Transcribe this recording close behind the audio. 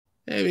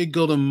There we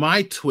go to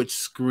my Twitch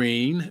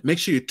screen. Make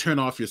sure you turn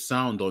off your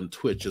sound on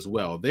Twitch as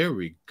well. There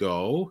we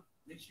go.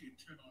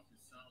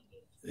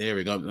 There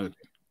we go.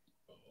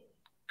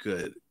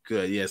 Good,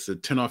 good. Yes, so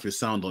turn off your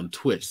sound on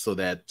Twitch so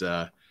that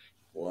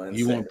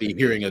you won't be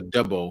hearing a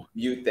double.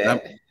 Mute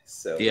that.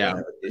 So yeah, I don't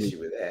have an issue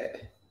with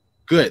that.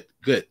 Good,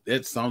 good.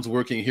 It sounds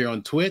working here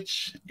on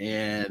Twitch.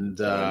 And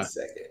 1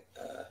 second.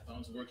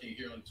 Sounds working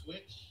here on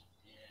Twitch.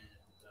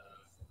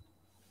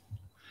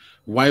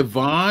 And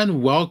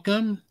Yvonne,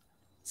 welcome.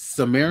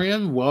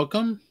 Samarian,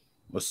 welcome.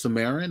 Or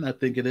Samarian, I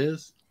think it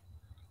is.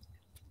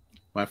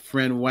 My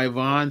friend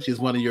Yvonne, she's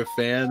one of your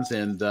fans,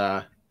 and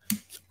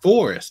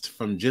Forrest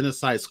from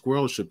Genocide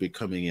Squirrel should be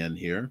coming in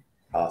here.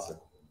 Awesome.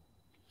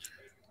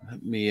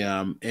 Let me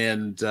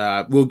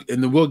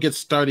we'll get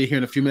started here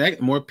in a few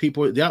minutes. More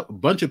people, yeah, a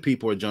bunch of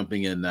people are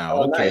jumping in now.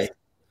 Oh, okay, nice.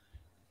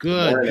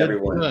 Good,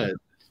 good.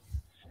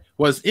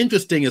 What's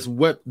interesting is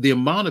what the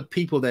amount of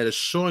people that is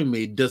showing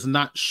me does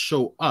not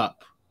show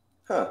up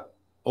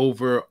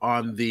over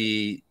on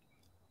the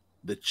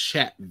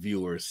chat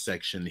viewers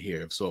section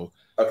here. So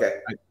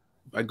okay,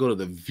 I go to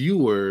the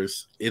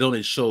viewers, it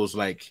only shows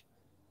like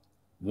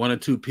 1 or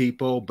 2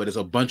 people, but it's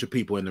a bunch of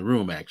people in the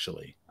room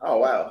actually. Oh,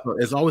 wow. So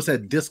it's always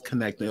that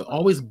disconnect. There's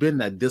always been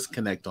that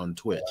disconnect on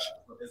Twitch.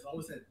 It's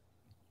always that.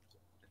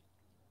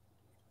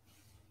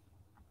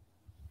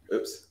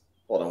 Oops.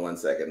 Hold on 1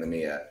 second. Let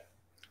me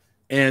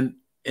And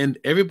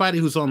everybody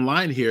who's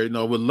online here,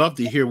 would love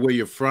to hear where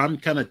you're from.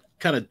 Kind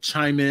of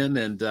chime in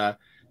and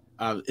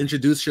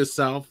introduce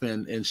yourself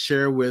and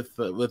share with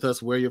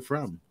us where you're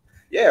from.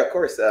 Yeah, of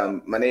course.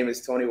 My name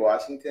is Tony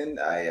Washington.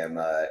 I am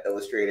an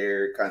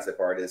illustrator, concept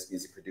artist,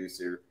 music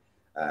producer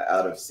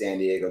out of San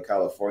Diego,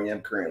 California.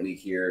 I'm currently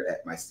here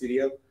at my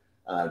studio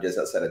just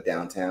outside of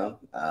downtown.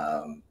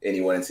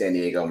 Anyone in San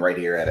Diego, I'm right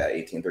here at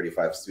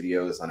 1835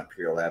 Studios on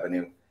Imperial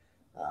Avenue.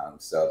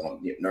 So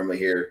I'm normally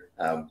here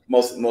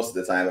most of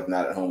the time. I'm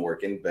not at home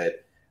working,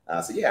 but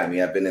so yeah, I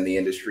mean, I've been in the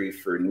industry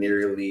for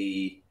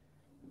nearly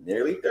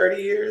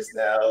 30 years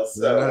now.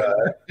 So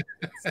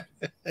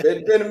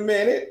it's been a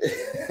minute.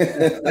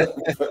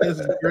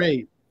 That's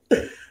great.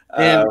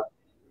 And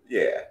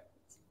yeah.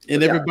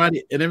 And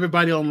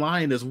everybody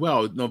online as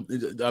well.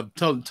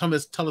 Tell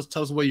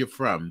us where you're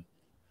from.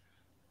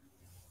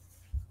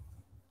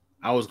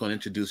 I was going to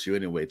introduce you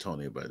anyway,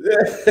 Tony, but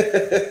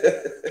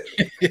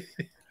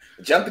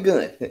jump the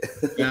gun.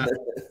 Yeah.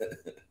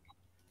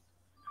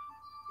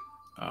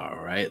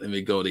 All right, let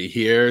me go to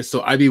here.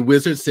 So IB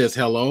Wizard says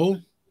hello.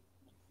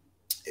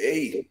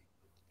 Hey.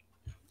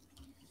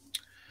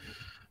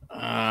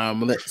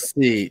 Let's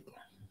see.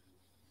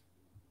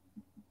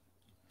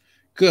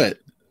 Good.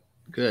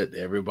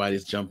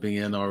 Everybody's jumping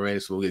in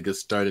already, so we'll get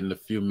started in a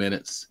few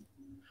minutes.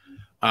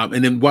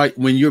 And then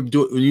when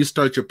you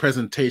start your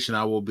presentation,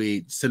 I will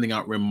be sending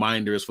out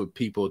reminders for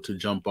people to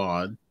jump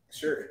on.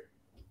 Sure.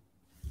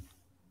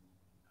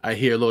 I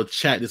hear a little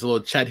chat. There's a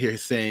little chat here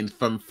saying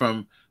from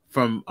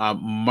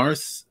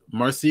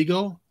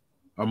Marcigo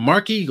or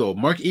Mark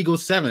Eagle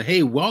 7.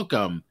 Hey,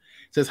 welcome.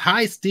 It says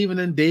hi, Stephen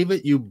and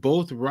David. You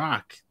both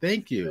rock.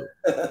 Thank you.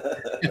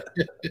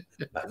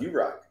 You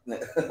rock.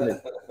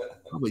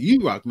 Well, you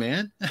rock,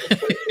 man.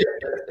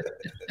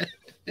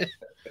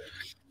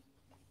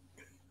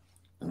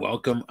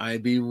 Welcome,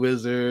 IB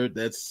Wizard.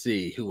 Let's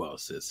see who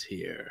else is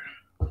here.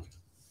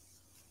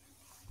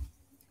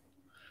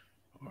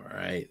 All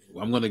right,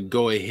 I'm going to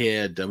go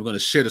ahead. I'm going to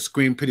share the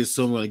screen pretty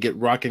soon. I'm going to get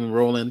rocking and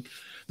rolling.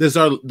 This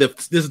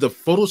is the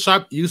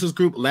Photoshop users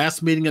group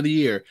last meeting of the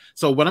year.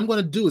 So what I'm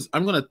going to do is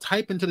I'm going to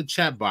type into the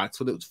chat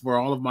box for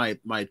all of my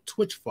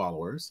Twitch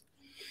followers,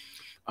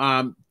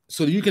 so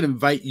that you can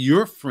invite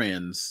your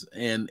friends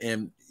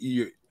and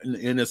your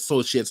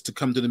associates to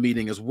come to the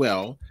meeting as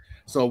well.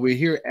 So we're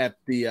here at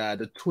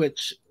the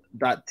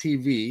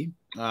twitch.tv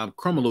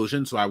Chrome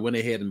Illusion. So I went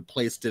ahead and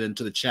placed it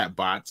into the chat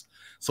box.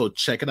 So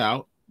check it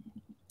out.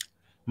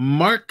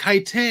 Mark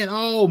Kaitan.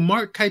 Oh,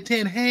 Mark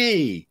Kaitan.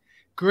 Hey,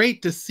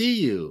 great to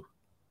see you.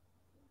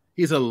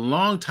 He's a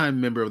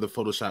longtime member of the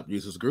Photoshop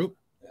users group,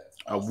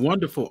 a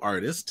wonderful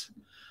artist.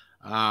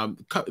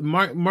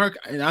 Mark,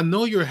 I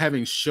know you're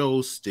having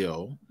shows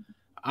still,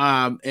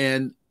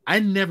 and I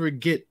never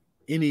get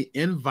any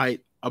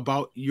invite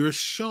about your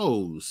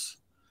shows.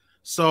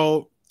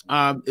 So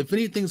if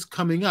anything's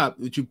coming up,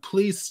 would you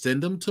please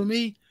send them to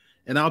me,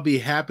 and I'll be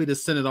happy to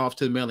send it off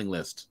to the mailing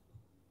list.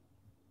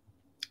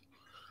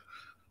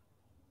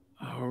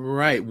 All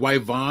right,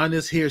 Yvonne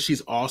is here.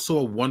 She's also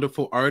a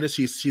wonderful artist.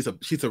 She's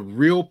a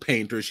real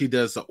painter. She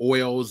does the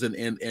oils and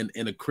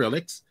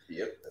acrylics.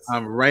 Yep.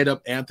 Right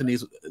up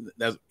Anthony's.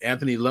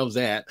 Anthony loves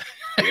that.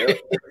 Yep.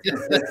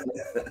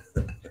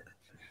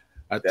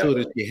 I told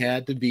her she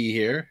had to be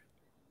here.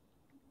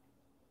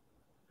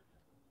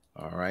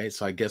 All right,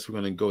 so I guess we're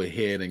going to go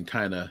ahead and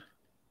kind of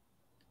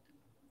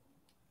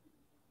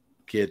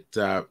get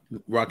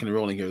rocking and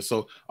rolling here.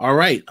 So, all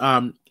right,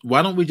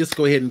 why don't we just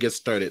go ahead and get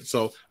started?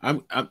 So,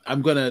 I'm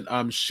going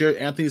to share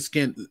Anthony's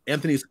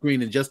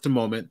screen in just a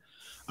moment.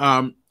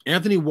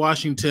 Anthony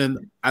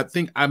Washington, I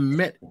think I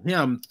met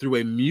him through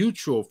a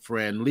mutual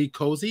friend, Lee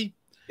Cozy.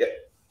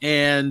 Yep.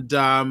 and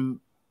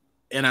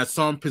I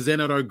saw him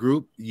present at our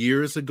group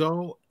years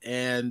ago,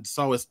 and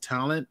saw his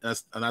talent,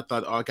 and I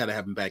thought, oh, I got to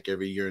have him back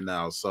every year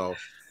now. So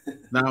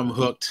now I'm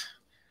hooked.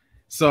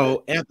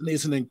 So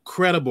Anthony's an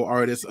incredible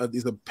artist.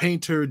 He's a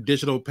painter,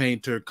 digital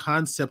painter,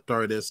 concept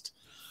artist.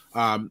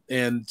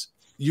 And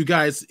you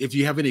guys, if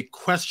you have any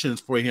questions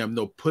for him,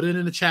 no, put it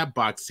in the chat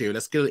box here.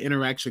 Let's get an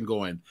interaction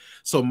going.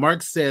 So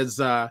Mark says,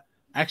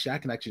 actually,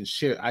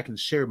 I can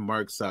share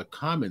Mark's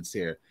comments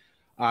here.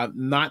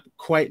 Not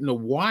quite in a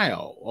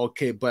while,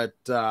 okay, but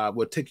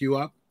we'll tick you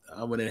up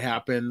when it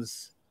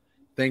happens.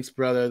 Thanks,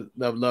 brother.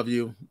 Love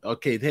you.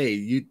 Okay,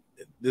 hey,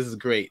 this is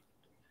great.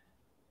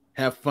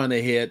 Have fun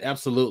ahead.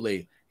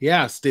 Absolutely.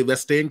 Yeah,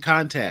 let's stay in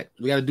contact.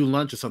 We got to do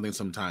lunch or something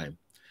sometime.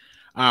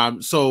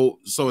 So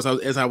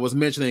as I was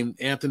mentioning,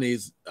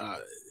 Anthony's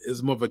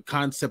is more of a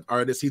concept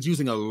artist. He's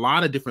using a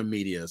lot of different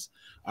medias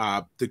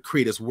to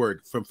create his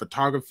work, from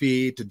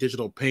photography to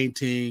digital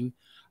painting.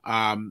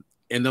 And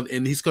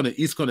he's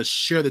gonna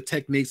share the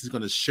techniques. He's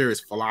gonna share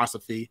his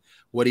philosophy,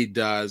 what he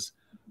does.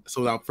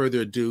 So without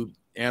further ado,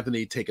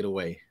 Anthony, take it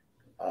away.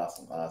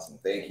 Awesome.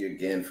 Thank you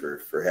again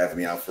for having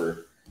me out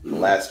for the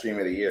last stream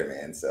of the year,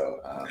 man. So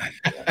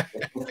yeah.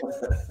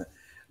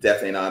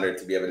 Definitely an honor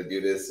to be able to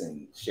do this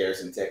and share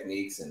some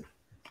techniques, and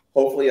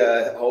hopefully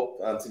I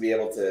hope to be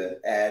able to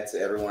add to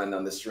everyone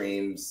on the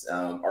streams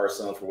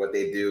arsenal for what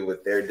they do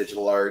with their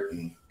digital art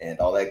and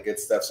all that good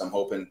stuff. So I'm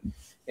hoping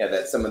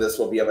that some of this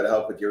will be able to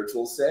help with your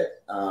tool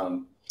set.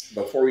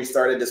 Before we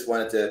started, just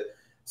wanted to,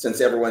 since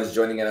everyone's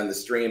joining in on the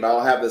stream,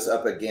 I'll have this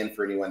up again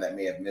for anyone that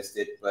may have missed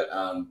it, but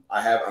I'm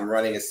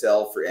running a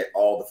sale for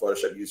all the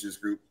Photoshop users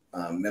group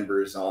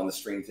members on the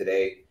stream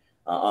today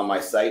on my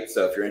site.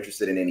 So if you're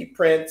interested in any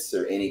prints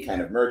or any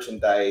kind of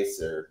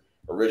merchandise or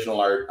original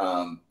art,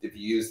 if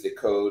you use the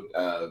code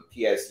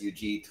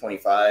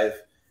PSUG25,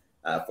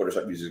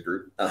 Photoshop Users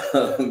Group,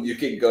 you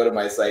can go to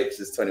my site,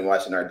 just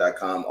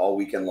TonyWashingtonArt.com, all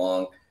weekend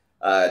long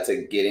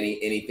to get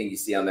anything you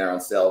see on there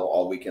on sale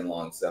all weekend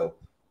long. So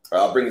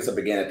I'll bring this up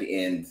again at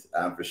the end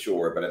for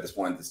sure, but I just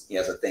wanted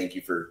to so thank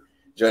you for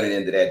joining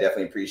in today. I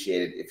definitely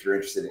appreciate it. If you're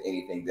interested in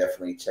anything,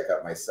 definitely check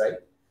out my site.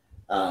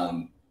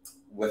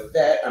 With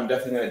that, I'm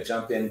definitely going to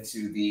jump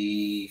into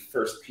the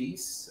first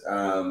piece.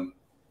 Let's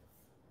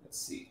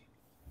see.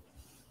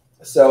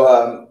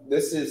 So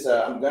this is,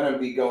 I'm going to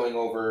be going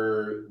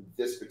over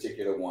this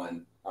particular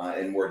one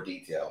in more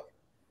detail.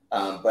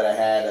 But I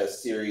had a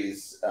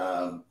series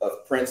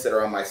of prints that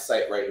are on my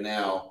site right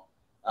now,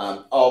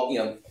 all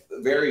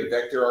very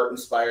vector art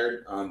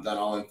inspired, done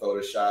all in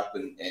Photoshop,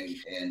 and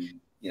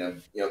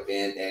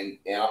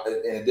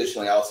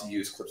additionally I also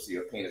use Clip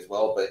Studio Paint as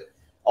well. But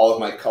all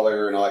of my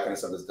color and all that kind of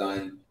stuff is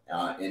done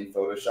in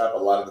Photoshop. A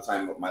lot of the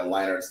time, my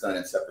line art's done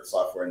in separate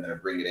software, and then I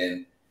bring it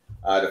in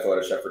to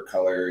Photoshop for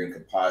color and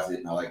composite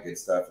and all that good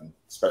stuff and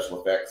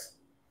special effects.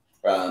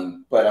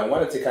 But I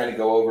wanted to kind of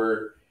go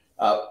over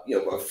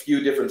a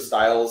few different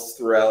styles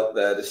throughout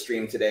the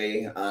stream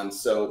today.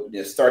 So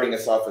starting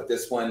us off with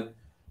this one,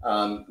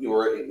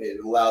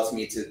 it allows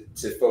me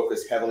to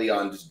focus heavily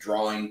on just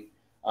drawing,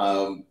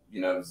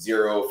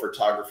 zero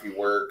photography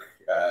work,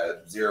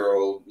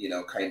 zero,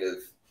 kind of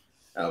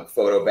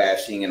photo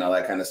bashing and all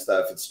that kind of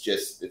stuff. It's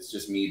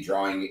just me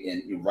drawing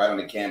in right on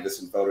the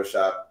canvas in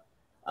Photoshop.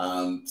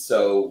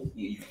 So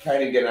you can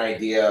kind of get an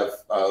idea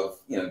of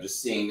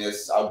just seeing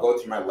this. I'll go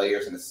through my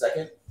layers in a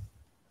second,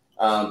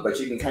 but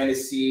you can kind of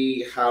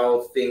see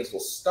how things will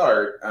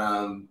start.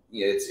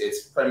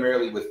 It's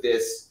primarily with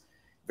this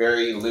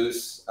very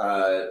loose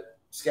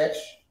sketch.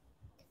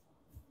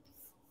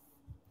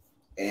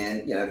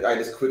 And I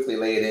just quickly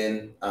lay it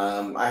in.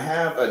 I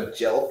have a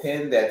gel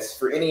pen that's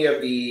for any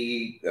of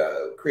the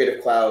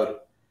Creative Cloud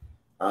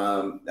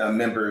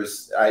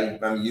members.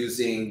 I'm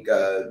using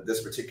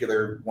this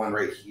particular one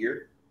right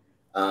here.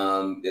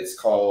 It's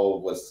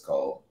called, what's it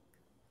called?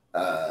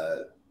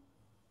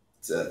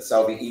 It's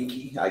Salvi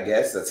Inky, I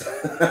guess that's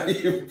how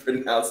you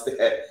pronounce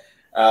that.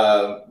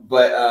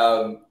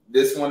 But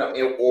this one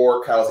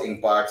or Kyle's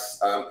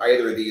Inkbox,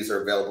 either of these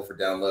are available for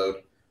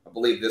download. I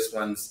believe this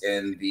one's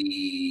in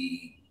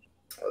the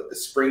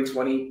spring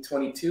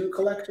 2022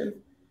 collection.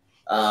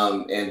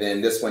 And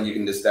then this one, you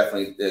can just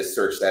definitely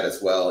search that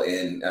as well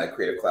in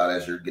Creative Cloud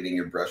as you're getting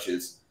your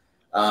brushes.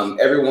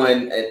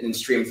 Everyone in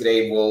stream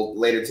today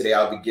later today,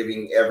 I'll be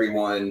giving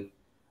everyone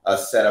a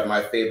set of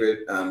my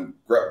favorite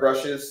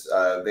brushes.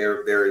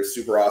 They're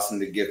super awesome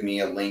to give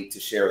me a link to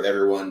share with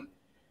everyone.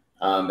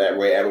 That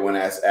way everyone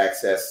has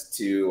access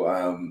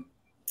to,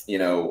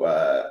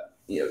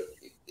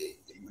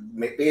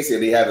 basically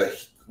they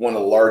have one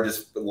of the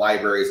largest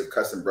libraries of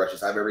custom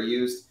brushes I've ever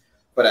used,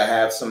 but I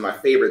have some of my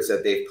favorites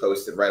that they've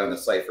posted right on the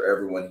site for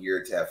everyone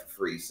here to have for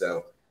free.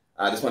 So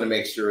I just want to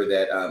make sure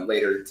that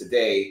later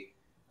today,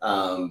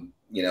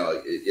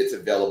 it's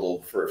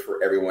available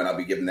for everyone. I'll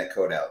be giving that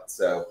code out.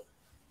 So,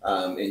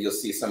 and you'll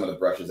see some of the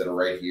brushes that are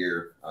right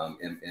here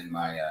in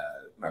my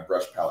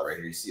brush palette right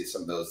here. You see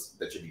some of those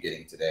that you'll be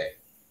getting today.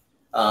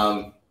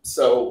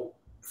 So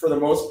for the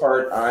most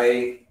part,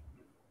 I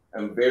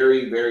am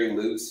very, very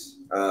loose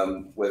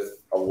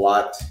with a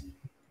lot.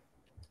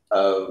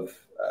 of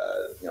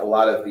a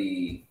lot of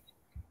the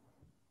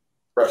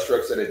brush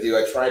strokes that I do.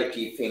 I try to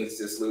keep things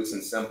just loose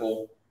and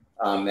simple,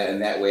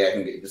 and that way I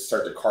can just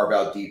start to carve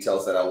out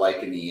details that I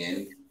like in the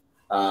end.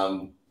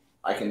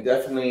 I can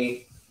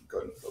definitely go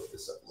ahead and float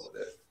this up a little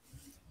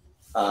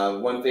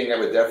bit. One thing I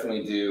would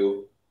definitely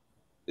do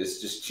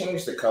is just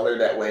change the color.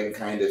 That way I can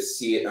kind of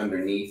see it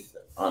underneath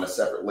on a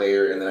separate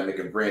layer, and then I make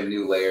a brand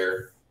new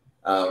layer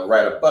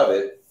right above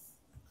it.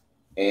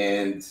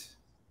 And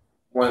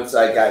once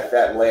I got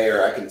that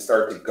layer, I can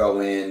start to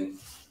go in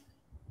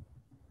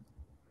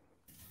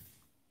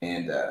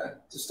and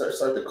just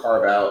start to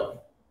carve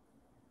out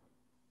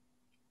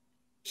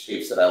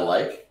shapes that I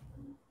like.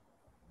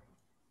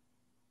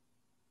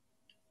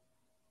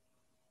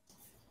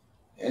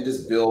 And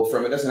just build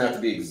from it. It doesn't have to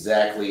be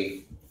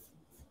exactly,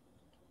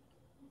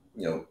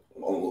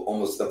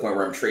 almost the point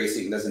where I'm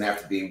tracing. It doesn't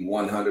have to be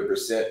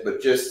 100%,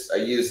 but just I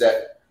use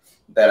that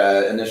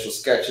initial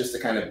sketch just to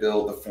kind of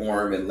build the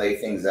form and lay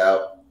things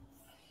out.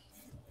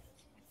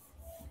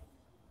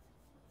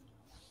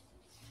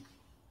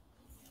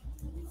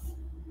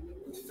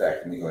 In fact,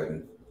 let me go ahead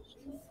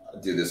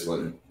and do this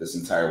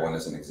entire one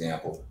as an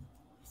example.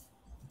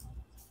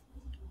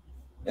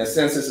 And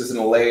since this is in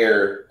a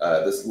layer,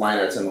 this line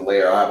art's in the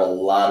layer, I'll have a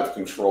lot of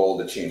control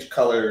to change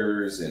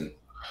colors, and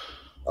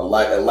a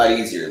lot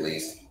easier at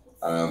least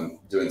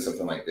doing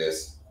something like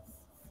this.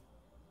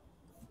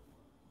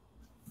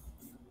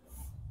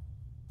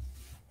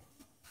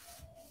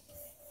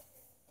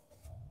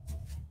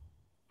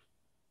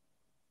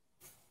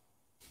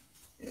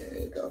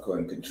 And I'll go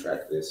ahead and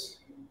contract this.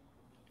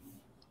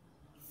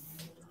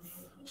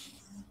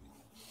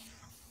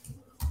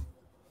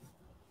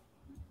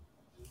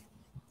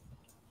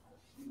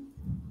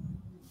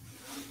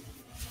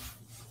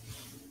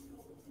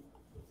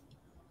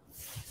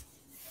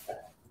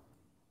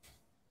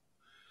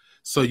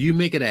 So you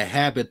make it a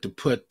habit to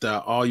put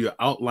all your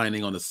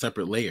outlining on a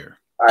separate layer.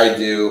 I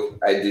do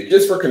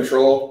just for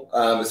control,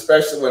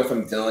 especially when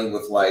I'm dealing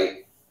with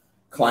like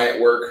client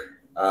work,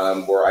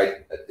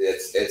 where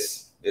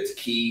it's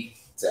key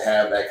to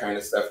have that kind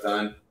of stuff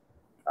done.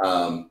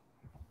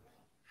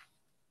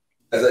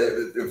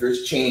 If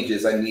there's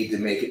changes, I need to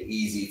make it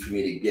easy for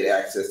me to get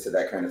access to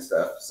that kind of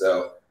stuff.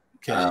 So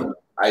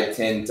I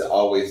tend to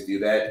always do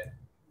that.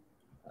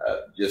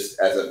 Just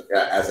as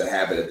a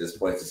habit at this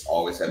point, just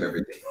always have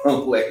everything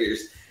on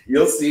layers.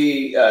 You'll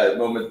see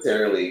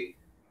momentarily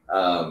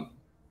what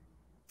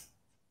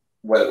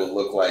it will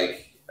look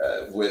like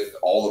with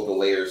all of the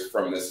layers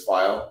from this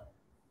file.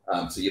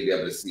 So you'll be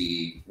able to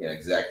see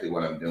exactly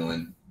what I'm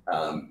doing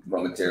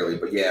momentarily.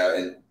 But yeah,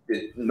 and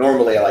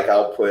normally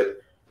I'll put.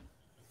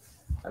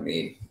 I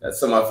mean,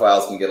 some of my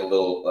files can get a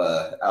little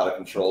out of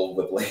control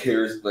with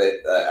layers,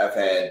 but I've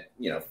had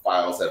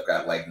files that have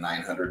got like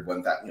 900,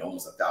 1,000,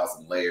 almost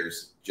 1,000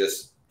 layers,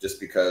 just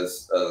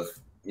because of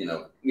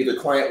either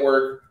client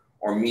work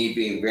or me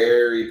being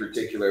very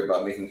particular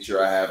about making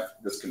sure I have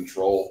this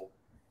control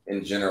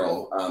in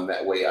general.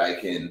 That way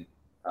I can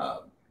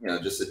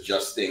just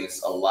adjust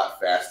things a lot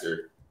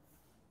faster.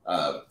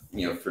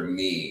 For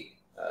me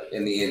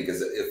in the end,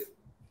 because if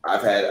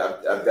I've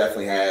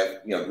definitely had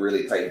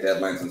really tight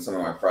deadlines on some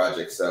of my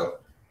projects, so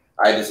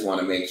I just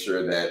want to make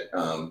sure that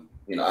I'm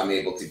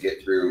able to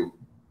get through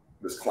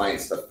this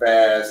client stuff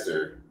fast,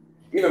 or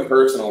even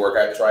personal work.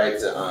 I try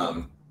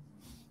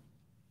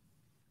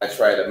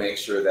to make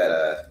sure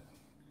that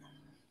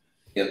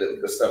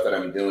the stuff that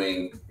I'm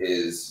doing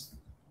is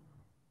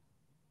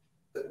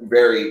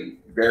very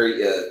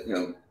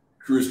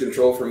cruise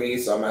control for me,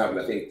 so I'm not having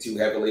to think too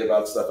heavily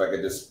about stuff. I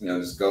could just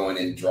just go in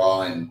and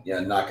draw and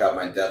knock out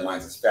my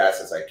deadlines as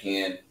fast as I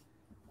can,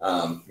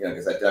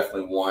 because I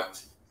definitely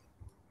want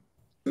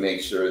to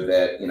make sure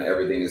that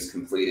everything is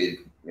completed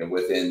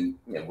within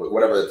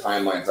whatever the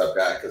timelines I've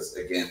got, because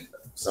again,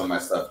 some of my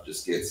stuff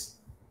just gets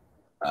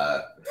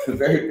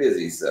very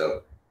busy,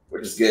 so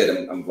which is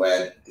good. I'm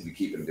glad to be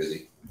keeping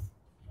busy.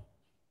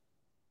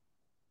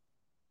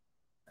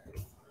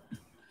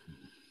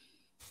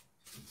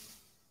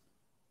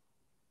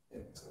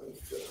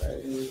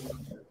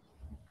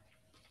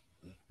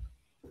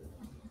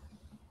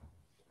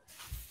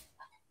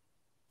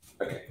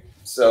 Okay,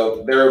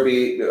 so there will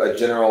be a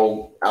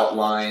general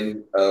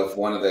outline of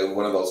one of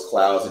those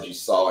clouds that you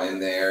saw in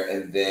there,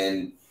 and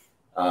then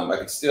I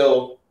could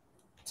still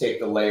take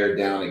the layer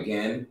down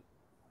again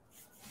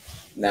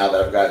now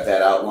that I've got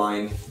that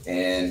outline,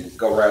 and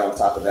go right on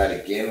top of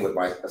that again with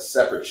a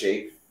separate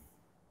shape.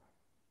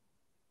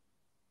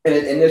 And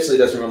it initially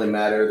doesn't really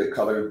matter the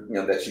color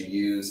that you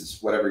use.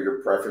 It's whatever your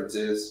preference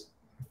is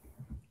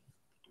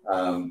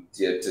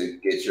to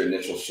get your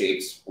initial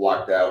shapes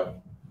blocked out.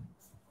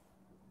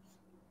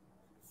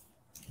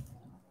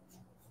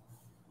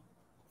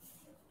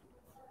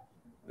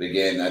 But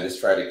again, I just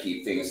try to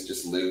keep things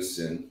just loose,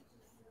 and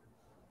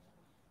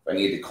if I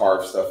need to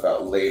carve stuff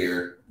out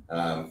later,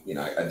 I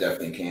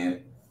definitely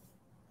can.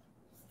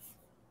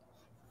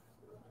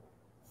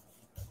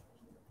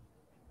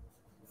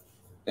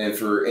 And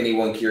for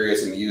anyone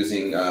curious, I'm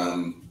using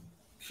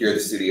here at the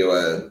studio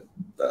a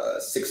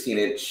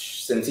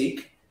 16-inch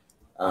Cintiq.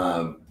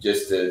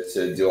 just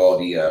to do all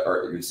the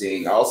art that you're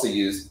seeing. I also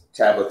use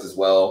tablets as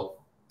well.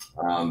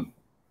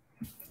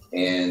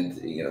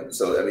 And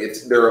so I mean,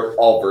 they're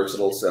all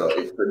versatile. So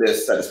for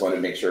this, I just wanted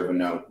to make sure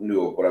everyone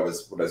knew what I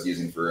was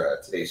using for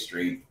today's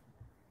stream.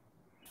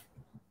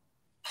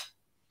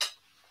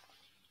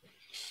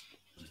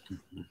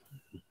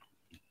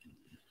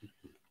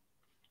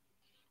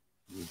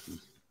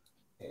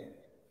 And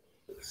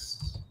this.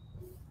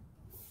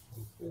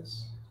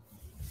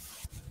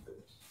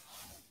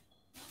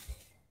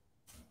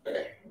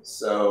 Okay,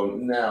 so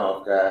now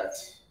I've got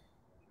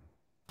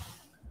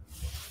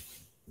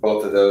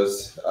both of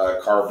those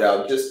carved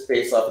out just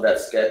based off of that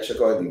sketch. I'll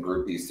go ahead and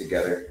group these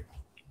together.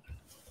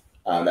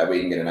 That way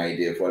you can get an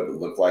idea of what it would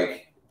look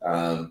like.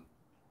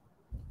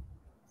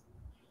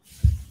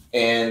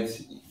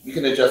 And you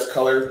can adjust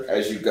color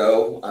as you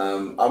go.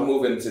 I'll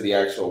move into the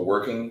actual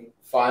working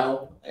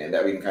file, and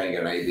that we can kind of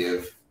get an idea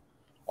of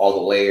all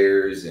the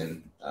layers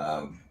and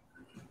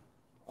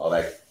all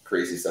that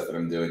crazy stuff that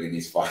I'm doing in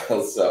these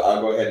files. So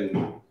I'll go ahead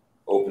and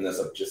open this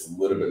up just a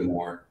little bit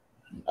more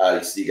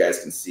so you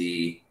guys can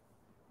see.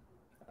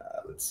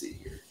 Let's see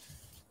here.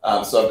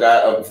 So I've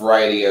got a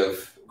variety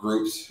of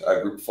groups,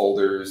 group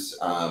folders.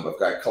 I've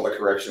got color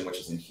correction, which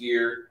is in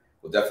here.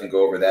 We'll definitely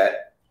go over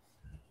that.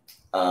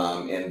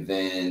 And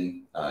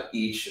then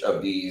each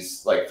of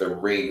these, like the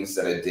rings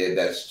that I did,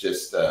 that's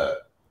just,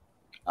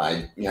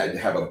 I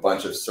have a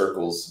bunch of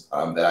circles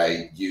that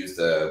I used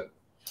a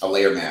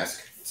layer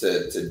mask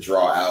to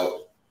draw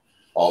out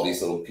all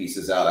these little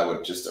pieces out. I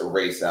would just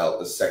erase out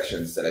the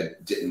sections that I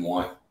didn't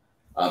want,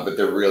 but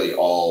they're really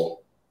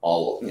all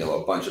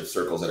a bunch of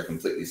circles that are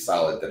completely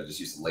solid that I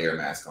just used a layer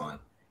mask on,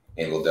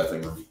 and we'll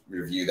definitely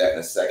review that in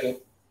a second.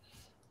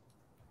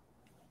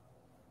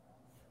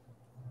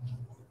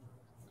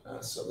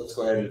 So let's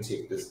go ahead and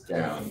take this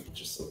down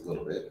just a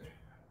little bit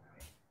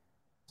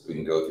so we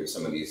can go through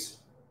some of these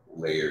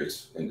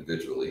layers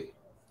individually.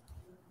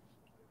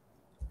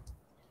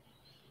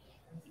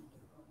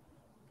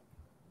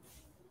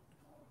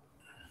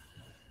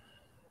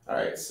 All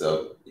right,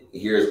 so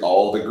here's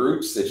all the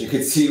groups that you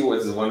can see,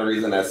 which is one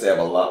reason I say I have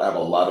a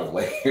lot of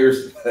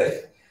layers,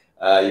 but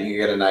you can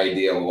get an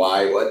idea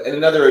why. And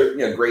another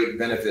great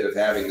benefit of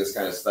having this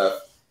kind of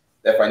stuff,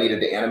 that if I needed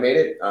to animate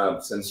it,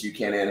 since you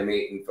can't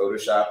animate in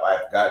Photoshop,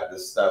 I've got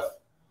this stuff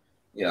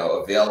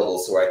available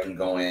so I can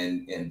go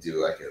in and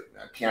do like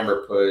a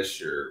camera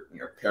push or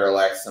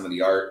parallax some of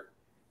the art.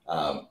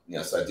 So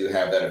I do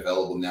have that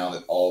available now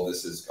that all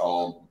this is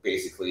all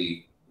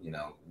basically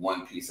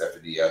one piece after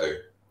the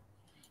other.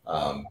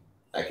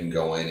 I can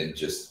go in and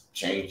just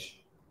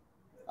change,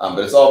 but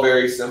it's all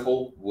very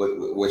simple.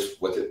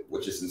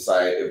 Which is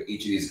inside of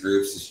each of these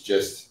groups is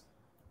just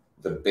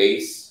the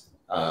base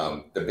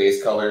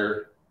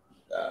color.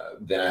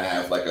 Then I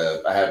have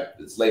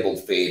it's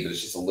labeled fade, but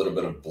it's just a little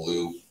bit of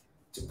blue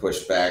to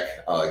push back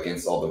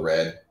against all the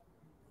red.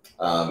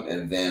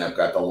 And then I've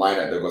got the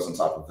liner that goes on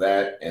top of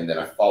that, and then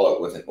I follow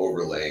it with an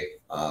overlay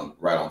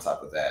right on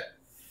top of that,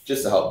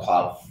 just to help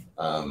pop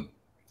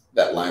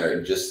that liner.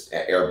 And just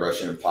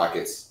airbrushing in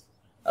pockets,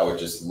 I would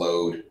just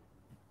load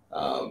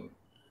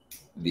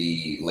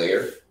the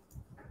layer,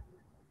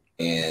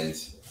 and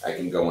I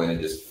can go in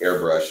and just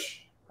airbrush,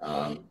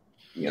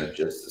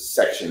 just the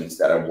sections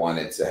that I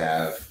wanted to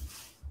have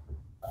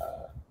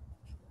a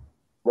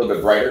little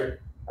bit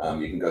brighter.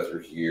 You can go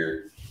through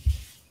here.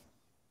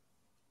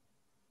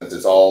 Since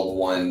it's all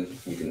one,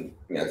 you can,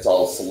 it's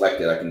all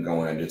selected, I can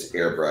go in and just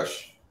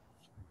airbrush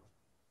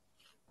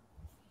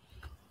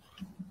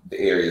the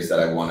areas that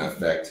I want to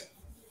affect.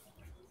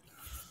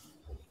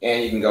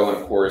 And you can go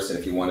in, of course, and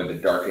if you wanted to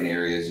darken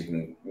areas, you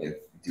can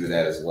do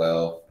that as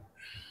well.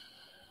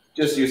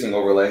 Just using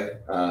overlay,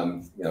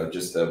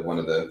 just one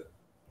of the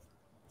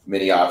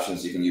many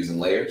options you can use in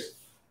layers.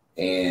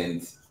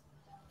 And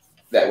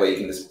that way you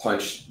can just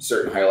punch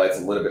certain highlights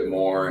a little bit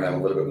more and have a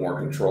little bit more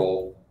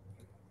control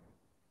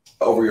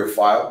over your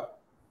file.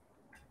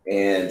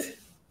 And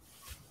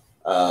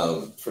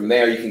from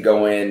there, you can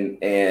go in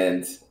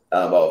and,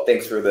 well,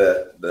 thanks for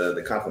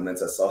the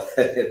compliments. I saw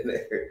that in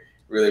there.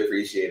 Really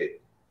appreciate it.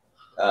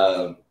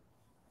 And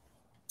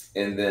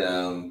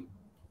then,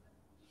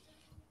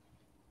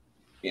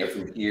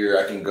 from here,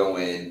 I can go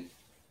in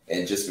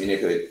and just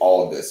manipulate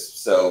all of this.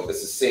 So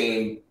it's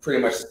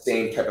pretty much the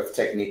same type of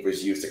technique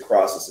was used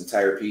across this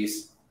entire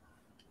piece.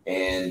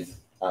 And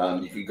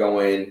you can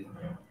go in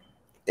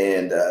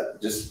and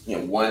just,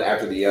 one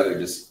after the other,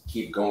 just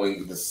keep going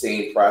with the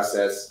same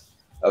process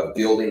of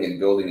building and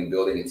building and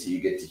building until you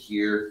get to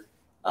here.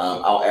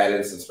 I'll add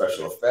in some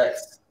special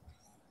effects.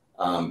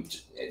 So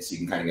you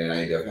can kind of get an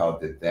idea of how I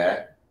did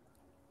that.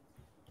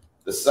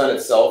 The sun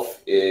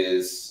itself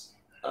is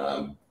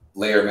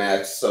layer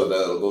mask. So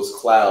those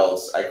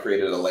clouds, I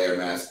created a layer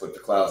mask with the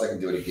clouds. I can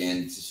do it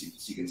again so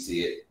you can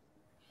see it.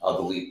 I'll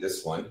delete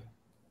this one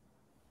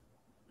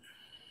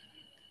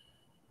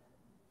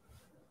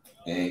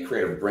and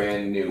create a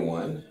brand new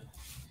one.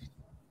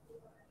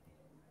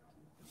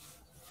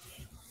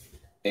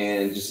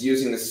 And just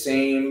using that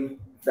same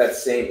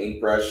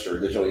ink brush or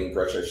digital ink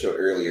brush I showed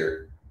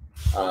earlier,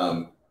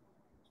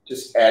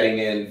 just adding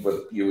in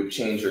what you would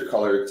change your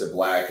color to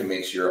black and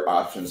make sure your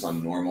options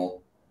on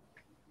normal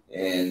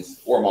and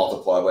or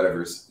multiply,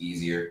 whatever's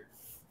easier.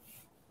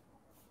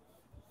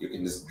 You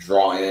can just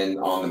draw in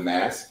on the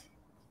mask.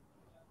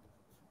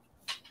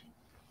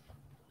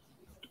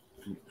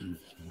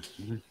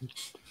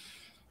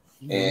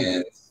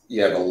 And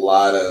you have a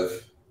lot of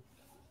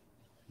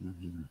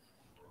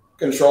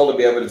control to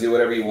be able to do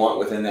whatever you want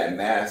within that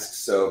mask.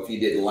 So if you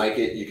didn't like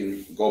it, you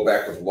can go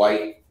back with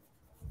white,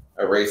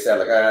 erase that,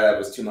 like, that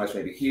was too much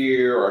maybe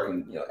here, or I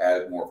can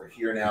add more over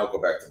here now,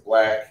 go back to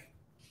black.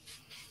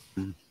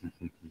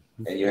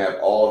 And you have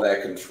all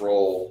that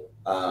control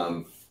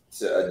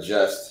to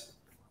adjust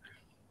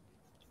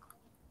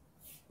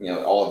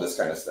all of this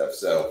kind of stuff.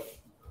 So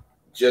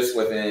just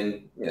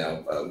within,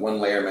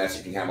 one layer mask,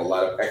 you can have a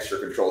lot of extra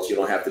control. So you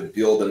don't have to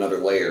build another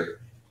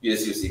layer. You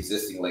just use the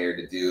existing layer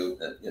to do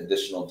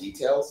additional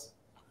details.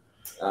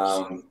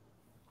 So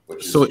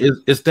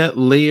is that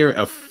layer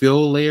a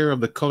fill layer of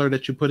the color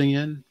that you're putting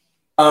in?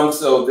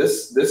 So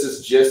this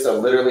is just a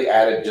literally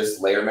added just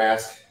layer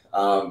mask.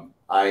 I'll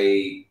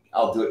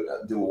do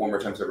it one more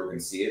time so everyone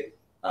can see it.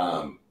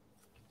 All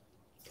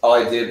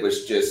I did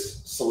was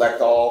just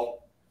select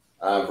all.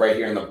 Right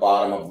here in the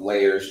bottom of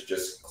layers,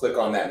 just click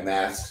on that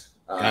mask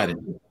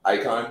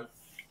icon,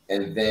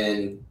 and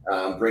then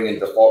bring in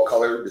default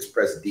color. Just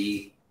press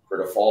D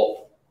for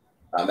default.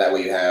 That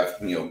way you have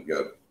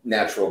your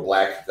natural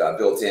black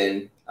built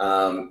in,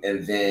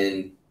 and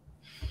then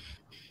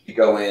you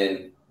go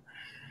in.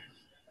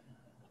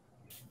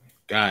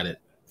 Got it.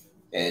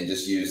 And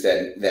just use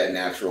that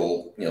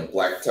natural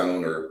black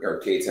tone or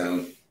K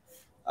tone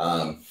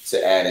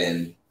to add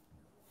in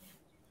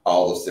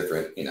all those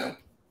different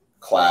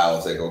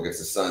clouds that go against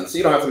the sun. So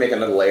you don't have to make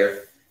another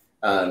layer.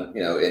 And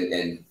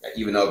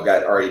even though I've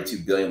got already 2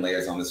 billion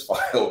layers on this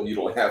file, you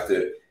don't have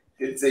to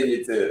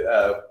continue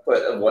to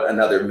put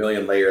another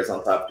million layers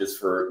on top just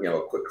for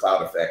a quick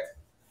cloud effect.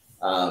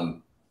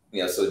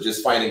 So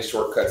just finding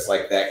shortcuts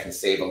like that can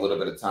save a little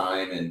bit of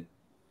time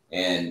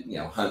and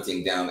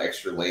hunting down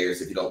extra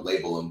layers if you don't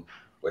label them,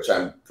 which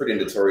I'm pretty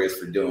notorious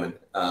for doing.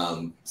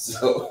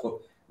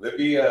 So let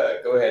me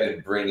go ahead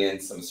and bring in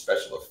some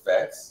special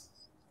effects.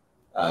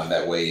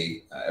 That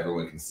way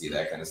everyone can see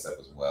that kind of stuff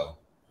as well.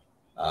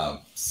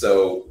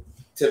 So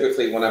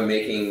typically when I'm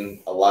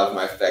making a lot of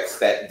my effects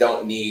that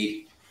don't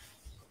need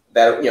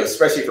that,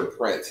 especially for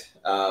print,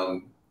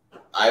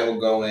 I will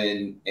go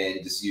in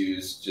and just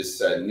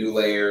use a new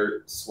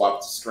layer,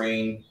 swap to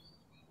screen,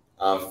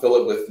 fill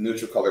it with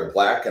neutral color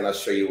black, and I'll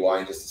show you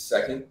why in just a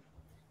second.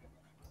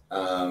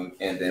 And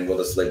then we'll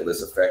just label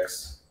this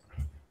effects.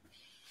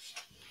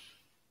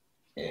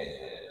 And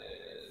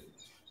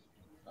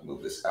I'll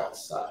move this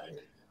outside.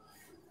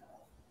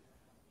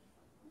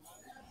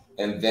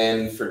 And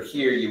then for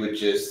here, you would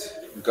just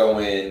go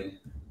in,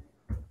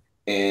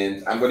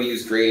 and I'm going to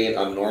use gradient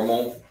on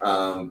normal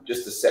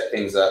just to set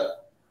things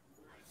up.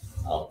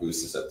 I'll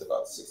boost this up to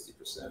about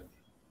 60%.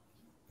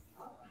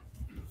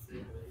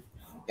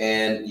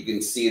 And you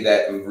can see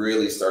that I'm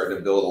really starting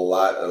to build a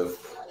lot of,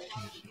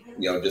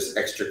 just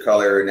extra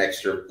color and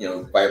extra,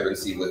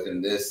 vibrancy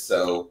within this.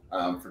 So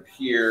from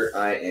here,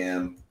 I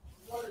am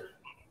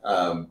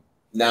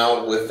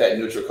now with that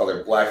neutral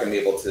color black, I'm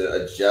able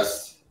to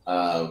adjust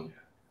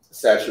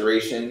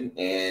saturation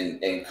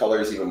and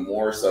colors even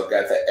more. So I've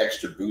got that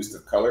extra boost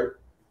of color.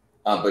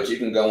 But you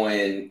can go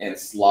in and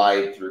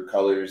slide through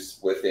colors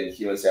within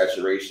hue and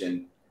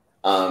saturation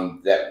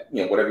that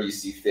whatever you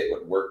see fit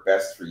would work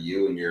best for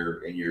you and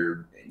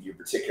your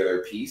particular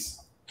piece.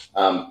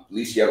 At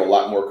least you have a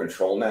lot more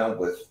control now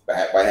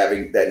by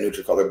having that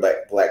neutral color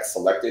black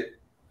selected.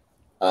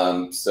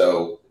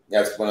 So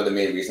that's one of the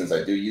main reasons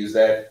I do use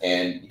that.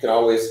 And you can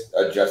always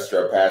adjust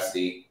your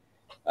opacity.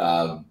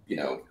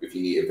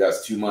 If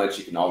that's too much,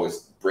 you can always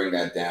bring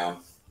that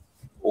down.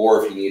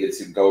 Or if you needed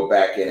to go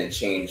back in and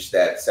change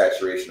that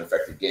saturation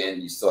effect again,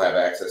 you still have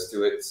access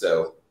to it.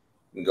 So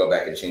you can go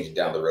back and change it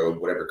down the road,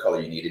 whatever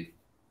color you needed.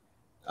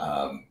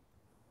 So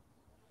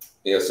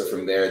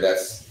from there,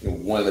 that's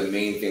one of the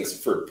main things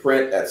for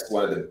print. That's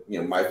one of the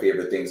my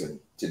favorite things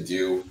to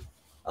do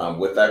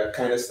with that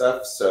kind of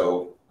stuff.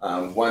 So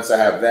once I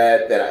have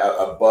that, then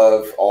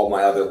above all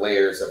my other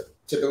layers, I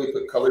typically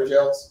put color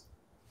gels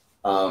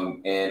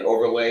and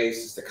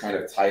overlays just to kind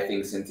of tie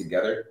things in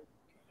together.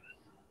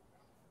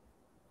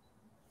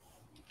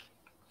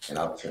 And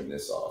I'll turn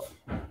this off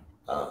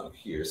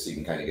here so you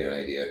can kind of get an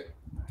idea.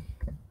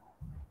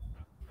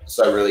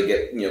 So I really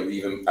get,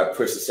 I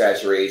push the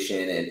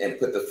saturation and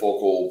put the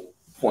focal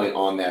point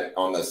on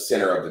the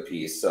center of the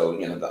piece. So,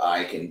 the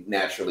eye can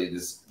naturally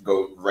just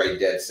go right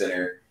dead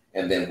center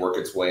and then work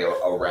its way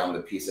around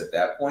the piece at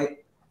that point.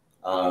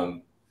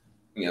 So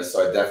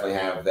I definitely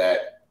have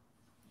that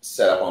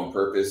set up on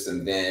purpose.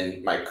 And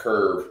then my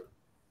curve,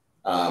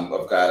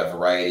 I've got a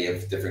variety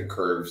of different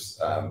curves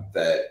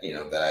that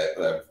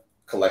I've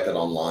collected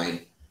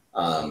online.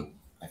 I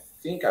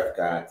think I've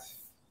got,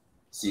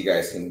 so you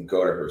guys can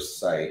go to her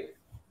site.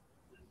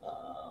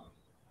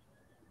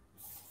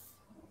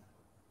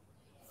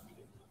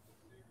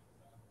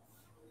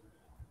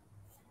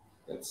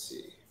 let's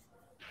see.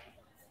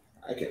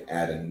 I can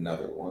add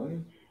another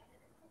one.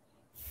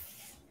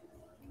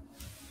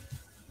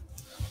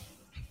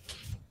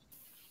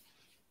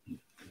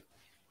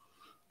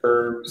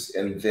 Herbs,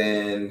 and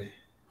then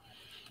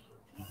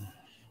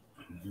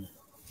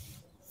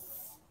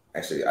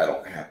actually, I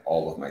don't have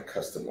all of my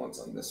custom ones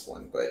on this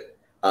one, but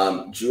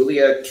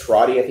Julia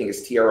Trotti, I think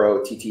it's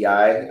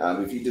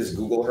Trotti. If you just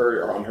Google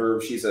her on her,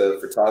 she's a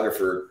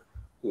photographer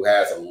who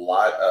has a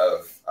lot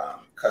of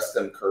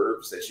custom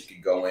curves that you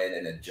could go in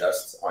and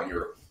adjust on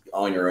your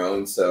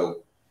own.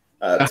 So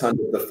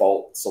tons of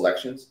default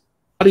selections.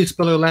 How do you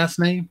spell her last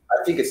name?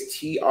 I think it's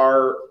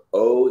Trotti.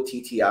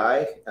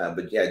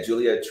 But yeah,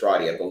 Julia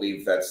Trotti. I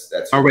believe that's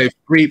all right.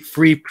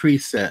 Free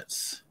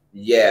presets.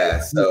 Yeah.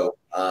 So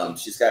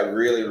she's got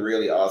really,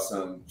 really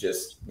awesome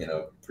just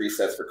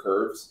presets for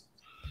curves.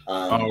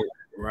 All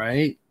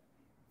right.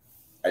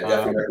 I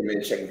definitely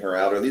recommend checking her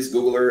out, or at least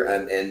Google her,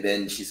 and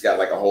then she's got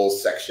like a whole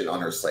section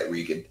on her site where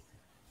you can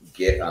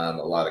get a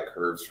lot of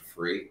curves for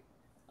free.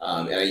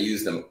 And I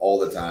use them all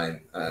the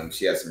time.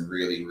 She has some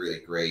really, really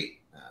great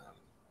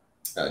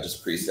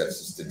just presets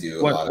just to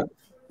do a lot of.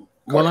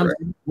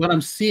 What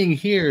I'm seeing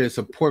here is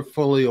a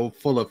portfolio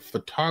full of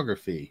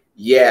photography.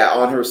 Yeah,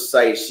 on her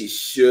site, she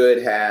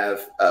should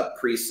have a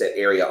preset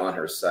area on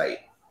her site.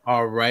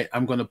 All right,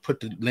 I'm going to put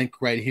the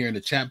link right here in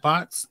the chat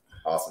box.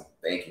 Awesome,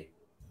 thank you.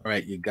 All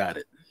right, you got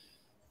it.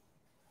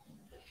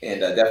 And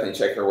definitely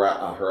check her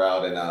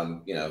out,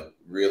 and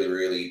really,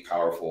 really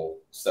powerful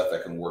stuff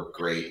that can work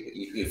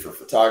great for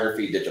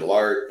photography, digital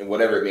art, and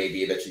whatever it may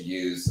be that you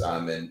use.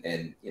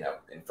 In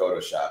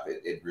Photoshop,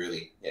 it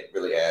really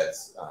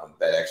adds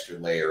that extra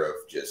layer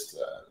of just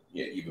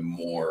even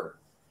more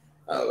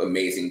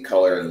amazing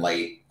color and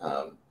light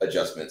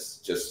adjustments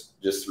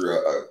just through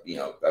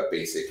a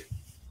basic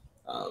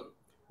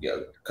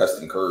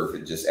custom curve.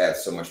 It just adds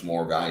so much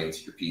more value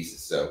to your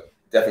pieces. So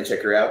definitely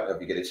check her out if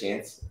you get a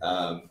chance.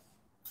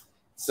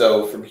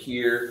 So from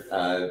here,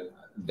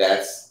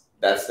 that's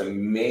the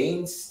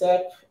main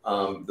step.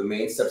 The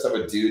main steps I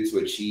would do to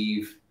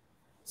achieve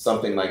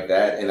something like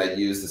that. And I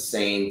use the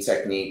same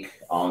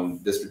technique on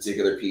this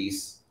particular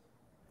piece.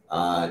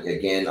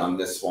 Again, on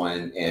this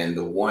one, and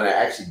the one I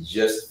actually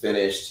just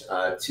finished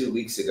 2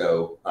 weeks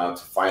ago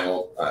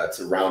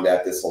to round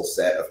out this whole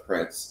set of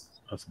prints.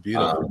 That's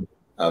beautiful.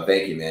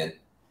 Thank you, man.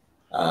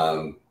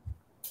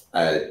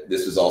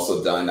 This was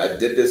also done. I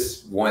did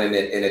this one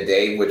in a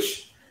day,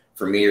 which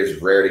for me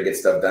is rare to get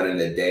stuff done in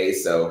a day.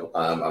 So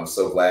I'm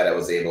so glad I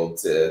was able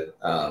to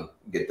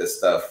get this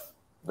stuff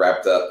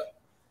wrapped up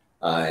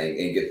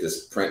and get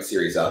this print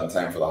series out in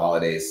time for the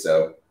holidays.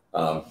 So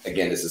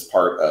again, this is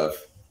part of.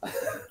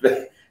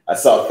 I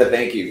saw that.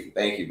 Thank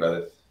you,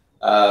 brother.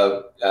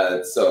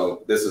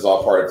 So this is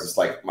all part of just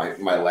like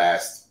my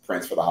last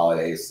prints for the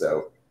holidays.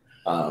 So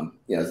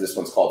this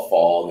one's called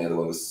Fall, and the other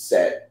one was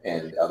Set,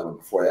 and the other one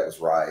before that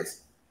was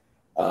Rise.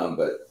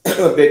 But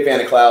I'm a big fan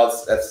of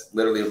clouds. That's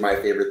literally my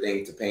favorite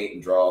thing to paint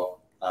and draw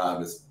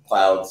is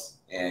clouds,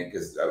 and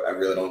because I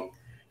really don't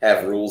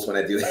have rules when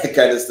I do that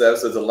kind of stuff,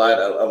 so it's a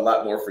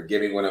lot more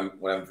forgiving when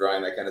I'm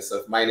drawing that kind of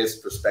stuff. Minus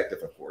perspective,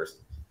 of course.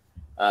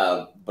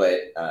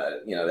 But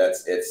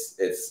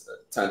it's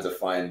tons of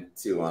fun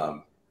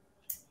to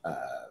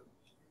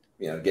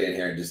get in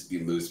here and just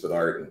be loose with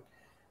art.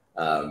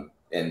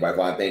 And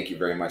Vaughn, thank you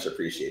very much. I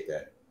appreciate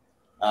that.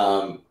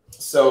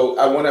 So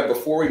I want to,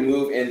 before we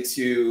move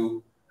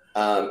into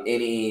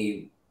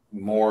any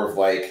more of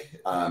like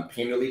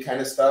painterly kind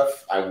of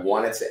stuff, I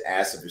wanted to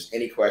ask if there's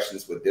any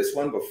questions with this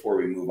one before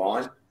we move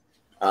on.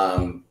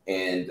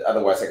 And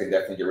otherwise, I can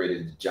definitely get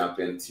ready to jump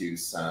into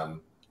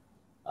some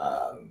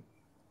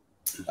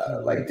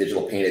like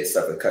digital painted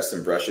stuff with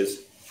custom brushes.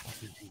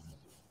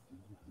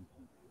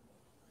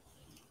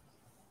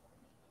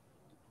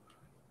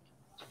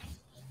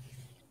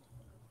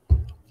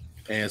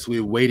 As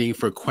we're waiting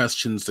for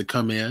questions to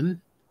come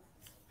in,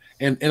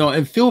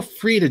 and feel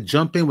free to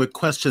jump in with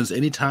questions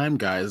anytime,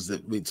 guys,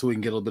 so we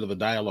can get a little bit of a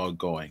dialogue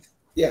going.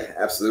 Yeah,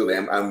 absolutely.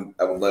 I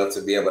would love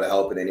to be able to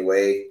help in any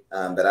way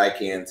that I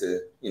can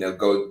to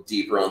go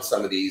deeper on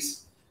some of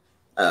these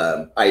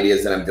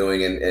ideas that I'm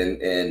doing,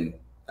 and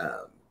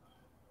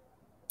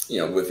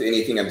with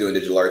anything I'm doing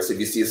digital arts. If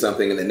you see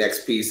something in the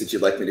next piece that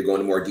you'd like me to go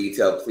into more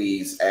detail,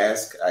 please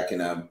ask. I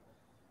can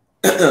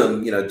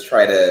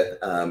try to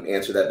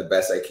answer that the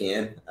best I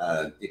can,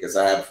 because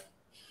I'm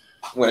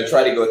going to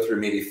try to go through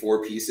maybe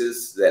 4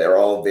 pieces that are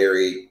all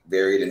very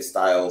varied in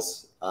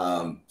styles.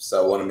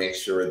 So I want to make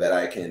sure that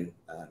I can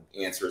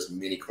answer as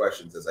many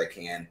questions as I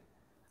can,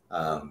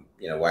 while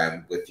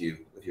I'm with you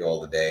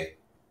all today.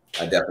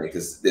 Definitely,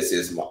 because this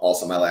is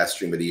also my last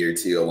stream of the year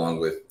too, along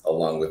with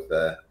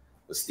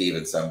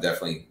Steven. So I'm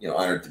definitely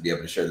honored to be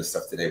able to share this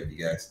stuff today with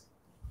you guys.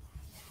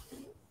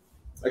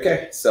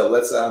 Okay, so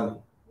let's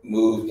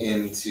move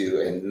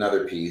into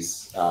another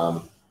piece.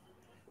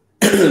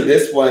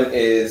 This one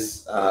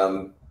is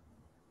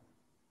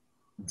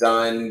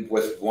done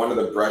with one of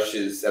the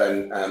brushes that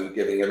I'm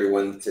giving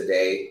everyone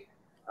today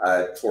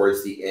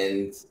towards the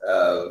end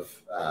of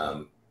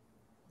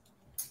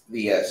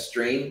the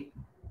stream.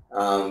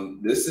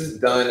 This is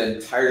done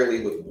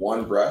entirely with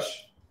one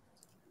brush.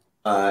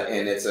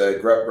 And it's a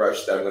grub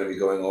brush that I'm going to be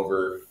going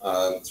over.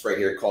 It's right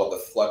here called the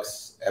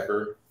Flux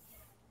Ever.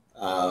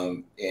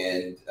 And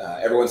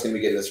everyone's going to be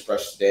getting this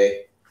brush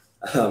today.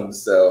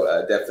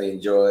 So definitely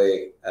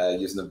enjoy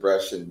using the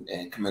brush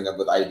and coming up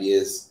with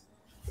ideas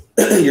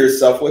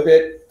yourself with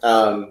it.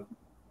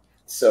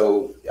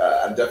 So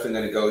I'm definitely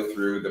going to go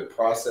through the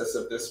process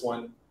of this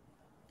one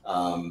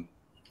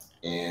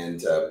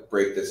and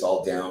break this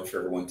all down for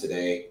everyone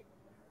today.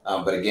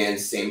 But again,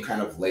 same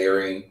kind of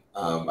layering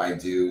I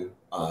do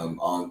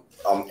on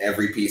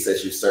every piece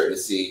as you're starting to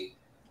see.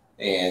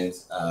 And,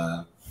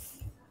 so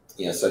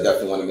I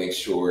definitely want to make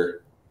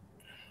sure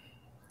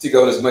to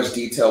go in as much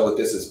detail with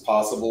this as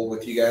possible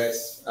with you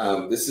guys.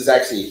 This is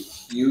actually a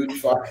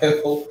huge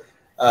file.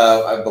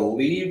 I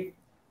believe,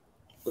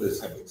 how big is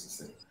this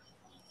thing?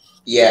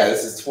 Yeah,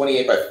 this is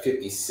 28 by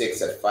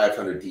 56 at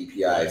 500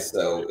 DPI.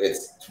 So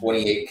it's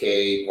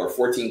 28K or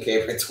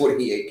 14K by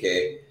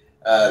 28K.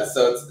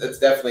 So it's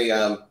definitely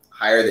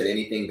higher than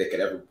anything that could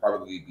ever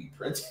probably be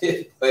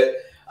printed. But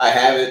I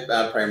have it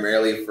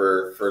primarily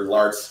for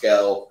large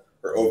scale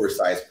or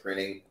oversized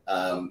printing.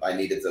 I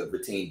needed to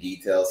retain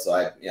detail, so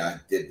I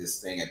did this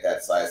thing at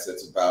that size. So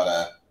it's about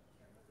a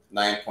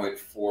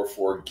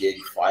 9.44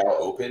 gig file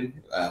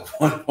open,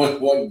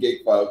 1.1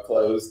 gig file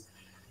closed.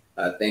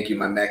 Thank you,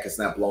 my Mac is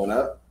not blown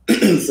up,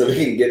 so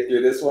we can get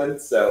through this one.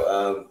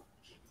 So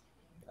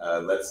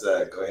let's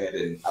go ahead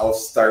and I'll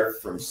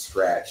start from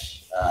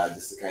scratch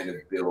just to kind of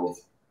build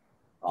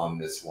on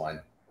this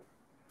one.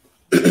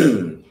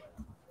 Do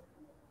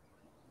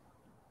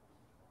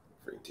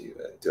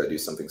I do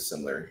something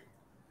similar?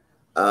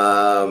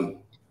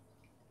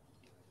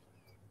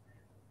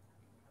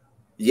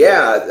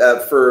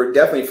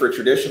 Definitely for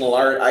traditional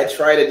art, I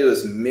try to do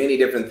as many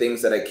different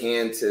things that I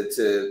can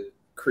to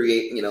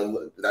create,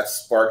 that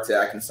spark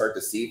I can start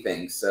to see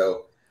things.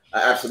 So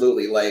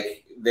absolutely,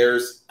 like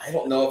I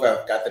don't know if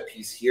I've got the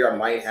piece here. I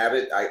might have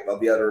it. I'll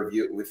be able to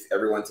review it with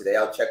everyone today.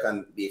 I'll check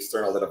on the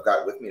external that I've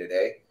got with me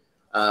today.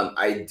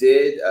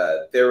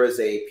 There was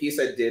a piece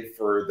I did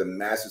for the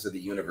Masters of the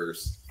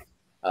Universe.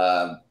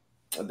 I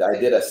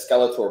did a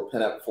Skeletor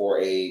pinup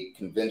for a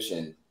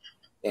convention,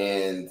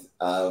 and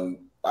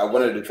I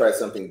wanted to try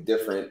something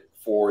different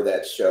for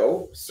that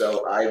show.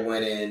 So I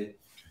went in.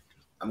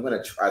 I'm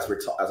gonna try as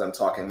I'm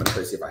talking. I'm gonna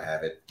try to see if I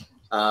have it.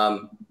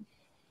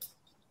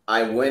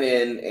 I went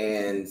in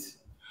and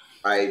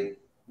I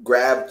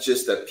grabbed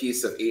just a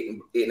piece of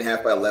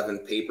 8.5 by 11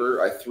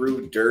 paper. I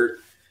threw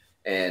dirt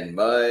and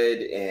mud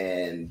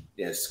and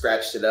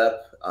scratched it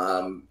up,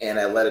 and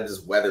I let it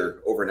just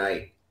weather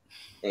overnight.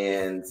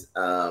 And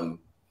the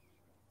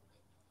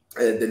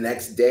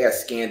next day I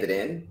scanned it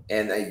in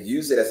and I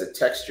used it as a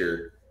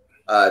texture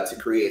to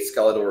create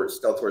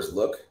Skeletor's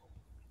look.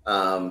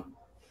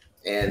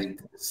 And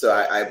so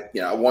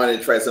I wanted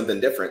to try something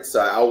different.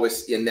 So I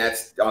always, and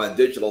that's on a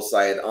digital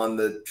side. On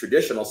the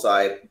traditional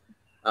side,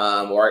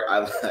 or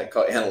I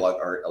call it analog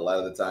art a lot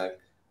of the time,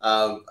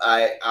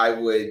 I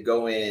would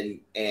go in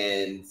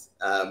and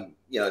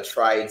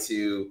try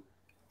to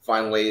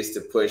find ways to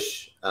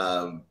push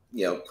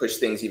push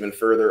things even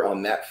further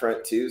on that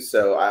front too.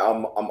 So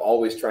I'm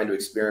always trying to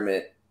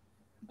experiment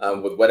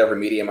with whatever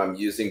medium I'm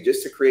using,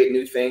 just to create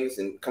new things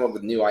and come up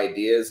with new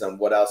ideas on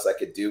what else I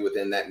could do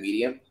within that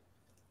medium.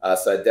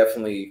 So I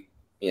definitely,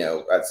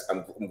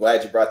 I'm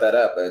glad you brought that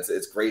up.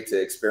 It's great to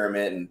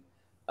experiment,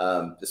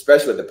 and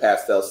especially with the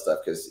pastel stuff,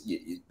 because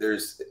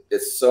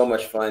it's so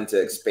much fun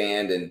to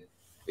expand and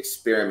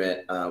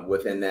experiment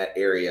within that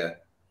area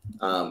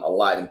a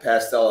lot. And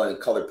pastel and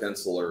color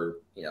pencil are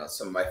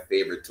some of my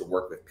favorite to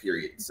work with.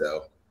 Period.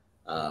 So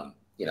I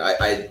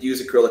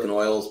use acrylic and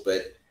oils,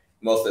 but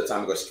most of the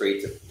time I go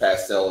straight to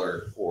pastel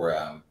or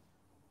kind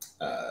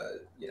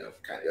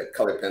of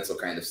color pencil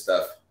kind of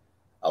stuff.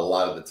 A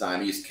lot of the time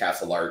I use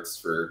Castle Arts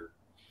for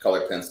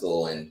color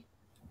pencil, and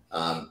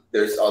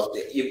there's also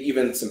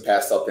even some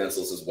pastel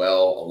pencils as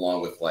well,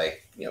 along with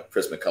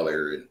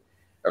Prismacolor and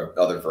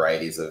other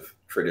varieties of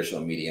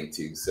traditional medium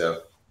too.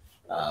 So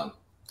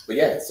but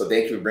yeah, so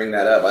thank you for bringing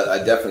that up. I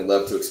definitely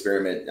love to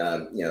experiment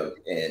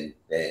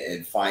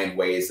and find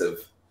ways of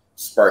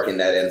sparking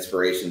that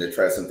inspiration to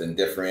try something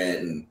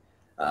different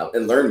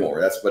and learn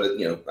more. That's what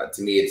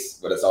to me it's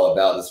what it's all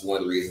about. It's one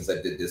of the reasons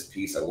I did this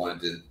piece. I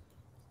wanted to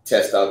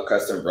test out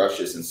custom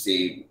brushes and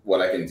see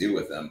what I can do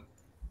with them.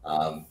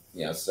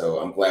 So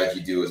I'm glad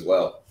you do as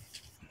well.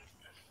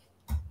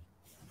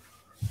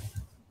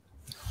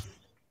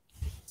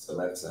 So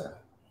let's I'll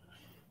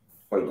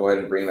go ahead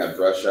and bring that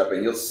brush up,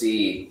 and you'll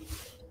see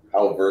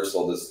how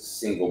versatile this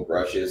single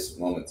brush is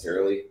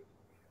momentarily.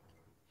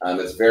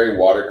 It's very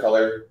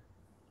watercolor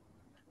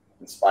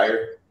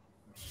inspired.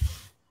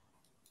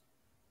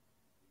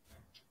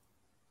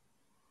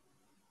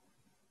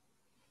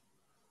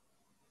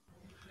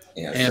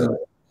 Yeah,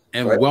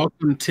 and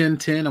welcome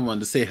 1010. I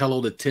wanted to say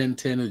hello to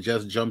 1010 who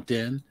just jumped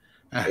in.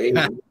 Hey,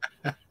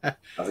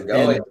 how's it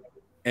going?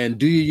 And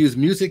do you use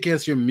music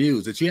as your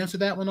muse? Did you answer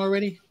that one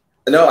already?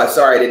 No, I'm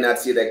sorry, I did not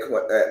see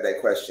that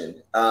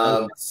question.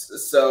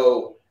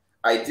 So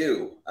I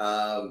do.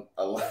 A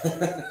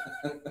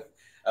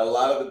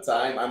lot of the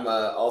time, I'm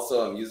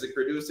also a music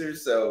producer,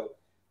 so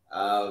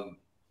um,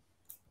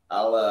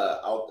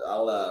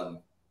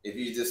 I'll if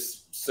you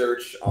just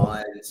search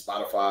on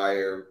Spotify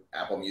or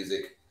Apple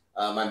Music,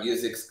 my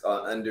music's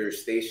under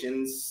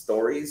Stations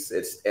Stories.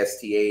 It's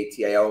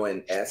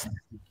STATIONS,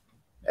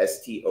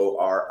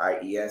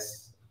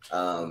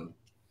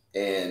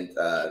 and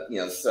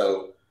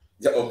so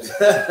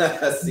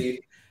I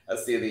see. I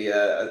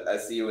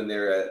see you in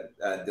there,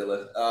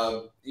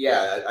 Dilla.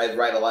 Yeah, I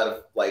write a lot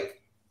of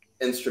like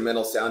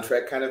instrumental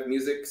soundtrack kind of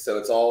music, so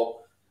it's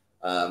all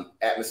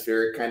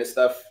atmospheric kind of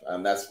stuff.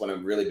 That's what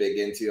I'm really big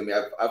into. I mean,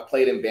 I've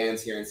played in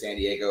bands here in San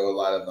Diego, a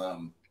lot of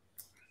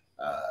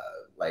uh,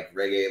 like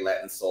reggae,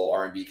 Latin soul,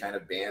 R&B kind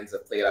of bands.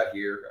 I've played out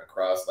here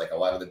across like a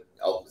lot of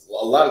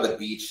the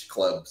beach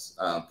clubs,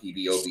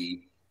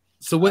 PBOB.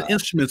 So what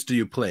instruments do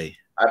you play?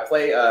 I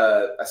play.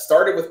 I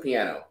started with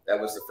piano. That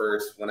was the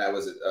first when I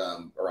was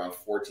around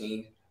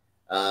 14.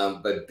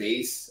 But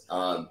bass.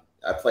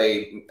 I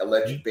play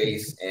electric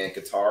bass and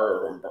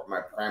guitar are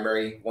my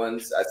primary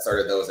ones. I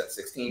started those at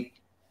 16.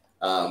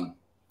 I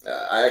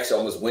actually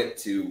almost went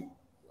to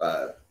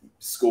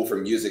school for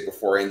music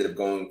before I ended up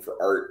going for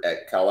art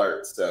at Cal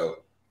Arts.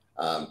 So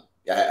I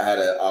had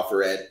an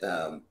offer at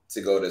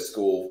to go to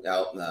school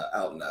out in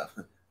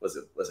was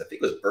I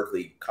think it was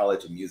Berkeley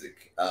College of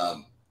Music.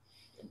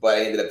 But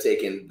I ended up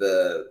taking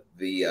the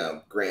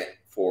grant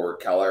for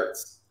Cal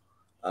Arts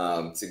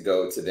to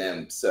go to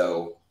them.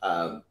 So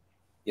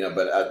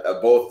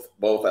but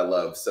both I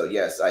love. So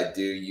yes, I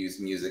do use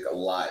music a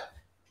lot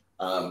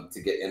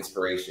to get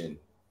inspiration.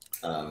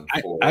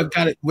 I've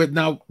got it.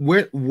 Now,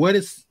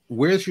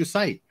 where's your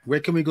site? Where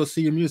can we go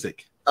see your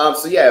music?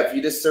 So yeah, if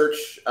you just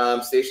search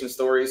Station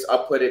Stories,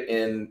 I'll put it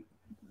in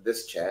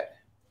this chat.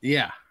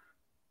 Yeah.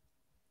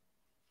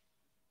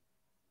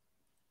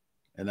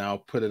 And I'll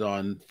put it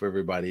on for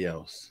everybody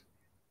else.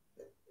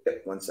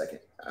 Yep, 1 second.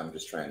 I'm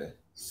just trying to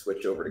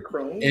switch over to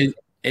Chrome.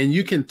 And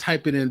you can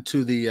type it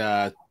into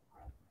the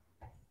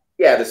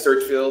the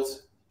search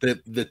fields.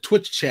 The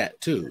Twitch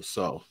chat too.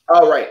 So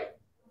right.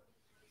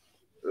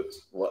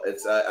 Oops. Well,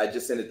 it's I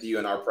just sent it to you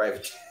in our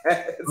private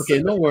chat.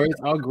 Okay, no worries.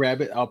 I'll grab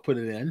it. I'll put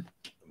it in.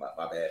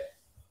 My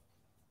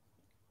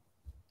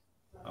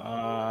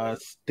bad.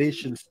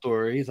 Station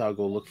Stories. I'll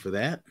go look for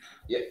that.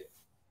 Yep.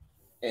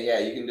 And yeah,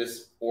 you can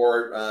just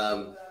or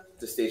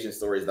to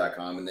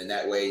stationstories.com, and then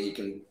that way you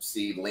can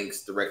see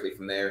links directly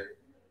from there.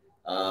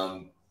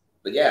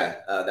 But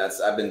yeah,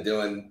 I've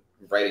been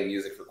writing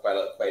music for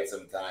quite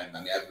some time.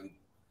 I mean, I've been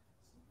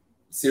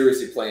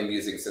seriously playing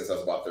music since I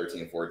was about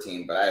 13,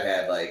 14, but I've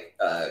had like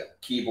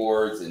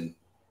keyboards and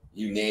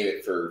you name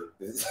it for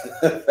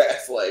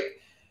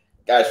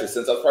past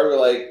since I was probably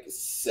like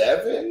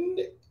 7,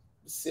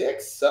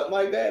 6, something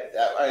like that.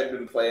 I had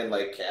been playing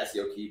like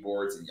Casio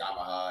keyboards and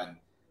Yamaha, and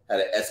had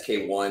an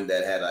SK1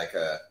 that had like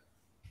a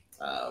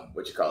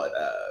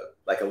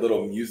like a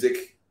little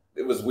music.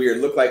 It was weird.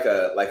 It looked like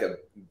a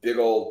big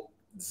old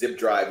zip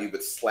drive you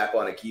would slap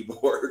on a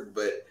keyboard,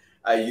 but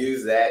I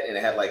used that and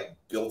it had like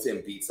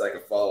built-in beats I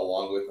could follow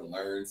along with and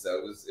learn. So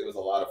it was a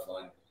lot of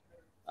fun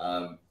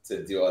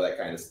to do all that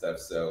kind of stuff.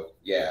 So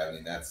yeah, I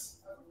mean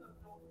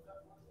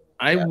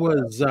I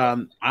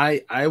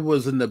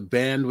was in the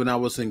band when I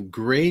was in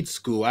grade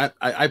school.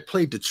 I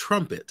played the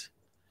trumpet.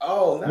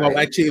 Oh, nice. Well,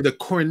 actually, the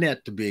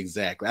cornet to be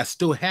exact. I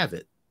still have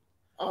it.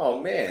 Oh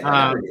man,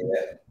 I never knew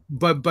that.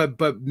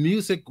 But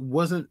music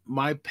wasn't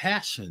my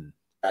passion.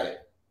 Got it.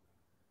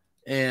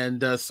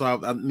 And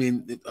so I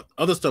mean,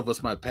 other stuff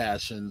was my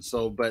passion.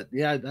 So, but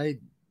yeah, I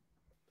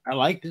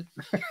liked it.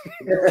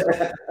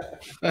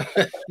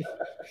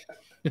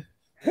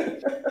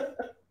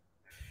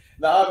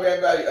 No,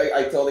 man,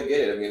 I totally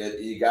get it. I mean,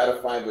 you got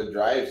to find what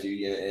drives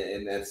you,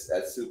 and that's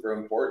super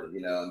important.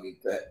 I mean,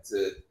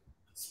 to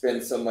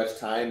spend so much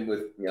time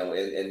with,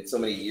 and so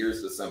many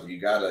years with something, you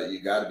gotta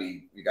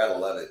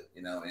love it,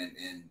 and I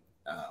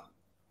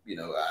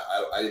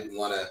didn't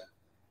want to.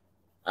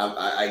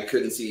 I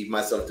couldn't see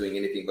myself doing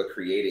anything but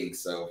creating,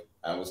 so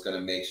I was going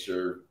to make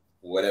sure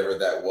whatever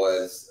that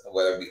was,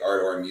 whether it be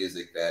art or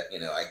music, that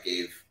I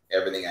gave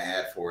everything I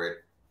had for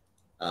it.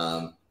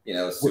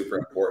 It's super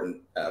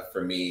important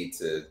for me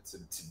to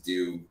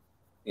do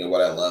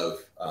what I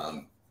love.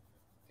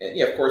 And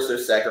yeah, of course,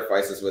 there's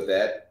sacrifices with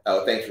that.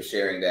 Oh, thanks for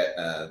sharing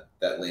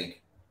that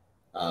link,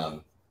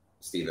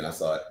 Stephen. I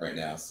saw it right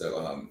now.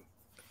 So,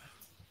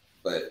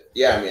 but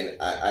yeah, I mean,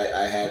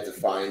 I had to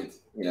find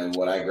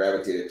what I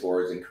gravitated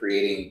towards, and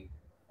creating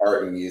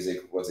art and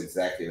music was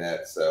exactly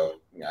that. So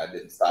I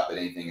didn't stop at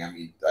anything. I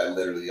mean,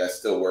 I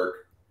still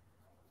work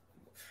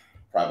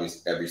probably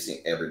every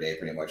day,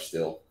 pretty much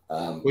still.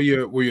 Were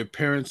your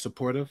parents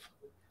supportive?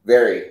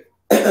 Very,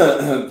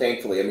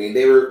 thankfully. I mean,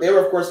 they were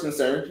of course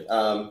concerned,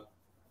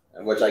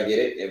 which I get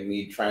it. And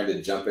me trying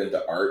to jump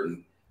into art,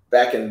 and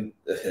back in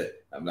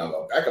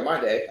back in my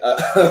day,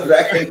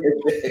 back in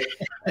the day,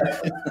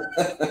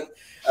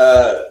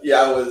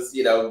 I was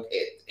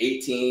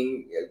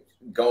 18,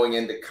 going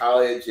into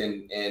college,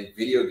 and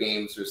video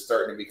games were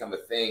starting to become a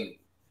thing.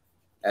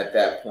 at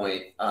that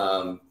point.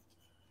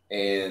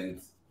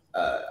 And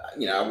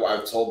you know,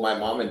 I've told my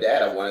mom and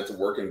dad I wanted to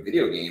work in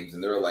video games,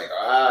 and they were like,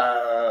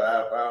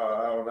 I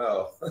don't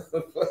know.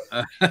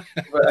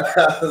 But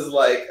I was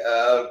like,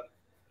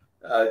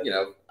 you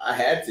know, I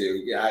had to.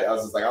 Yeah, I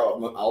was just like,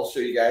 I'll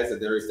show you guys that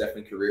there is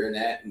definitely a career in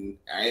that. And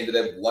I ended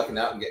up lucking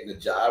out and getting a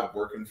job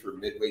working for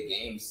Midway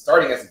Games,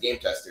 starting as a game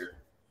tester,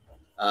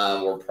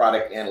 or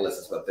product analyst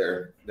is what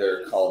they're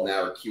called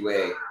now, or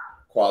QA,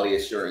 quality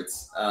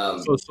assurance.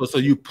 So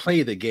you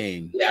play the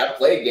game? Yeah, I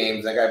played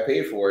games. I got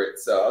paid for it,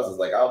 so I was just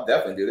like, I'll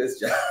definitely do this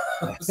job.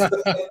 So,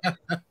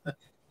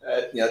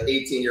 you know,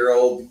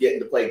 18-year-old getting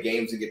to play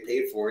games and get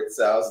paid for it.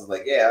 So I was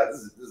like, yeah,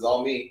 this is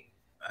all me.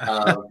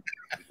 Oh,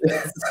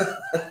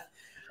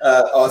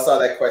 I saw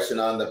that question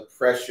on the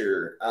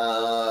pressure.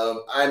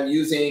 I'm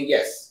using,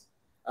 yes,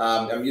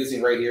 I'm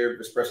using right here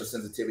this pressure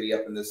sensitivity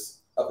up in this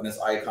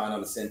icon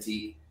on the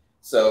Cintiq.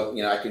 So,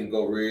 you know, I can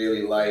go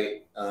really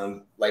light,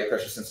 light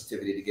pressure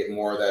sensitivity to get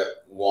more of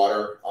that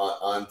water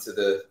onto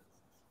the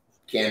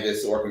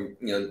canvas, or can,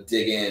 you know,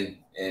 dig in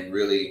and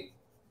really,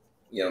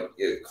 you know,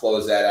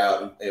 close that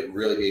out and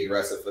really be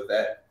aggressive with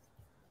that.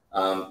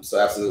 So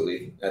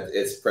absolutely,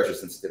 it's pressure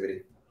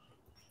sensitivity.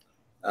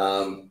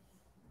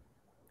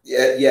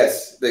 Yeah,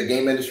 yes, the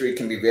game industry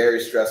can be very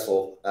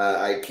stressful.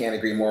 I can't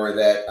agree more with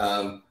that.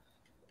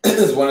 This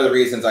is one of the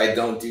reasons I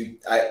don't do.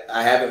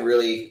 I haven't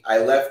really. I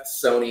left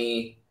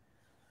Sony.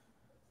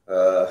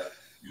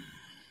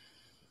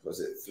 Was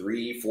it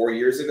 3-4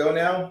 years ago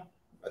now?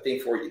 I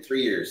think 3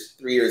 years.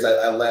 3 years.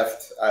 I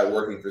left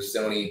working for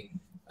Sony.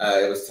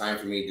 It was time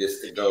for me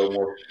just to go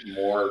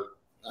more.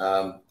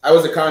 I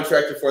was a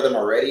contractor for them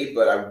already,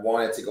 but I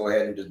wanted to go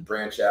ahead and just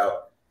branch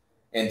out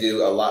and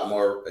do a lot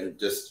more, and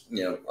just,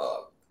 you know,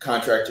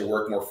 contractor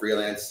work, more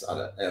freelance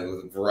and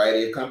with a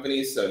variety of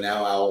companies. So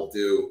now I'll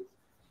do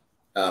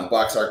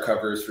box art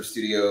covers for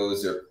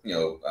studios, or, you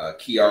know,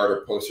 key art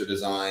or poster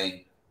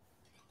design.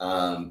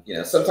 You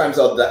know, sometimes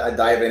I'll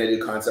dive in and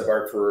do concept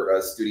art for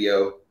a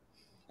studio.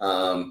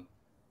 Oh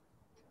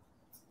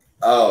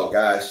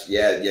gosh,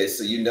 yeah.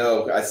 So, you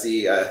know, I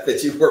see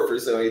that you work for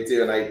Sony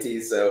too in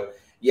IT. So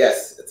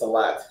yes, it's a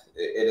lot.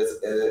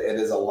 It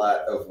is a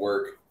lot of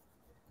work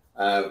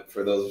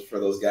for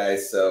those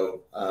guys.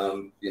 So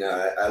you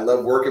know, I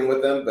love working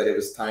with them, but it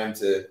was time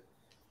to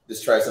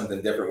just try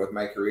something different with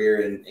my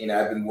career. And, you know,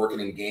 I've been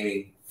working in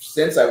gaming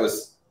since I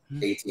was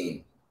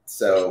 18.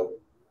 So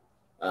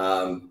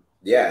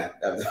yeah,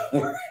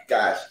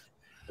 gosh,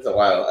 it's a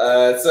while.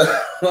 So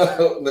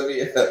let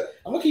me.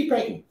 I'm gonna keep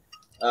painting.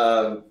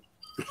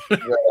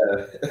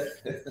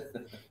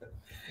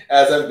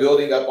 As I'm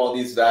building up all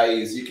these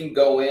values, you can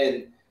go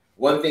in.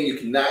 One thing you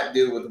cannot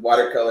do with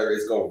watercolor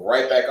is go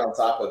right back on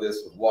top of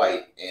this with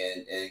white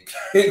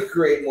and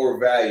create more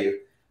value.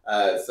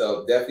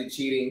 So definitely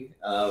cheating,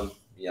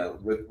 you know,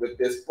 with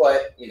this,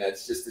 but, you know,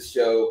 it's just to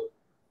show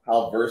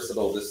how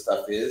versatile this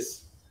stuff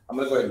is. I'm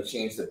gonna go ahead and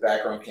change the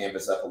background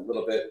canvas up a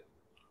little bit.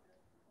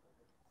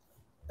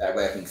 That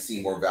way I can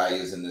see more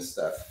values in this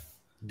stuff.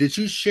 Did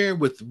you share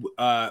with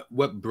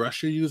what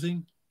brush you're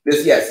using?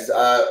 This, yes,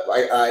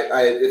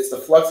 it's the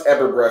Flux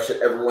Ever brush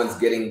that everyone's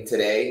getting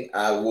today.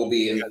 We'll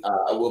be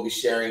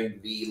sharing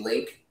the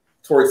link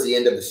towards the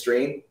end of the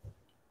stream,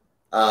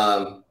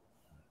 so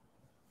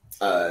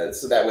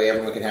that way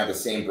everyone can have the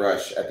same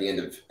brush at the end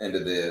of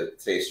the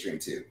today's stream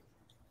too.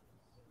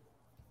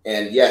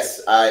 And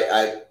yes,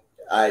 I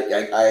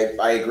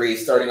agree.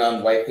 Starting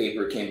on white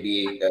paper can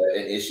be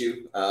an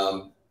issue,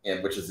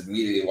 and which is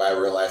immediately why I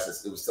realized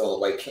it was still a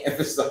white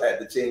canvas, so I had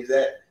to change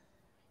that.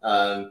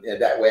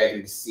 And that way I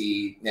can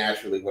see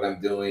naturally what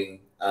I'm doing,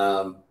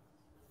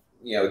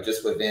 you know,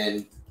 just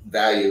within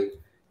value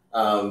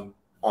on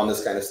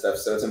this kind of stuff.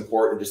 So it's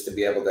important just to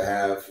be able to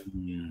have.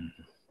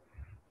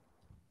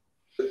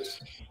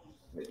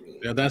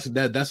 Yeah,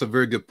 that's a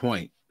very good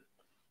point.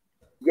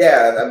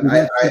 Yeah,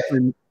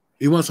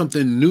 you want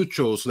something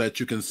neutral so that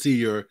you can see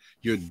your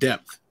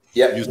depth.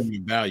 Yep. Using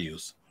your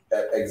values.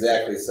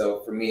 Exactly.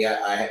 So for me,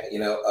 I you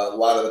know, a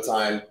lot of the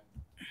time,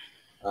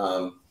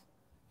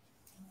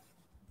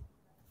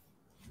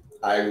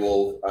 I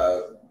will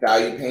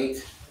value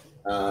paint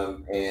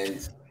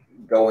and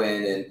go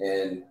in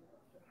and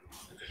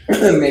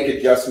make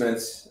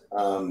adjustments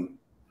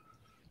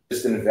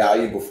just in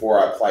value before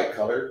I apply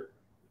color.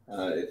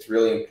 It's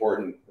really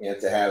important, you know,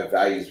 to have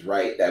values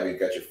right. That we've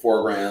got your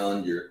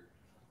foreground, your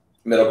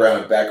middle ground,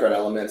 and background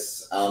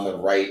elements on the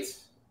right,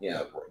 you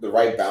know, the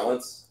right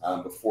balance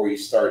before you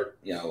start,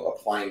 you know,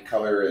 applying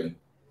color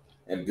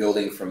and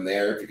building from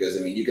there. Because, I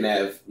mean, you can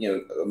have, you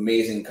know,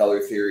 amazing color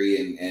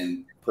theory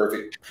and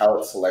perfect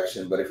palette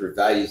selection, but if your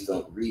values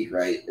don't read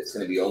right, it's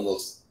going to be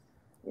almost,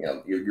 you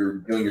know, you're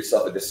doing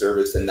yourself a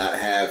disservice and not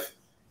have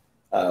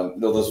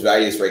those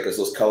values right, because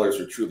those colors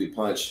are truly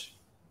punch.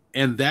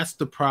 And that's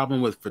the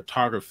problem with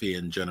photography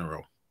in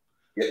general.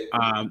 Yep.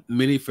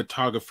 Many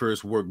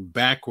photographers work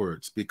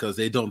backwards because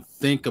they don't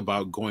think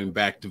about going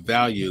back to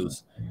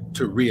values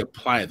to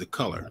reapply the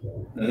color.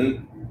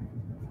 Mm-hmm.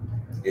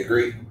 You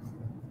agree?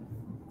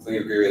 So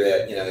you agree with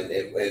that? You know,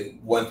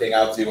 and one thing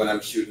I'll do when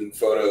I'm shooting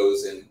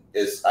photos and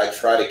is I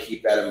try to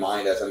keep that in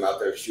mind as I'm out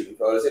there shooting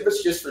photos. If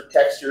it's just for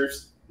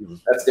textures,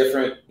 that's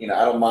different. You know,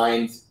 I don't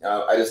mind.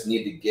 I just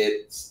need to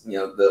get, you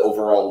know, the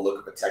overall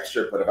look of a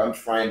texture. But if I'm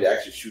trying to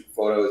actually shoot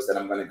photos that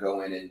I'm going to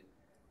go in and,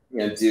 you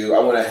know,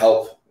 I want to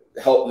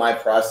help my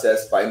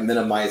process by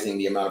minimizing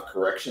the amount of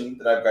correction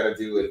that I've got to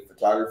do in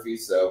photography.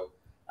 So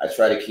I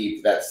try to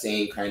keep that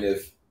same kind of,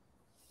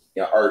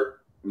 you know, art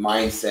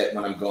mindset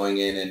when I'm going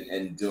in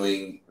and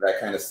doing that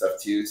kind of stuff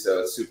too.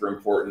 So it's super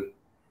important,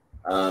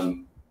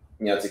 you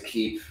know, to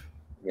keep,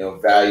 you know,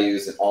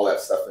 values and all that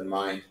stuff in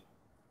mind.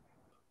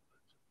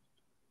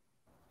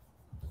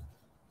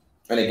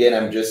 And again,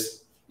 I'm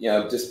just, you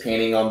know, just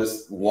painting on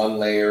this one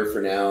layer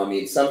for now. I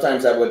mean,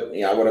 sometimes I would,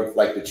 you know, I would have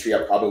liked the tree.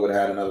 I probably would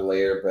have had another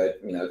layer, but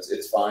you know,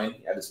 it's fine.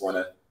 I just want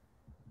to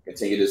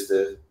continue just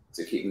to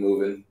keep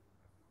moving.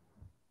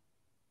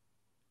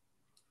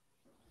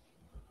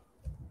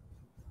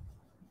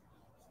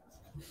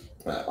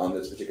 On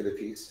this particular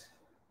piece.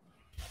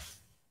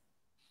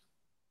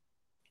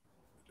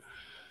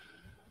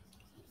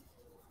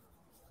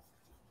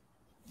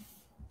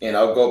 And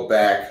I'll go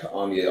back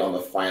on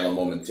the final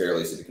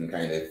momentarily so you can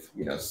kind of,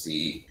 you know,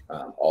 see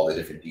all the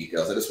different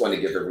details. I just want to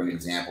give everyone an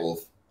example of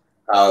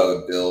how I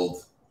would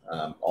build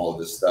all of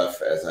this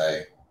stuff as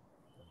I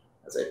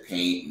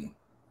paint and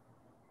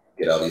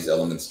get all these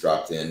elements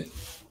dropped in.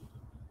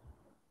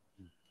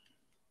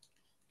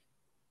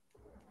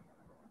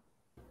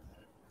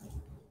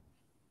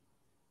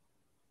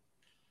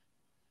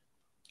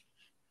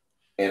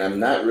 And I'm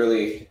not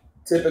really,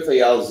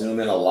 typically I'll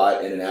zoom in a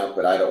lot in and out,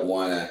 but I don't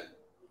want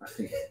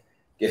to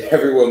get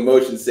everyone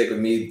motion sick with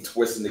me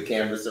twisting the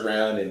canvas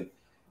around and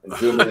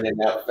zooming in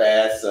and out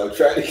fast. So I'm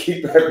trying to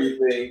keep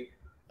everything,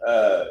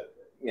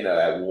 you know,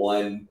 at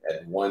one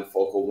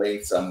focal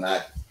length, so I'm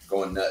not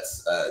going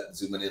nuts,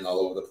 zooming in all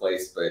over the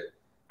place. But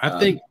I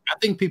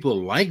think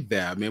people like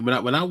that. I mean,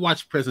 when I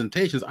watch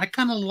presentations, I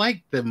kind of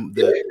like the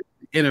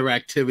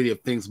interactivity of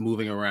things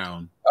moving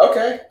around.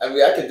 Okay, I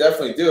mean, I could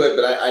definitely do it,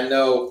 but I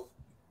know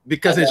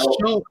because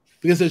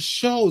it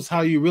shows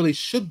how you really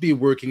should be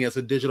working as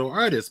a digital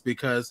artist.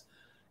 Because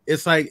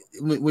it's like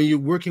when you're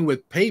working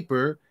with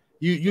paper,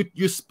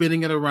 you're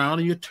spinning it around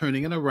and you're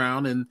turning it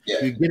around, and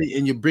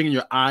you're bringing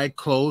your eye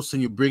close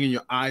and you're bringing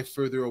your eye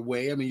further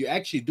away. I mean, you're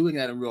actually doing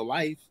that in real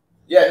life.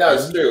 Yeah, no,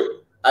 it's true.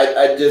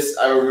 I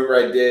remember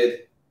I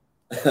did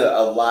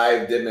a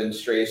live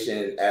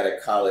demonstration at a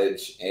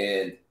college,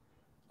 and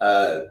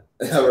I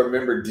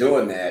remember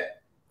doing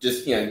that,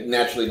 just, you know,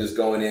 naturally just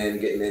going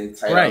in, getting in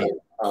tight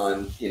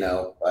on you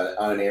know,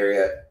 on an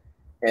area,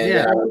 and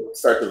then I would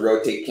start to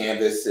rotate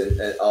canvas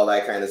and all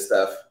that kind of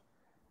stuff.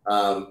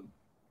 I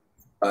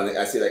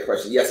see that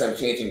question. Yes, I'm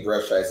changing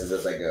brush sizes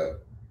as I go.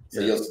 So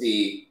you'll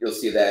see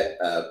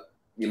that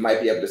you might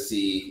be able to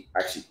see.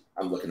 Actually,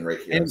 I'm looking right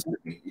here.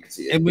 You can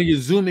see it. And when you're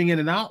zooming in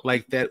and out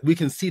like that, we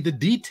can see the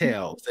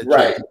details.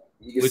 That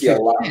you can see a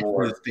lot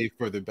more. Stay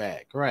further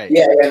back. Right.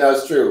 Yeah,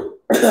 that's true.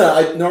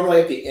 I normally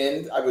at the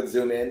end I would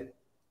zoom in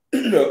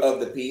of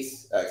the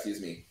piece.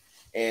 Excuse me,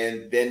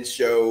 and then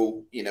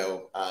show, you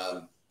know,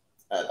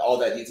 all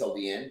that detail at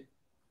the end.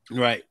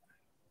 Right.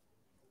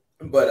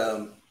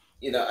 But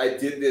you know, I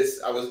did this.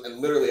 I was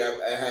literally I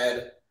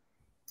had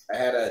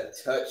a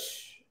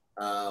touch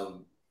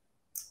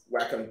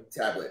Wacom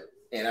tablet,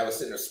 and I was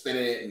sitting there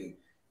spinning it, and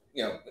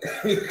you know,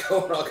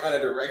 going all kind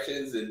of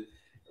directions. And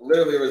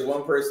literally, there was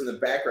one person in the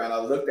background. I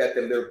looked at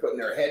them; they were putting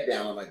their head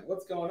down. I'm like,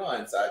 "What's going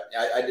on?" So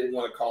I didn't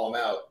want to call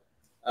them out.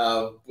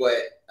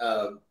 But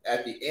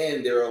at the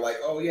end, they were like,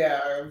 "Oh yeah,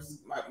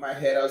 my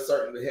head.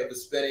 The head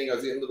was spinning. I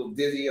was getting a little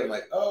dizzy." I'm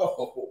like,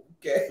 "Oh,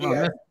 okay."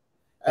 Oh,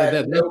 I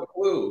had no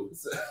clue.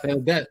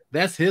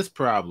 That's his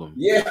problem.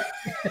 Yeah.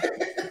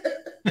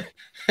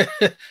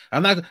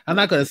 I'm not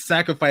going to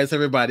sacrifice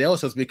everybody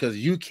else's because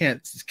you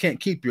can't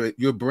keep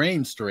your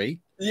brain straight.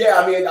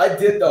 Yeah, I mean, I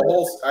did the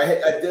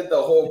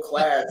whole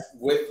class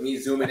with me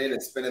zooming in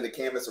and spinning the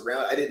canvas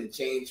around. I didn't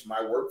change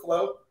my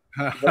workflow,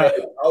 but I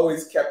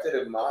always kept it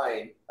in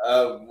mind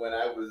when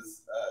I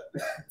was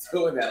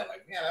doing that. I'm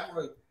like, man, I'm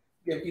really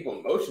getting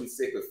people motion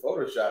sick with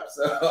Photoshop.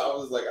 So I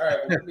was like, all right,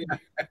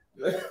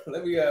 well,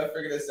 let me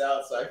figure this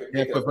out so I can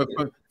make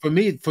it. For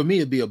me,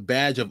 it'd be a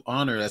badge of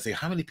honor. I say,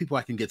 how many people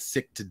I can get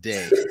sick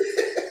today?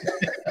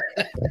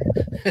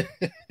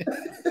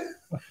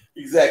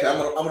 Exactly. I'm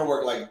gonna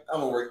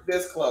work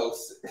this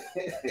close.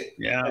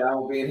 Yeah. And I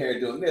will be in here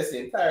doing this the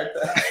entire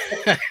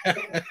time.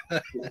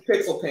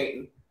 Pixel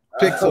painting.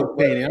 Pixel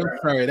painting. I'm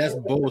sorry, that's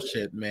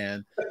bullshit,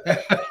 man.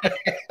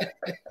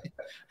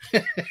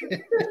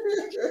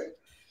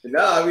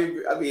 No,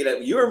 I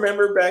mean, you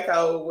remember back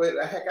how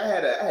I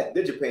had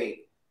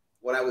Digipaint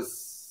when I was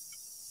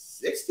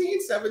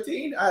 16,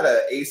 17. I had an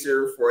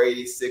Acer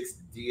 486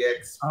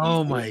 DX.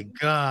 Oh my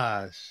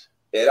gosh.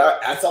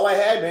 That's all I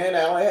had, man.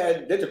 I only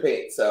had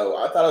Digipaint, so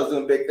I thought I was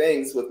doing big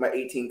things with my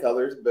 18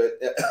 colors. But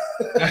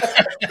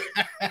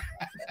are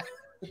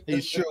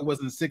you sure it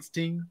wasn't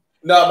 16?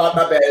 No,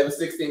 my bad. It was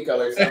 16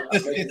 colors. So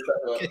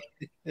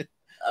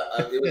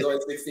it was only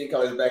 16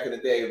 colors back in the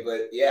day,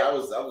 but yeah, I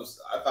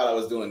thought I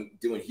was doing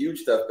huge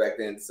stuff back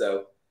then.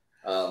 So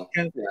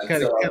Kind Yeah,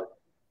 kind of so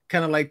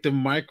kind of like the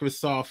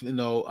Microsoft,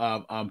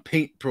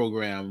 Paint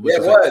program, yeah, which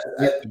it is like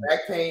was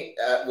Mac Paint.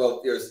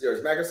 Well, there's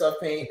Microsoft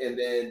Paint, and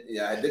then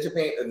I did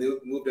Paint, and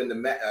moved into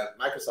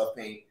Microsoft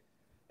Paint,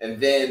 and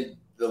then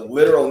the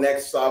literal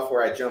next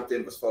software I jumped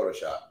in was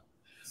Photoshop.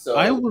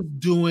 I So was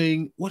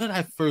doing. What did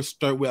I first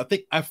start with? I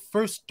think I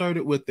first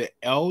started with the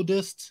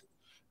Eldest.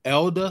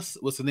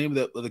 Eldest was the name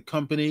of the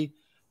company.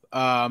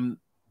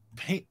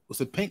 Paint was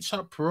it Paint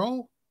Shop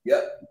Pro?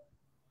 yep,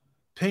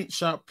 Paint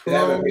Shop it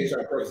happened Pro, on Page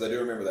Pro, because I do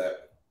remember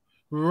that.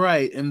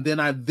 right? And then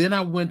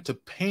I went to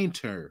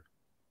Painter,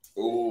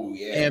 Oh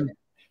yeah. and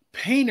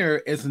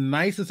Painter, as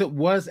nice as it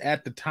was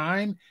at the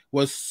time,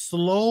 was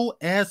slow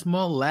as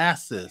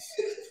molasses.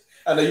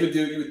 I know you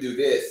would do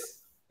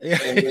this,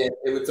 and then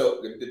it would talk.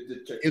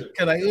 It's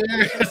kind of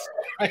yes,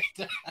 right.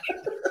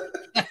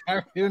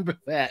 I remember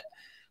that.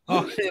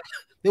 Oh,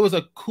 it was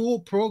a cool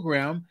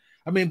program.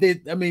 I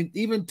mean,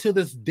 even to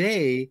this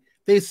day,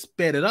 they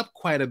sped it up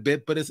quite a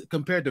bit, but it's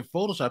compared to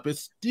Photoshop,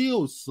 it's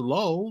still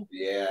slow.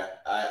 Yeah,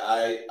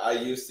 I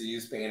used to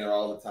use Painter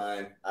all the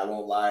time. I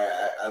won't lie,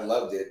 I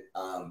loved it.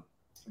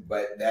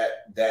 But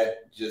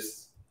that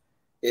just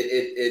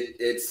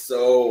it's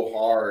so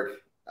hard.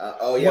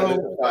 Oh yeah, Well,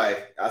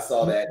 Liquify. I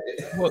saw that.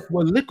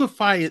 well,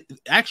 Liquify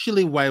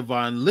actually,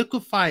 Yvonne,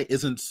 Liquify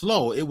isn't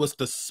slow. It was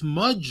the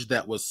smudge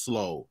that was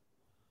slow.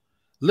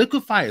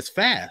 Liquify is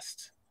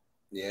fast.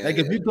 Yeah. Like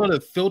if you go to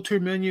filter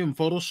menu in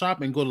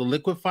Photoshop and go to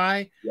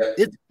Liquify, Yep.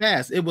 it's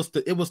fast. It was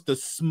the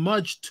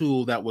smudge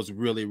tool that was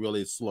really,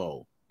 really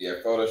slow. Yeah,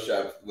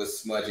 Photoshop was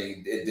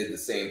smudging. It did the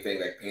same thing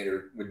like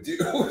Painter would do.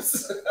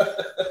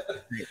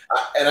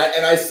 And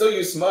I still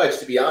use smudge,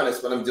 to be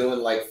honest, when I'm doing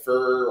like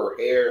fur or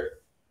hair.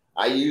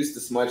 I use the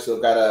smudge, so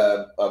I've got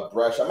a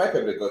brush. I might be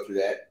able to go through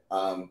that.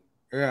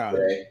 Yeah.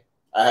 Today.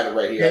 I have it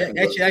right here.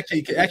 Yeah,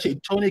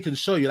 actually, Tony can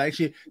show you.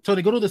 Actually,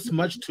 Tony, go to the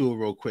smudge tool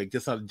real quick,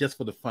 just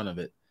for the fun of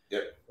it.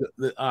 Yep.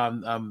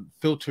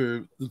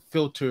 Filter.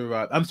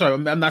 I'm sorry,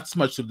 I'm not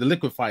smudge tool. The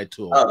Liquify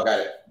tool. Oh, got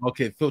it.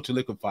 Okay, filter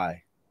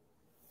Liquify.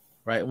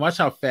 Right, watch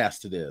how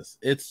fast it is.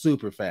 It's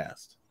super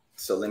fast.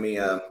 So let me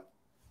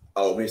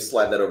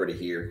slide that over to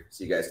here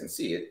so you guys can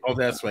see it. Oh,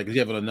 that's right, because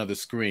you have it on another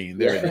screen.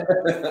 There it is.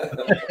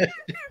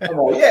 Come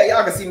on, yeah,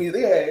 y'all can see me.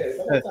 Yeah.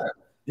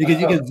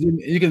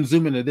 You can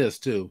zoom into this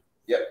too.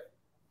 Yep.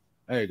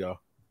 There you go.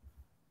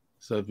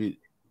 So if you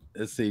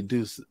let's see,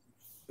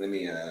 let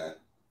me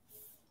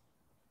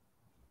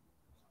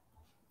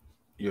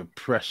your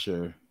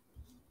pressure.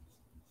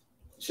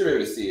 You should be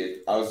able to see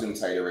it. I'll zoom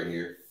tighter right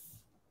here.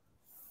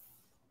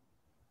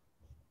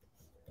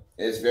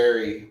 It's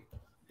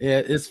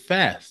it's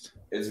fast.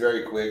 It's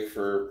very quick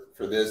for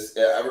this.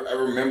 I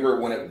remember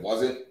when it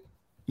wasn't.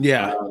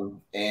 Yeah.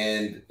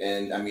 And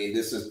I mean,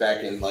 this was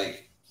back in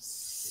like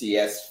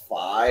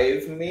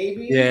CS5,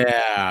 maybe.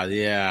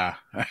 Yeah.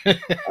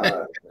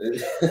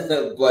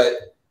 But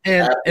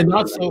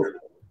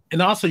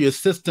and also your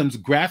system's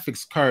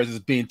graphics cards is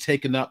being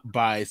taken up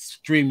by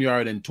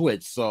StreamYard and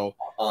Twitch, so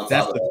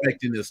that's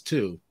affecting this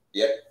too.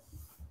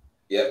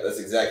 Yep, that's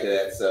exactly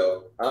that.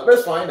 So, but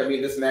it's fine. I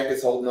mean, this Mac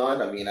is holding on.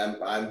 I mean,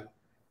 I'm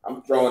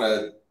throwing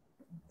a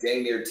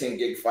dang near 10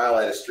 gig file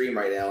at a stream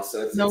right now.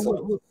 So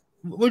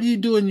what are you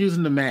doing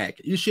using the Mac?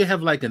 You should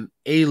have like an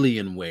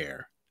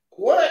Alienware.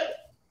 What?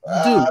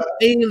 Dude,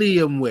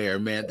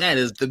 Alienware, man, that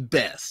is the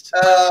best.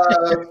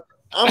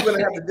 I'm gonna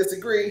have to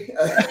disagree.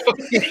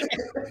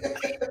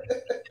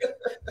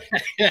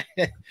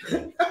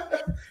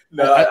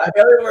 No,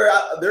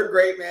 they're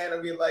great, man. I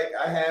mean, like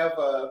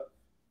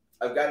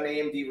I've got an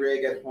AMD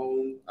rig at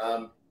home.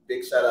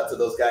 Big shout out to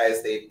those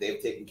guys. They've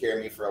taken care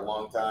of me for a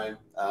long time.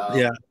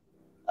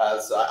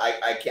 So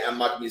I'm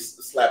not gonna be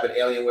slapping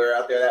Alienware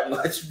out there that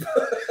much.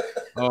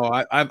 Oh,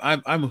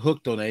 I'm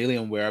hooked on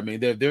Alienware. I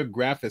mean, their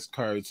graphics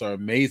cards are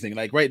amazing.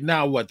 Like right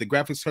now, the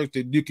graphics cards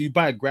you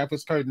buy a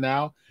graphics card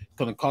now, it's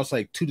gonna cost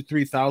like $2,000 to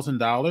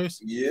 $3,000.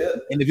 Yeah.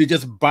 And if you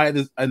just buy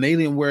an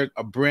Alienware,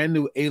 a brand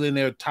new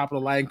Alienware top of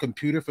the line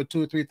computer for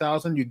 $2,000 or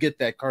 $3,000, you get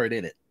that card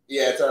in it.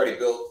 Yeah, it's already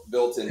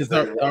built in. It's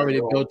already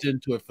built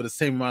into it for the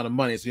same amount of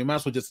money. So you might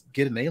as well just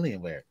get an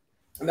Alienware.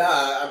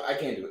 Nah, I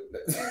can't do it.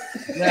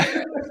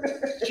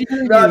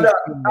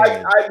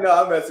 No,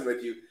 I'm messing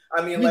with you.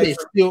 I mean, like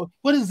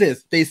what is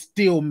this? They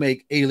still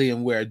make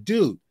Alienware,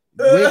 dude.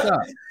 Wake up.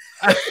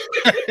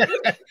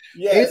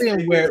 Yes,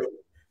 Alienware.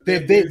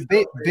 They've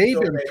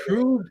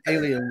improved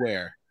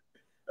Alienware.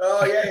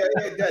 Oh yeah,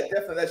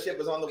 definitely. That shit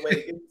was on the way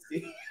to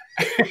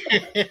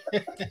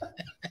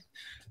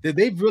get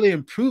They've really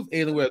improved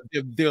Alienware.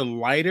 They're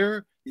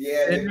lighter,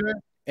 thinner,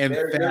 and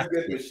they're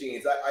good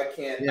machines. I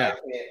can't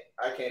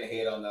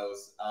hate on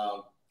those.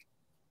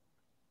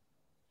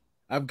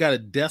 I've got a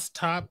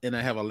desktop and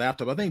I have a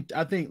laptop.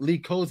 I think Lee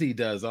Cozy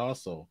does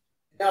also.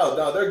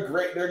 No, they're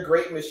great. They're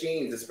great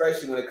machines,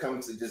 especially when it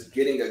comes to just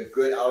getting a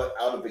good out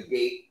of the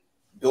gate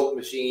built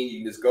machine. You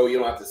can just go. You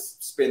don't have to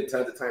spend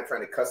tons of time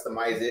trying to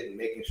customize it and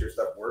making sure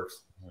stuff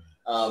works.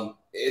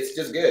 It's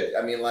just good.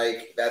 I mean,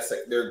 like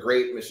they're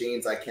great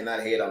machines. I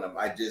cannot hate on them.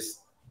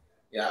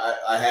 Yeah,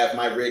 I have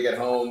my rig at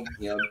home.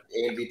 You know,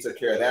 AMD took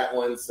care of that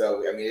one.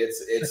 So I mean,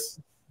 it's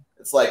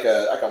like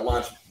a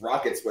launch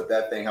rockets with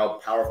that thing. How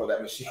powerful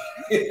that machine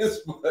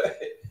is.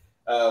 But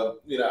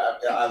you know,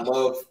 I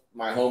love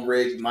my home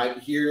rig. My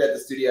here at the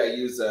studio, I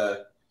use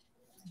a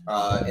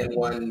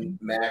M1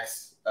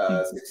 Max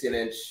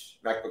 16-inch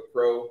MacBook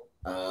Pro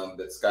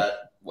that's got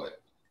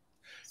what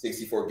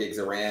 64 gigs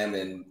of RAM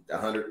and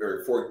 100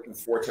 or 4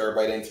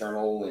 terabyte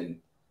internal, and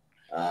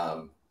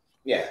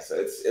yeah, so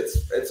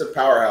it's a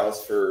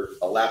powerhouse for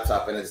a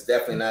laptop, and it's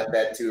definitely not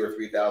that $2,000 or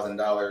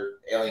 $3,000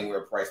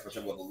 Alienware price, which I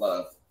would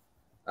love.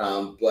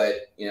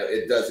 But you know,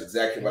 it does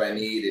exactly what I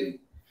need, and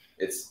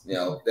it's, you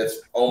know, that's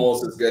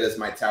almost as good as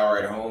my tower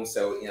at home.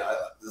 So you know,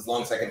 as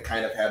long as I can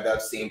kind of have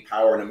that same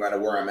power no matter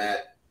where I'm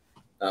at,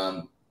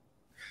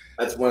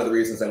 that's one of the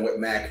reasons I'm with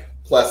Mac.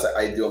 Plus,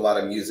 I do a lot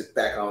of music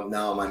back on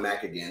now on my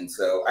Mac again,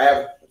 so I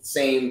have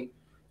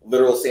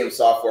literal same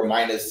software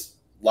minus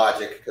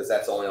Logic, because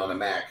that's only on a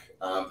Mac,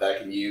 that I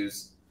can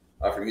use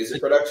for music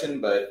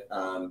production. But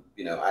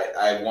you know,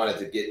 I wanted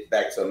to get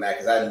back to a Mac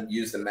because I haven't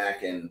used a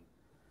Mac in,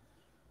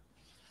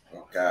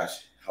 oh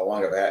gosh, how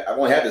long have I had? I've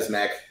only had this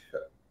Mac.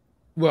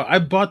 Well, I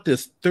bought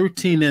this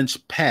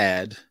 13-inch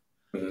pad,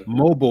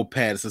 mobile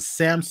pad. It's a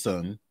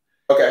Samsung.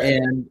 Okay.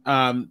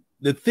 And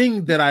the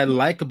thing that I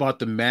like about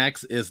the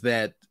Macs is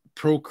that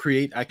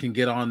Procreate I can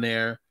get on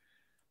there.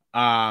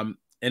 And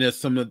there's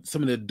some of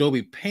the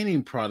Adobe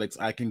painting products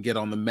I can get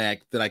on the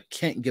Mac that I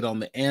can't get on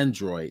the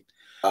Android.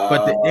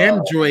 But the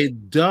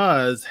Android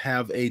does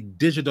have a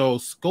digital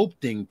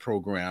sculpting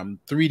program,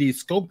 3D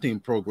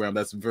sculpting program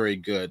that's very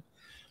good,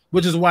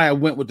 which is why I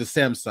went with the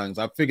Samsungs.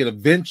 I figured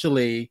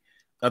eventually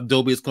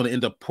Adobe is going to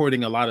end up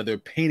porting a lot of their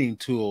painting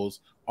tools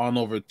on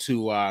over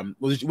to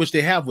which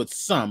they have with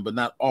some, but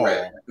not all,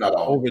 right. Not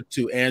all. over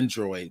to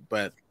Android.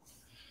 But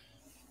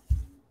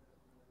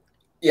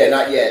yeah,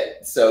 not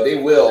yet. So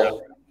they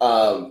will.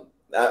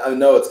 I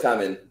know it's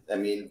coming. I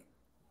mean,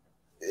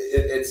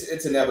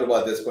 it's inevitable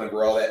at this point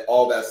where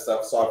all that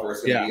stuff software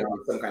is going to be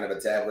on some kind of a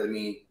tablet. I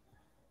mean,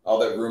 all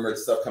that rumored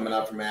stuff coming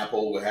out from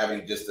Apple with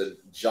having just a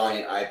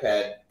giant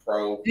iPad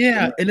Pro.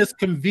 Yeah, and it's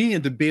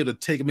convenient to be able to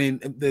take. I mean,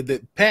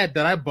 the pad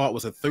that I bought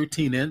was a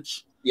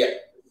 13-inch. Yeah.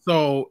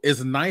 So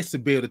it's nice to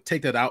be able to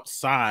take that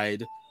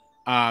outside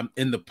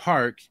in the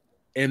park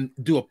and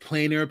do a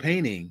plein air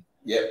painting.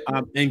 Yep.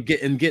 And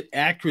get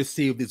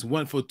accuracy of these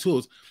wonderful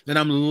tools. And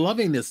I'm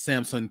loving this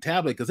Samsung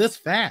tablet because it's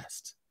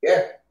fast.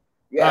 Yeah.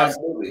 Yeah,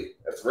 absolutely.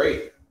 That's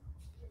great.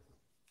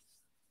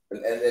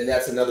 And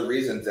that's another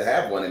reason to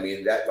have one. I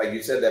mean, that, like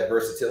you said, that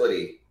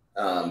versatility.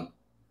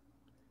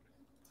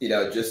 You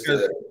know, just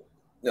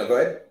no, go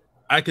ahead.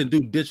 I can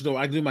do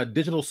my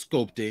digital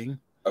sculpting.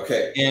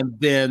 Okay. And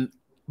then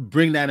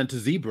bring that into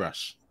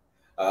ZBrush.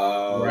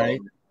 Right?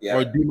 Yeah.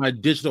 Or do my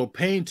digital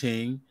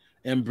painting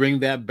and bring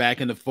that back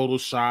into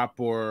Photoshop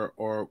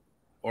or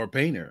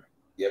Painter.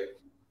 Yep.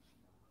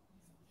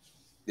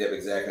 Yep,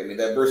 exactly. I mean,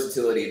 that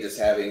versatility of just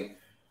having,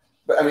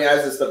 but I mean,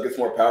 as this stuff gets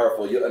more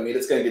powerful, I mean,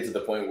 it's going to get to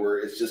the point where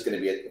it's just going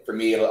to be, for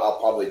me, I'll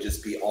probably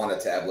just be on a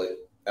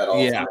tablet at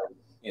all times,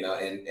 you know,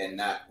 and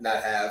not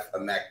have a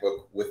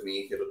MacBook with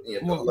me,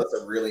 you know, unless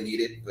I really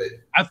need it. But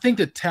I think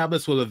the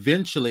tablets will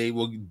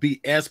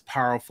be as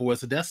powerful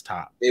as a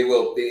desktop. They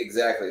will be,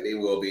 exactly. They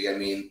will be. I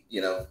mean,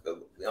 you know,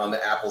 on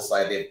the Apple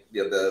side,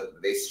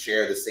 they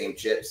share the same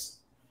chips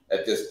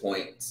at this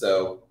point.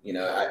 So, you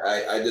know,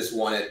 I just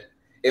want it.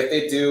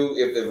 If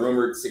the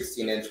rumored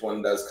 16-inch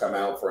one does come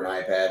out for an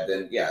iPad,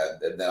 then yeah,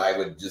 then I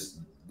would just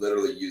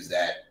literally use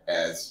that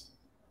as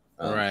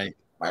my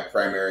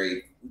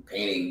primary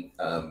painting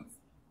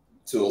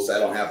tool, so I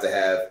don't have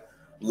to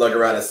lug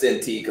around a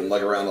Cintiq and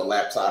lug around the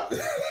laptop.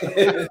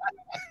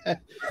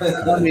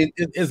 I mean,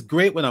 it's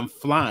great when I'm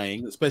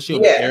flying, especially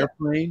on the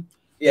airplane.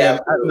 Yeah,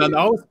 and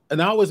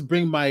I always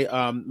bring my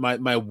my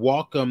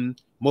Wacom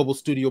Mobile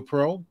Studio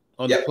Pro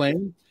on the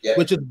plane,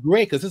 which is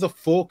great because it's a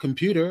full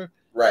computer.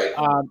 Right.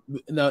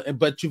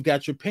 But you've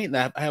got your paint.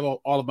 I have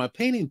all of my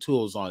painting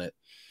tools on it.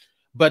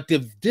 But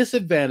the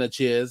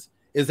disadvantage is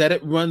that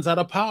it runs out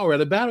of power,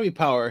 the battery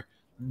power,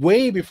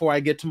 way before I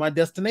get to my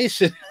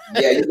destination.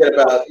 Yeah,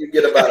 you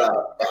get about a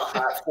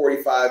hot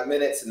 45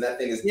 minutes, and that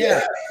thing is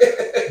dead.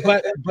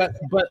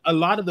 but a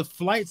lot of the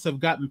flights have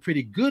gotten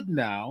pretty good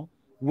now,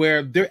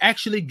 where they're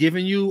actually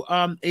giving you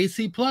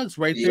AC plugs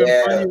right there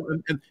in front of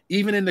you, and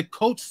even in the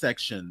coach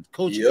section,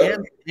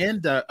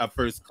 and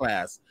first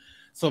class.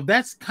 So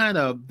that's kind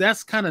of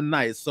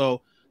nice.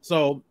 So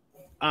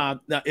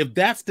now if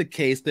that's the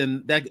case,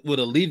 then that would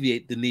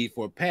alleviate the need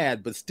for a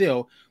pad. But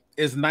still,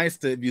 it's nice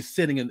to, if you're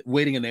sitting and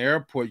waiting in the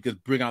airport, you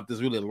could bring out this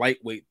really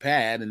lightweight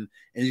pad and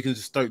you can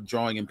just start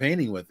drawing and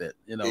painting with it.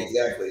 You know,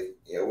 exactly.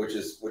 Yeah, which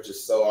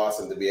is so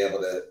awesome to be able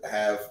to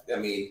have. I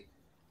mean,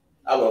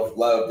 I would have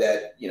loved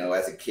that, you know,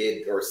 as a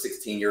kid or a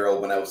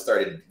 16-year-old when I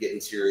started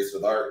getting serious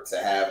with art, to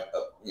have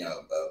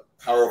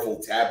a powerful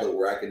tablet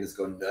where I can just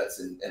go nuts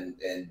and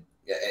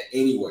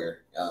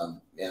anywhere.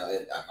 You know,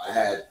 I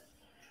had,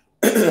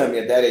 I mean,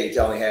 at that age,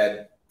 I only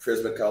had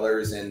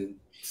Prismacolors and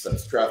some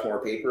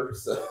Strathmore paper.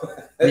 So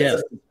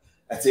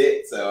That's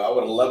it. So I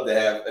would love to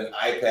have an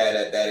iPad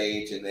at that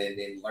age and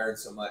then learn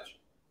so much.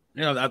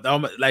 You know,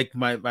 like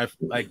my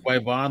like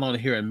Yvonne on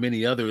here and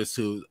many others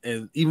who,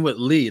 and even with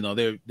Lee, you know,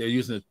 they're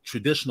using the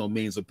traditional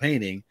means of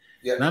painting.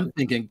 Yep. And I'm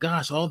thinking,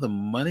 gosh, all the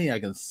money I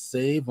can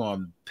save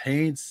on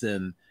paints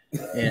and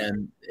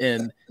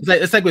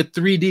it's like with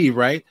 3D,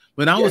 right?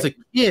 When I was a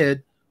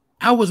kid,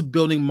 I was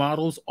building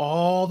models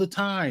all the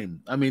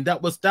time. I mean,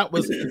 that was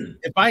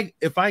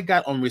if I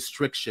got on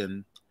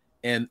restriction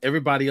and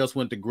everybody else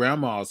went to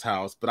grandma's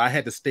house, but I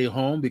had to stay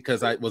home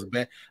because I was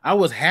bad, I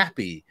was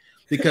happy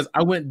because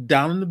I went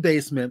down in the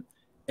basement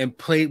and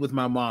played with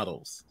my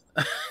models.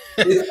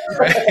 Right?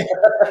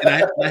 And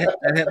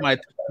I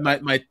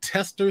had my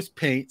tester's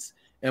paints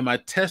and my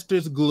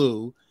tester's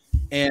glue,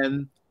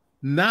 and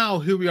now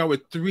here we are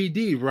with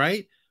 3D,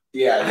 right?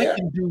 I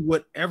can do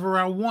whatever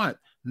I want.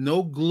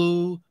 No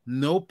glue,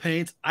 no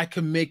paints. I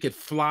can make it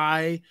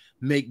fly,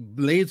 make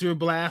laser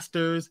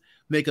blasters,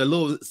 make a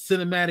little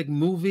cinematic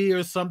movie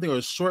or something, or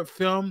a short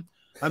film.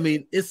 I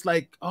mean, it's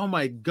like, oh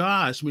my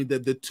gosh. I mean,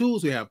 the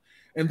tools we have.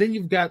 And then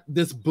you've got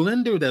this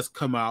blender that's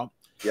come out,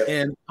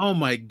 and oh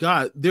my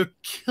God, they're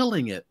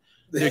killing it.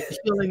 They're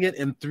killing it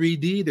in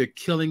 3D. They're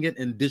killing it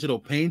in digital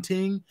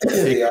painting.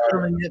 They're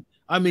killing it.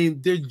 I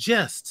mean,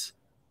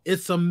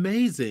 it's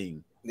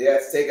amazing. Yeah,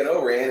 it's taken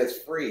over and it's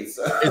free.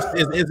 So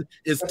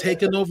it's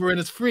taken over and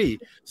it's free.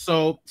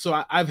 So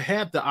I've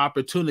had the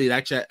opportunity.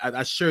 Actually,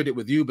 I shared it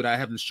with you, but I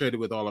haven't shared it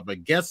with all of my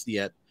guests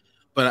yet.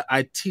 But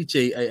I teach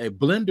a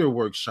blender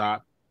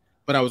workshop.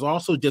 But I was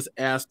also just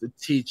asked to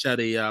teach at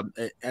a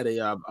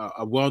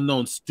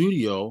well-known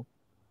studio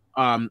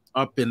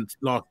up in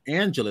Los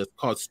Angeles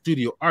called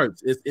Studio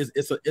Arts.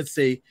 It's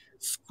a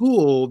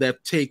school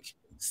that take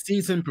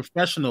seasoned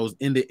professionals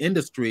in the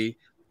industry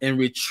and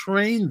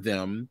retrain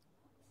them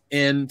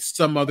in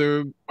some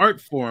other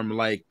art form,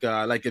 like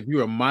if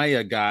you're a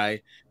Maya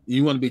guy,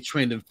 you want to be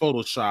trained in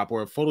Photoshop,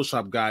 or a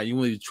Photoshop guy, you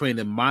want to be trained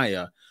in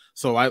Maya.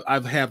 So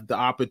I've had the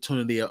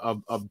opportunity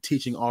of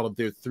teaching all of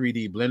their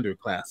 3D Blender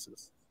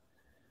classes.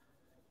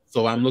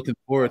 So I'm looking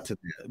forward to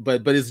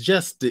that. But it's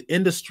just, the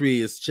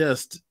industry is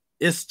just,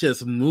 it's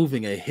just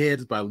moving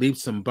ahead by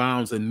leaps and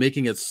bounds and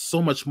making it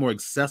so much more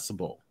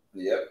accessible.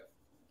 Yep.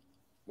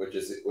 Which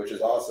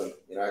is awesome.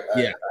 You know,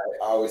 I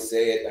always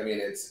say it. I mean,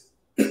 it's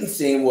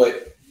seeing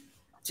what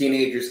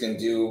teenagers can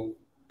do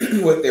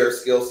with their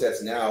skill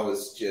sets now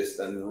is just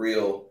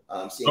unreal.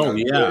 Seeing how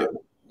good,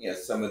 you know,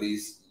 some of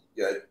these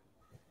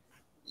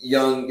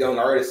young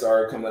artists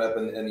are coming up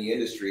in the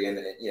industry, and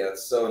you know,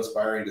 it's so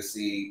inspiring to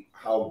see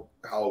how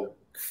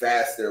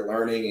fast they're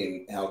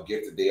learning and how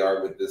gifted they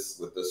are with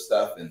this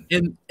stuff.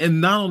 And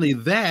not only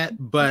that,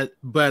 but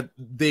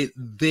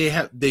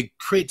they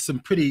create some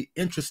pretty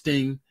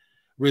interesting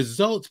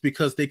results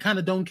because they kind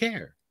of don't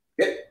care.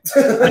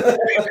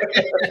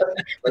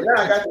 But now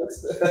I got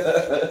this.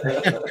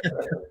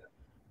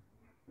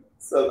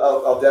 So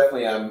I'll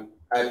definitely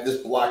I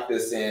just block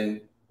this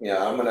in. You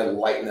know, I'm gonna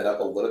lighten it up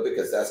a little bit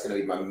because that's gonna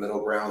be my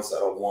middle ground. So I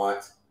don't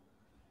want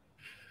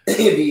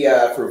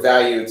the for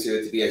value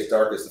to be as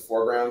dark as the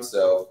foreground.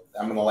 So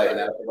I'm gonna lighten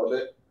that up a little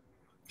bit.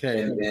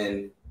 Okay. And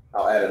then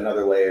I'll add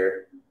another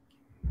layer.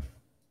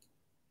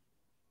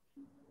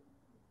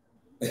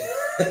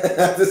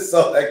 I just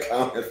saw that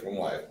comment from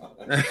Wi-Fi.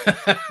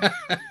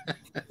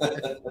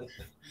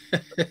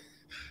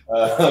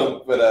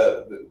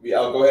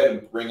 I'll go ahead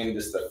and bring in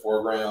just the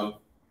foreground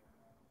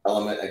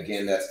element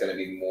again. That's going to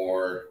be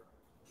more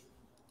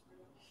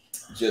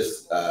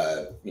just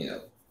you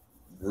know,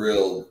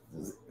 real,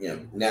 you know,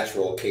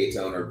 natural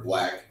K-tone or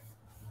black.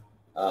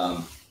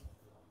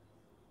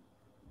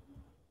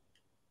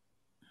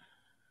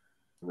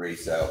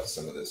 Race out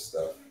some of this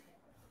stuff.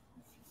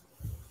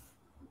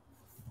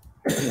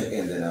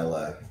 And then I'll go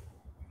ahead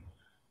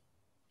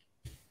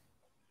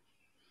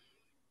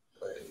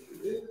and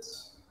do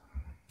this.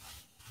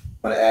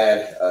 I'm going to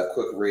add a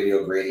quick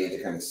radial gradient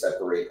to kind of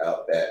separate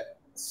out that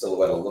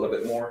silhouette a little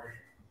bit more.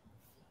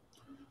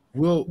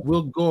 We'll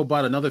go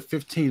about another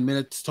 15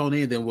 minutes,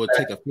 Tony, and then we'll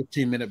take a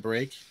 15-minute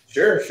break.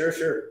 Sure.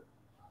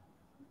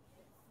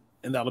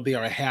 And that'll be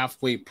our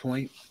halfway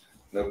point.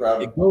 No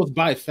problem. It goes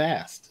by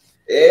fast.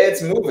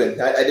 It's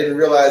moving. I didn't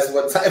realize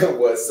what time it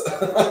was.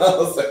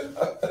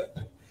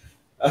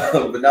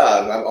 But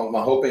no, I'm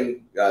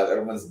hoping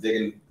everyone's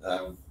digging,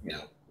 you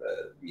know,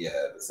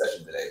 the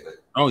session today. But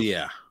oh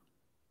yeah.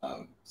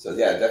 So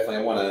yeah, definitely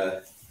I want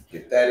to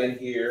get that in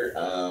here.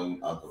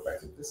 I'll go back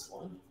to this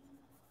one.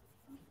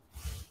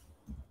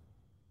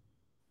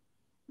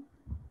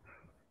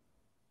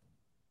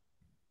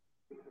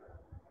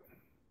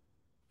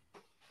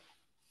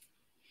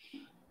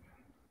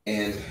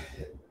 And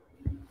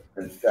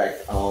in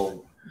fact,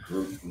 I'll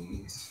group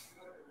these.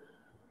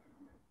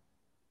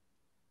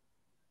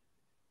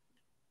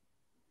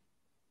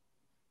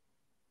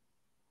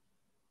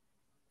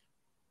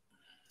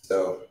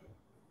 So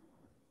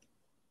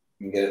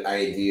you can get an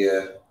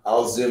idea.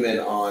 I'll zoom in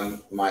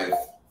on my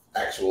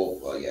actual,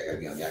 well, yeah, I gotta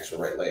be on the actual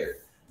right layer.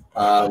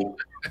 I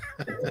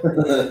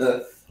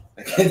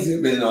can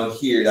zoom in on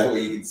here, that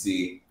way you can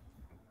see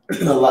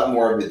a lot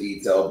more of the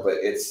detail, but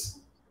it's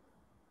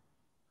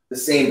the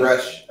same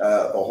brush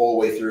the whole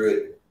way through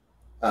it,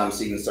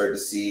 so you can start to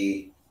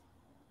see,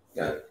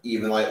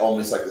 even like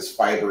almost like this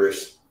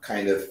fiberish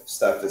kind of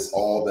stuff is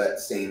all that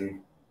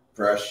same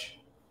brush.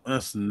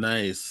 That's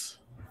nice.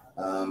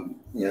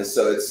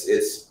 So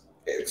it's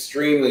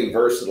extremely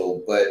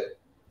versatile. But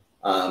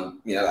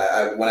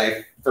when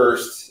I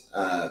first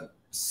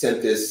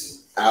sent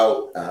this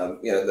out, some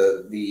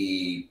of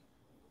the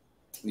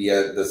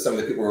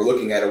people who were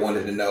looking at it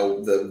wanted to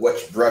know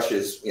which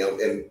brushes,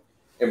 in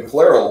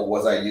plural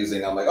was I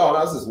using. I'm like, oh,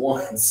 no, this is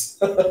ones.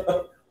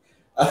 Everyone's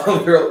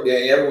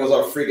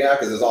all freaking out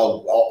because it's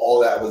all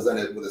that was done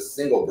with a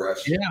single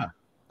brush. Yeah.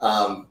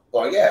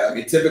 Well, yeah, I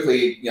mean,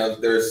 typically,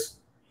 there's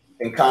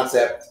in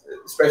concept,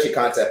 especially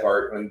concept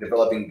art, when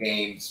developing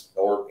games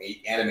or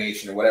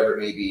animation or whatever it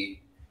may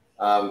be,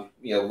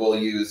 we'll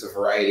use a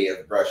variety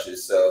of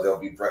brushes. So there'll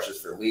be brushes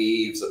for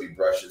leaves, there'll be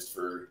brushes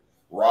for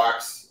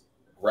rocks,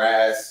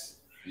 grass,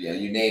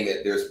 you name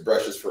it. There's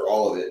brushes for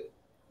all of it.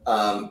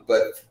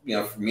 But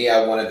for me,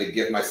 I wanted to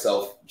give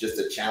myself just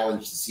a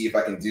challenge to see if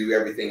I can do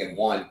everything in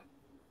one,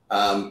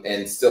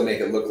 and still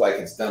make it look like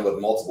it's done with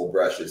multiple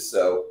brushes.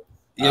 So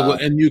yeah, well,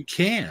 and you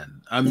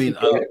can. I mean,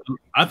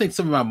 I think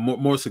some of my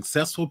more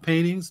successful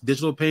paintings,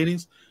 digital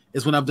paintings,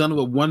 is when I've done it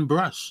with one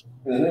brush.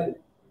 Mm-hmm.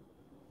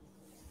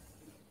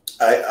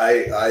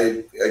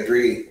 I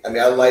agree. I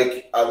mean, I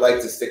like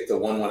to stick to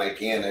one when I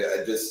can.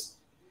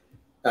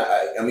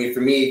 I mean,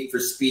 for me, for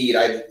speed,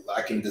 I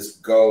can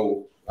just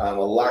go a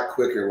lot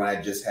quicker when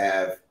I just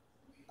have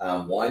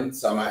one.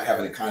 So I'm not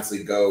having to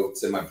constantly go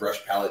to my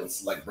brush palette and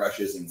select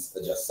brushes and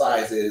adjust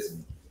sizes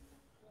and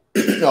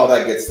all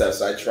that good stuff.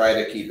 So I try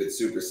to keep it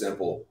super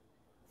simple,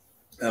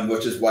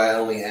 which is why I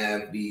only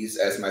have these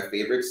as my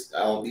favorites.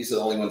 These are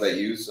the only ones I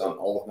use on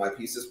all of my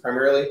pieces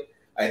primarily.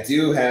 I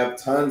do have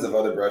tons of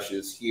other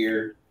brushes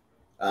here,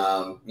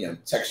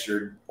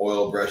 textured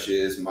oil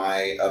brushes,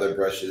 my other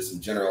brushes, some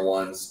general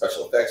ones,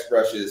 special effects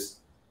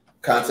brushes,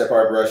 concept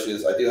art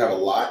brushes. I do have a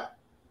lot,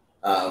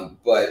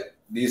 but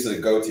these are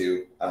the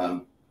go-to.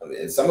 And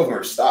some of them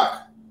are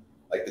stock.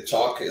 Like the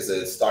chalk is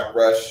a stock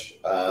brush.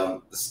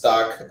 The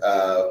stock,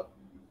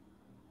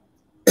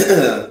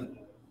 the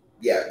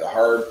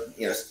hard,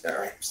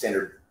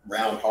 standard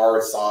round,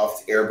 hard,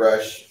 soft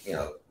airbrush,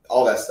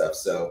 all that stuff.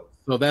 So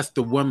that's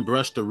the one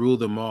brush to rule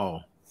them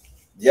all.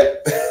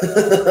 Yep.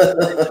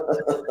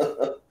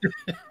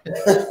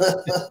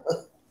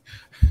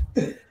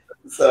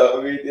 So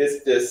I mean,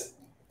 it's just,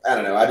 I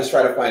don't know. I just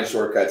try to find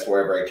shortcuts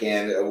wherever I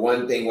can.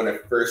 One thing when I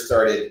first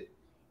started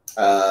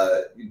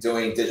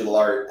doing digital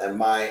art, and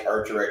my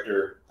art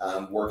director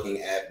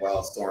working at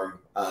Wildstorm,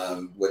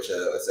 which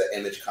is an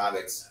Image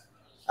Comics,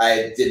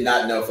 I did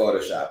not know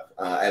Photoshop.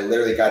 I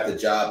literally got the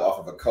job off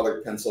of a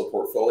colored pencil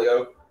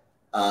portfolio,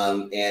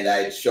 and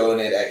I'd shown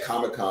it at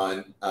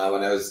Comic-Con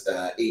when I was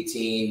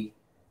 18,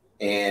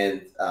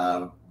 and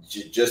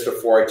just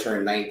before I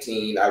turned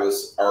 19, I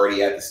was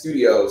already at the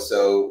studio,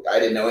 so I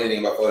didn't know anything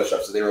about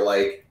Photoshop. So they were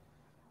like,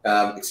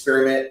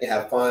 experiment and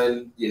have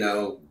fun,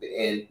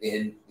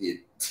 and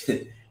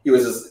he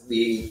was just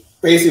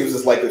basically was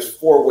just like, there's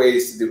 4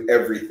 ways to do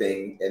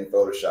everything in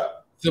Photoshop.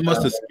 So it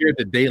must have scared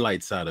the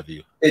daylights out of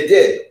you. It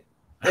did.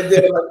 And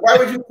then like, why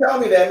would you tell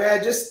me that, man?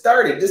 I just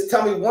started. Just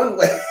tell me one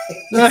way.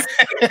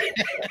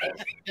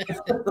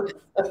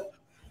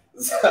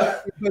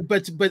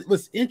 But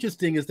what's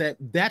interesting is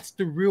that's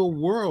the real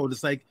world.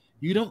 It's like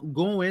you don't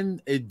go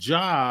in a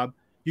job.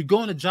 You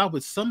go in a job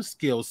with some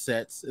skill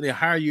sets. They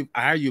hire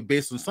you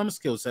based on some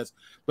skill sets,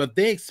 but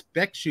they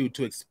expect you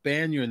to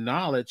expand your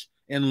knowledge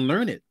and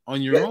learn it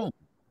on your own.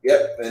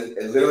 Yep, and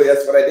literally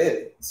that's what I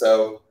did.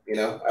 So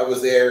I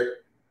was there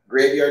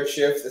graveyard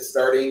shift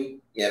starting.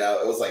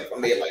 It was like I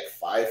made like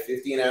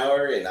 $5.50 an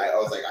hour, and I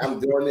was like, I'm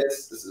doing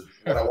this. This is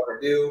what I want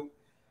to do.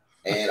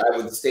 And I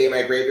would stay in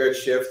my graveyard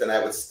shift, and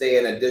I would stay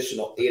an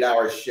additional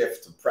 8-hour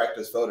shift to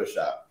practice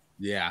Photoshop.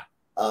 Yeah.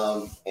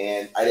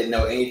 And I didn't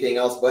know anything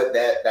else but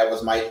that. That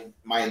was my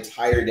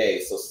entire day.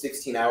 So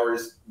 16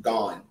 hours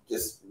gone.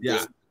 Just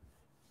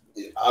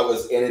I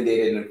was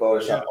inundated in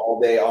Photoshop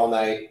all day, all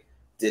night.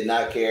 Did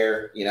not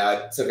care.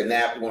 I took a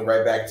nap, went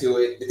right back to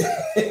it.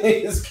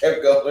 Just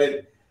kept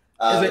going.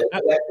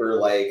 That for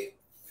like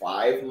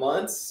 5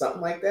 months,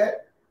 something like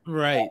that.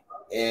 Right.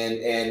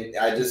 And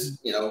I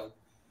just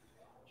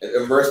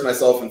immersed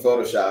myself in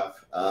Photoshop.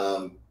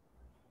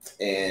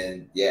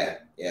 And so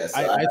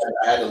I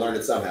had to learn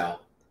it somehow.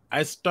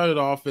 I started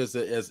off as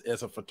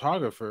a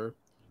photographer,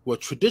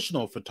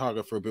 traditional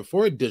photographer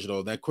before digital.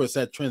 And of course,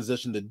 that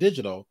transitioned to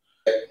digital.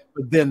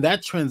 But then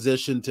that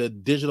transitioned to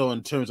digital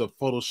in terms of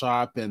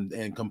Photoshop and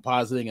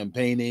compositing and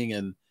painting,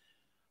 and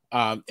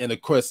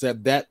of course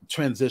that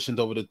transitioned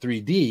over to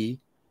 3D.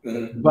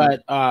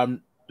 Mm-hmm.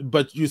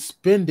 But you're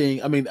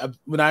spending. I mean,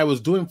 when I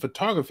was doing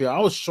photography, I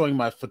was showing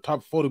my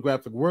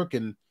photographic work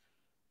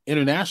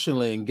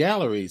internationally in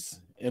galleries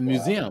and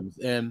museums,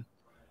 and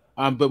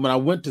but when I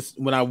went to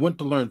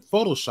learn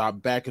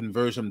Photoshop back in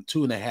version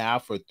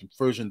 2.5 or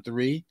version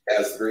 3,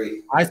 that's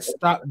 3. I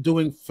stopped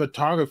doing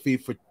photography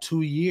for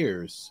 2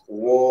 years.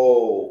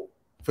 Whoa!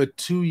 For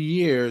 2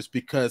 years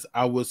because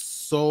I was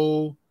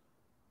so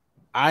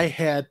I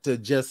had to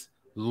just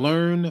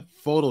learn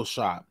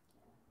Photoshop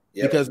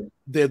Yep. because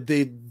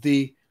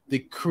the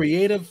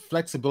creative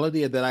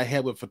flexibility that I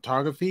had with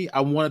photography,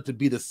 I wanted to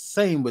be the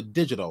same with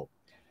digital.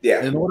 Yeah.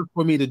 And in order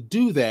for me to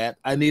do that,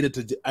 I needed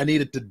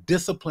to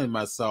discipline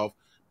myself,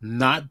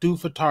 not do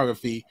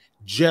photography,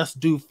 just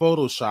do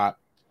Photoshop.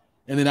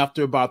 And then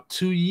after about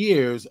 2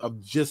 years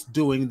of just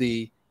doing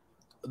the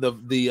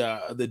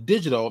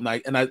digital,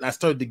 and I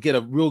started to get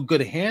a real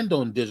good hand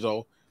on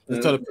digital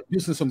and started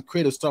producing some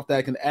creative stuff that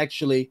I can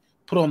actually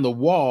put on the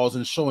walls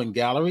and show in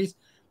galleries.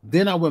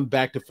 Then I went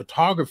back to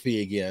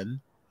photography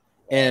again,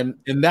 and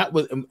that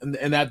was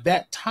and at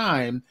that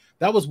time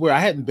that was where I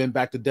hadn't been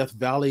back to Death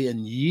Valley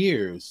in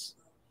years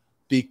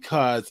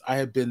because I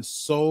had been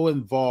so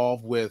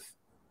involved with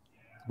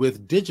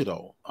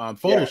digital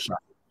Photoshop.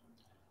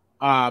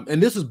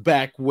 And this is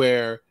back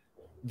where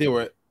there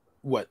were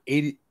what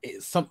 80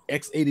 some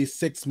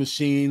x86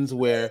 machines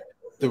where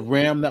the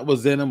RAM that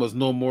was in them was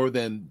no more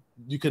than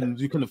you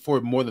couldn't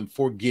afford more than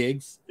 4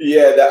 gigs.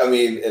 Yeah, I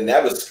mean, and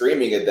that was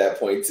streaming at that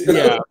point too.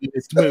 Yeah,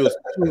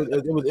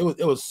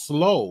 it was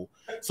slow,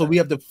 so we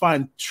have to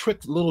find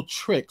little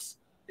tricks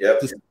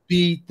Yep. to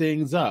speed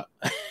things up.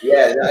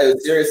 Yeah, no,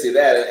 seriously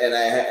that, and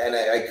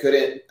I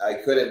couldn't.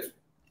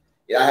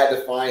 Yeah, I had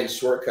to find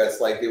shortcuts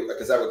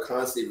because I would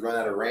constantly run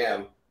out of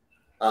RAM.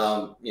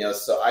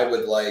 So I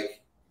would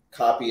like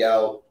copy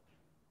out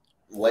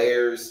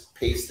layers,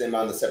 paste them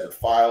on the separate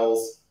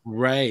files,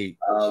 Right.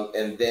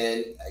 And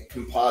then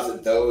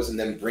composite those, and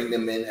then bring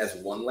them in as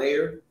one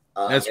layer.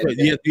 That's right.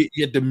 You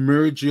had to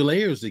merge your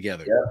layers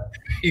together. Yeah.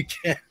 You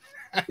can't.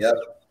 Yep.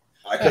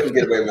 I couldn't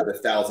get away with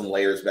 1,000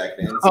 layers back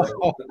then.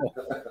 So.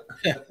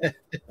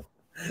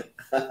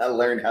 I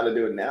learned how to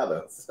do it now,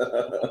 though.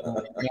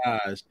 Oh my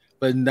gosh!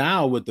 But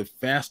now with the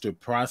faster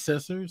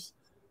processors,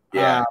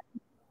 yeah.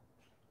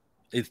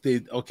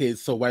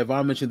 So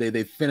Yvonne mentioned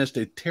they finished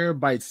a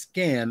terabyte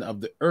scan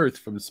of the Earth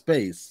from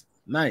space.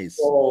 Nice.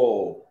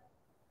 Oh.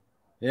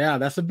 Yeah,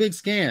 that's a big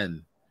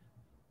scan.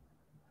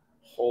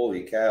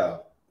 Holy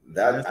cow!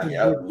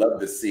 I would love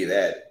to see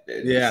that.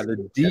 Yeah,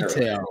 the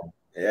detail.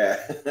 Yeah.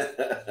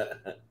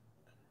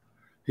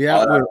 Yeah.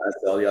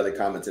 All the other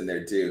comments in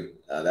there too.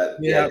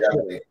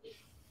 Definitely.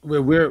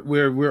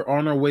 We're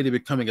on our way to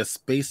becoming a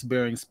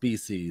space-bearing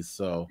species.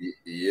 So.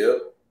 Yep.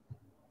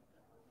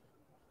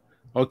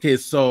 Okay,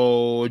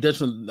 so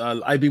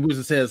additional IB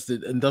Wizard says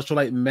the Industrial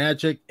Light and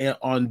Magic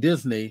on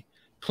Disney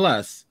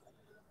Plus.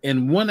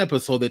 In one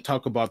episode, they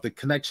talk about the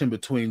connection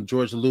between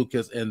George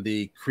Lucas and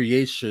the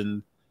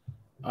creation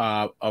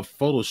of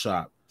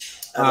Photoshop.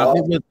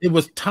 It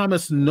was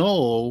Thomas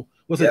Knoll.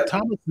 Was it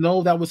Thomas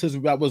Knoll that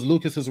was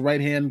Lucas's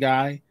right-hand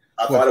guy?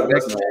 I thought it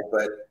was Knoll,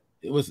 but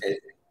it was.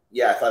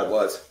 I thought it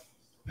was.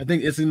 I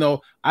think it's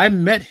I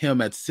met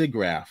him at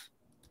SIGGRAPH.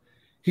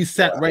 He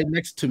sat right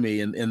next to me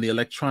in the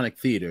electronic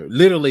theater,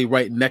 literally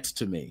right next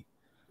to me.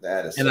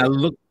 That is.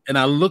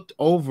 I looked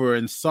over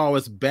and saw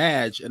his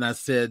badge, and I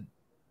said,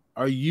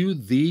 "Are you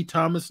the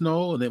Thomas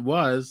Knoll?" And it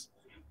was.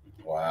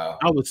 Wow.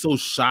 I was so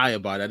shy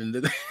about it.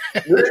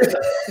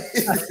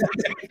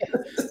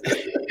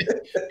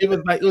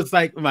 It was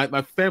like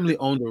my family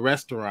owned a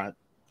restaurant.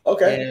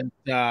 Okay.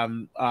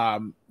 And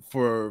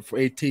for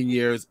 18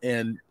 years,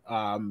 and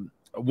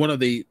one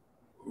of the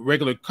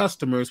regular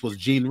customers was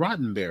Gene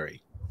Roddenberry.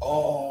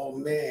 Oh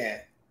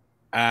man!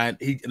 And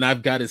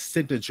I've got his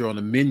signature on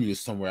the menu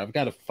somewhere. I've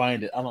got to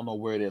find it. I don't know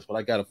where it is, but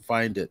I got to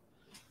find it.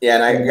 Yeah,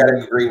 and I got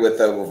to agree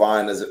with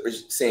Yvonne as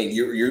saying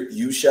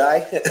you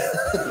shy.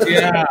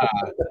 Yeah.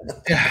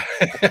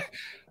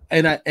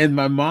 And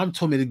my mom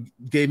told me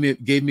gave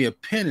me a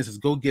pen and says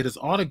go get his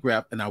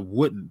autograph, and I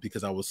wouldn't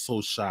because I was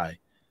so shy.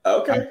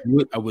 Okay.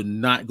 I would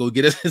not go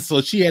get it,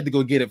 so she had to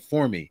go get it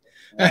for me.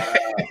 Wow.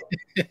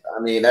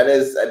 I mean, that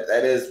is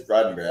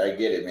Roddenberry. I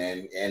get it,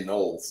 man, and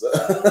Knowles.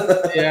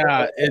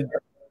 Yeah,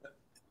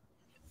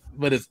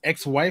 but his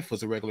ex-wife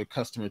was a regular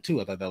customer too.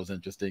 I thought that was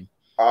interesting.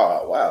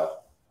 Oh wow!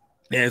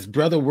 And his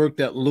brother worked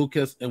at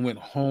Lucas and went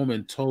home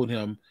and told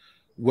him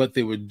what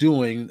they were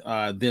doing.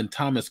 Then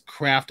Thomas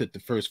crafted the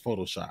first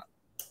Photoshop.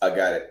 I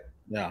got it.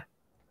 Yeah.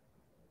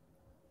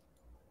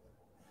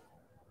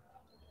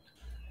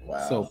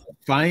 Wow. So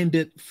find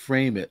it,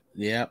 frame it.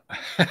 Yep.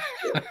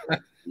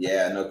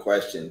 Yeah, no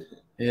question.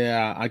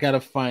 Yeah, I gotta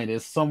find it.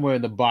 It's somewhere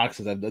in the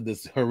boxes.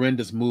 This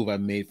horrendous move I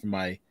made from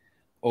my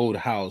old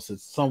house.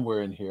 It's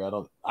somewhere in here.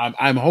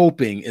 I'm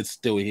hoping it's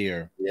still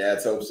here. Yeah,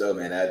 let's hope so,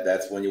 man.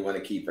 That's one you want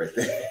to keep right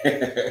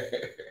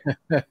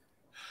there.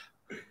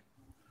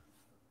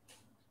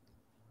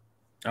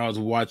 I was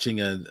watching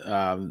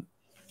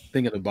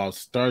thinking about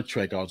Star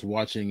Trek. I was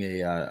watching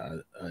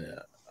a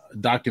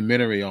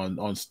documentary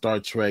on Star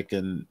Trek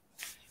and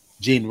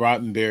Gene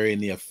Roddenberry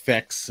and the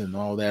effects and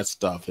all that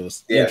stuff. It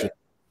was interesting.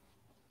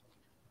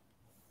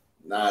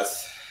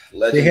 Nice.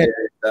 Legendary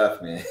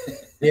stuff, man.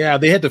 Yeah,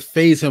 they had to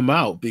phase him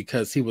out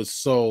because he was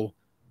so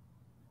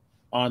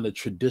on the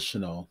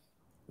traditional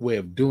way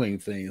of doing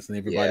things, and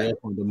everybody else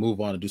wanted to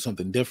move on and do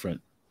something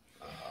different.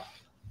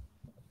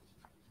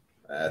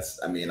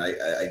 I mean, I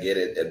get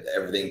it.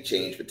 Everything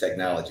changed with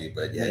technology,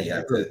 but yeah, Yeah, you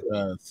have sure to it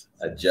does.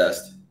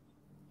 adjust.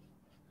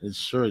 It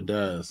sure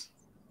does.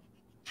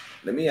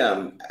 Let me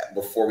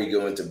before we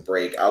go into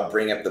break, I'll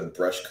bring up the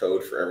brush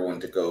code for everyone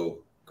to go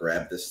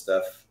grab this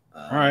stuff.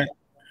 All right.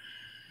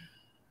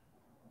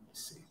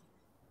 Let's see.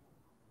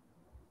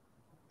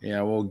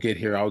 Yeah, we'll get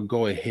here. I'll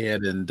go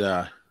ahead and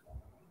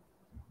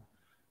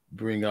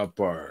bring up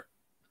our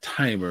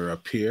timer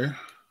up here.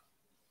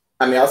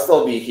 I mean, I'll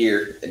still be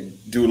here and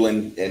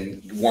doodling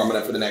and warming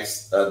up for the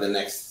next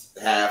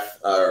half,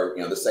 or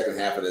the second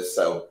half of this.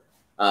 So,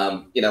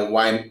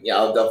 why? Yeah,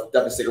 I'll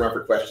definitely stick around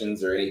for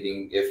questions or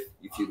anything if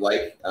you'd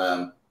like.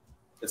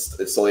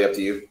 It's solely up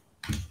to you.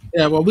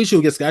 Yeah, well, we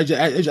should get.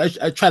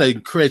 I try to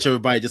encourage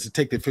everybody just to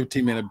take the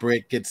 15-minute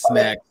break, get Okay.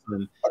 snacks,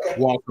 and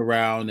Okay. walk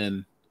around.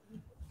 And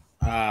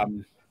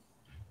um,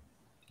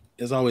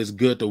 it's always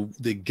good to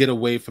get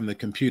away from the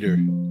computer.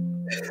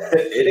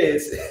 It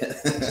is.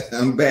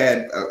 I'm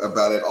bad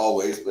about it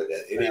always, but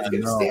it is I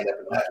good to know. stand up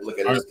and not look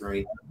at a Aren't,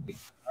 screen.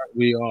 aren't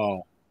we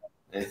all?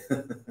 I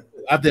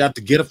have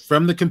to get up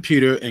from the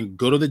computer and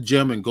go to the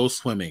gym and go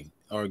swimming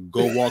or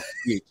go walk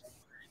the beach.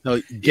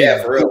 No,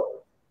 Yeah, for real.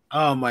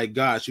 oh my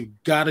gosh, you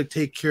got to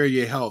take care of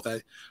your health.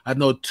 I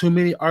know too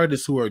many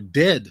artists who are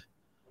dead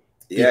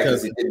Yeah,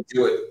 because because he didn't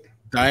do it.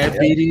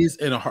 diabetes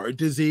and heart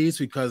disease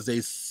because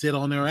they sit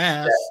on their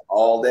Yeah, ass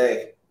all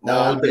day. No,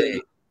 all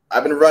day.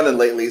 I've been running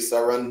lately, so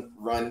I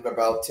run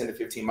about 10 to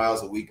 15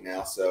 miles a week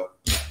now. So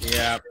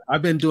Yeah,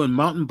 I've been doing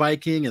mountain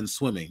biking and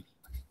swimming.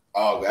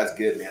 oh, that's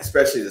good, man.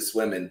 Especially the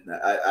swimming. Oh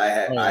I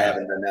yeah,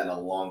 haven't done that in a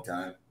long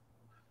time.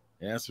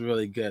 yeah, that's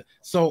really good.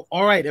 So,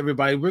 all right,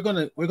 everybody, we're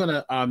gonna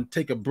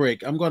take a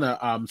break. I'm gonna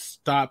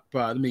stop.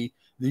 Let me.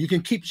 You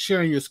can keep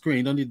sharing your screen.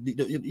 You don't need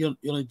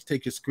to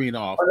take your screen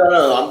off. Oh,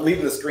 no. I'm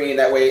leaving the screen.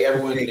 That way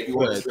everyone Okay, can, if you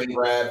want to good. screen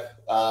grab,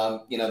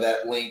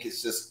 that link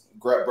is just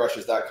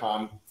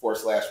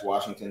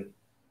grabbrushes.com/Washington.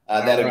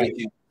 All That'll right. give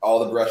you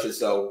all the brushes.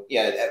 So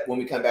yeah, when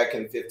we come back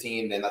in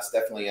 15, then that's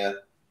definitely a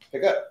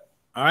pickup.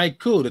 All right,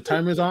 cool. The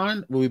timer's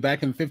on. We'll be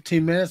back in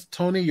 15 minutes.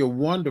 Tony, you're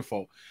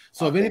wonderful.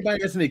 So if Thank you.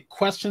 anybody has any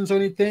questions or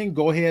anything,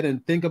 go ahead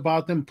and think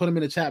about them. Put them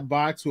in the chat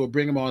box. We'll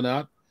bring them on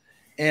up.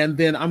 And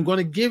then I'm going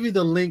to give you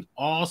the link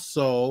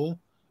also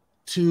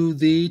to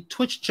the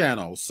Twitch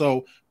channel.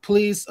 So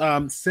please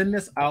send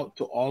this out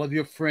to all of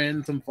your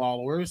friends and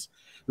followers.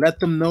 Let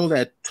them know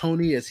that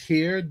Tony is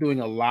here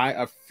doing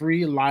a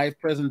free live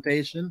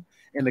presentation,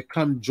 and to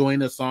come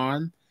join us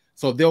on.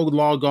 So if they'll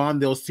log on,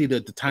 they'll see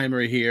the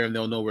timer here, and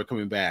they'll know we're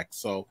coming back.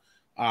 So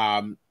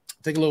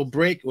take a little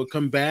break. We'll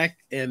come back,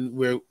 and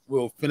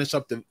we'll finish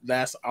up the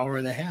last hour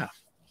and a half.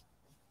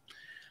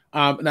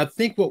 And I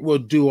think what we'll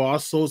do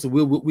also is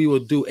we will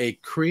do a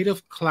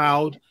Creative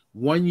Cloud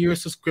 1-year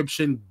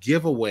subscription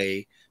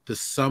giveaway to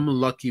some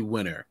lucky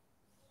winner.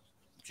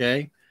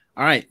 Okay.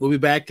 All right. We'll be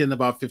back in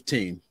about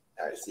 15.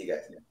 All right. See you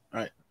guys.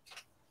 All right.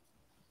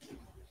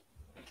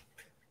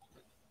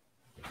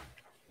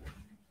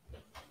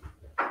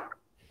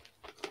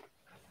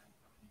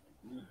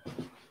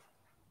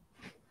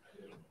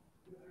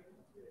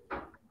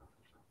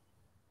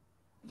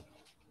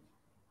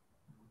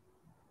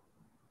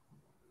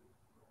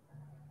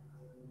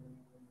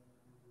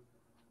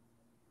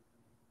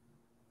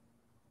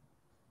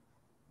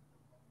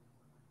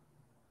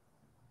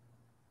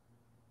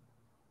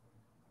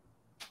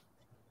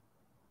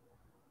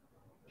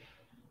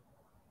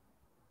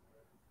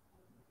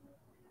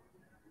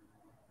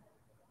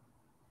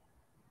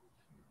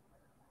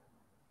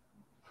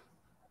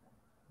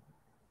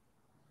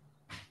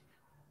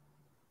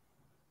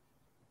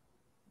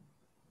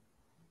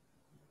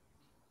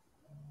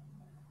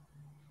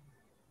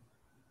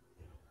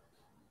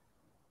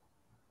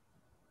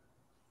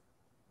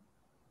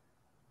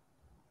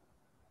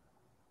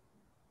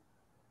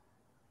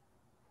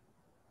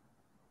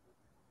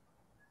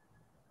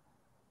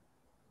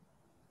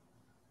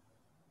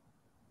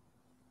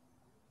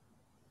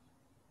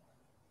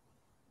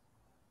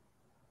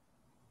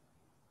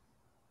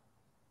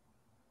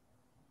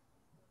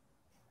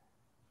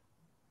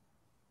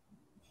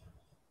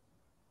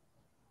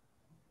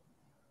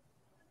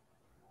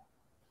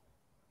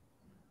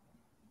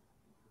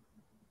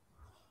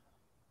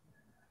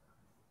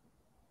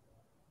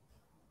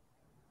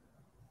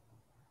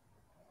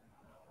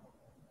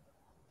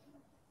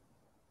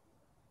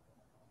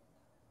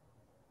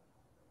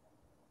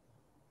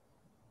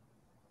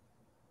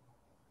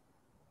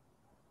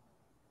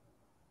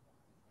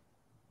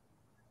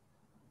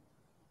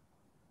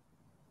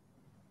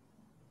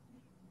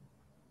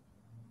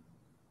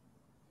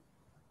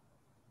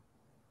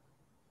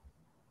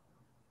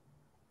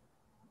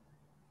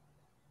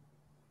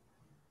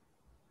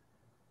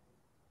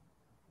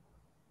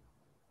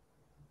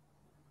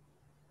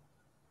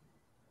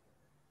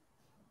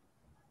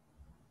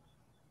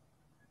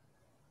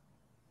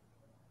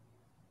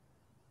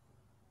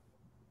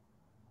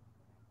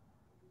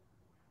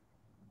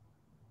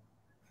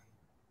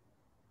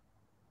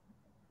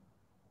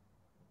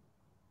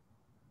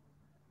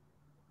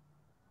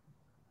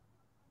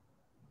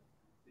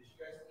 Did you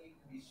guys need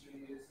to be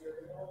shooting this here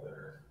at all,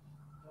 or?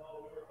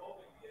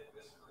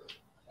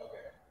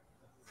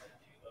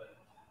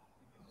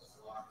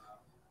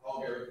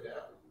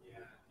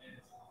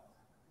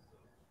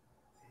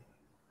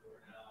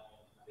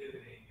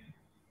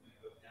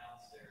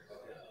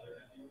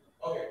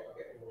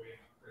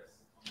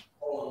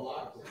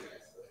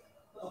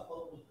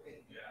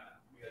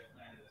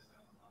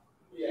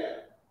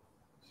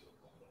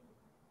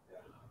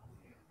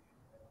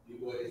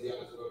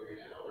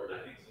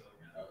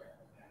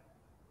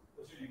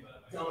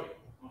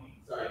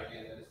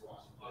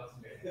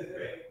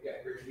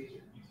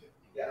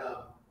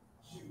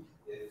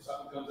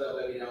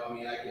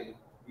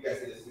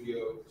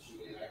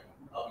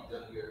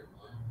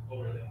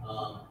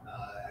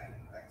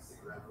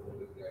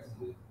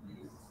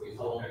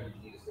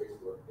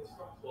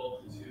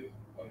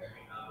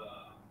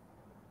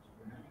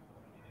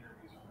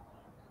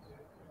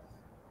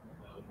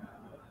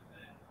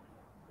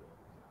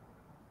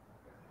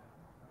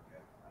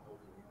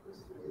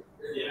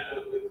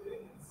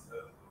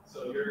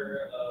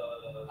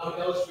 I'm an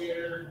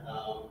illustrator,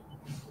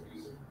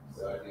 producer,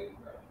 so I do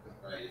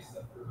variety of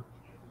stuff for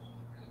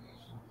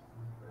animation.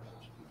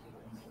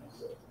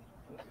 So,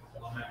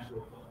 I'm actually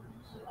a film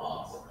producer.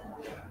 Awesome.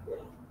 Yeah.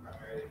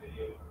 Primarily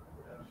video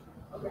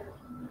production. Okay.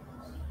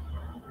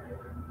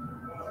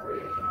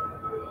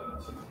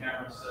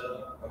 Camera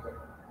setup. Okay.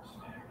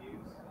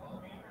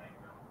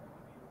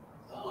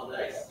 Oh,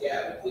 nice.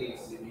 Yeah, but please,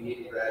 if you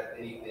need to grab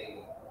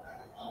anything,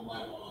 I'm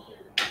my mom here.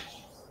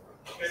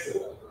 Okay.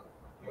 So,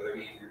 whether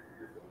you need your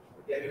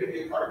yeah, maybe be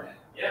a card man.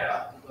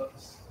 Yeah.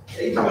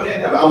 Hey, come on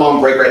in. I'm on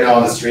break right now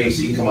on the stream,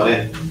 so you can come on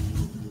in.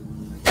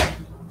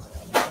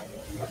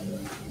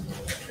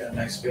 Got a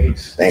nice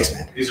space. Thanks,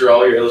 man. These are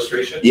all your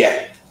illustrations?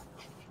 Yeah.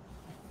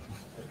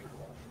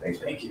 Thanks,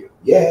 man. Thank you.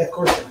 Yeah, of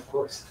course, of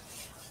course.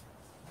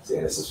 So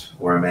yeah, this is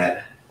where I'm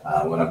at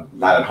when I'm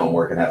not at home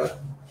working. I have a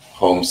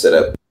home set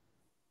up.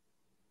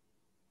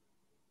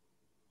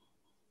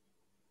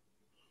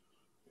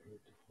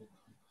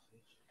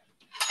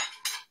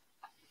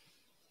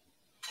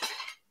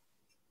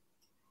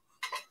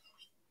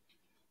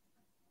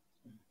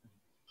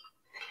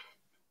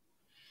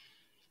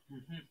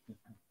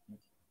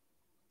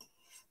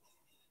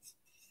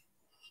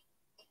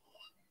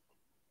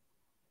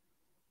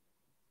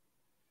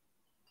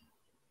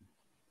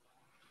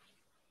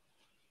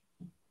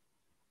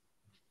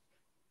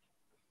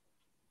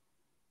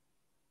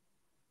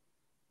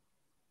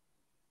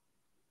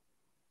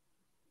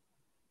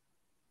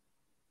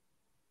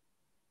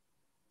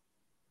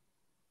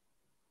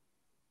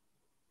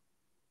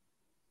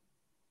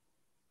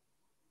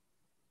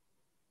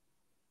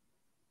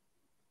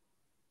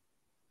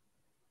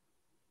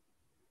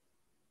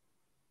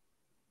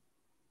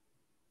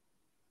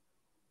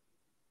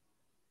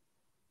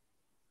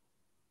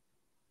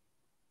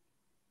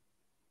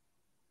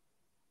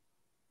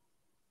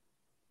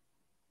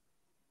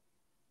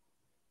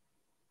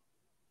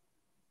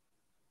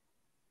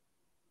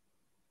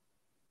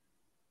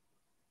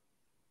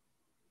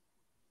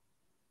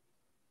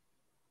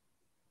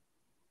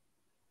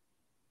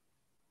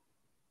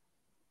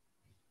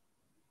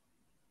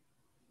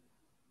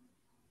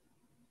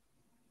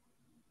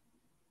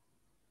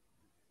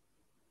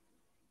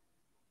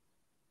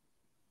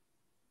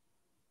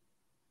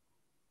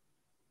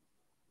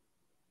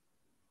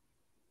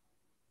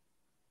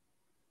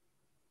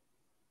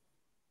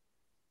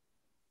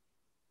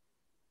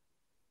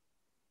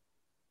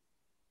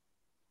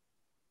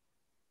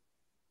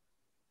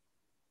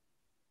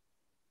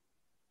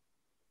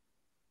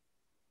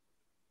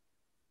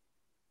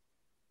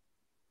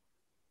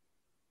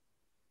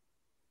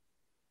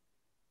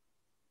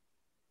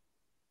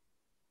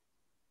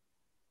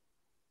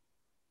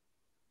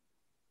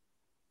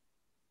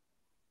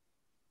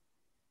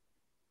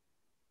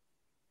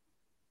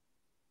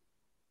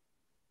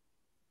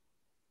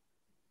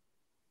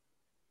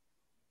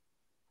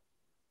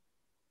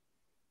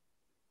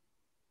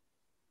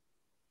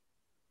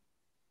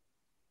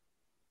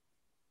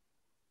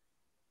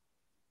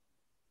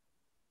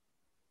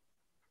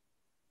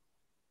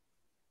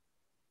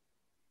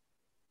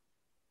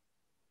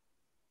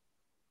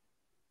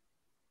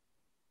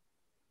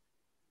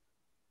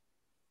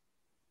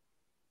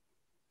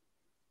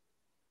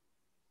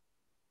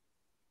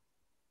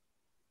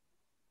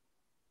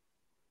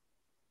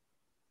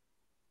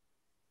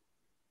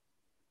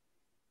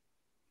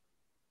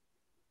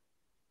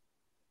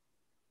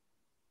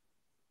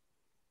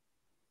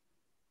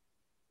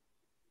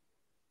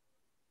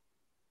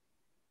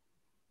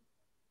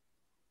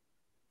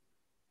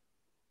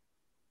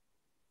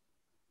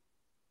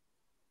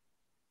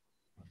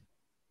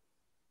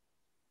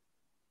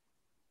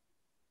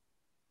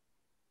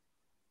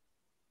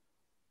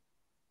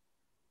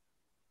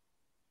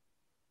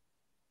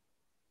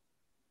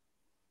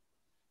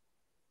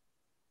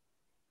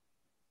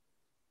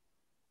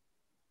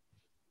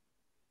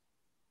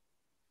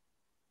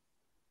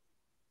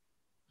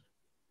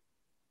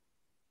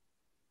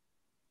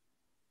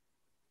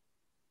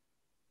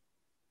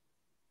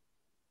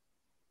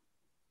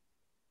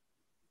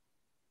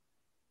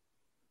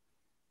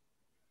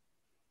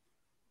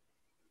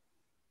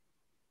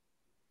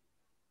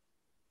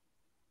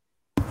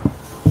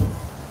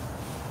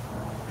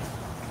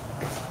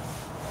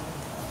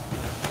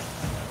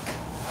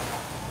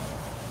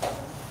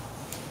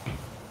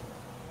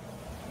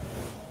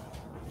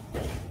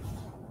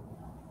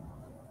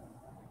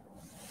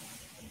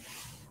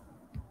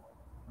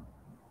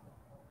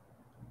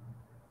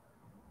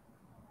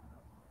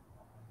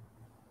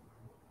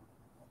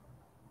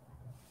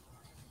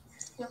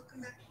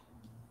 Welcome back.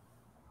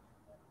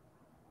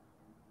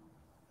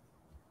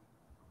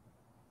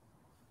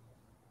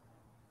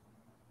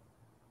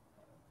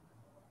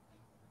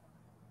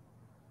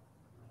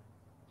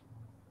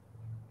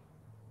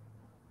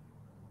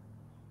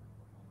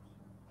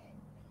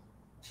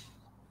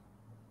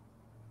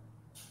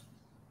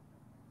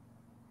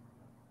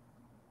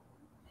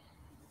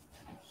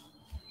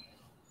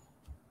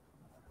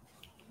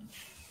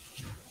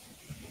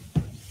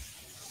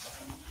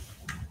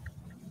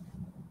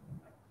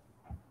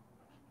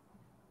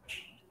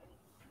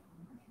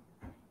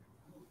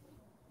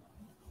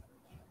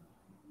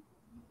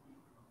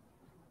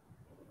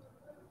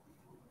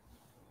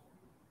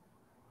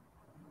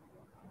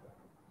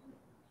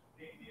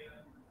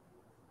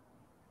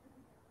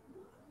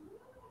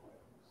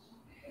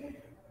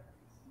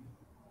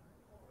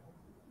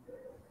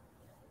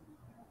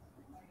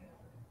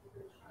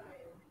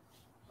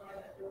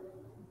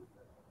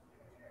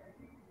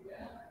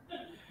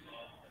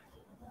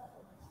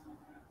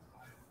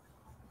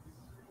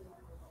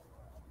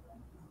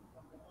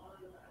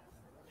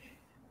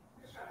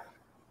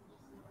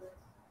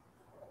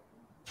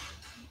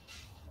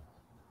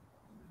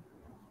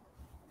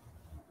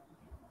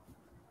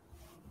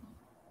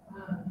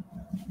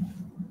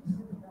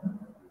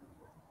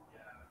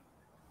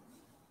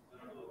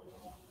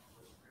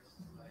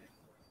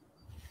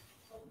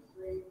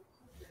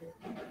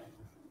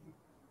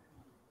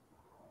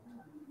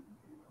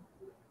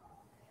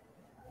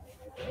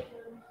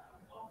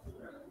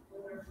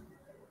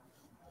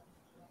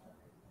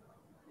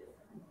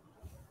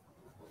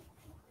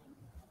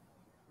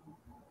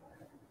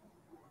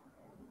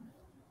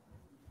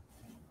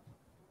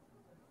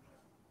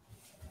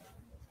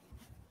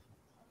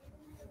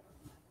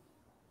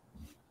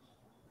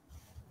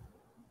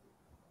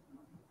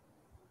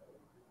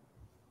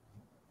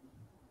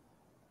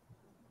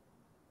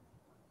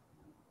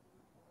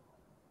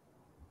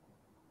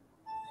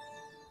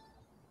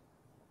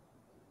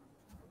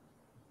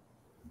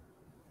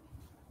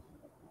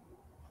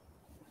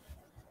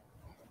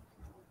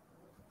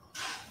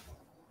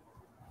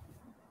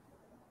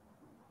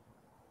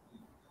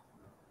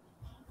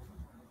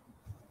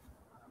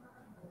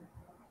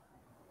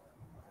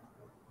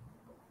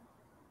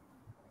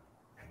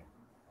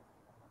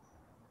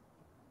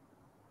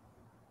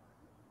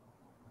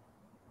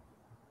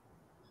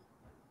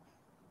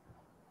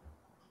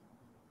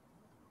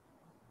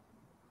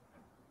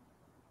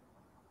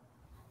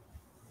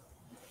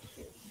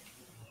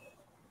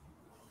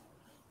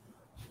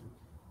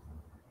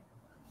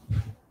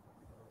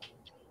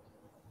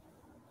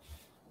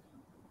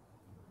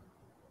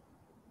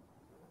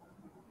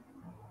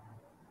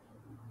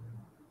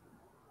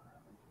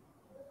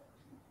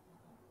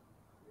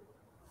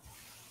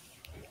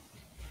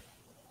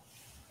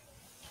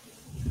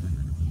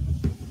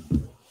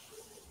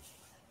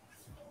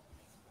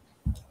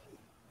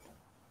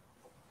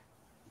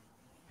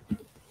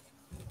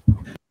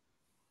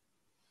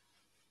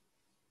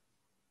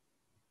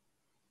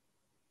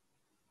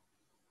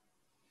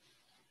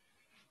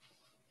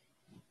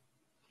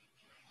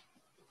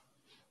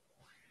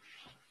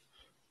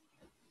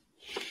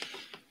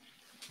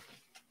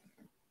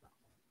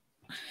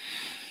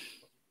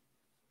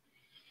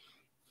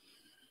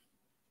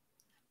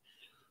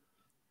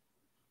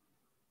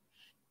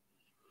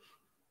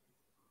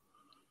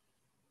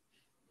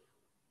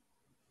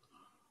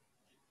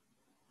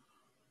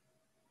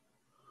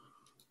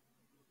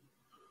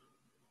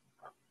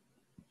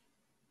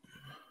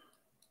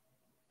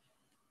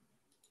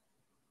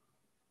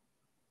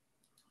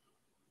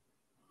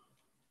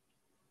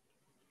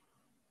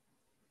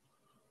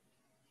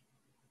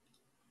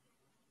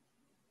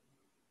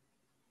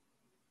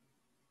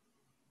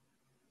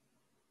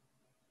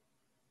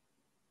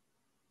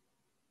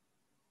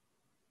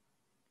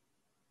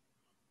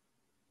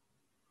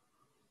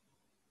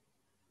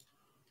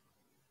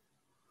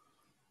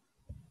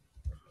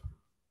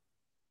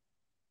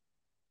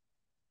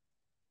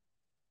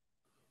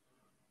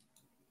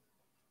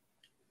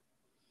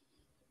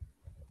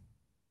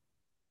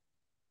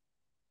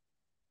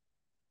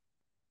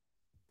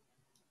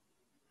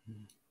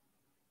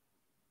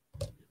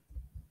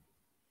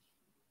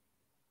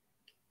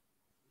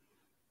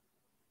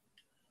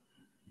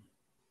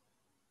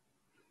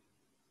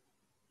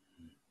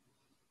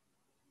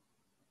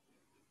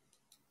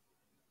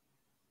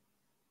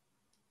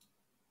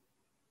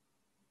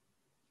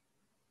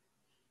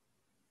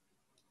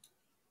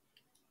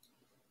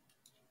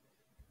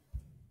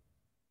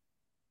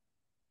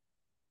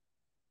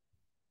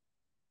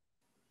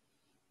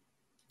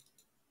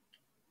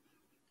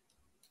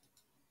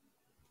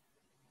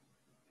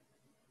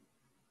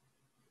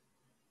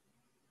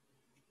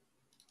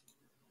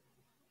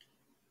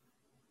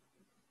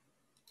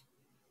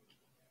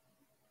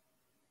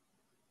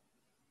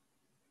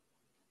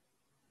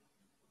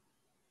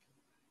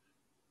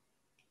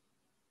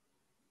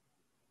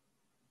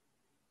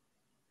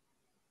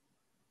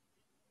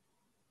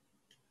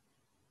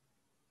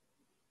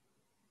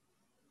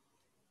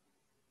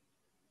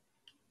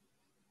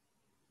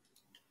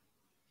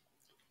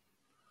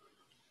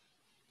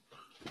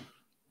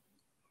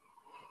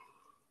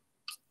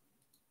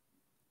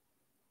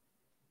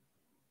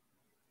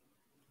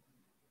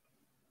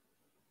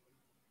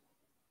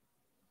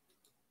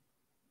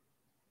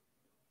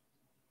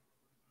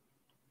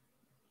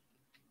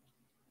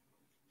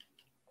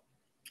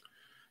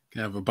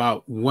 Have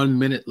about 1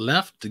 minute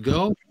left to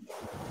go.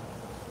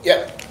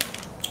 Yep,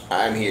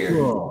 I'm here.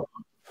 Cool.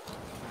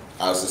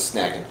 I was just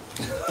snacking.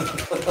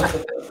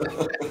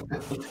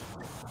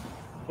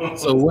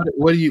 So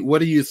what are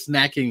you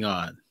snacking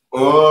on?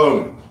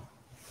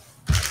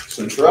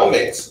 Some trail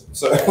mix.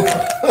 So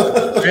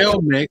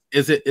Trail mix.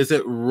 Is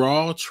it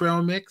raw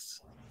trail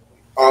mix?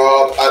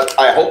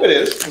 I hope it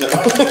is.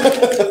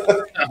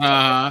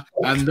 I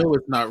know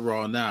it's not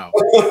raw now.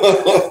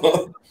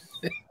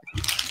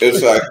 It's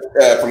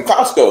from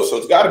Costco, so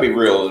it's got to be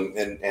real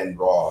and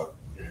raw.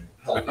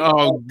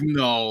 Oh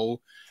no,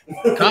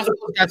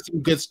 Costco got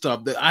some good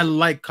stuff. I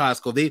like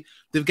Costco.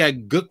 They've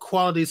got good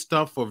quality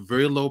stuff for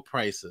very low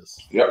prices.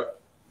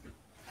 Yep.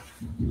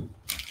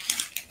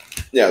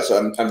 Yeah,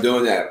 so I'm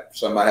doing that.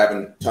 So I'm not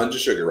having tons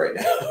of sugar right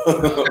now.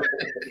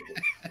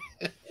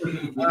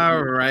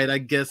 All right, I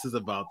guess it's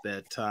about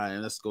that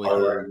time. Let's go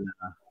ahead and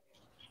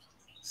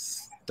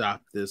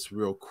stop this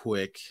real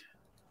quick.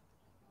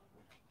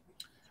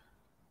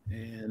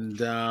 And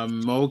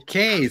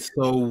okay,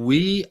 so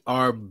we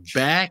are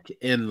back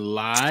in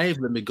live.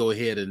 Let me go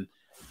ahead and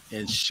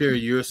share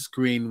your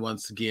screen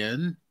once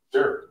again.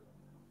 Sure.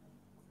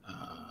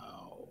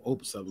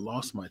 Oops, I've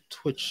lost my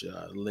Twitch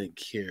link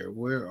here.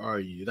 Where are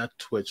you? Not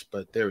Twitch,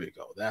 but there we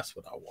go. That's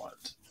what I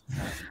want.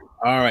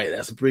 All right,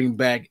 let's bring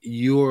back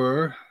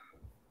your.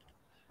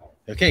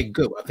 Okay,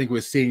 good. I think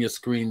we're seeing your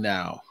screen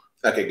now.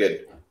 Okay,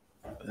 good.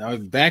 Now we're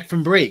back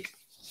from break.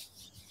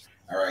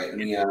 All right, let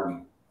me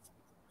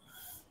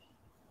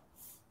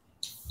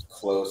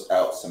close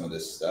out some of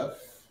this stuff.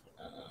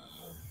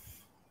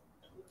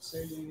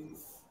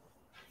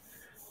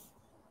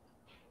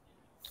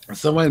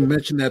 Someone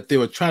mentioned that they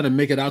were trying to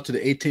make it out to the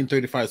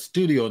 1835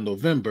 studio in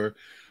November,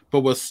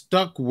 but was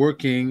stuck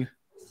working,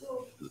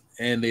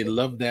 and they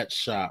love that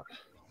shop.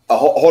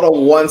 Hold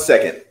on 1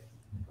 second.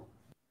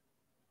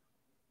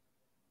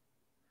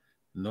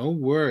 No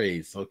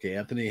worries. Okay,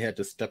 Anthony had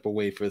to step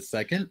away for a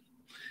second.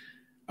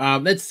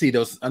 Let's see.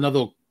 There was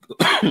another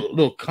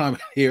little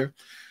comment here.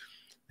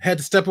 Had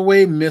to step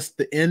away, missed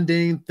the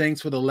ending. Thanks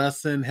for the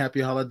lesson.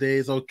 Happy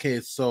holidays. Okay,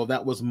 so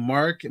that was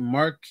Mark.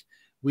 Mark,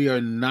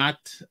 we're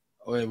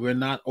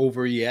not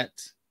over yet.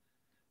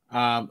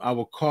 I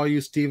will call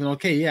you, Stephen.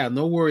 Okay, yeah,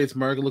 no worries,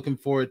 Mark. Looking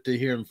forward to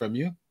hearing from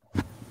you.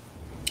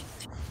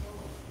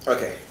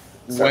 Okay.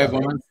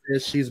 Yvonne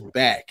says she's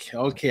back.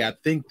 Okay, I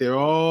think they're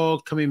all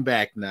coming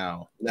back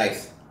now.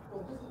 Nice.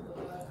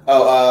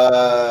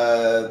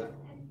 Oh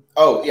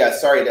yeah,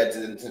 sorry that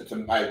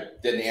I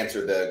didn't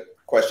answer the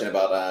question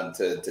about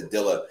to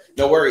Dilla.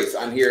 No worries.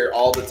 I'm here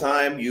all the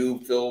time. You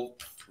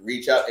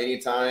reach out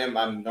anytime.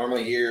 I'm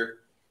normally here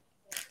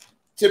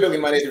typically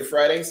Monday through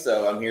Friday,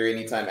 so I'm here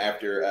anytime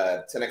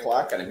after 10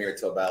 o'clock, and I'm here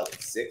until about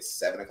 6,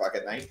 7 o'clock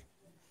at night.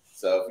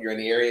 So if you're in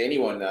the area,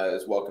 anyone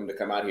is welcome to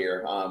come out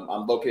here.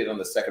 I'm located on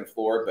the second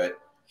floor, but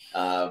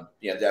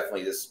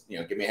definitely just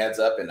give me a heads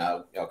up, and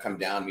I'll come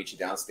down, meet you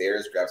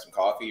downstairs, grab some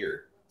coffee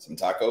or some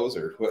tacos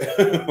or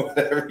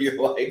whatever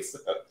you like. So.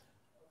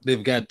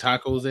 They've got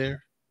tacos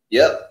there.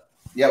 Yep.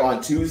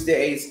 On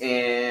Tuesdays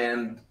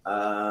and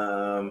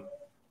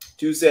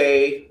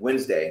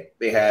Wednesday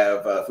they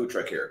have a food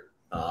truck here.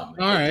 All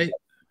right.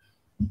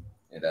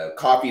 And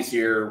coffee's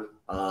here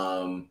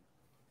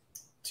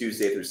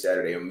Tuesday through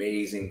Saturday.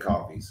 Amazing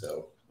coffee.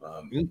 So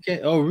okay.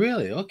 Oh,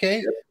 really?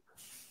 Okay. Yep.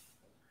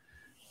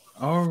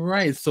 All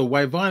right. So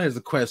Yvonne has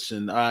a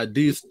question.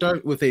 Do you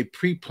start with a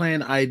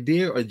pre-planned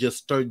idea or just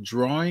start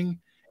drawing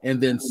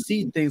and then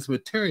see things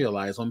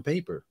materialize on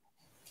paper?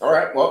 All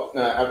right. Well,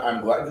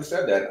 I'm glad you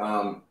said that.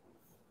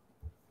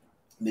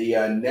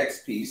 The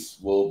next piece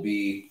will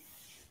be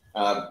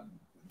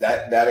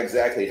that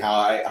exactly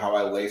how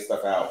I lay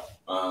stuff out.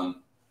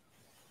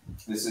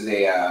 This is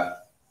a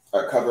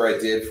cover I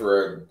did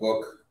for a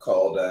book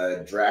called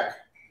Drac.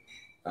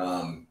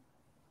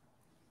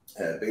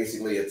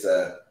 Basically, it's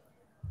a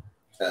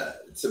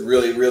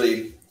really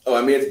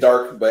it's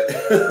dark, but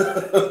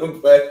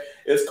but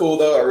it's cool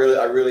though.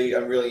 I'm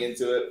really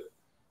into it.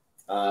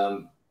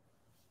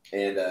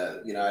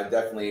 I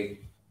definitely,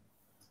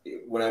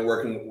 when I'm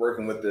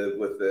working with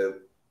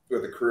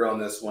the crew on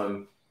this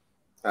one,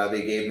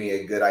 they gave me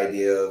a good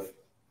idea of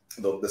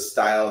the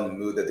style and the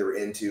mood that they were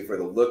into for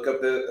the look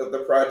of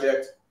the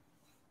project.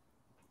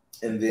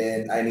 And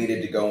then I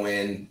needed to go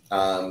in,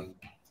 and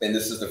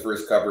this is the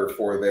first cover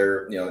for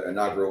their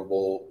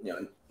inaugural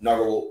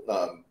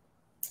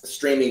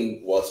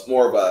streaming. Well, it's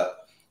more of a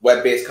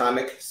web-based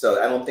comic,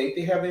 so I don't think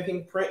they have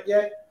anything print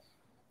yet,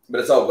 but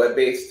it's all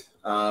web-based.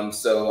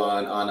 So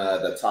on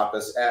the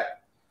Tapas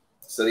app,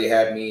 so they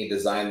had me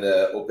design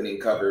the opening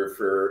cover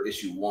for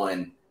issue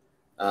 1.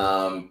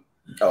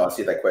 I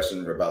see that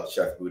question about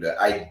Chef Buddha.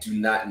 I do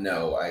not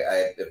know.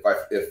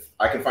 If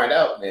I can find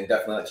out, and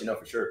definitely let you know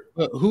for sure.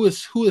 Who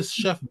is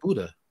Chef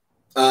Buddha?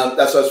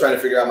 That's what I was trying to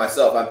figure out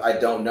myself. I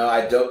don't know.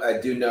 I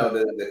do know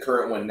that the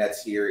current one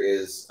that's here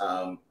is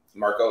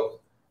Marco.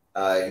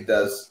 He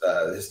does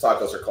his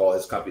tacos are called,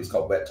 his company's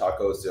called Wet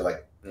Tacos. They're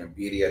like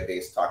birria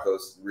based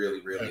tacos.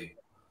 Really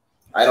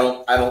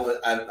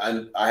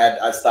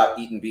I stopped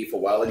eating beef a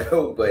while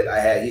ago, but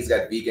he's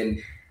got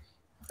vegan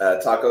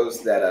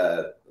tacos that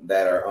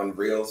are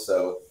unreal.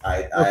 So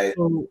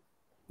So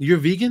you're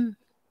vegan?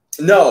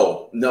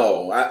 No,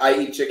 I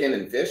eat chicken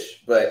and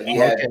fish, but he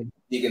had Okay.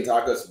 vegan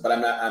tacos. But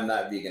I'm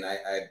not vegan.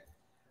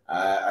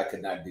 I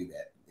could not do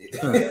that.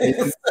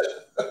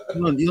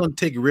 You don't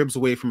take ribs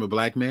away from a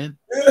black man.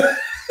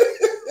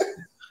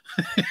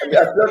 I mean,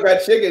 I still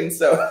got chicken,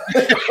 so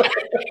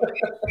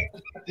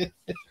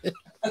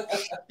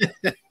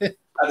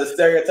the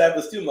stereotype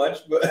was too much,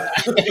 but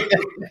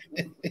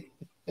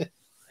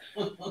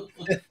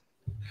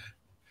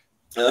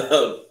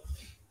oh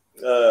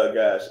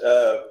gosh.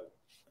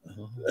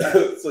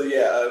 So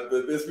yeah,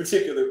 this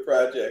particular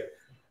project,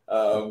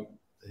 I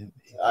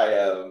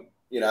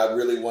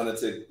really wanted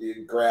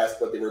to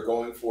grasp what they were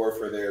going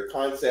for their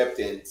concept,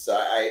 and so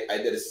I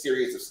did a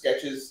series of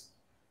sketches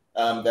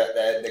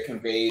that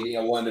conveyed,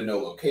 wanted to know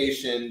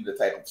location, the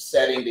type of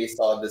setting they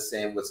saw this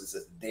in, was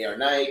this day or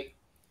night,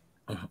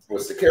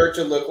 what's the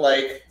character look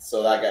like.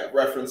 So I got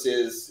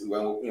references,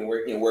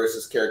 where does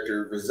this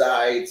character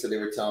reside? So they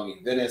were telling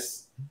me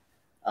Venice.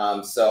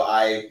 So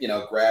I,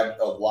 grabbed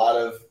a lot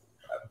of,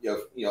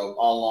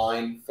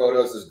 online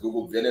photos, just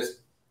Googled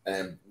Venice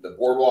and the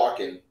boardwalk,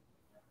 and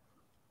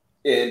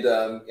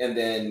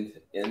then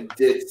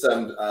did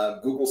some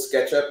Google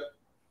SketchUp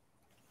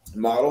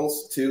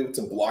models to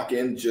block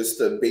in just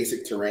the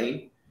basic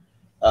terrain.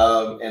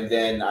 And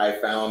then I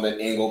found an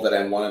angle that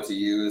I wanted to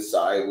use.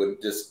 So I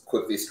would just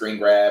quickly screen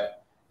grab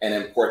and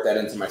import that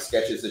into my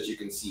sketches that you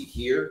can see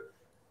here.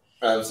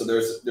 So there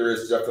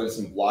is definitely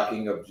some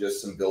blocking of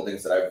just some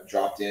buildings that I've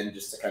dropped in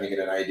just to kind of get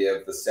an idea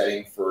of the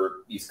setting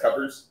for these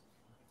covers.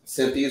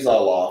 Sent these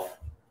all off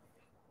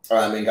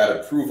and got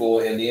approval,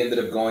 and they ended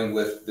up going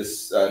with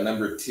this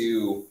number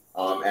 2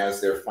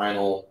 as their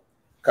final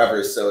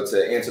cover. So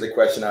to answer the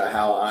question on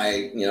how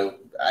I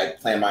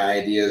plan my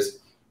ideas,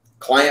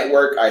 client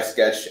work, I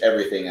sketch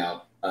everything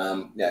out.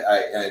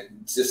 I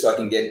just so I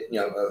can get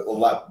a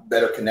lot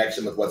better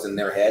connection with what's in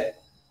their head.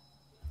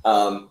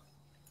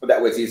 That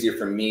way it's easier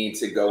for me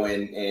to go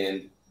in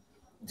and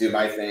do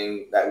my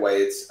thing. That way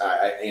it's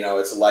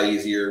a lot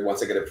easier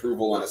once I get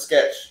approval on a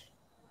sketch.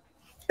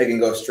 I can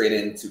go straight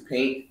into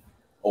paint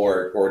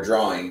or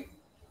drawing.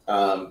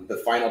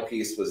 The final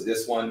piece was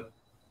this one,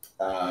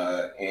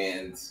 so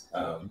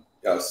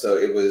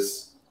it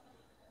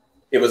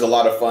was a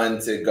lot of fun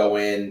to go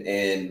in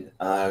and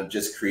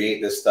just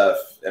create this stuff.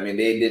 I mean,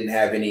 they didn't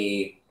have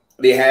any.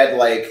 They had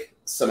like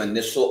some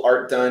initial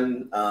art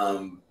done,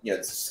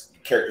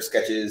 character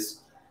sketches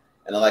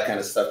and all that kind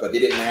of stuff, but they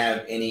didn't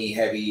have any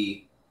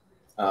heavy,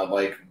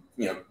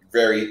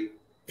 very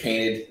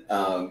painted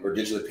or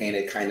digitally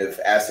painted kind of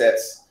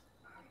assets.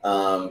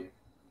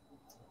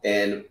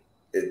 And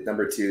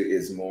number 2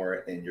 is more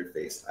in your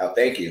face. Oh,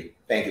 thank you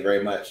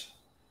very much.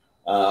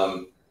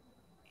 So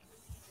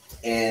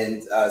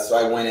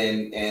I went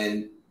in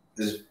and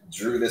just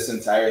drew this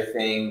entire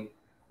thing.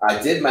 I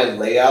did my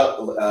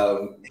layout,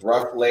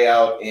 rough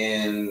layout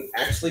in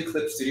actually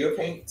Clip Studio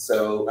Paint.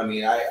 So, I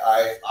mean,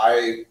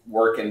 I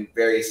work in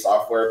various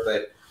software,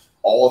 but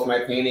all of my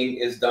painting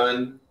is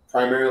done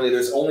primarily.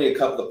 There's only a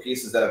couple of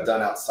pieces that I've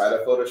done outside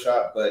of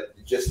Photoshop, but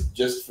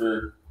just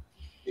for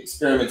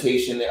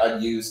experimentation,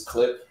 I'd use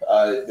Clip,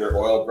 their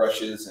oil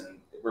brushes,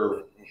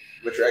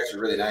 which are actually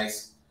really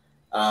nice.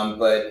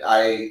 But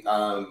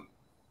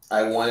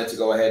I wanted to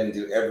go ahead and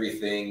do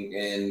everything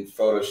in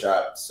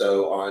Photoshop.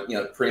 So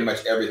pretty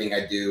much everything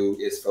I do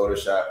is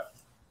Photoshop.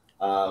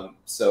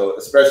 So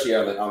especially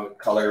on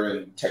color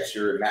and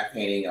texture and matte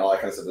painting, all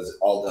that kind of stuff is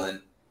all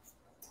done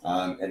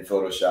in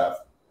Photoshop.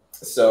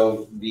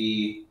 So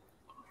the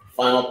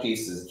final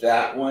piece is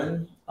that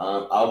one.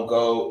 I'll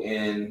go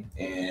in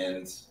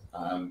and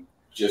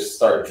just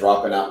start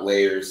dropping out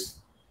layers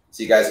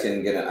so you guys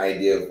can get an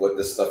idea of what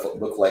this stuff would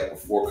look like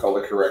before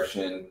color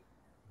correction.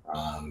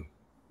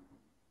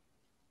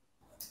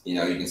 You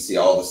can see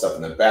all the stuff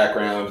in the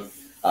background.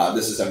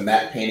 This is a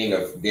matte painting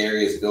of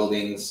various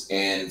buildings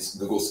and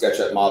Google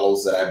SketchUp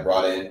models that I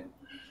brought in.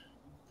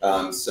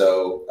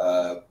 So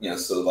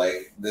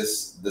like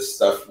this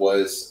stuff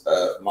was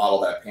a model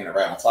that I painted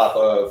right on top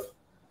of.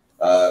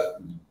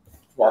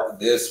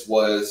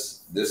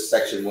 This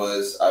section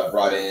was I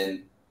brought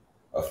in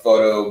a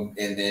photo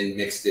and then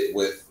mixed it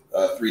with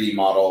a 3D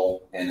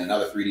model and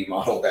another 3D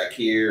model back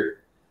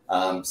here.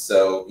 I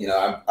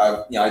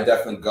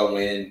definitely go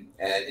in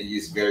and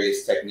use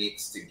various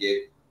techniques to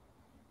get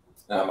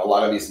a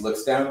lot of these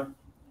looks down.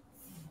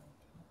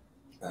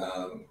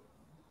 Some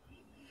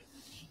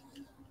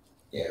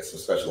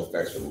special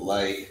effects for the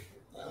light.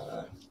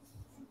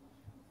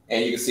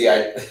 And you can see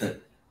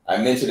I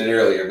mentioned it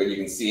earlier, but you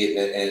can see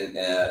it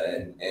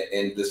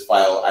in this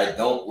file. I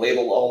don't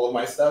label all of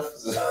my stuff.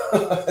 So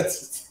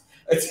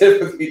I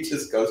typically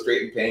just go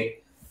straight and paint.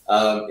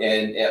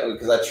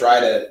 Because I try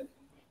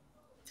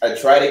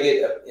to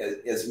get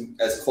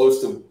as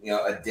close to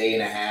a day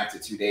and a half to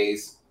 2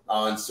 days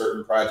on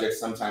certain projects.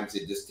 Sometimes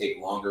it just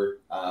take longer,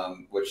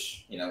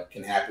 which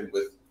can happen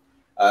with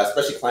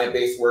especially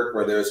client-based work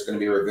where there's going to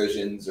be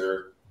revisions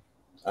or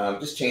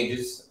just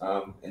changes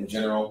in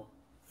general.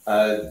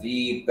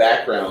 The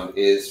background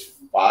is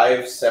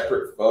 5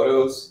 separate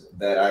photos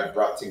that I've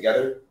brought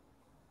together.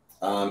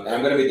 And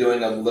I'm going to be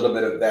doing a little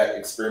bit of that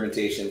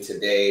experimentation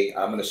today.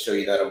 I'm going to show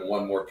you that on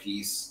one more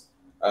piece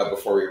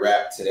before we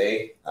wrap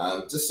today,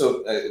 just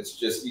so it's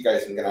just you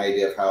guys can get an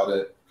idea of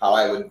how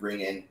I would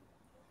bring in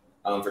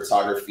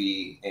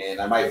photography, and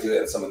I might do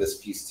it in some of this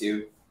piece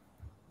too.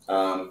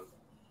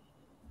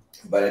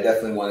 But I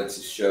definitely wanted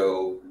to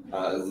show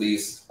at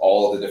least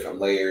all the different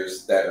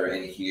layers that are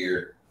in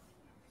here,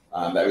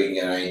 that we can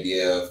get an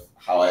idea of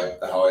how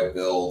I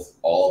build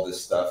all of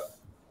this stuff.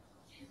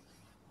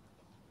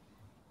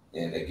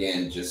 And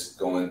again, just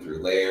going through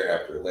layer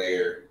after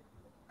layer.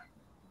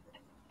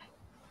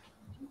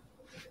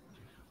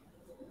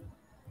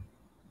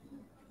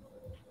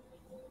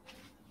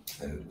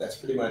 And that's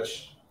pretty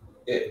much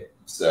it.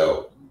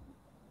 So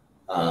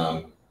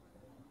I'll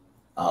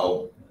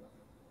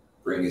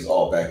bring these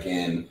all back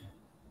in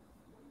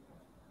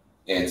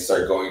and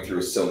start going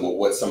through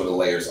what some of the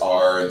layers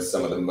are and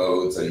some of the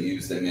modes I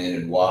use them in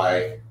and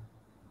why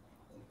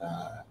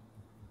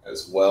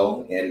as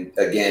well. And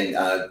again,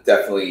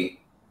 definitely.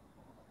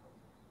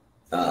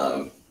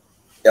 Oh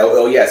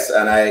yes,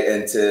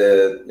 and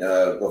to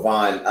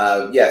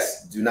Levon,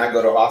 yes, do not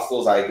go to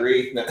hostels. I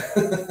agree.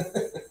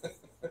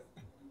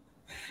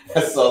 I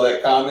saw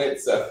that comment.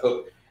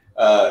 So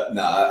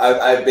no,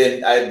 I've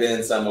been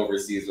in some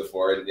overseas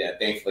before, and yeah,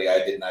 thankfully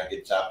I did not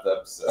get chopped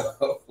up.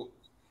 So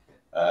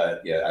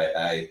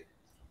yeah,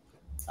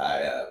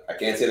 I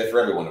can't say that for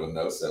every one of them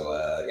though. So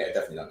yeah,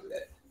 definitely don't do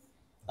that.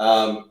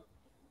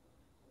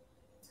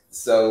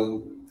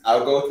 So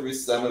I'll go through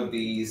some of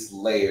these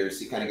layers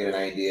so you kind of get an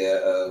idea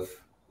of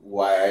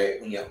why,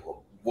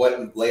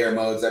 what layer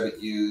modes I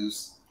would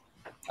use,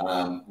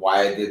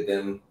 why I did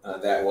them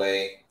that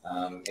way,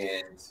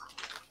 and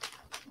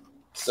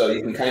so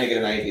you can kind of get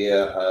an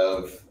idea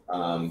of.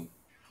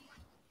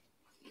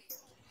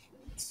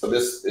 So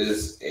this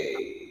is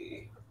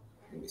a.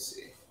 Let me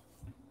see.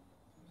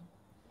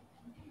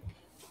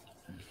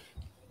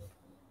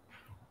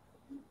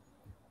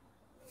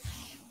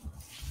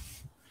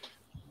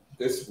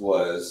 This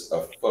was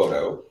a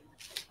photo,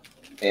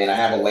 and I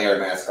have a layer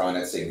mask on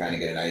it so you can kind of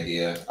get an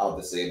idea. I'll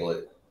disable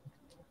it.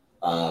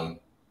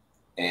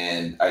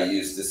 And I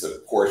used this a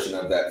portion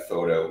of that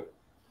photo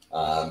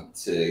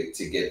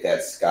to get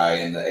that sky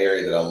in the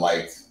area that I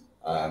liked.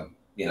 I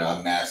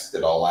masked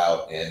it all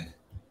out, and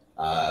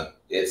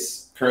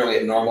it's currently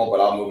at normal,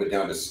 but I'll move it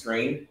down to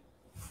screen.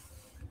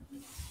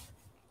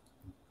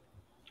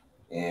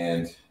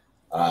 And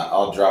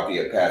I'll drop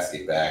the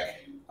opacity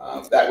back.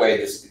 That way,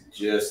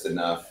 just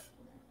enough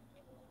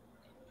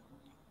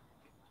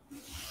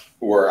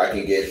where I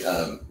can get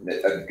a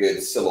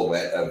good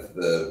silhouette of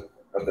the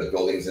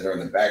buildings that are in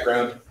the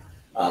background.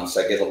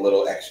 So I get a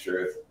little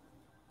extra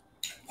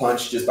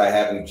punch just by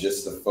having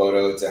just the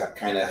photo to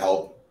kind of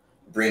help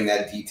bring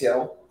that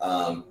detail.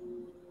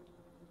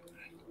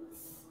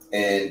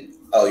 And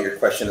your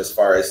question as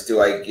far as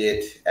do I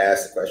get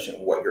asked the question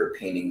what your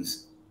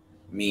paintings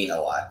mean a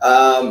lot?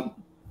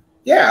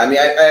 Yeah, I mean,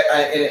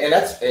 and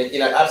that's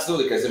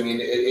absolutely, because I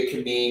mean it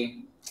can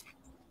mean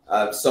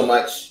so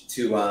much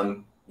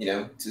to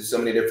to so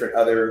many different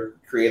other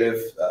creative,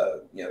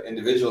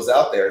 individuals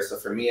out there. So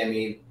for me, I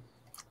mean,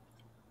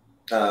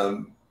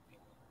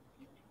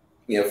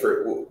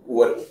 for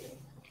what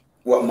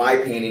my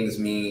paintings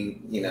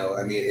mean,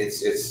 I mean, it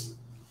just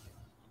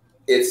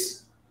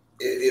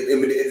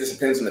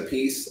depends on the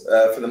piece.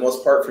 For the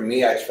most part, for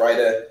me, I try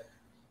to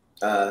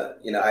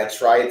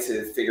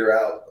figure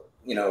out,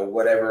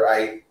 whatever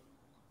I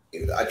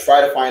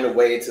try to find a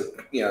way to,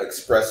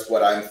 express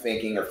what I'm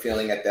thinking or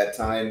feeling at that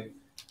time.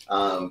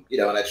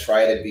 And I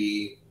try to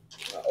be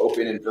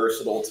open and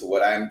versatile to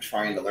what I'm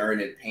trying to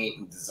learn and paint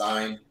and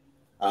design.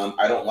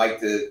 I don't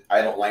like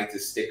to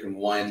stick in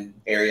one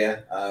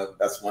area.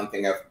 That's one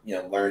thing I've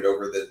learned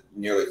over the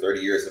nearly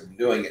 30 years I've been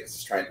doing it, is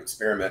just trying to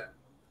experiment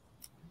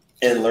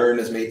and learn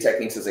as many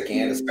techniques as I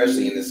can,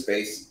 especially in this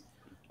space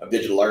of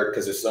digital art,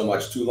 because there's so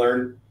much to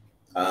learn.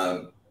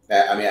 I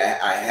mean,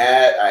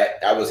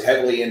 I was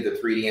heavily into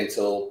 3D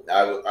until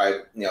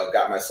I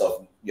got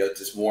myself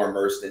just more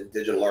immersed in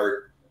digital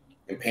art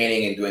and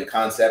painting and doing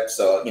concepts.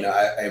 So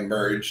I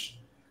merged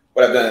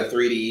what I've done in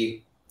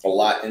 3D a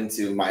lot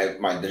into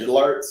my digital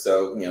art.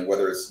 So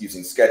whether it's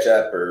using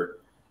SketchUp or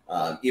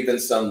even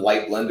some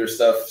light Blender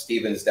stuff,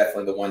 Steven's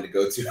definitely the one to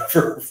go to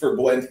for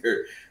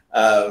Blender.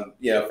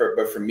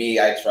 But for me,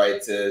 I try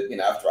to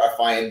after I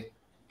find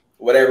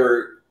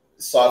whatever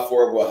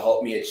software will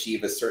help me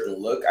achieve a certain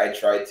look, I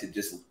try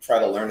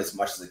to learn as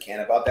much as I can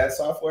about that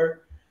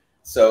software.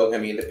 So I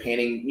mean, the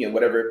painting,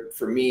 whatever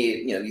for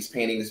me, these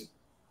paintings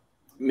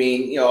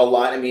mean a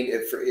lot. I mean,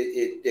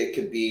 it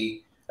could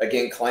be,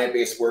 again,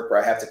 client-based work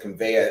where I have to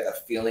convey a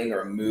feeling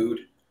or a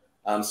mood.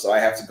 So I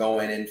have to go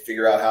in and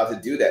figure out how to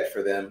do that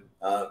for them.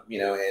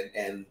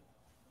 And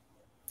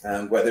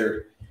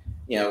whether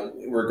you know,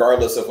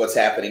 regardless of what's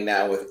happening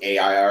now with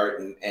AI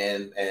art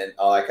and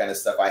all that kind of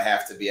stuff, I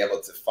have to be able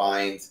to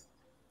find,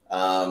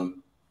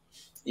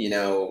 you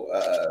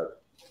know,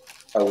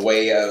 a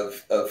way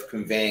of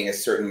conveying a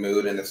certain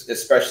mood, and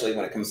especially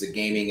when it comes to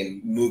gaming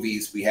and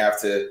movies, we have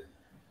to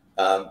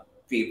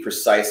be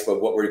precise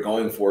about what we're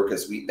going for,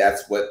 because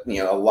that's what,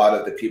 you know, a lot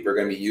of the people are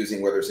going to be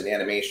using, whether it's an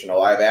animation or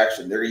live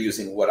action. They're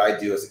using what I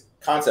do as a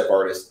concept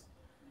artist.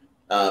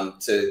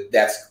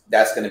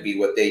 That's going to be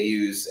what they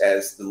use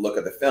as the look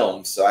of the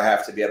film. So I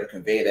have to be able to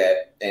convey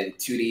that in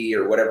 2D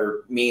or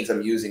whatever means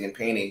I'm using in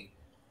painting,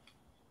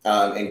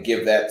 and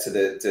give that to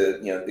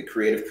the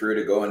creative crew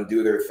to go and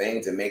do their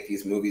thing to make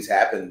these movies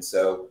happen.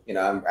 So, you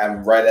know,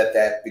 I'm right at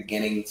that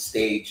beginning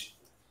stage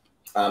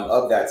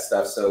of that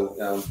stuff.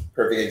 So,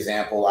 perfect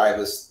example,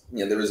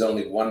 there was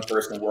only one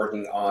person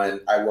working on,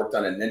 I worked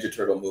on a Ninja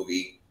Turtle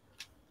movie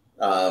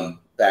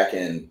back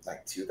in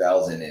like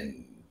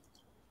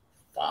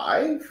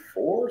 2005,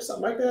 4,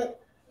 something like that.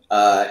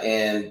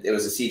 And it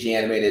was a CG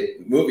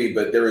animated movie,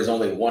 but there was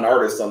only one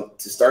artist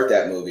to start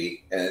that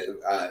movie.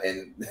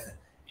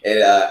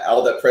 And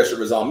all that pressure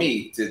was on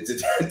me to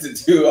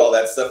do all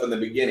that stuff in the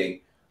beginning.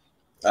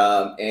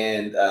 So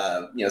I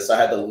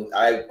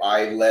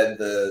led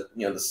the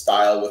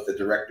style with the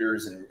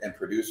directors and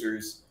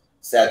producers,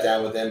 sat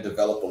down with them,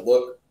 developed a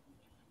look,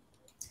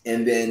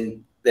 and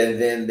then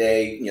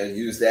they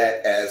used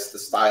that as the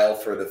style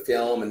for the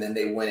film, and then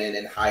they went in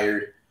and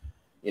hired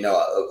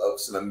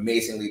some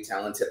amazingly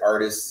talented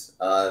artists,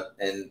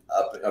 and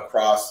up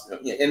across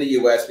in the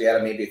US we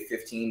had maybe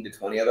 15 to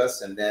 20 of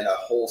us, and then a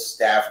whole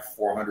staff of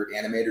 400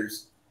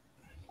 animators,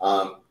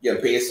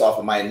 based off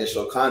of my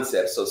initial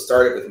concept. So it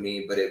started with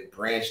me, but it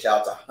branched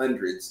out to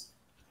hundreds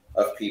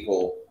of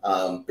people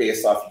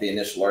based off of the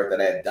initial art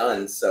that I had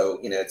done. So,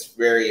 it's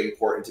very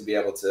important to be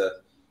able to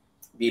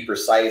be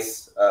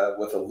precise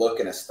with a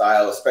look and a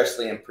style,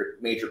 especially in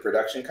major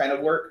production kind of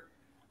work.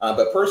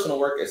 But personal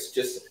work, it's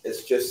just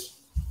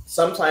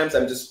sometimes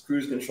I'm just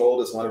cruise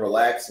control, just want to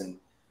relax and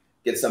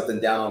get something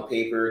down on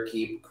paper,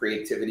 keep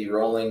creativity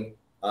rolling.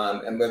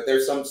 But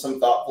there's some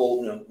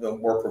thoughtful,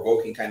 more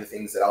provoking kind of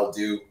things that I'll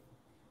do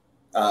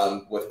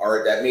with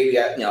art that maybe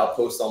I'll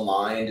post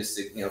online just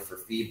to, for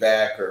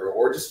feedback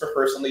or just for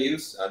personal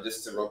use.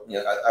 Just to,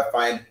 I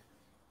find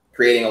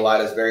creating a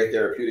lot is very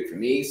therapeutic for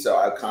me. So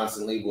I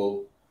constantly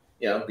will,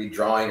 be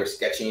drawing or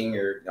sketching,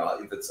 or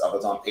if it's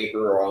on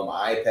paper or on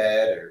my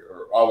iPad,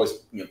 or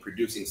always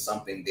producing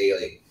something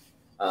daily.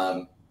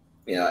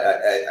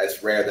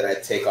 It's rare that I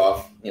take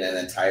off an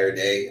entire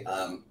day,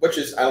 which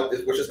is not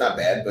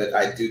bad, but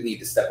I do need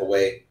to step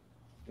away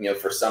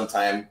for some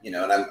time, and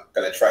I'm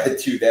going to try to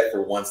do that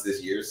for once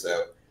this year.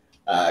 So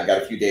I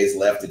got a few days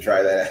left to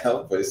try that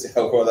out, but see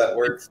how well that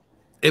works.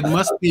 It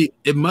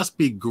must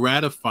be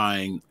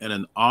gratifying and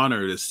an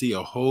honor to see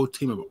a whole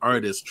team of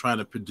artists trying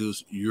to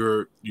produce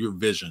your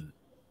vision.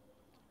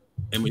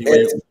 And when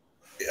it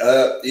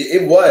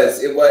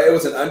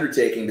was an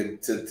undertaking to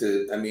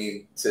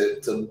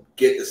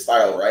get the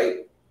style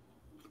right,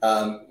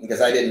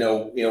 because I didn't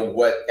know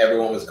what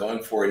everyone was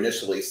going for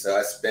initially. So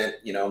I spent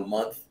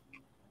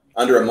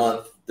under a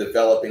month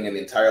developing an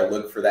entire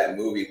look for that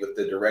movie with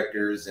the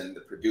directors and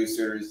the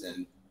producers,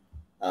 and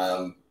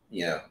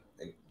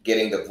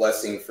getting the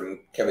blessing from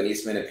Kevin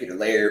Eastman and Peter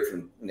Laird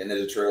from the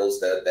Ninja Turtles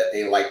that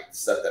they liked the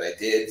stuff that I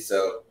did.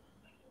 So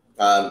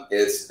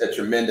it's a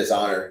tremendous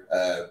honor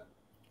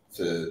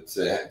to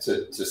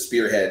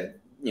spearhead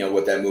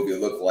what that movie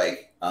looked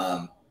like.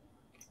 So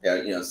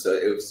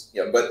it was,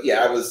 but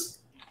yeah,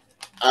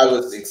 I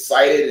was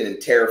excited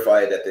and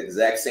terrified at the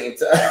exact same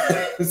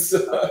time.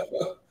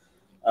 So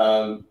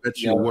that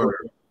you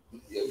were.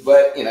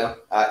 But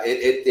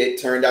it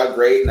turned out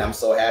great, and I'm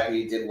so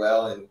happy it did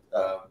well. And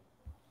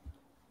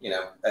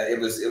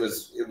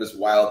it was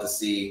wild to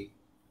see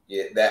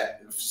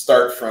that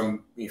start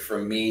from me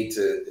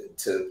to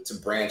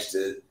branch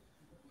to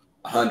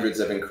hundreds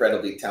of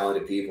incredibly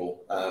talented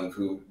people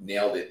who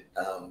nailed it.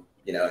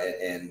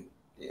 And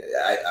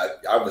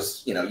I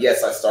was,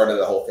 yes, I started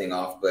the whole thing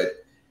off,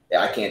 but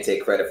I can't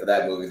take credit for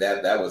that movie.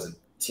 That was a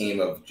team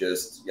of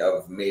just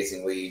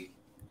amazingly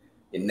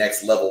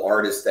next level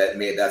artists that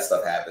made that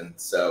stuff happen.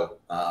 So,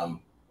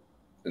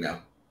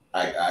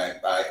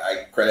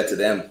 I credit to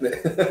them.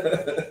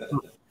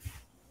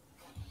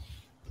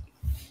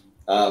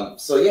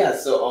 So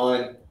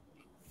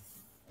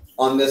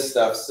on this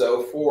stuff.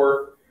 So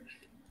for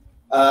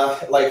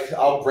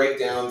I'll break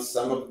down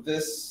some of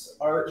this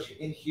art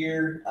in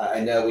here. I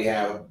know we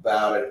have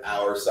about an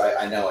hour, so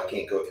I know I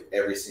can't go through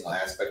every single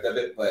aspect of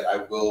it, but I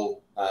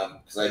will,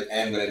 because I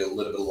am going to do a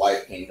little bit of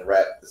live painting to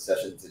wrap the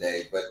session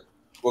today. But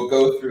we'll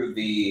go through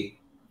the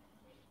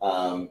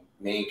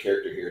main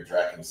character here,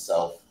 Drac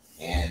himself,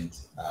 and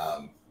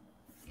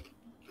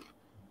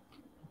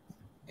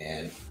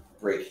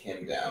break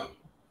him down.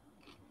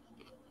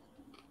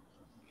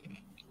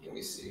 Let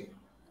me see.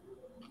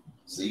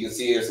 So you can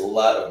see there's a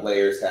lot of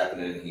layers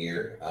happening in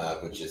here,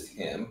 which is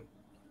him.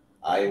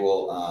 I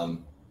will, let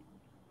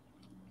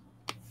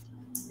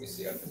me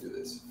see how I can do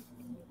this.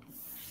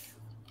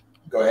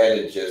 Go ahead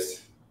and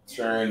just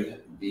turn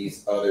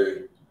these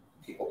other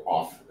people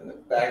off in the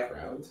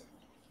background.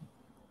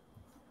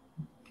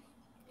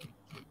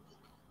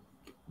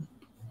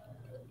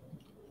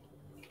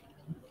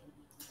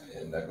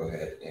 And I'll go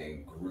ahead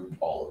and group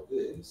all of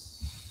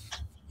this.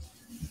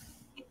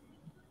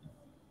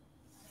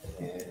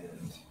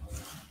 And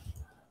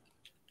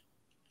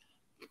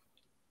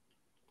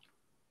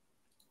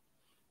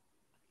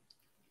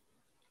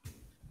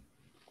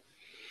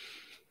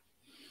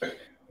okay.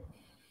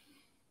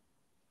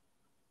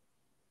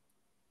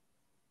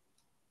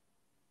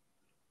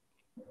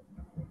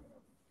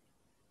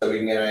 So we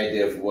can get an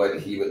idea of what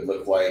he would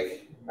look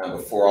like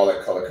before all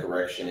that color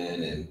correction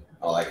and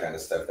all that kind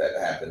of stuff that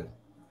happened.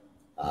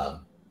 You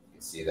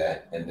can see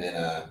that. And then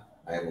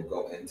I will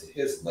go into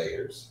his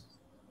layers.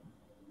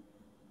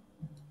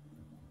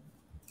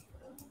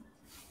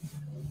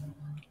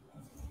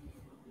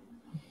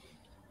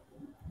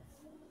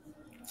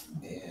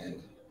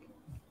 And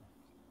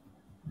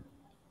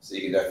so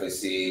you can definitely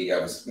see I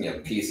was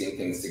piecing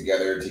things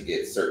together to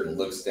get certain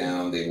looks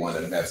down. They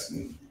wanted to have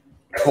some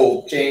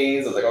gold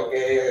chains. I was like,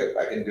 okay,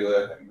 I can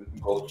do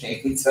gold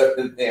chains up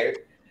in there.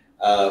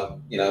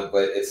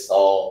 But it's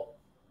all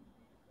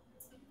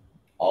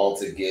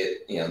to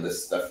get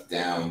this stuff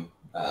down.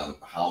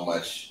 How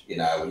much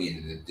I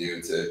needed to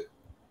do to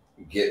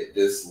get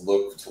this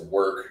look to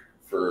work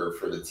for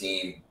the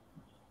team.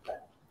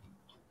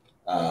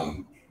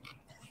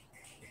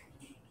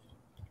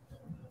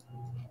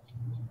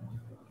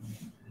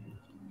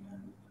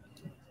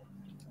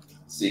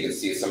 So you can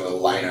see some of the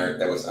line art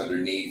that was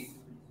underneath.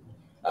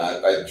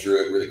 I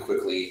drew it really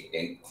quickly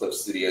in Clip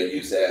Studio,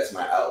 used it as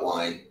my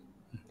outline,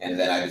 and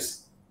then I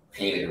just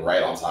painted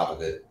right on top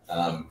of it.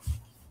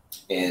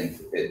 And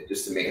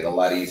just to make it a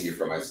lot easier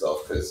for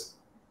myself, because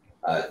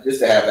just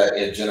to have that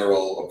in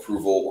general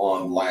approval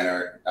on line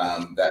art,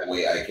 that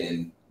way I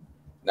can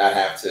not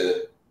have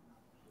to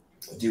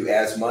do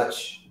as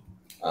much.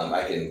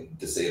 I can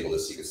disable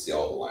this so you can see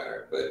all the line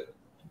art, but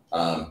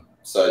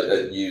so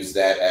I used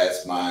that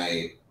as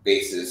my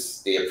basis.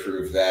 They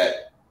approved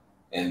that,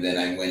 and then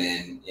I went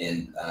in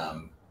and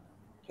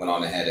went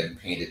on ahead and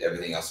painted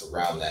everything else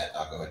around that.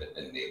 I'll go ahead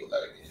and enable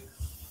that again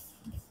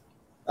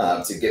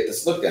to get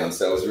this look down.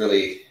 So it was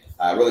really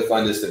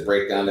fun just to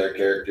break down their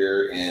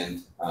character.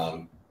 And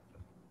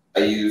I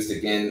used,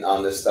 again,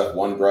 on this stuff,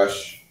 one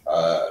brush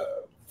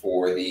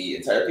for the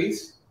entire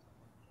piece.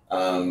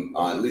 On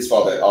at least for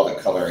all the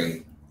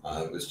coloring,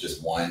 it was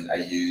just one. I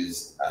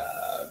used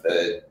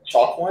the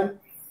chalk one.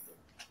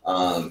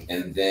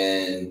 And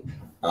then,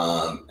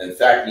 in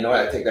fact, you know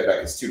what? I take that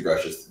back. It's two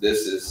brushes.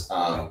 This is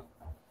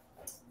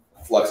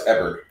Flux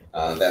Ever,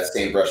 that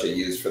same brush I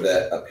used for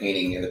that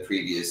painting in the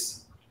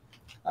previous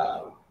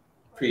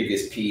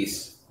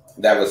piece.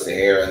 That was the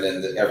hair, and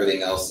then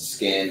everything else, the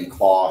skin,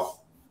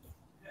 cloth,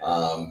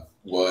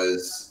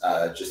 was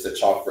just a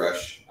chalk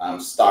brush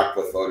stocked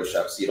with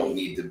Photoshop, so you don't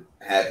need to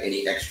have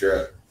any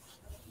extra,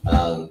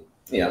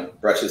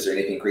 brushes or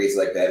anything crazy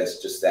like that.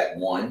 It's just that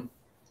one.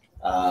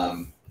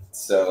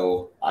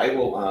 So I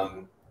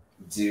will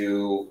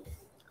do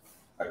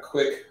a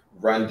quick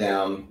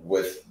rundown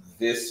with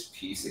this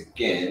piece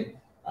again,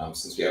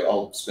 since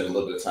I'll spend a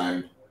little bit of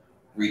time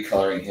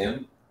recoloring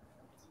him.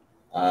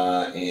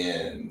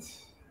 And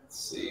let's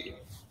see.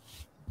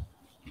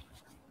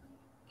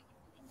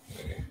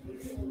 Okay.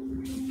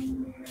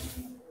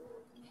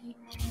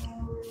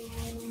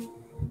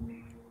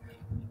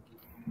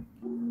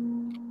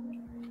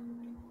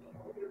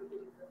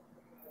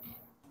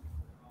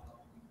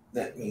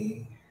 Let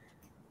me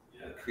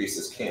increase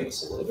this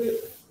canvas a little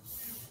bit.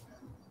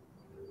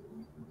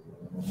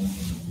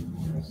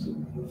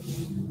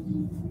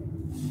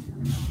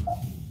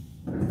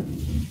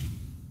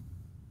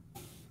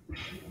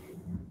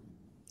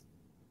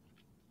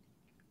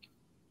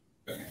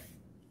 Okay.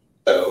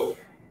 So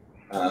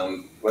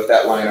with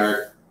that line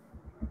art,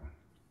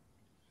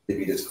 if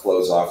you just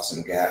close off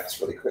some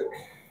gaps really quick.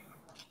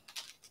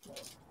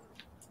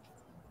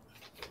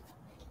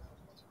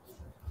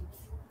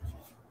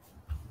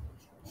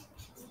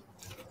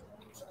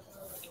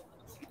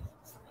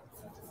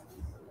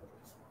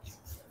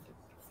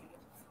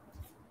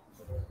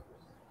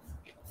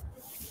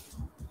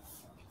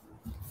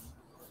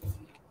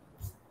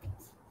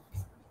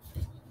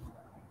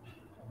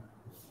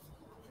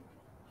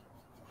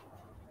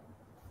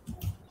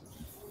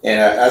 And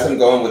as I'm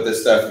going with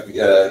this stuff,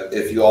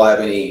 if you all have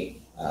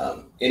any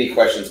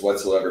questions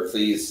whatsoever,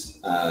 please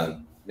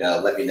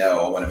let me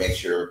know. I want to make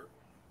sure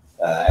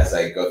as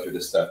I go through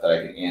this stuff that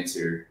I can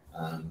answer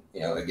again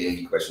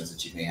any questions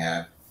that you may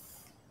have.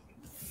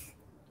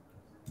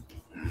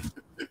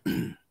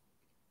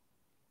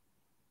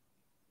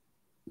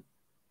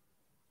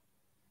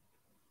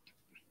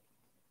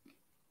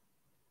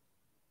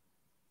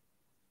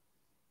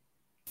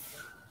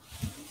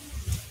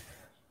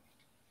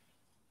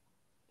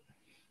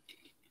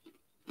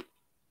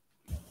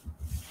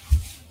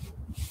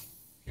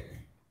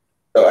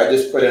 So I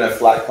just put in a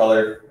flat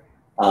color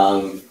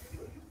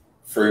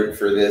for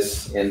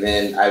this, and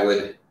then I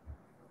would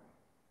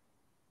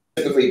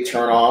typically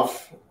turn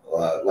off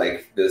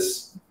like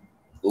this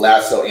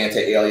lasso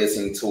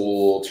anti-aliasing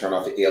tool, turn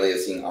off the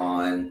aliasing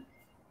on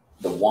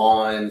the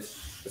wand,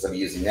 because I'm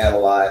using that a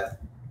lot.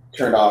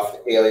 Turned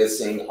off the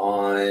aliasing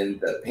on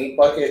the paint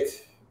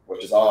bucket,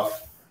 which is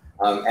off.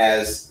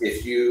 As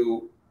if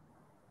you,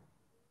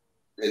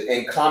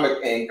 in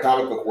comic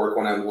book work,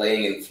 when I'm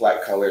laying in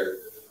flat color,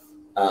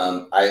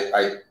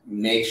 I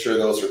make sure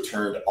those are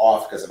turned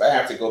off, because if I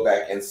have to go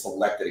back and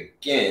select it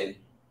again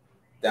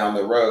down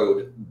the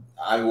road,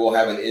 I will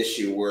have an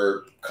issue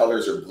where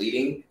colors are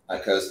bleeding,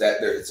 because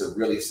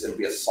it'll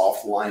be a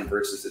soft line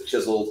versus a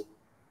chiseled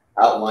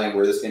outline,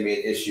 where there's going to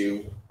be an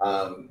issue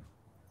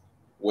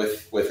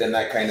within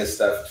that kind of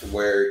stuff, to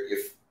where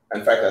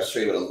in fact, I'll show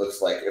you what it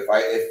looks like. If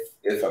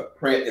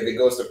it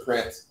goes to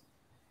print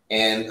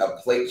and a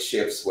plate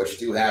shifts, which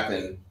do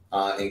happen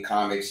in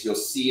comics, you'll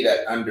see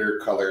that under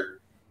color,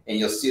 and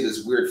you'll see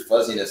this weird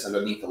fuzziness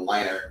underneath the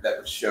liner that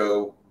would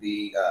show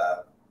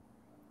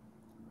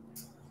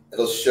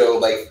it'll show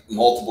like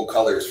multiple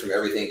colors from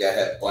everything that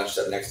had bunched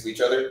up next to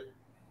each other.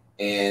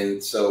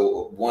 And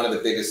so one of the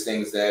biggest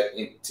things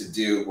to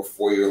do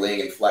before you're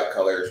laying in flat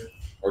color,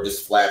 or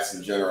just flats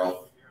in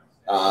general,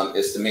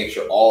 is to make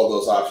sure all of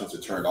those options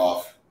are turned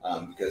off,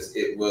 because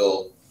it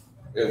will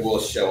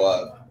show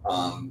up.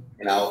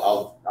 And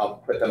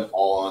I'll put them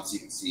all on so you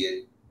can see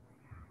it.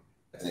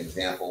 As an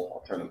example,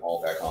 I'll turn them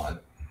all back on,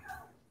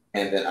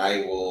 and then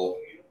I will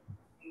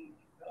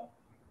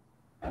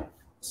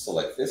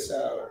select this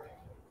out.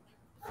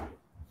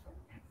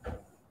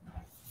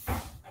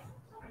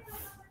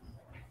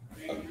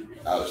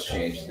 I'll just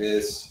change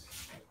this.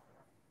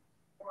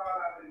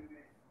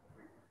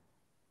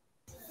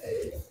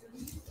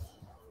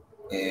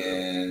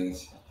 And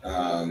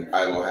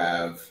I will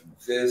have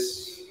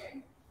this,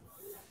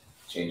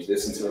 change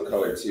this into a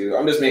color too.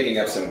 I'm just making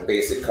up some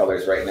basic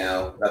colors right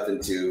now. I'm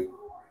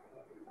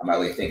not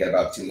really thinking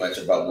about too much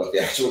about what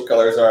the actual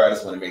colors are. I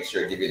just want to make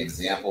sure I give you an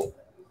example.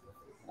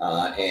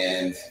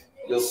 And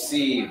you'll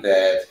see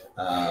that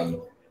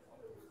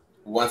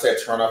once I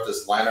turn off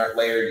this line art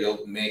layer,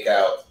 you'll make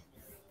out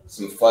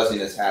some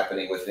fuzziness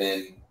happening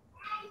within.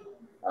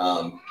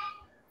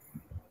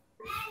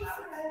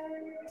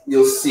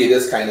 You'll see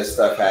this kind of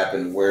stuff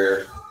happen,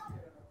 where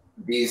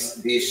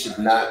these should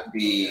not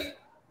be.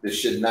 This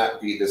should not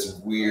be this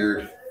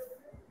weird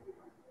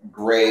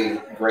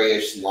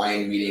grayish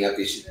line meeting up.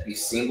 They should be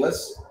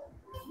seamless.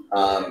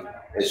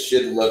 It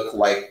should look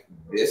like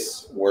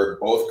this, where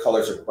both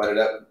colors are butted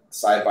up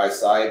side by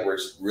side, where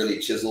it's really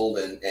chiseled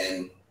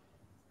and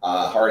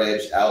hard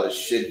edged out. It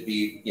should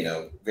be,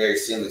 very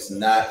seamless,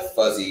 not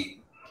fuzzy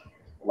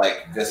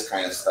like this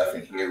kind of stuff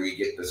in here. We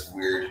get this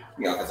weird,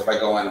 because if I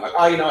go on, I'm like,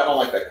 I don't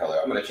like that color.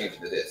 I'm going to change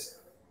it to this.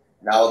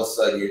 Now all of a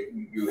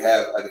sudden you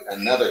have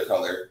another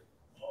color,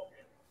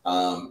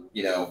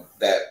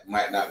 that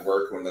might not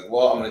work. When I'm like,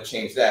 well, I'm going to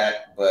change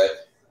that,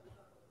 but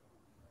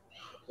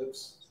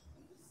oops.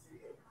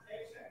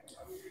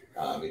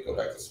 Let me go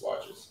back to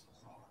swatches.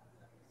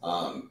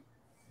 I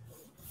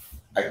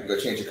can go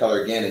change the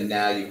color again, and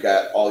now you've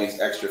got all these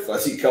extra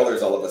fuzzy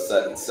colors all of a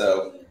sudden.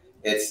 So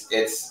it's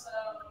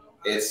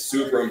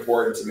super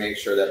important to make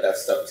sure that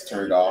stuff is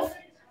turned off.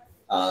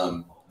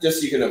 Just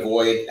so you can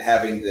avoid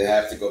having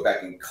to go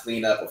back and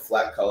clean up a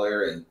flat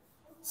color, and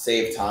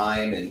save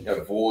time, and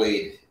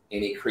avoid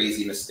any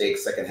crazy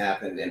mistakes that can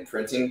happen in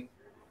printing.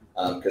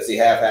 Because they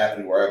have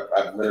happened where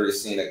I've literally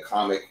seen a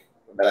comic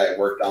that I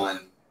worked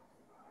on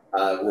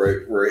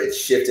where it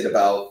shifted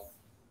about,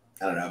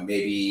 I don't know,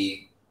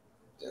 maybe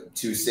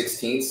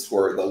 2/16,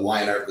 where the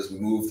line art was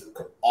moved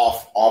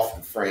off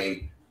the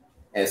frame,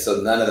 and so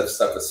none of the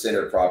stuff was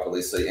centered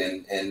properly. So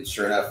and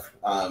sure enough,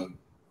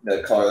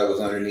 the color that was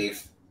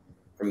underneath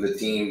from the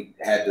team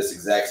had this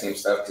exact same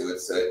stuff to it.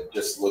 So it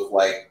just looked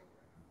like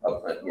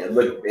it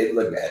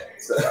looked bad.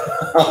 So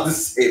I'll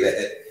just say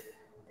that.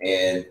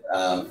 And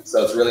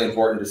so it's really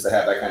important just to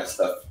have that kind of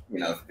stuff,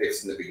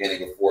 fixed in the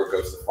beginning before it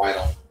goes to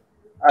final.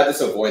 I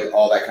just avoid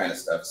all that kind of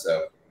stuff.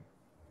 So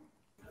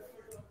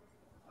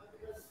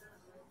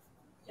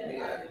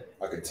yeah,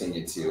 I'll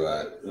continue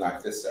to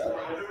knock this out.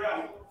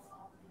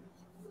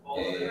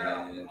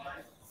 And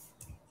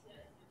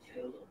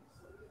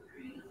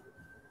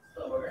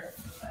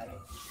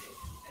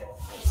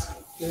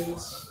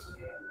this.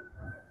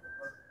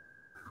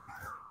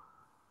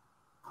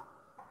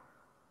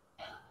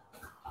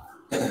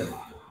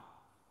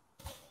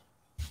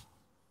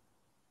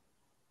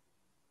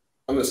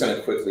 I'm just going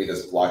to quickly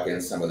just block in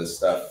some of this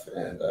stuff,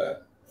 and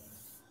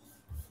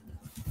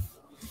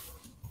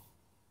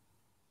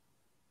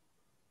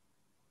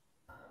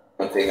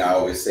one thing I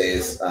always say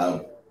is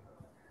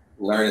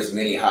learn as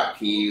many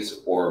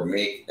hotkeys, or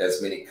make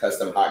as many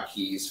custom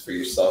hotkeys for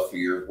yourself for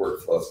your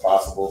workflow as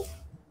possible.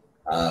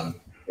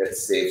 It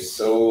saves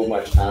so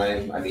much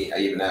time. I mean, I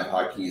even have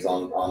hotkeys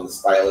on the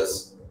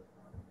stylus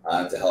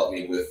to help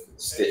me with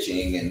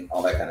stitching and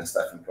all that kind of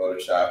stuff in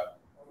Photoshop.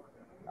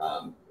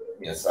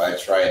 So I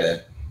try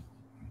to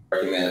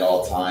recommend at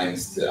all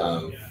times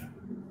to,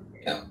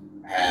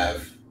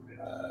 have,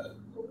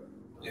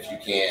 if you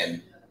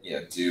can,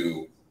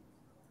 do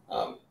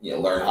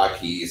learn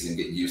hotkeys and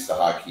get used to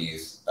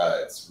hotkeys.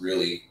 It's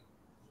really,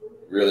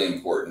 really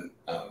important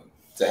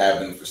to have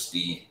them for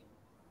speed,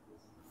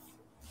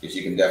 because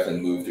you can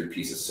definitely move through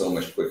pieces so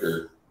much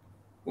quicker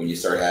when you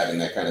start having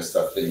that kind of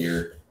stuff in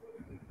your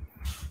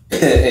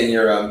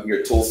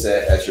your tool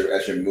set as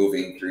you're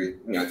moving through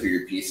through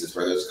your pieces,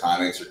 whether it's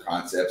comics or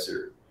concepts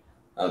or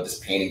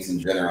just paintings in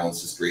general.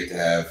 It's just great to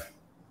have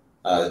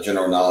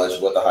general knowledge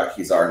of what the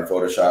hotkeys are in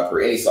Photoshop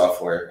or any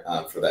software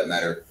for that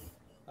matter,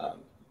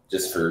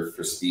 just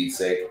for speed's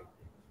sake.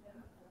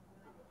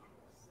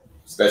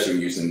 Especially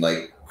when using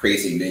like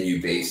crazy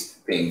menu-based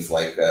things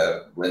like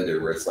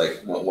Blender, where it's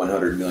like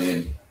 100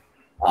 million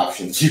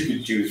options you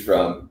can choose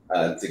from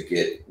to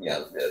get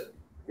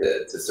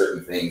to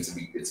certain things.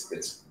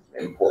 It's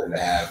important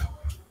to have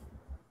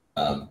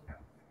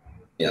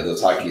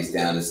those hotkeys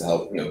down just to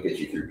help get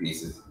you through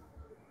pieces.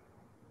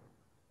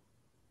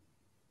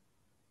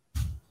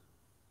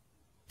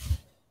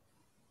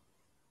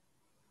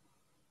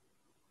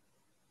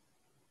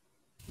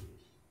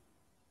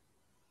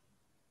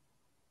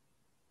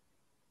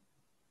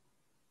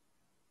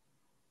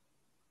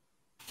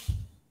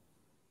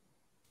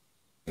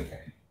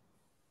 Okay.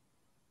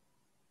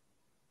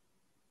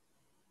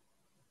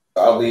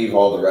 I'll leave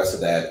all the rest of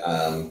that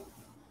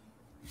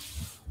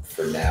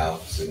for now,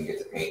 so we can get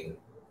to painting.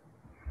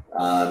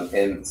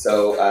 And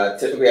so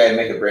typically I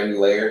make a brand new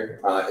layer.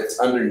 It's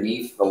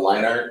underneath the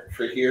line art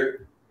for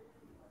here.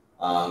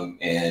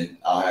 And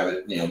I'll have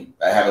it,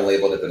 I haven't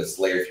labeled it, but it's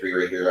layer 3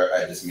 right here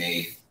I just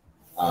made.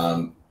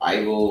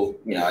 I will,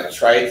 I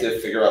try to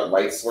figure out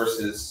light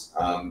sources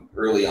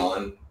early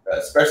on,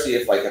 especially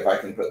if I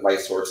can put light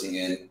sourcing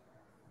in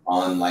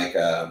on like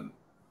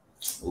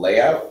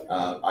layout.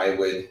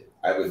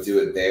 I would do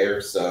it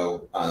there.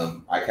 So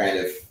I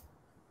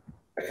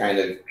kind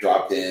of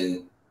dropped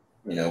in,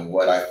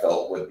 what I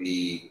felt would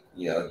be,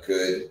 a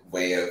good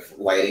way of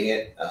lighting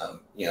it.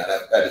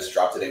 I just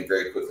dropped it in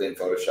very quickly in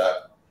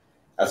Photoshop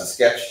as a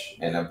sketch,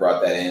 and I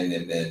brought that in,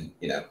 and then,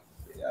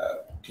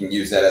 can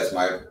use that as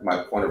my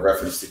point of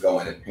reference to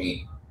go in and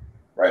paint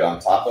right on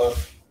top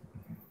of.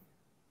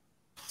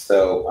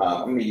 So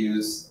I'm going to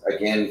use,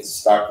 again,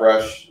 stock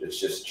brush. It's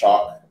just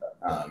chalk.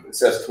 It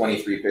says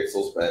 23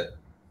 pixels, but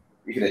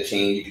you can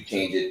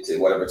change it to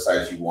whatever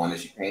size you want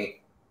as you paint.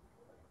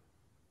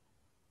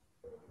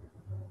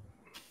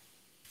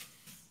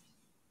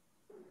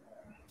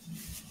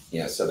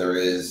 So there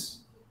is,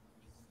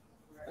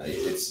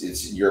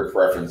 it's your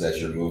preference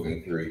as you're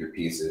moving through your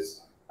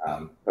pieces.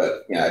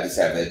 But I just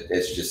have it.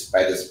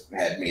 I just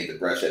had made the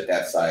brush at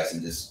that size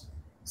and just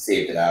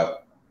saved it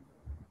out.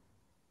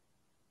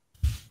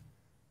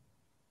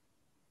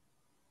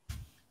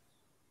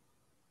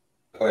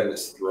 Go ahead and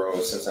just throw,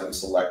 since I'm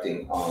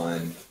selecting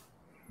on.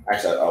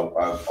 Actually,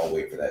 I'll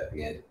wait for that at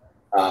the end.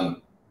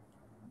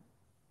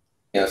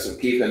 So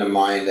keep in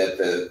mind that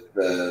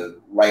the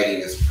lighting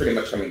is pretty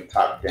much coming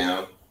top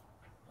down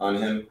on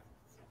him.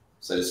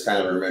 So just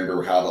kind of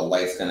remember how the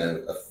light's going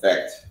to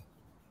affect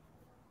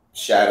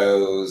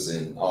shadows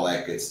and all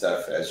that good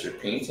stuff as you're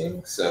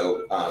painting.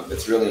 So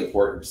it's really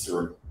important just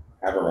to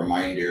have a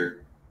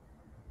reminder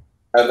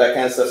of that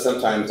kind of stuff.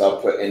 Sometimes I'll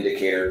put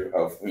indicator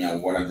of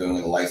what I'm doing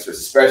with the light source,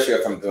 especially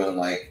if I'm doing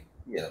like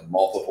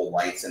multiple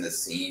lights in the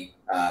scene.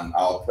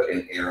 I'll put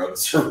an arrow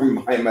to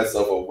remind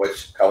myself of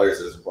which colors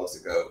are supposed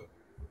to go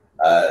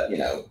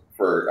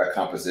for a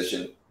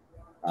composition.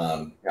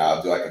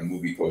 I'll do like a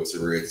movie poster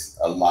where it's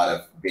a lot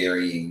of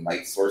varying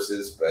light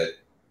sources, but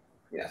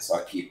so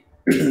I'll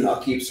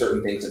keep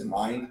certain things in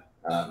mind,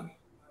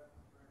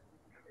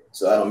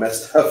 so I don't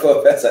mess stuff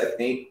up as I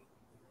paint.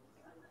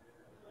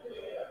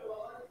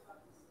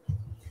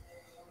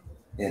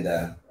 And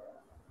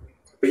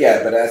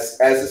but as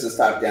this is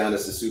top down,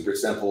 this is super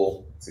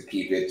simple to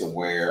keep it to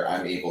where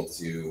I'm able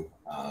to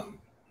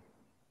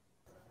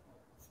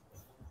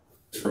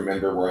just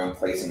remember where I'm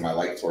placing my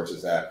light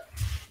sources at.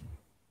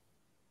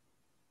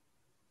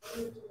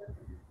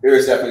 There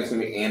is definitely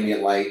going to be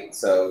ambient light,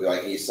 so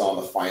like you saw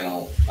in the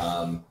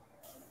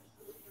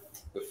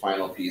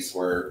final piece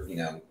where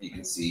you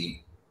can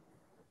see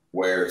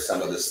where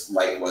some of this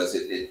light was.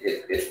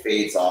 It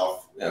fades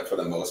off for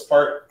the most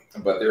part,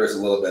 but there is a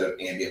little bit of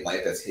ambient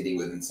light that's hitting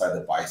with inside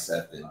the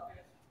bicep, and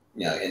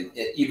and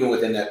even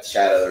within that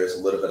shadow there is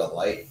a little bit of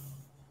light,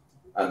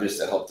 just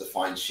to help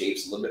define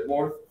shapes a little bit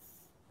more.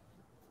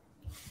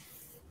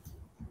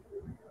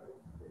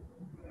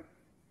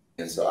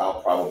 And so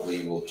I'll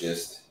probably will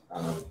just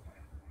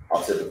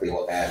I'll typically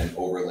will add an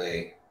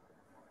overlay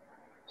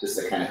just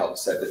to kind of help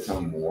set the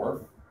tone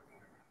more.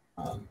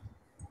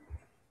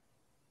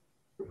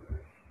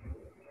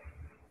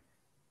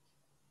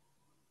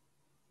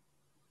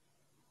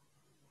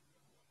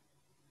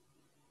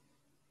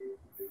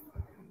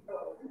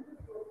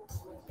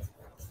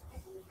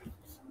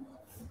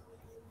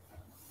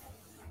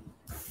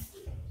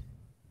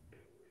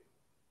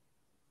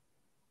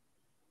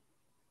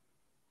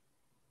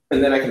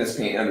 And then I can just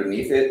paint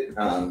underneath it.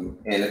 And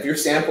if you're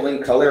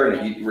sampling color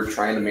and you were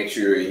trying to make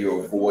sure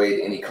you avoid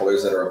any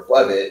colors that are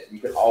above it, you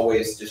can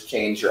always just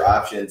change your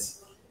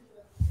options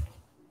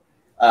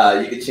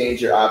You can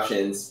change your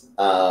options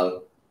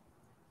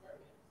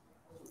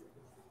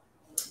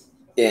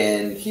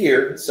in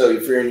here. So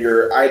if you're in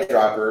your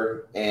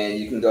eyedropper and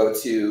you can go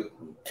to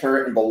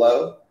current and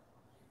below,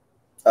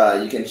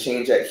 you can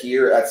change that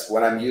here. That's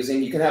what I'm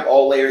using. You can have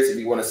all layers if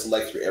you want to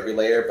select through every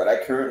layer, but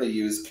I currently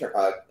use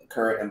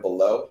current and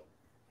below,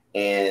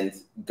 and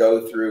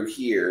go through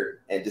here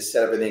and just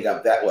set everything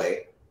up that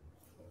way.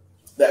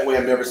 That way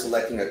I'm never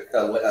selecting a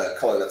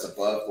color that's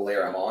above the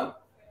layer I'm on.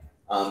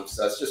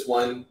 So that's just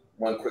one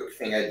quick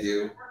thing I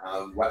do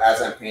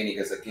as I'm painting,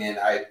 because again,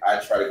 I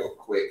try to go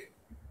quick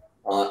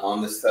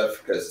on this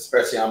stuff, because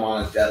especially I'm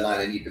on a deadline,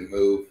 I need to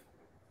move.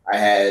 I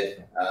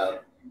had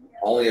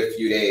only a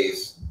few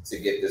days to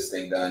get this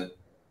thing done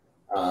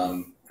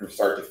from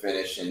start to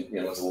finish, and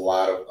it was a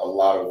lot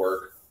of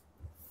work.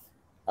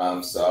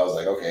 So I was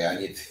like, okay,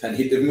 I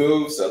need to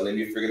move, so let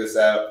me figure this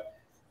out.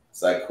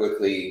 So I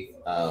quickly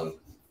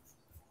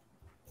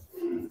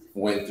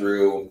went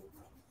through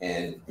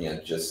and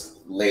just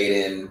laid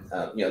in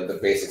the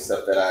basic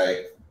stuff that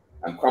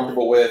I'm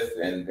comfortable with,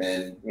 and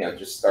then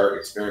just start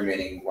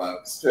experimenting.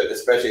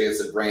 Especially as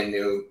a brand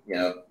new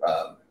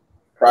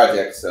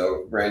project,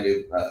 so brand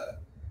new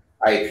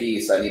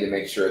IP. So I need to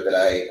make sure that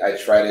I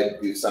try to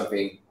do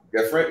something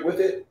different with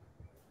it,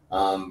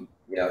 and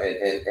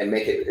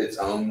make it its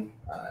own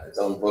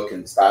look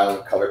and style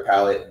and color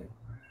palette and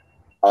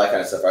all that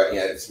kind of stuff.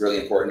 It's really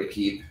important to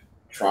keep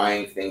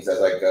trying things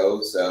as I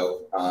go.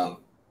 So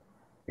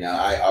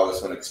I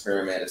always want to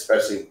experiment,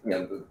 especially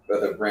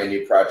with a brand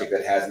new project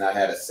that has not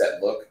had a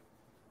set look.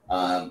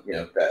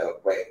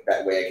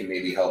 That way I can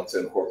maybe help to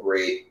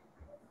incorporate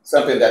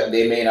something that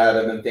they may not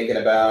have been thinking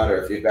about,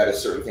 or if you've got a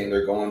certain thing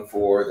they're going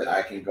for, then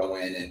I can go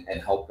in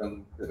and help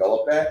them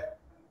develop that.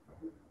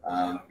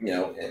 And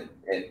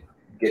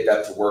get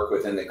that to work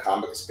within the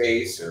comic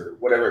space or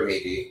whatever it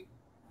may be.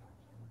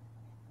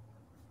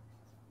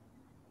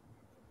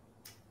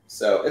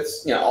 So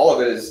it's all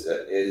of it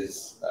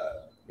is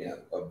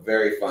a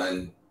very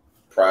fun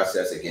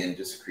process. Again,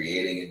 just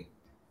creating and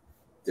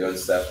doing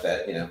stuff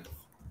that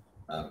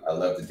I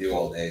love to do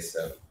all day.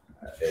 So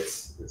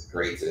it's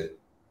great to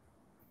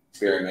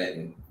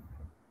experiment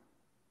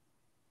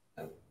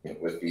and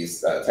with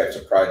these types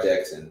of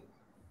projects and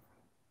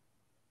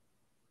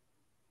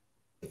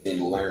continue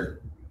to learn.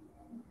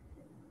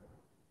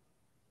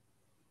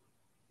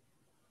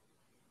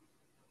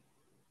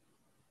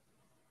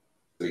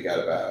 We got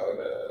about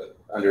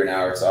under an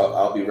hour, so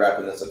I'll be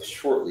wrapping this up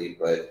shortly,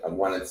 but I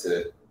wanted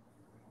to,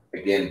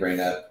 again,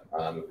 bring up,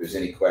 if there's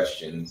any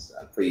questions,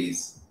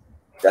 please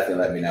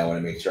definitely let me know. I want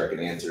to make sure I can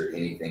answer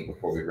anything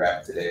before we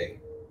wrap today.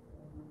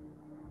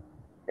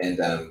 And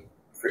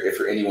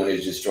for anyone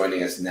who's just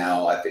joining us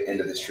now, at the end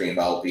of the stream,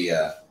 I'll be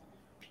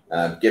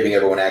giving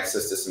everyone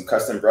access to some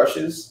custom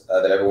brushes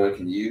that everyone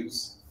can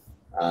use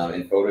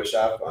in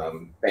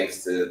Photoshop.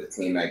 Thanks to the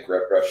team at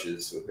Grep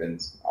Brushes, who have been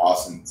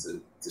awesome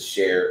to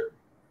share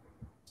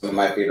some of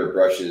my favorite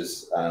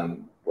brushes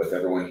with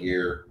everyone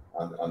here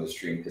on the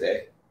stream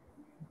today.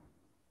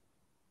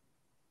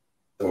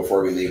 So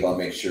before we leave, I'll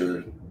make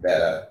sure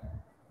that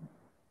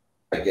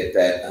I get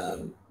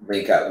that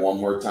link out one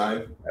more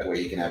time. That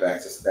way you can have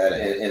access to that.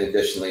 And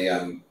additionally,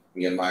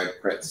 my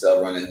print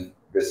sale running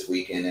this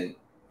weekend and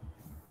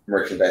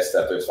merchandise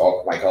stuff. There's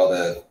all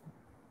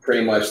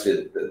pretty much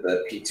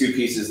the two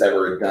pieces that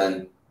were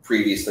done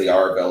previously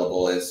are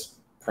available as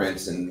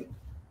prints and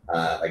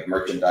like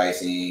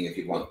merchandising. If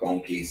you want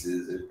phone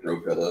cases or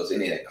throw pillows,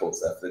 any of that cool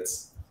stuff,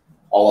 it's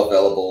all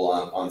available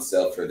on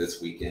sale for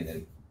this weekend,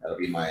 and that'll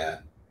be my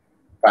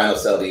final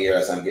sale of the year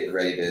as I'm getting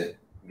ready to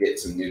get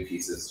some new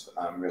pieces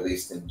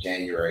released in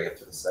January up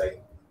to the site.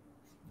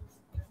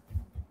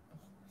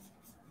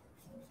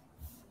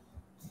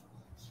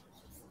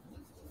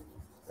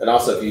 And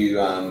also, if you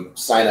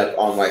sign up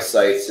on my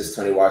site,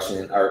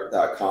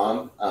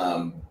 TonyWashingtonArt.com,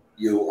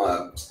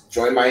 you'll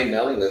join my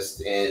mailing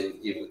list, and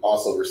you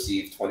also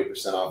receive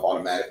 20% off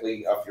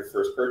automatically off your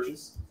first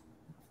purchase.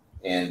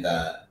 And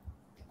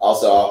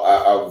also,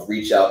 I'll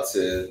reach out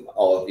to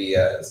all of the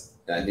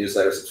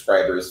newsletter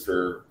subscribers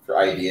for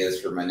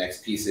ideas for my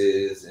next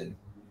pieces, and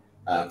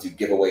do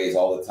giveaways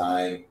all the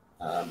time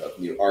of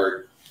new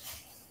art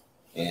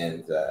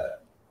and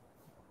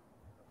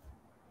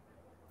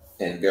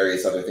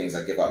various other things.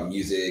 I give out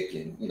music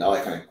and all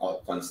that kind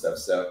of fun stuff.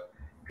 So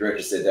if you're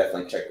interested,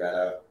 definitely check that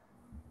out.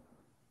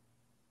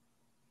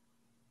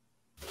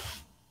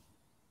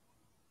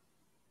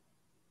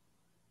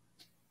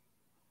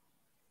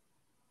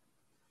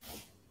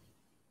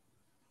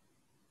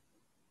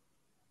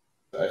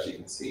 So as you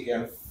can see,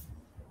 I'm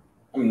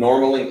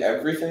normaling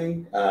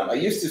everything. I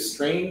used to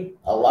screen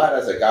a lot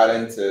as I got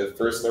into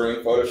first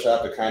learning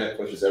Photoshop. It kind of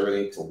pushes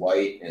everything to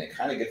white, and it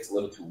kind of gets a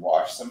little too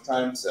washed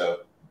sometimes.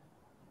 So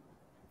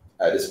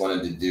I just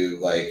wanted to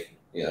do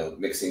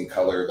mixing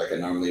color like I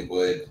normally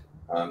would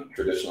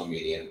traditional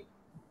medium,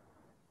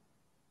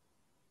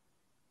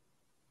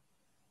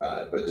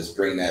 but just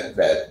bring that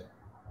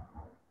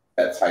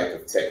type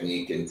of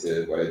technique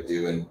into what I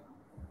do in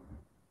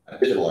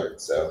digital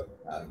art. So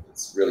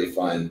it's really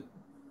fun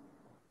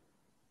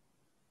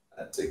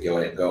to go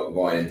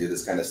in and do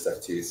this kind of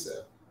stuff too.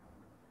 So.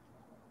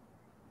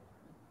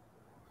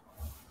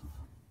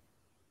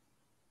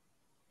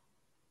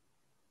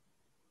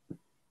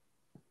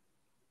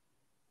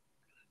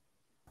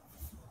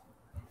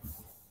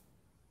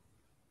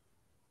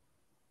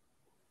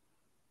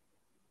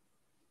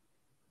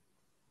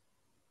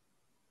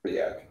 But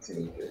yeah,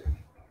 continue to.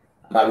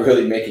 I'm not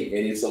really making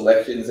any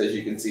selections, as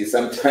you can see.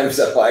 Sometimes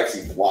I'll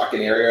actually block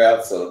an area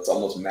out, so it's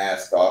almost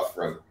masked off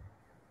from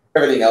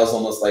everything else,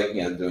 almost like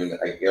doing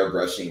like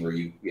airbrushing, where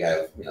you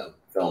have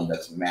film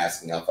that's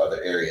masking off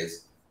other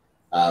areas.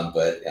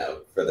 But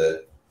for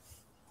the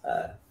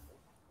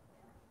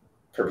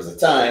purpose of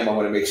time, I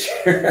want to make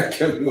sure I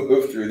can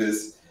move through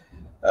this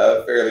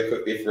fairly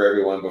quickly for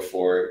everyone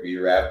before we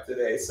wrap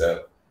today.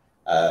 So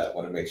I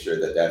want to make sure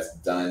that that's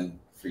done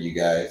for you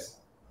guys.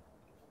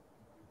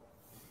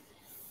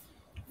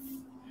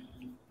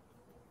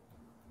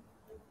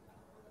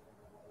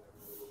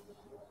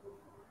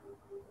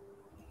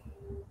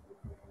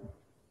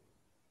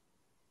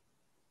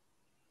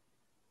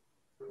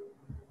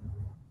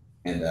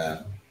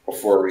 And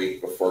before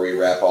we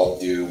wrap, I'll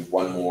do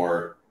one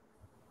more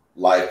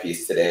live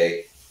piece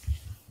today.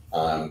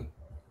 That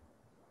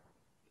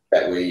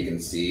way you can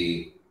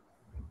see.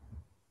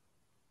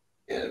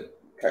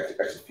 Actually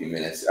a few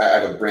minutes. I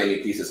have a brand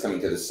new piece that's coming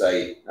to the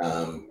site,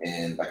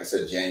 and like I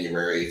said,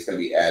 January it's going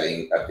to be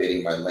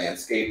updating my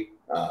landscape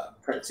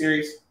print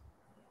series,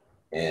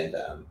 and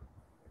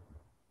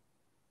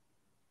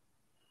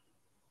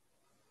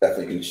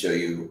definitely can show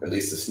you at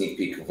least a sneak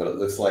peek of what it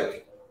looks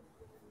like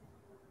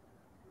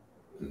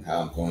and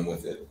how I'm going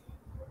with it.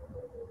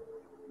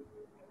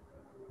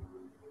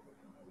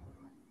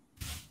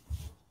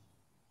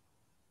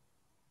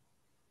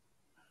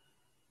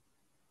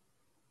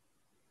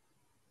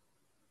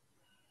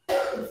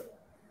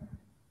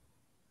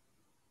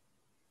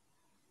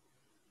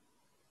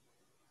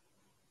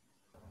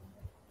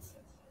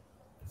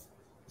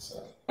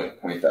 So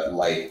point that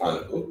light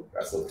on. Oh,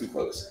 that's a little too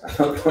close.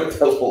 Point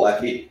the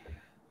light,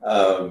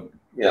 on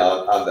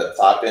the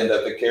top end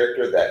of the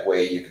character. That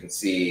way you can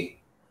see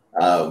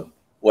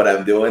what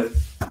I'm doing.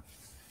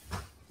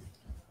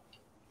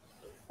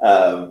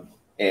 I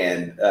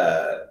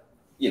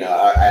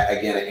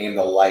aim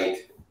the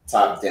light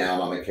top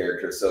down on the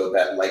character so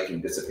that light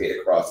can dissipate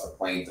across the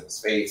planes of his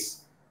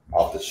face,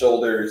 off the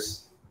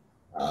shoulders.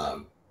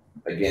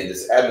 Again,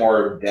 just add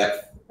more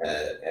depth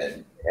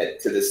and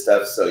to this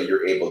stuff, so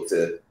you're able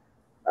to,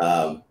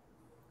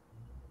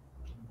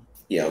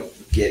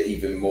 get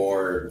even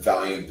more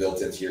volume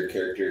built into your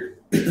character,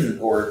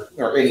 or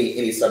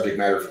any subject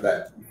matter for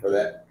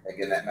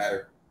that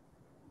matter.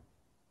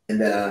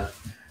 And then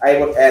I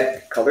would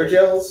add color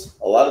gels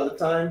a lot of the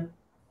time.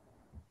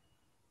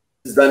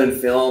 It's done in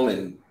film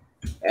and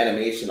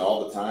animation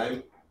all the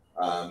time.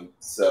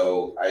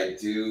 So I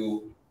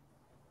do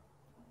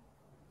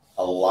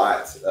a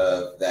lot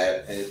of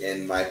that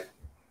in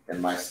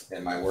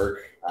my work.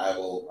 I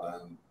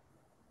will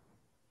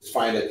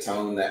find a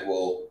tone that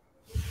will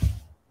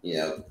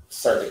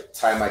start to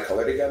tie my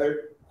color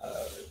together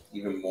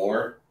even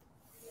more.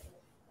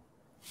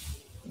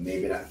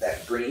 Maybe not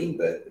that green,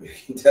 but we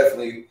can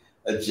definitely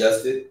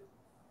adjust it.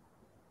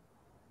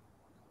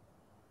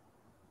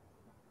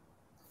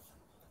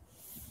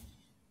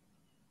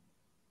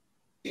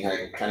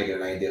 I kind of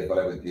get an idea of what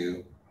I would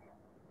do.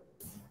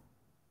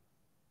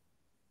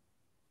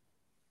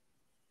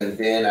 And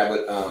then I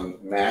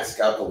would mask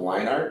out the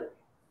line art.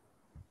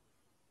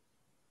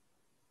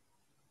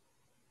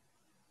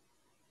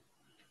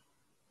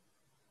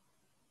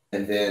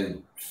 And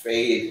then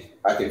fade.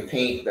 I can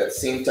paint that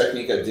same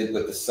technique I did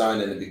with the sun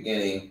in the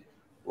beginning,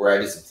 where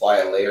I just apply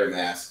a layer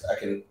mask. I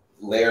can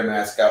layer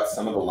mask out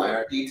some of the line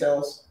art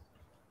details,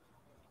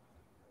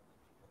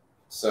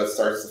 so it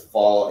starts to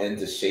fall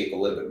into shape a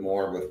little bit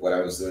more with what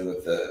I was doing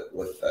with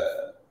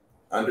the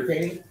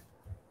underpainting.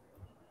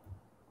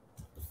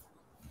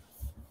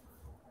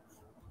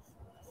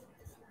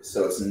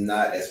 So it's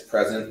not as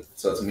present.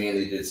 So it's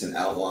mainly just an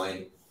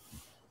outline.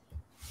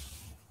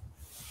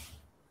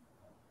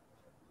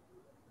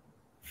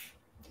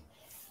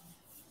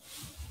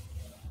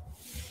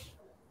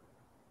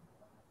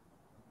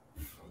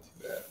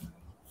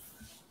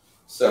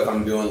 So if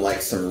I'm doing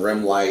like some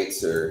rim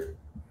lights, or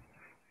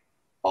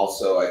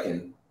also I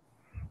can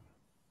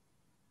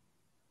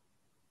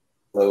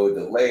load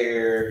the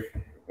layer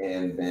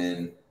and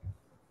then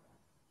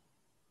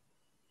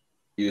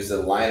use the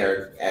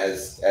liner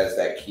as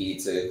that key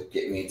to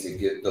get me to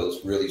get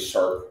those really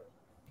sharp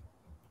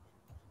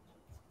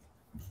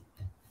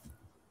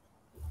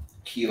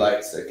key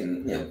lights that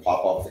can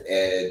pop off the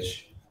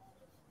edge.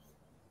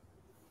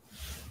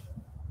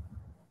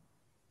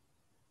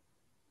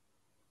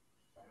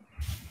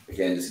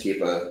 Again, just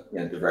keep a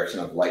direction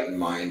of light in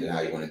mind and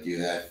how you want to do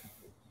that.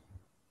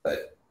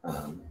 But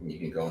you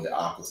can go on the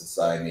opposite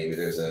side. Maybe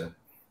there's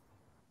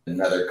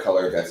another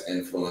color that's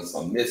influenced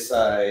on this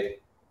side.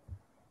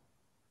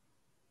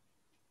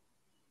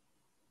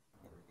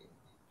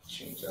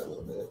 Change that a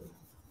little bit.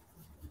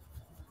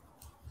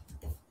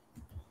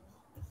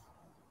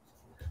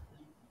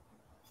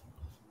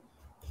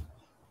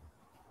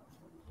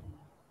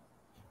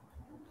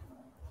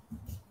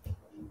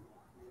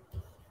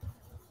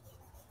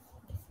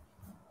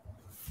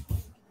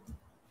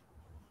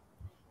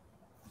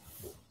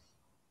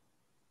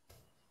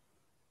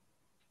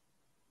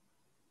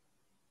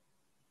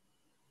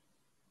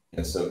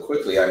 And so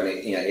quickly I'm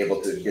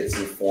able to get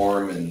some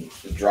form and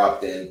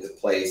dropped into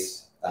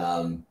place.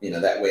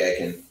 That way I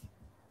can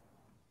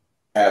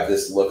have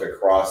this look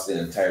across the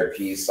entire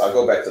piece. I'll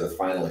go back to the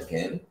final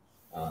again.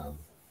 So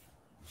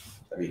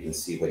you can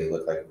see what he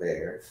looked like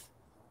there.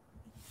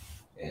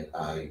 And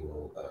I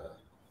will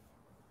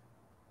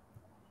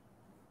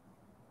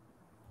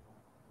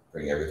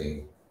bring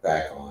everything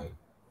back on.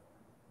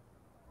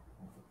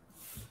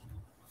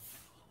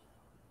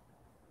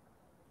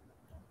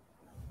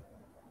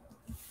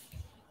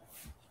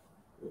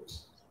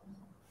 Oops.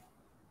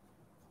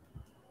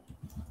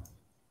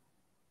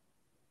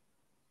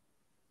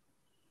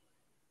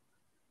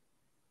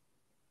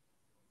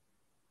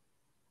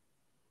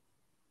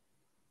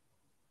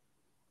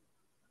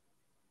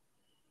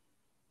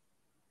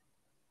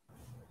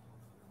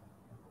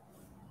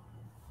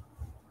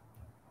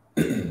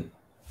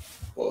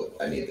 Well,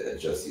 I need to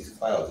adjust these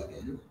files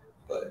again,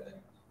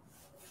 but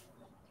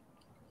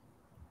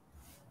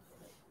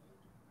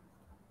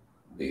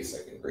at least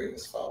I can bring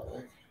this file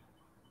back.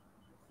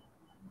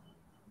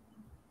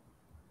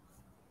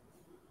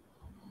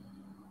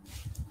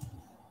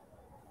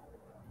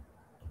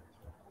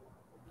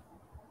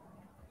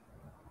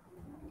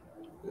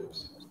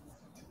 Oops.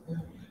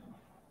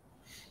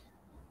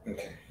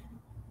 Okay.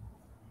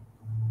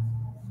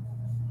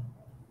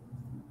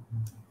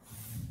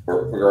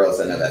 Regardless,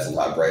 I know that's a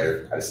lot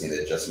brighter. I just need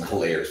to adjust my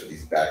layers for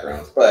these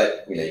backgrounds,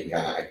 but you can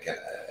kind of get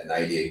an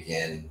idea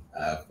again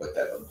of what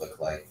that would look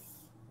like.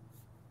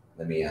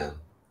 Let me go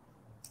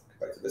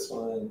back to this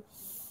one.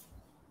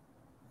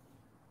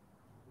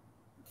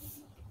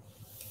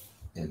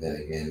 And then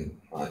again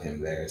on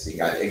him there. So you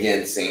got,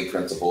 again, same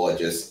principle. I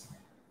just,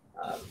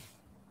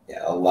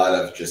 a lot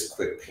of just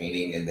quick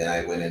painting. And then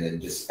I went in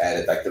and just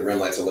added, like the rim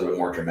light's a little bit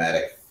more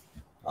dramatic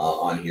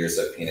on here.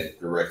 So I painted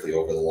directly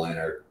over the line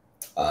art.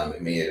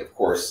 It made it, of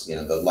course,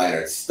 the line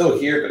art's still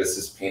here, but it's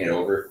just painted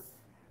over.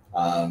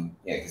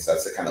 Because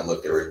that's the kind of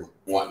look they were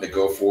wanting to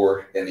go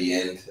for in the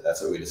end.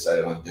 That's what we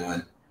decided on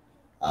doing.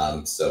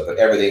 But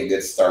everything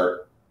did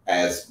start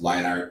as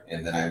line art,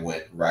 and then I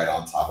went right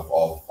on top of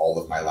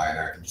all of my line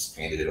art and just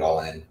painted it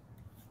all in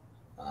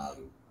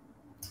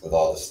with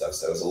all this stuff.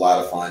 So it was a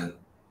lot of fun,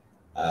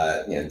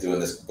 doing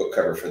this book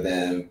cover for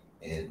them.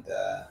 And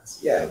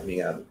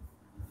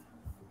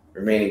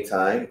remaining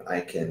time,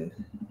 I can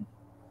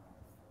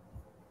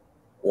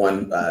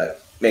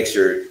make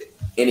sure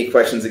any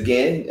questions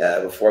again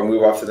before I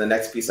move off to the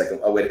next piece.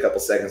 I'll wait a couple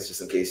seconds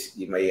just in case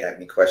you may have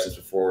any questions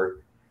before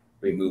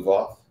we move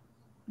off.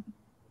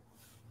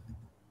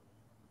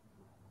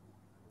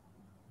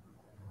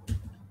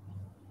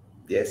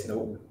 Yes,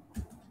 no.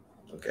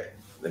 Okay,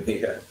 let me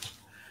go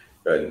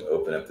ahead and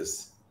open up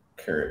this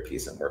current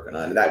piece I'm working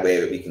on. And that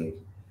way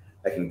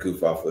I can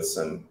goof off with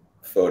some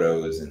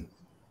photos and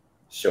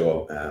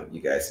show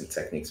you guys some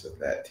techniques with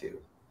that too.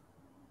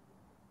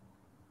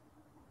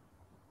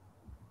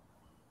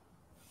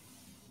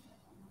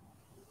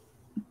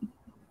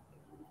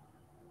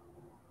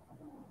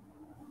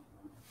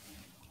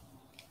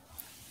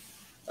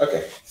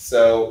 Okay,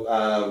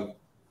 so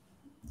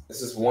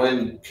this is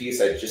one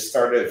piece I just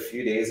started a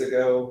few days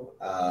ago.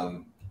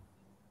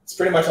 It's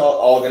pretty much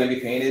all going to be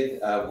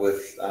painted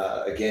with,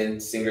 again,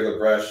 singular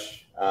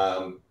brush,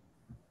 and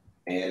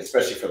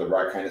especially for the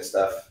rock kind of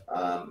stuff.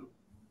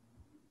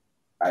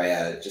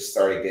 I just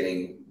started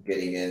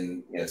getting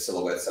in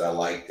silhouettes that I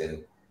liked,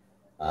 and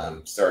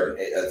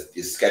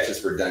the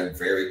sketches were done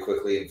very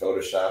quickly in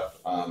Photoshop.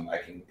 I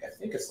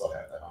think I still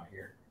have that on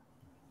here,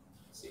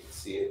 so you can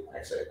see it.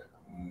 Actually,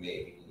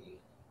 maybe,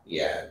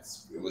 yeah,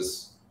 it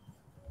was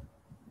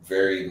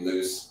very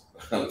loose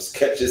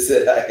sketches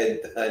that I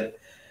had done.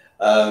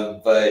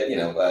 But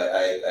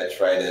I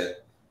try to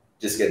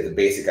just get the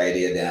basic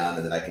idea down,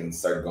 and then I can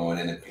start going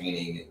in and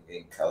painting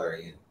and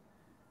coloring.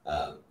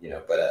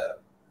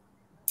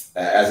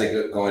 As I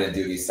go in and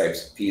do these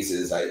types of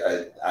pieces,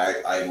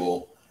 I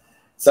will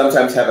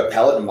sometimes have a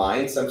palette in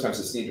mind. Sometimes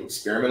I just need to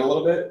experiment a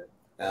little bit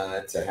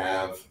to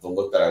have the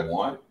look that I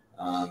want,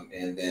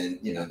 and then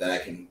then I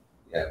can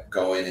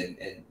go in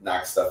and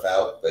knock stuff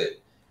out.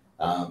 But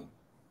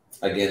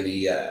again,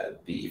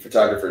 the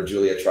photographer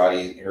Julia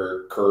Trotti,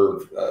 her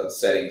curve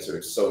settings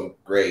are so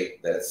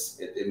great that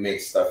it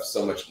makes stuff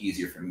so much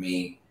easier for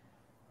me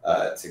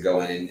to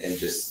go in and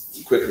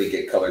just quickly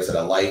get colors that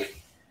I like,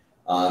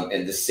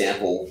 and to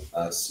sample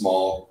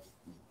small,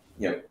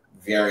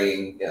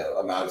 varying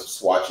amounts of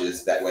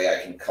swatches. That way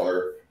I can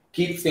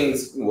keep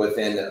things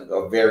within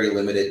a very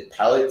limited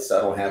palette, so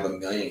I don't have a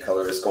million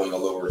colors going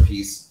all over a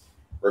piece,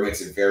 where it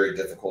makes it very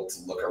difficult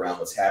to look around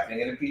what's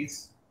happening in a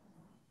piece.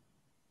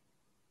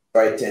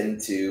 I tend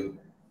to,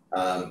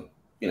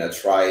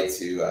 try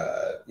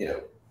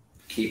to,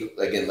 keep,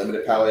 again,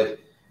 limited palette,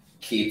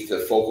 keep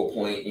the focal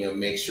point,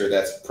 make sure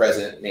that's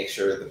present, make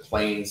sure the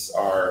planes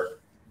are,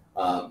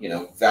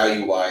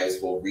 value-wise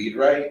will read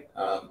right.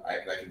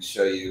 I can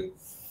show you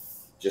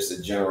just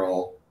a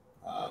general,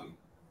 I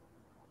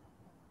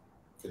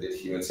did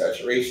hue and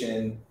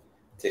saturation,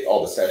 take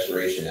all the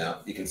saturation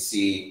out. You can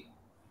see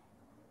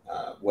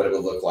what it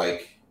would look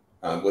like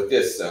with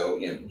this, so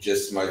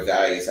just my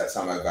values, that's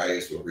how my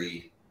values will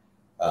read.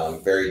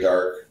 Very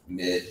dark,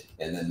 mid,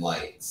 and then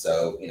light.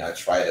 So I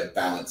try to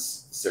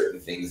balance certain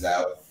things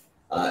out.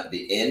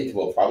 The end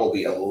will probably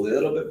be a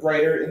little bit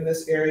brighter in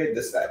this area.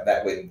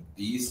 That way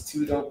these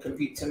two don't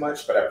compete too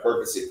much. But I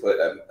purposely put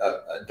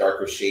a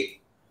darker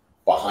shape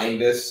behind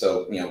this,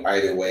 so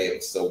either way it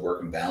will still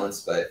work and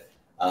balance. But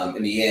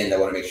in the end, I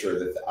want to make sure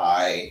that the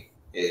eye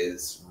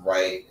is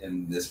right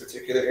in this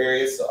particular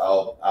area. So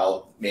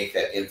I'll make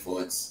that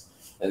influence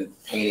and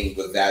painting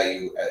with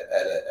value at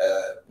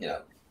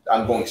a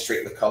I'm going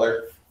straight with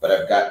color, but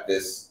I've got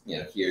this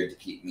here to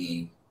keep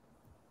me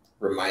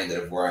reminded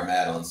of where I'm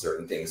at on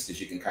certain things, because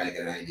you can kind of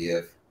get an idea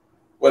of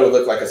what it would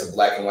look like as a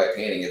black and white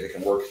painting. If it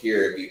can work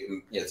here,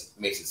 it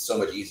makes it so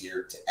much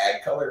easier to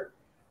add color.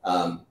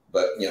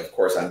 But of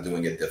course, I'm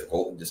doing it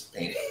difficult and just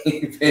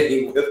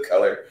painting with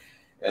color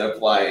and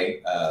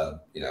applying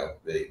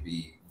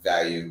the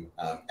value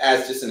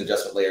as just an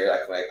adjustment layer.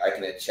 I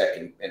can check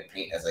and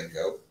paint as I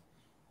go.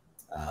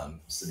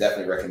 So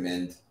definitely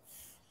recommend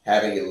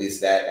having at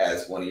least that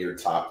as one of your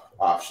top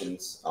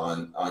options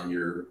on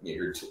your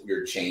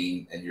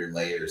chain and your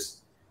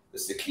layers,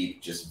 is to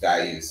keep just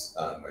values,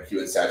 a hue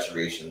and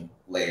saturation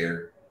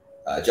layer,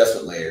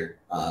 adjustment layer,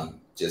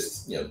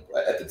 just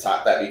at the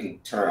top, that you can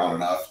turn on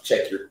and off.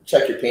 Check your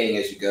painting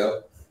as you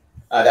go.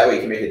 That way you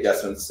can make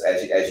adjustments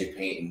as you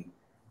paint,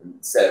 and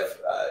instead of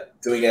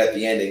doing it at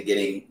the end and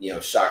getting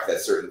shocked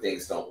that certain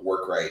things don't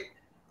work right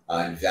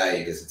in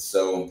value, because it's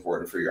so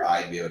important for your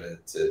eye to be able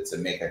to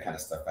make that kind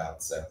of stuff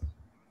out. So.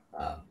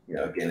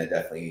 Again, I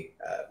definitely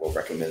will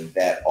recommend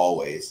that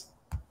always.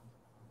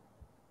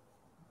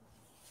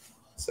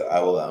 So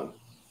I will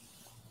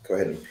go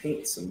ahead and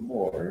paint some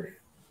more.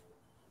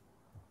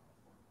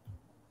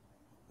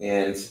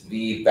 And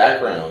the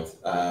background,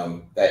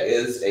 that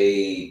is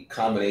a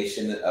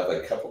combination of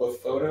a couple of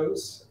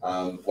photos.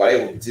 What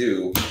I will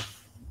do,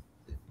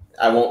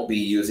 I won't be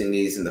using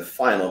these in the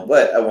final,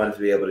 but I wanted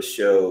to be able to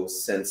show,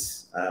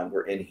 since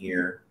we're in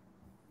here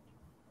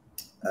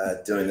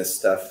doing this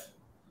stuff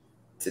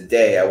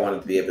today, I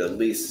wanted to be able to at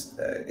least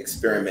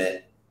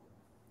experiment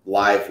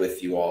live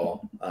with you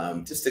all,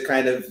 just to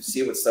kind of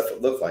see what stuff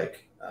would look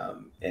like,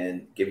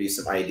 and give you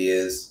some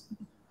ideas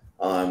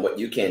on what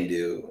you can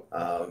do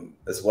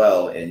as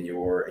well in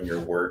your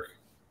work,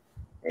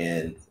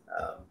 and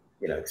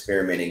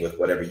experimenting with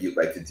whatever you'd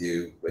like to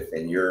do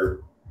within your.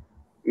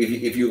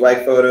 If you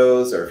like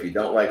photos, or if you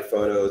don't like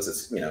photos,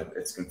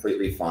 it's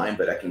completely fine.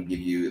 But I can give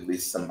you at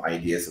least some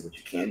ideas of what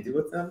you can do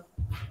with them.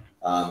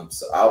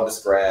 So I'll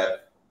just grab.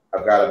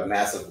 I've got a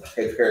massive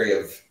library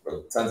of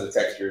tons of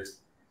textures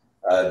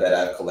that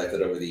I've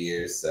collected over the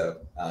years. So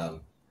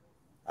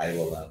I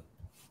will.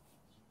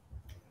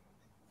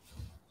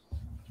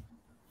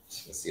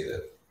 You can see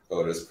the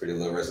photo is pretty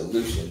low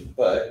resolution,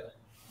 but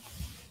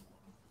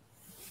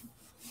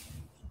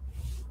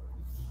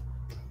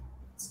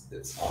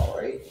it's all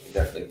right.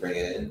 Definitely bring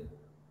it in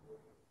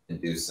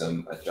and do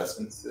some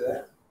adjustments to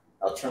that.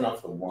 I'll turn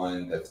off the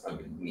one that's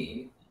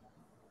underneath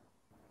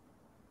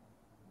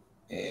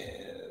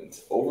and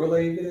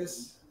overlay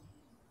this.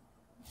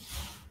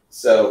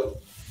 So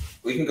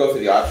we can go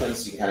through the options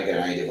so you can kind of get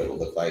an idea of what it will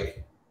look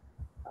like.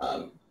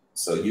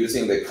 So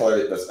using the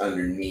color that's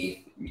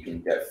underneath, you can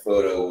get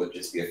photo would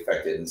just be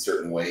affected in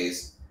certain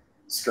ways.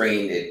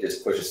 Screen, it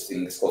just pushes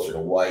things closer to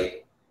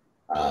white.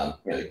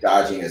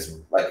 Dodging is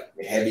like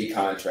heavy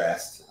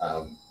contrast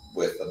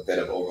with a bit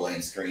of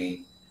overlaying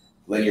screen.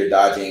 Linear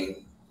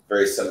dodging,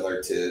 very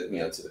similar to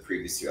to the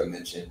previous two I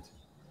mentioned.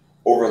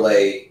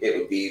 Overlay, it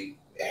would be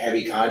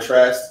heavy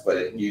contrast, but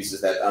it uses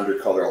that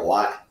undercolor a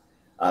lot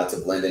to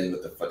blend in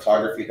with the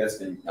photography that's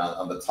been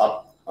on the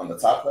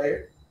top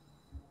layer.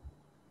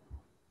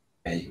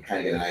 And you can kind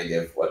of get an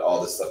idea of what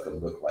all this stuff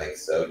could look like.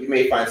 So you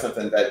may find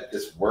something that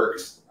just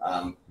works,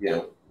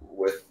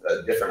 with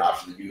a different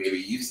option that you may be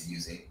used to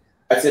using.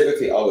 I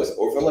typically always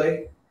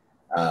overlay.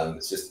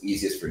 It's just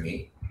easiest for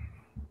me.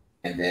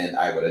 And then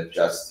I would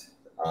adjust,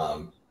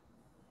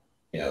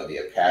 the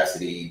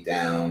opacity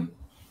down.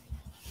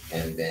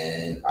 And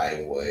then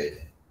I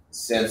would,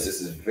 since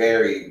this is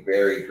very,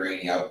 very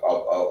grainy,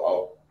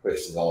 I'll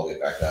push this all the way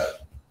back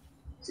up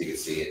so you can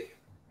see it.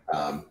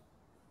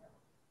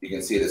 You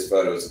can see this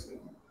photo.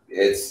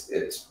 It's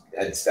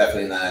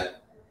definitely not.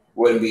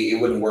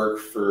 It wouldn't work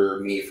for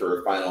me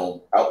for a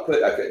final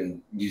output. I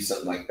couldn't use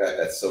something like that.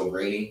 That's so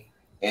grainy.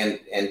 And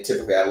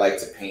typically I like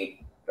to paint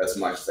as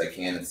much as I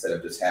can instead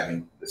of just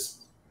having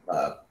this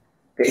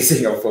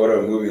pasting a photo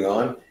and moving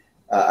on.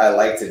 I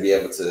like to be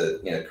able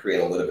to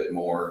create a little bit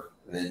more,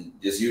 and then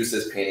just use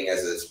this painting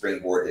as a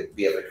springboard to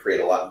be able to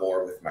create a lot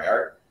more with my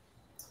art.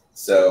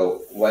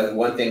 So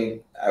one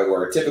thing,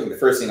 or typically the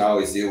first thing I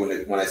always do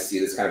when I see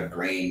this kind of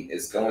grain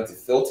is go into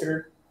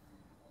filter,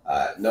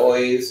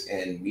 noise,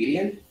 and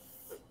median,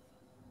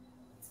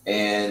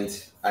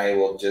 and I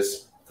will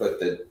just put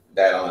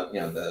that on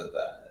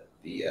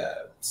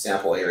the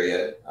sample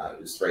area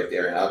just right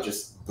there, and I'll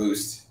just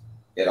boost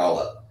it all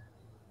up,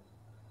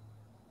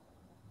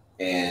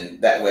 and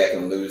that way I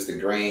can lose the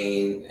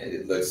grain, and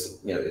it looks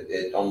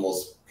it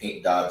almost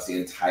paint dots the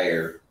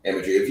entire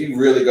imagery. If you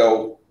really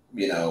go,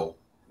 you know,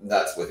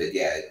 nuts with it,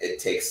 yeah, it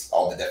takes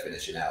all the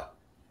definition out.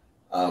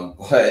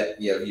 But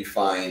you know, you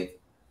find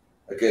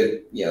a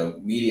good, you know,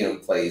 medium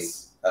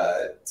place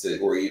to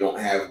where you don't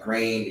have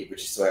grain, but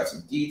you still have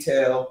some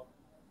detail.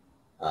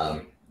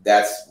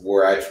 That's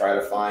where I try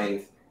to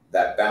find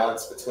that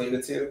balance between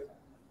the two.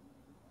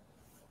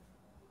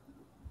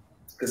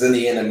 Because in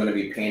the end, I'm going to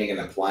be painting and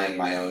applying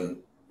my own,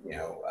 you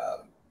know,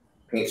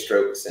 paint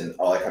strokes and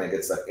all that kind of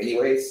good stuff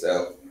anyway.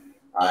 So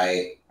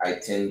I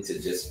tend to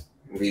just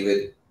leave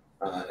it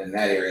in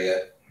that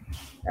area.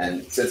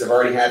 And since I've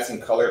already had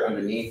some color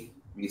underneath,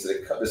 this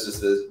is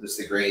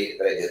the gray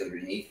that I did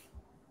underneath.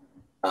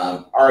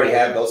 I already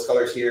have those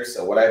colors here.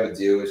 So what I would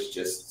do is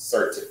just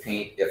start to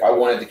paint. If I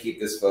wanted to keep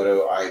this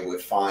photo, I would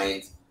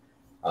find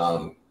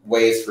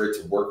ways for it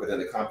to work within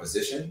the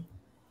composition.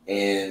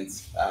 And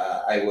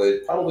I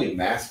would probably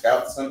mask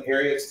out some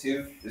areas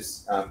too,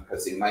 just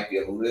because they might be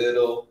a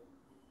little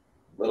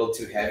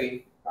too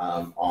heavy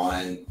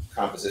on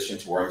composition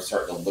to where I'm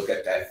starting to look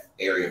at that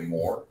area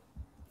more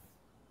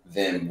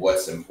than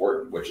what's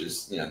important, which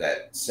is, you know,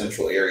 that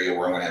central area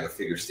where I'm going to have a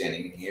figure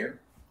standing in here.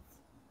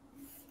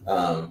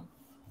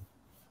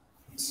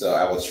 So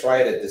I will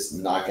try to just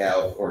knock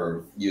out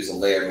or use a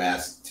layer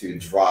mask to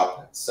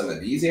drop some of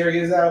these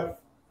areas out.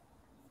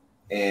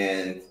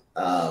 And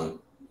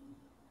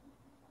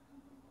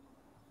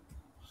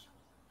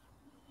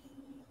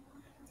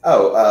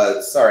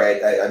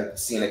sorry, I'm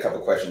seeing a couple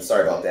questions.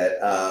 Sorry about that.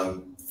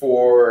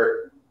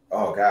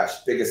 Oh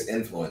gosh, biggest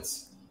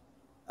influence.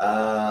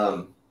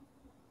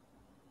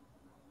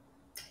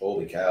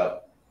 Holy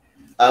cow.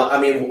 I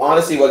mean,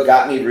 honestly, what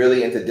got me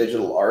really into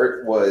digital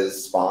art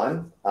was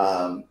Spawn,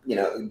 you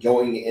know,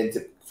 going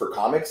for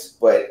comics.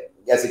 But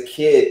as a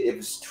kid, it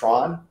was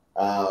Tron.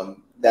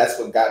 That's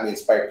what got me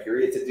inspired,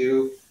 period, to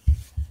do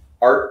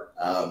art.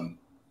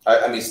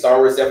 I mean, Star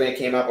Wars definitely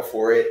came out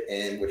before it,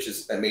 and which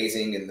is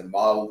amazing. And the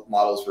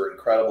models were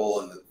incredible,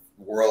 and the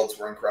worlds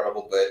were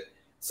incredible. But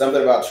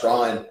something about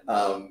Tron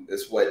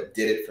is what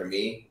did it for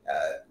me.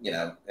 You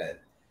know,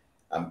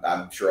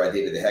 I'm sure I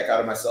dated the heck out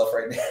of myself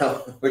right now,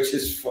 which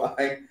is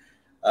fine.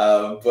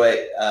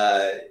 But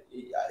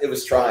it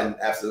was Tron,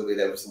 absolutely.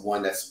 That was the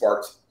one that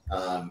sparked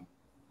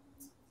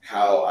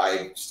how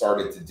I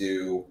started to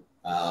do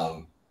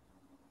art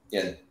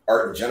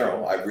in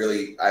general. I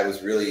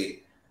was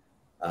really,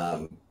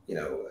 you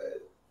know,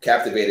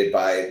 captivated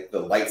by the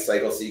light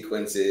cycle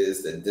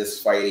sequences, the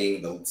disc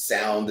fighting, the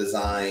sound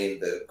design,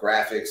 the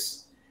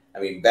graphics. I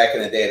mean, back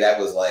in the day, that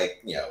was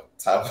like, you know,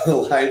 top of the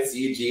line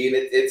CG, and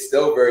it's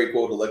still very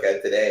cool to look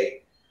at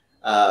today.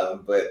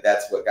 But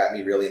that's what got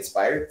me really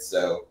inspired.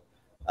 So,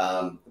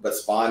 but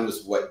Spawn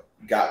was what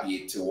got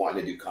me to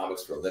wanting to do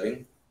comics for a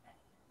living.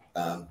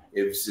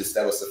 It was just,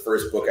 that was the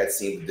first book I'd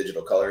seen with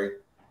digital coloring.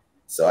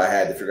 So I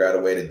had to figure out a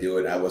way to do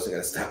it. And I wasn't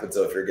going to stop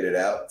until I figured it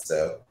out.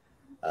 So,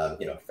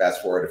 you know,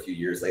 fast forward a few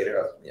years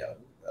later, you know,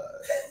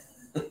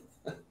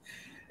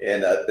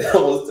 and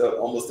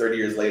almost 30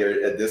 years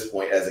later at this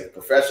point as a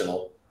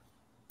professional,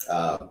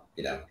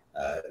 you know,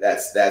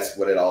 that's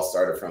what it all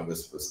started from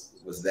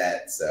was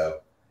that.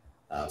 So,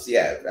 so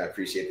yeah, I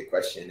appreciate the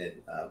question. And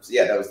so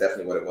yeah, that was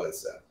definitely what it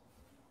was. So.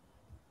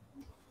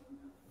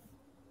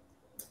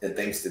 And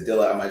thanks to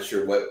Dilla, I'm not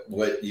sure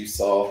what you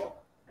saw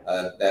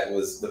that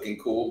was looking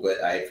cool,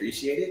 but I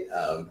appreciate it.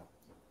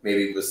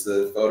 Maybe it was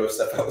the photo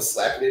stuff I was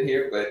slapping in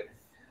here, but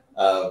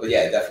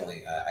yeah,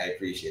 definitely, I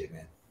appreciate it,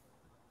 man.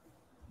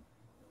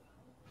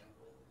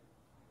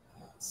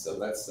 So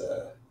let's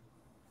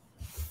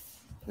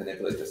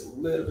manipulate this a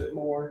little bit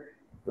more.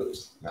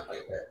 Oops, not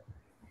like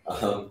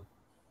that.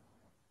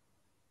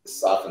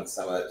 Soften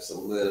some of that just a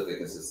little bit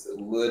because it's a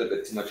little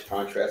bit too much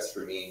contrast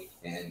for me,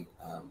 and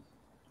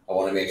I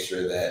want to make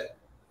sure that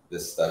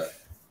this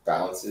stuff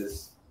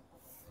balances.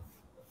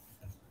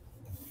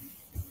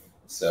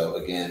 So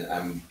again,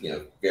 I'm, you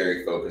know,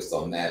 very focused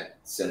on that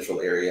central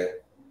area.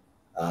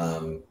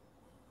 Yeah.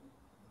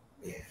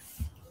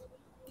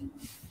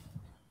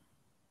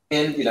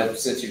 And, you know,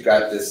 since you've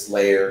got this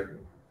layer,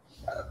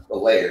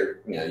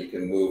 you know, you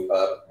can move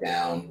up,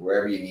 down,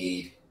 wherever you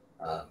need,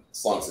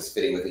 as long as it's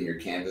fitting within your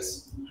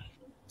canvas.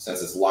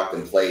 Since it's locked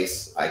in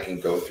place, I can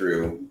go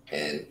through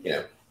and, you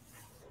know,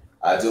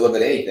 do a little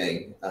bit of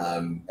anything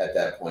at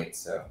that point.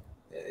 So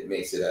it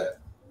makes it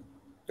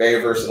very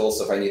versatile.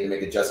 So if I need to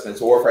make adjustments,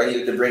 or if I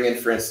needed to bring in,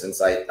 for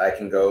instance, I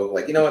can go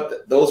like, you know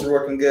what, those are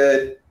working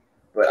good,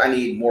 but I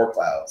need more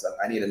clouds.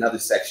 I need another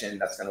section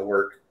that's going to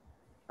work.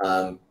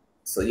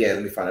 So yeah,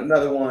 let me find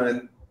another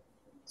one.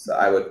 So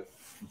I would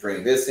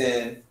bring this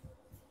in.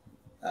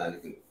 You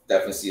can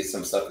definitely see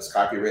some stuff is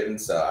copywritten.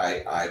 So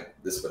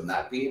this would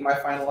not be my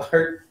final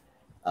art.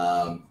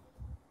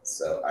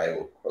 So I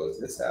will close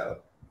this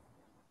out.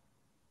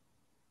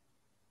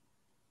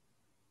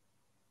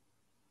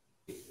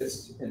 Keep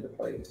this into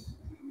place.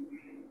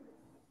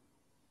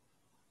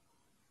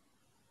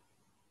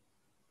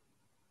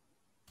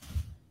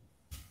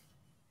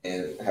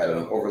 And have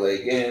an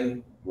overlay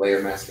again,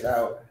 layer mask it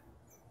out.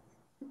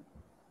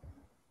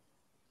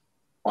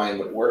 Find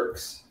what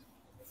works.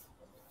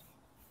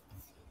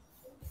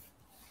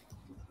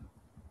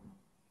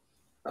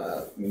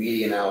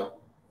 median out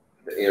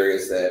the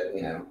areas that,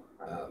 you know,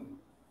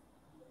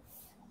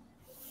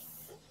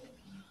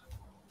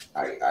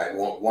 I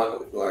won't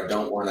want or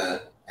don't want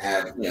to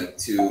have, you know,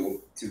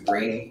 too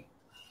grainy.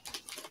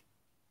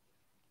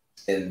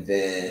 And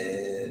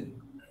then,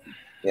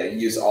 you know,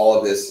 use all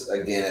of this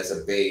again as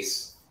a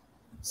base.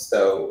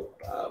 So,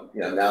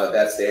 you know, now that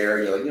that's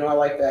there, you're like, you know, I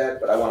like that,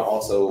 but I want to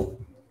also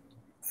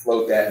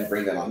float that and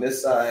bring that on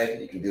this side.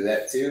 You can do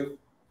that too.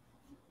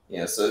 You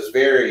know, so it's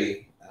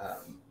very,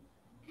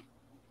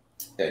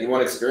 yeah, you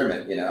want to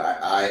experiment. You know,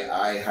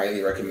 I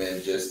highly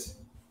recommend just,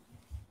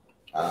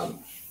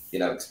 you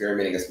know,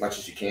 experimenting as much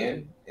as you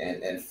can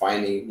and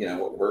finding, you know,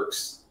 what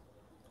works,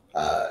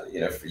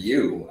 you know, for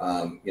you.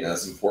 You know,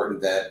 it's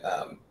important that,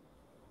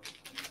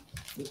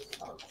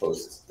 I'll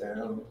close this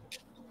down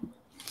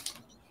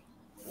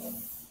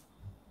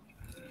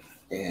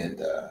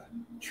and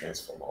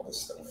transform all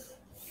this stuff.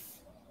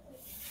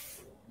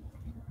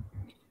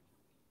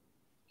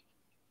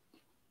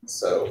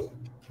 So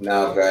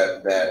now I've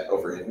got that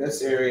over in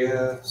this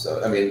area.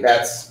 So, I mean,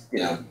 that's, you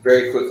know,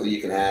 very quickly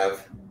you can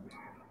have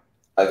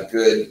a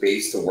good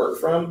base to work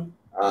from.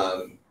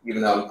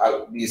 Even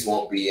though these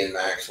won't be in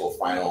the actual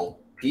final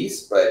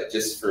piece, but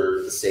just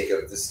for the sake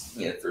of this,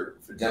 you know, for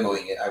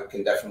demoing it, I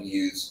can definitely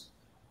use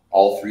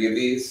all three of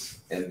these,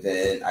 and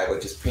then I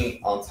would just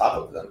paint on top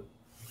of them.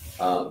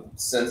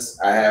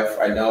 Since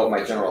I know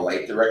my general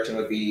light direction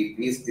would be,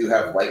 these do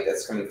have light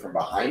that's coming from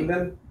behind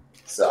them,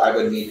 so I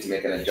would need to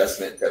make an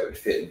adjustment that would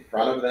fit in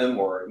front of them,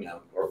 or, you know,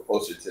 or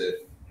closer to,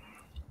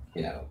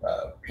 you know,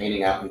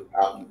 painting out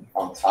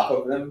on top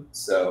of them.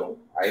 So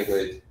I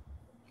would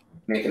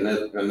make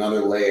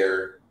another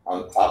layer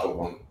on top of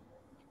them,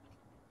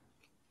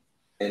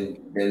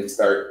 and then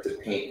start to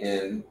paint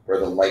in where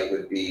the light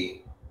would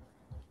be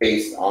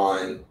based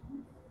on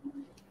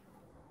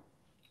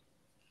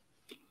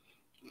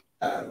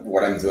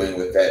what I'm doing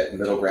with that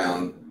middle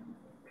ground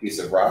piece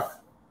of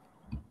rock.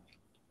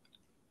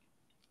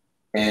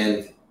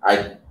 And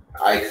I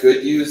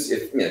could use,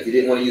 if, you know, if you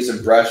didn't want to use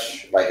a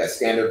brush, like a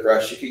standard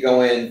brush, you could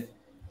go in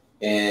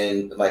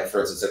and, like,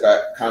 for instance, I've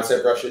got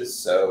concept brushes.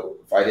 So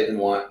if I didn't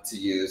want to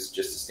use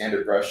just a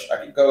standard brush, I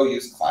could go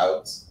use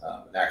clouds,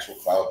 an actual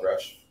cloud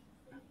brush,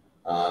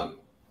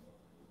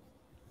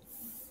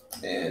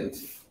 and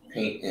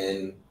paint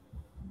in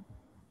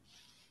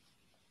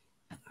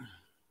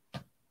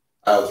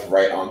clouds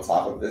right on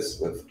top of this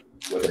with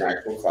an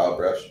actual cloud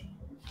brush,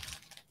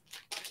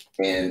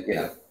 and, you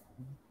know,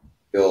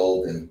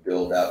 build and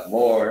build out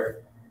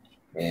more,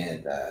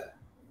 and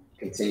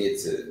continue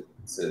to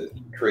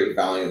create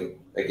volume.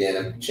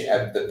 Again,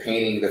 the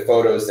painting, the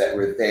photos that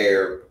were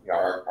there, you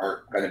know,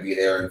 aren't going to be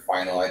there in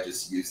final. I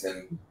just use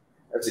them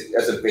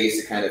as a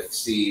base to kind of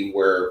see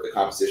where the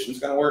composition is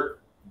going to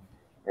work,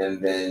 and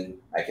then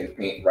I can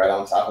paint right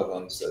on top of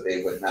them, so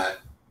they would not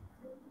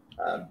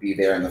be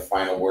there in the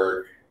final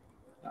work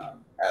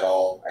at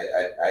all.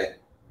 I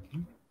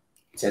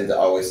tend to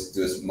always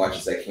do as much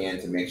as I can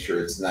to make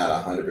sure it's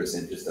not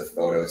 100% just a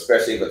photo,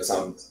 especially if it's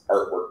some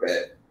artwork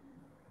that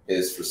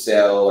is for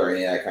sale or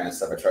any of that kind of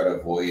stuff. I try to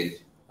avoid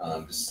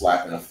just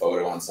slapping a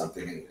photo on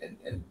something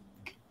and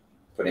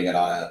putting it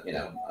on a, you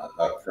know,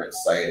 a print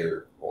site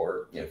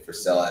or you know, for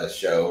sale at a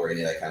show or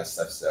any of that kind of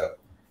stuff. So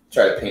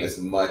try to paint as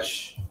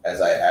much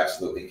as I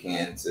absolutely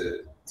can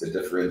to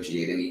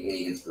differentiate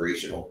any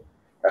inspirational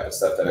type of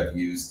stuff that I've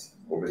used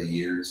over the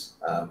years.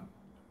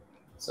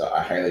 So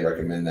I highly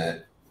recommend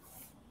that,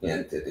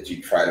 and that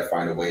you try to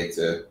find a way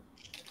to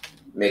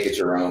make it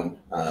your own,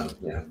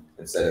 you know,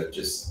 instead of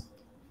just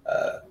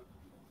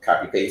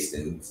copy paste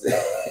and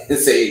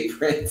say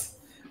print.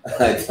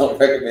 I don't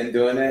recommend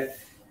doing that.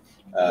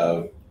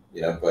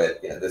 You know, but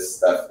yeah, this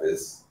stuff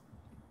is,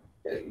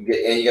 you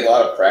get a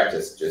lot of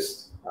practice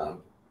just,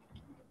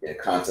 you know,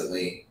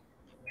 constantly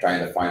trying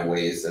to find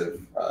ways of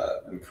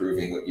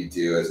improving what you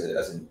do as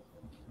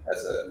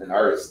an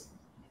artist.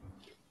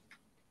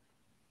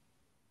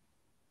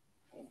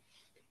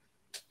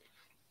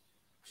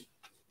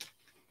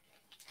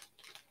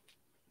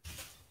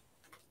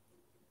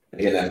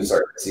 Again, I'm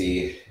starting to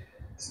see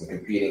some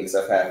competing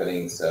stuff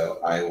happening, so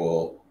I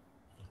will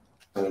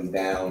tone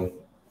down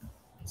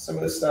some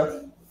of this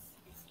stuff.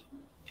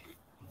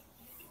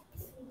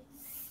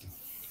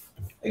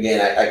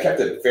 Again, I kept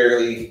it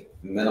fairly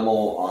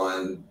minimal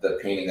on the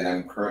painting that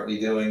I'm currently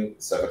doing,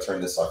 so if I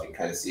turn this off, you can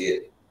kind of see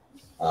it.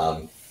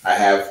 I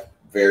have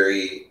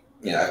you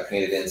know, I've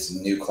painted in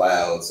some new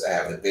clouds. I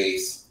have the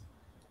base,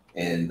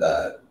 and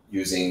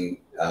using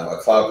a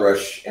cloud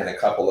brush and a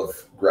couple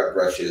of grit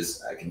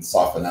brushes, I can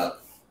soften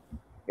up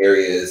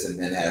areas and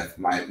then have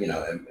my, you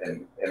know,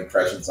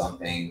 impressions on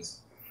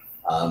things.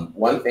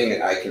 One thing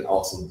that I can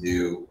also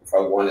do, if I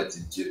wanted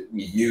to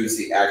use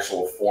the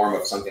actual form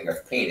of something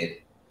I've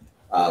painted,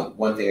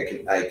 one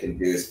thing I can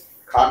do is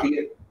copy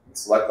it,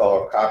 select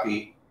all,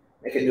 copy,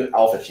 I can do an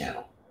alpha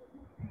channel.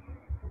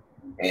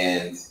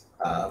 And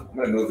I'm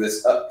going to move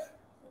this up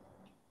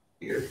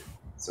here.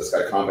 So it's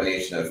got a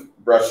combination of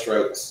brush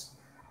strokes,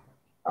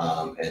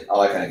 and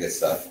all that kind of good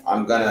stuff.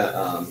 I'm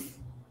gonna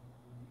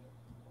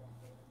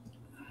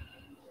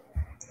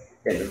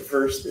and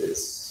reverse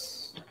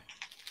this,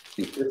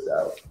 keep this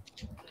out,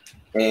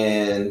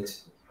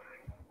 and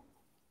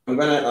I'm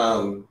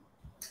gonna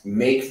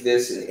make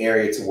this an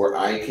area to where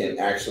I can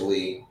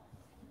actually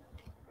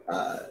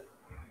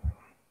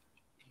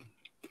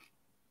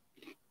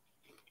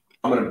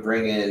I'm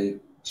gonna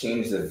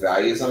change the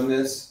values on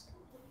this.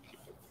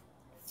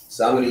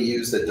 So I'm gonna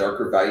use the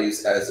darker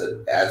values as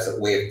a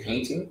way of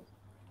painting,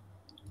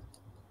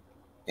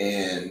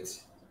 and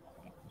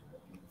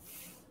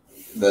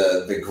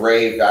the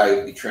gray value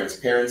would be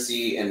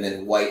transparency, and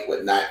then white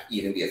would not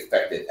even be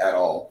affected at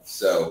all.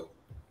 So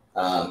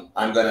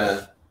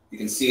you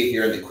can see it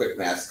here in the quick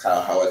mask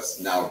how it's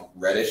now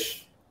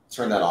reddish.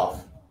 Turn that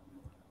off.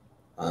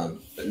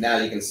 But now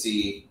you can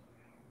see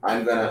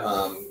I'm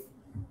gonna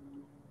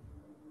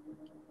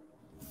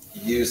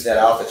use that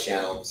alpha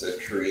channel to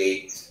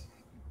create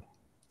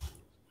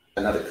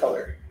another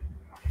color.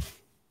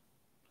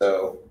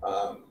 So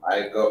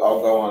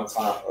I'll go on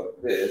top of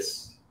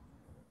this.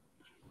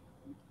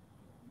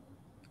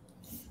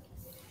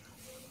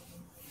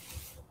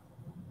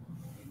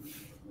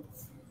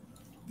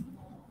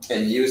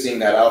 And using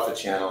that alpha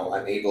channel,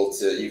 I'm able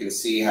to, you can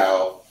see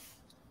how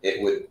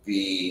it would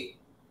be,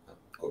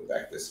 go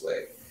back this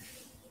way.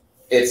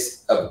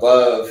 It's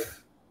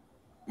above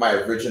my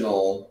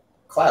original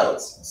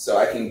clouds. So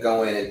I can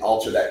go in and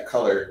alter that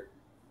color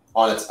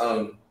on its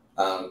own,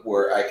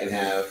 where I can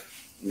have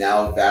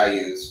now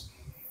values,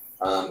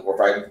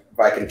 or if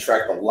I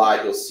contract a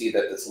lot, you'll see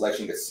that the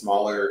selection gets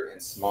smaller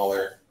and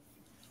smaller.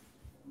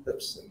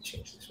 Oops, let me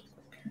change this real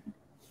quick.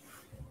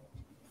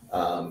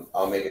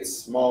 I'll make it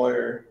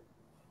smaller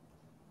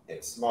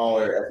and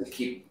smaller. As we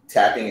keep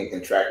tapping and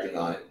contracting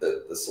on it,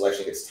 the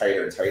selection gets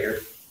tighter and tighter.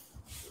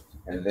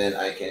 And then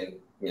I can,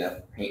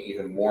 paint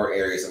even more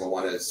areas if I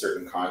wanted a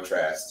certain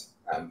contrast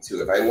to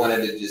it. If I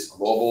wanted to just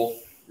global,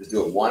 just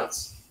do it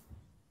once,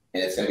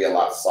 and it's going to be a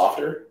lot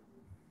softer.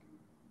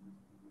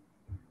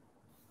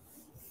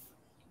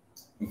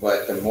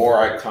 But the more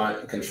I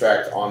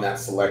contract on that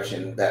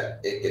selection, that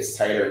it gets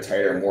tighter and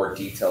tighter, and more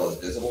detail is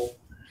visible.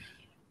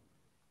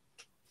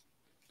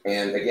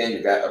 And again,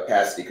 you've got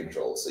opacity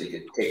control. So you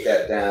can take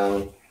that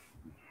down.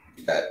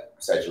 You've got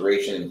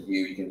saturation and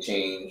hue you can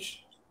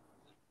change.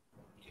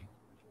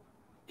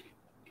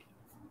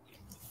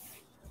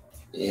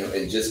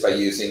 And just by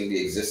using the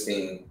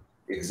existing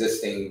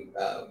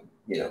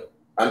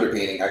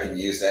underpainting, I can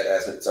use that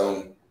as its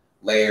own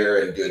layer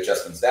and do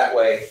adjustments that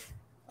way.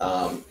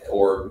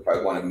 Or if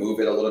I want to move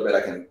it a little bit,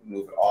 I can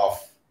move it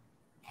off,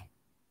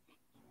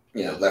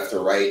 left or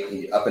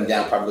right. Up and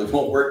down probably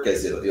won't work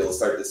because you'll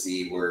start to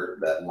see where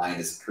that line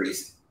is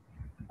creased.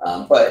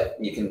 But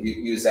you can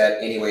use that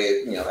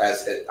anyway.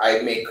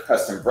 I make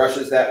custom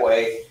brushes that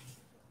way.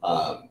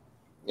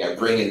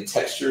 Bring in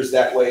textures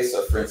that way.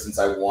 So, for instance,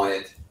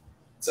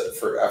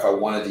 if I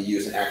wanted to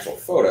use an actual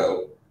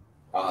photo,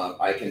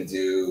 I can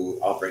do.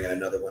 I'll bring in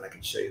another one. I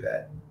can show you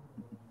that.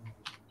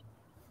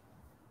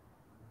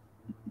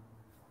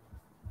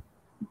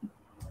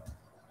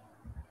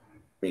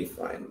 Let me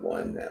find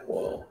one that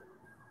will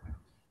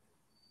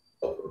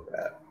help with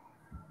that.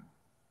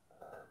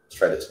 Let's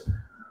try this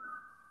one.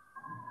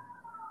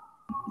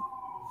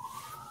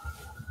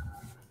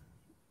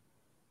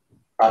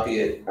 Copy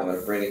it. I'm going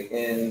to bring it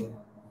in.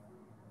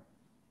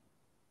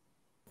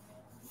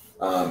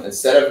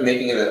 Instead of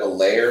making it a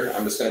layer,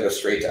 I'm just going to go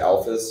straight to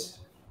alphas.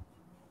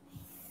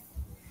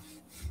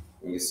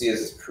 You can see this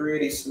is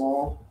pretty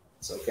small.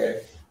 It's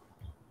okay.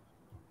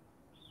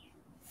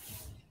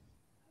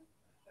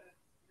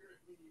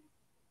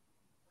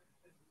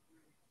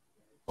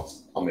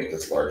 I'll make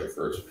this larger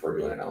first before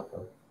doing an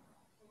alpha.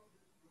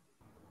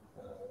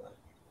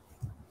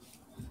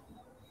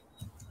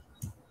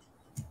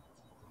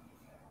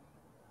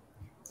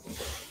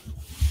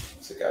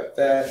 So got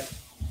that.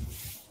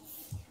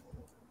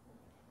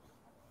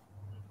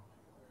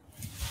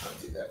 I'll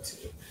do that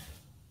too.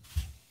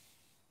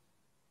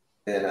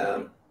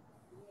 And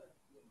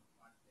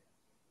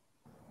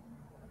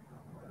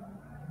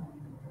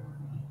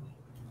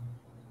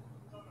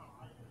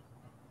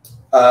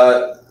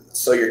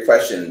so your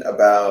question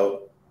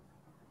about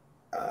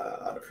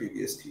on a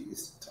previous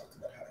piece talked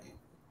about how you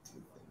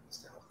do things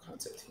to help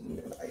concept team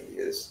and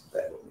ideas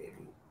that would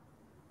maybe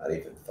not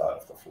even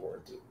thought of before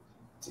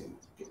to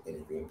get any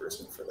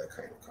reimbursement for that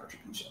kind of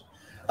contribution.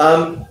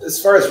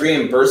 As far as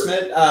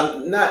reimbursement,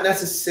 not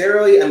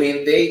necessarily. I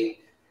mean, they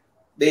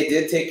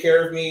did take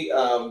care of me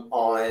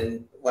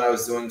on when I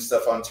was doing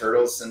stuff on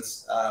Turtles,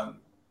 since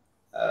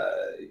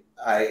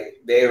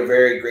they were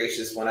very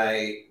gracious when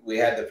we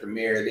had the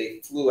premiere.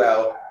 They flew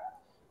out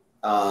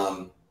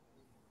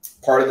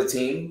part of the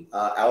team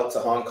out to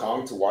Hong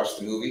Kong to watch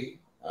the movie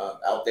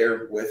out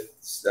there with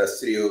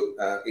Studio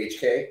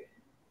HK.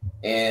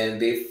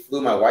 And they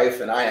flew my wife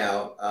and I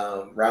out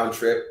round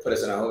trip, put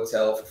us in a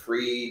hotel for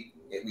free.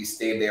 We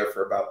stayed there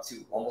for about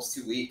almost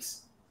 2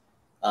 weeks.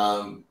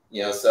 So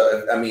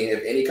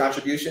if any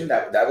contribution,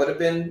 that would have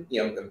been,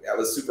 that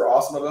was super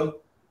awesome of them.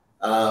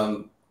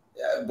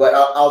 But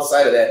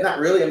outside of that, not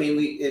really. I mean,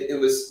 it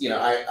was,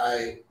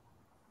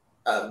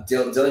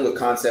 dealing with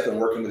concept and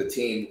working with a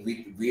team,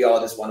 we all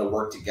just want to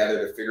work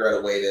together to figure out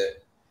a way to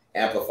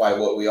amplify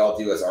what we all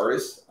do as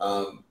artists.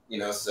 You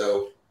know,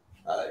 so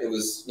it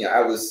was, you know,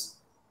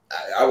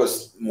 I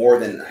was more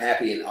than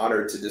happy and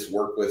honored to just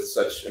work with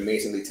such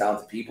amazingly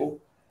talented people.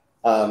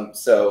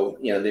 So,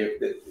 you know,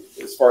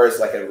 as far as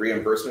like a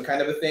reimbursement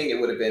kind of a thing, it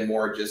would have been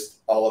more just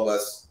all of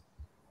us.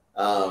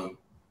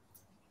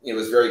 It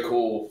was very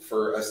cool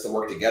for us to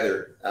work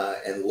together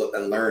and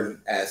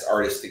learn as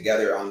artists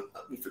together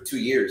for 2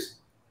 years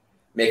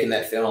making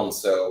that film.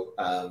 So,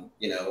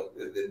 you know,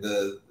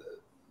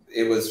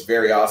 it was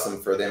very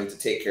awesome for them to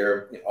take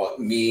care of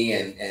me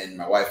and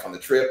my wife on the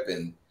trip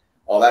and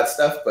all that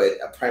stuff.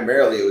 But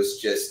primarily it was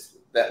just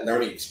that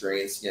learning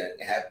experience, you know,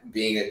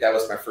 that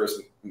was my first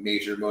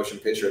major motion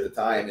picture at the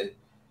time. And,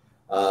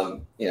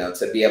 you know,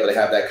 to be able to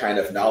have that kind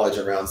of knowledge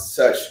around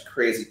such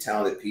crazy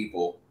talented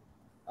people,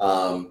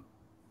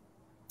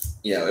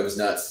 you know, it was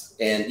nuts.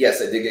 And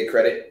yes, I did get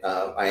credit.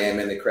 I am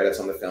in the credits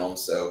on the film.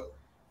 So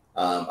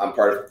I'm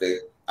part of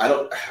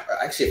I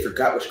actually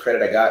forgot which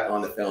credit I got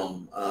on the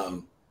film.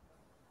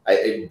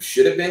 It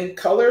should have been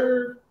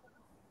color.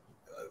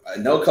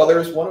 No color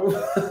is one of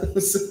them.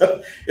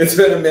 So it's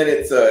been a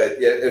minute. So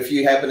yeah, if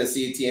you happen to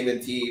see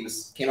TMNT, it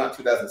came out in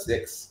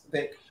 2006, I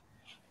think.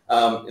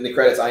 In the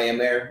credits, I am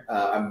there.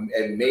 I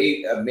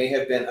may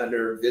have been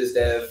under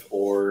VizDev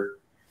or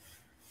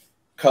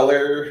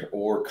color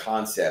or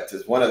concept.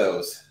 Is one of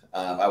those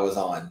I was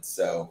on.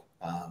 So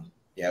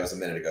yeah, it was a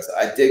minute ago. So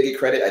I did get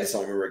credit. I just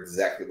don't remember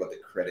exactly what the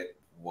credit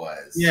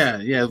was. Yeah,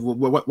 yeah.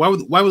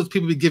 Why would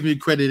people be giving you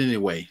credit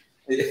anyway?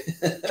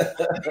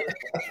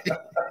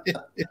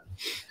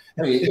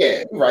 I mean,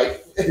 yeah,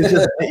 right.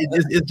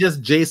 It's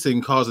just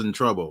Jason causing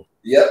trouble.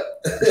 Yep.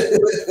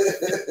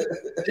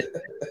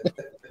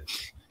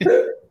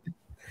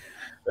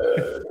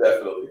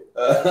 Definitely.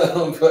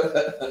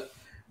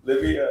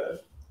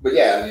 But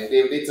yeah, I mean,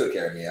 they took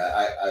care of me.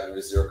 I there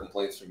was zero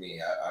complaints from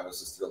me. I was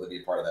just thrilled to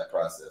be a part of that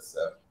process.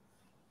 So,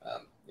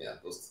 yeah,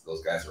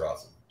 those guys are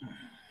awesome.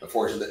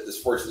 Unfortunately,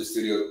 the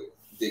studio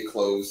did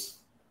close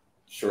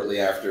shortly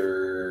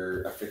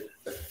after. I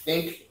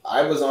think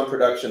I was on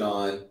production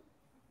on,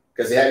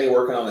 because they had me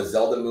working on a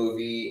Zelda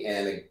movie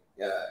and a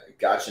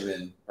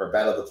Gatchaman or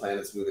Battle of the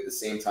Planets movie at the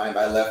same time.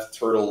 I left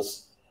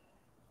Turtles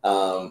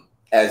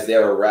as they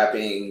were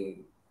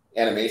wrapping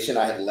animation.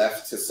 I had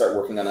left to start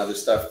working on other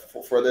stuff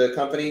for the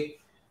company,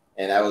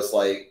 and I was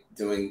like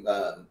doing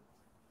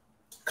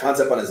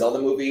concept on a Zelda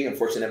movie.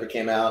 Unfortunately, never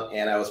came out,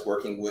 and I was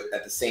working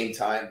at the same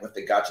time with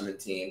the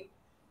Gatchaman team.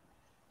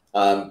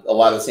 A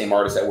lot of the same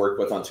artists I worked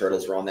with on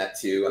Turtles were on that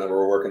too, and we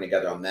were working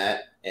together on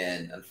that.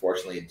 And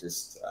unfortunately,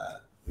 just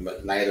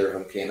neither of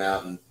them came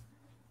out. And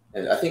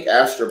I think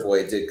Astro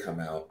Boy did come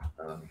out,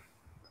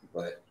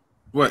 but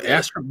what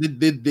Astro did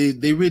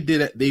they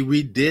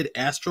redid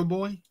Astro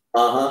Boy?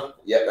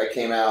 Yep, that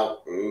came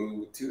out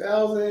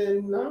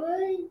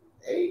 2009,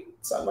 8,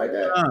 something like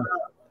that.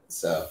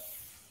 So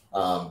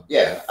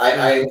yeah,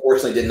 I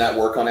unfortunately did not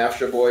work on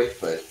Astro Boy,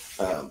 but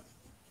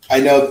I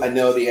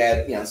know they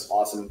had, you know,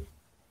 some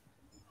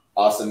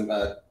awesome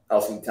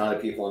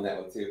talented people on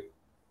that one too.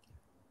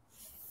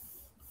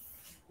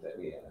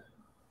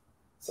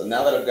 So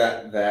now that I've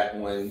got that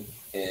one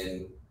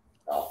in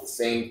the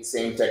same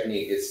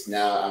technique, it's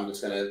now I'm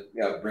just gonna, you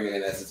know, bring it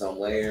in as its own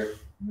layer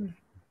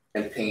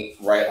and paint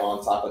right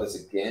on top of this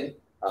again.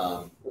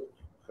 Put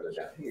it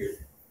down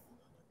here.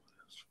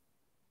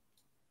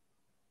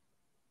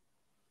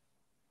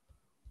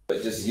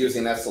 But just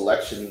using that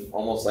selection,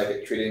 almost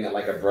like treating it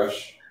like a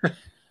brush.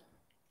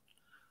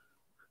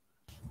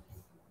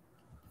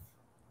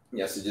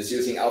 Yeah, so just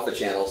using alpha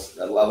channels.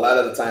 A lot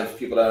of the times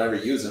people don't ever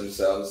use them,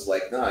 so I was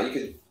like, no, you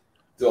could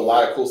do a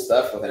lot of cool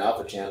stuff with an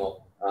alpha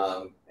channel,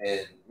 and,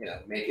 you know,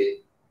 make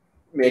it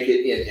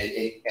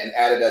and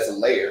add it as a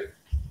layer,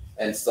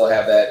 and still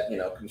have that, you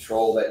know,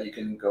 control that you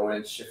can go in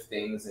and shift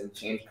things and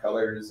change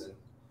colors and,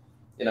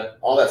 you know,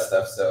 all that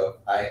stuff. So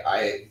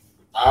I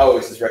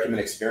always just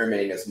recommend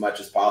experimenting as much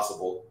as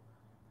possible.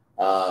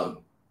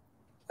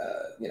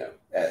 You know,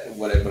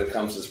 when it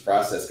comes to this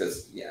process,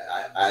 because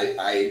yeah,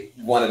 I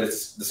wanted to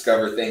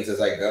discover things as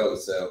I go,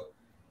 so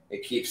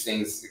it keeps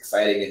things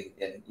exciting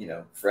and you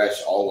know,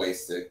 fresh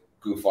always to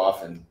goof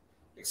off and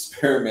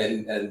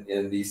experiment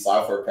in these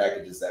software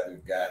packages that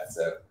we've got.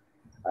 So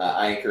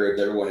I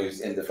encourage everyone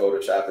who's into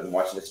Photoshop and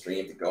watching the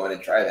stream to go in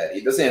and try that.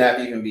 It doesn't have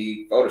to even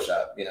be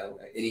Photoshop. You know,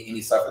 any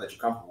software that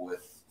you're comfortable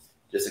with,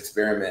 just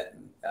experiment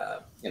and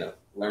you know,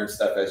 learn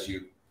stuff as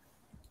you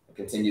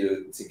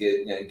continue to get,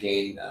 you know,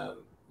 gain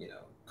you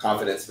know,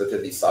 confidence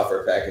within these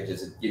software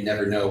packages. And you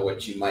never know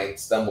what you might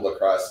stumble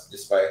across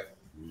just by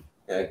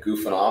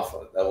goofing off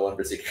on that one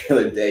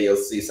particular day. You'll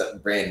see something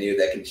brand new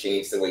that can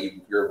change the way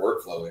your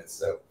workflow is.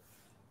 So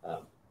I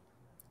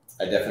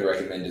definitely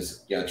recommend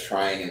just, you know,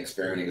 trying and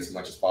experimenting as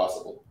much as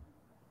possible.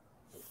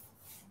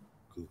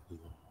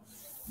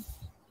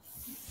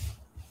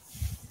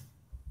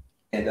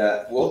 And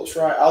I'll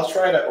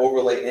try to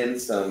overlay in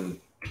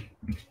some,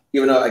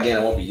 even though again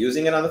I won't be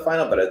using it on the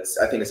final, but I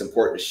think it's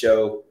important to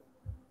show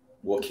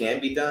what can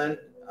be done.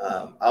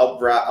 I'll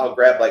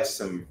grab like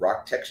some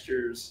rock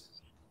textures.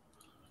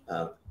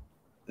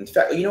 In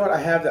fact, you know what?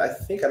 I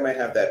think I might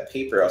have that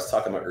paper I was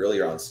talking about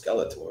earlier on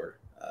Skeletor.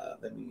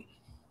 Let me.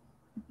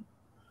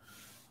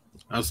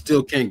 I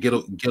still can't get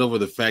over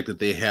the fact that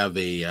they have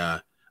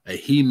a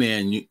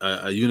He-Man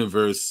a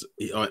universe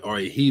or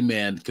a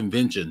He-Man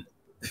convention.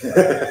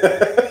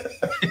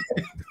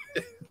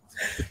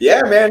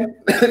 Yeah, man,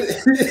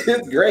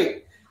 it's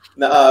great.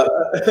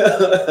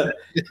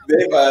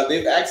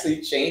 They've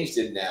actually changed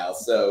it now,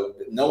 so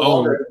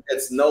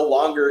it's no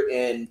longer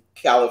in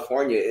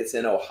California. It's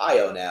in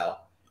Ohio now.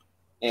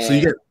 And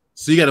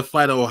so you got to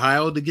fly to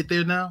Ohio to get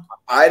there now.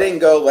 I didn't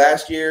go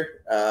last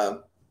year,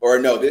 or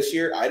no, this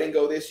year. I didn't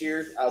go this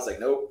year. I was like,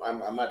 nope,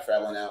 I'm not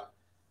traveling out.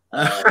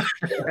 But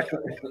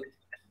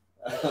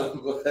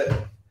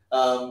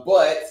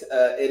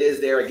it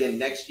is there again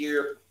next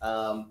year.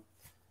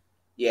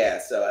 Yeah,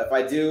 so if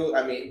I do,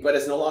 I mean, but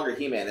it's no longer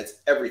He-Man,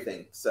 it's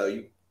everything.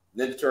 So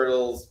Ninja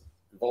Turtles,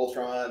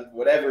 Voltron,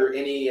 whatever,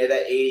 any of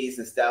that 80s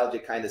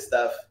nostalgic kind of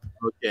stuff.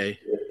 Okay.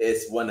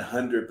 It's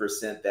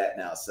 100% that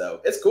now.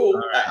 So it's cool.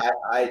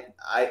 Right.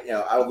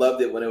 I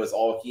loved it when it was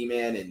all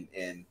He-Man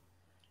and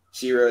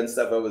She-Ra and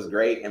stuff. It was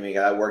great. I mean,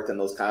 I worked on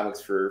those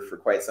comics for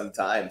quite some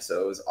time,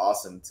 so it was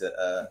awesome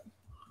to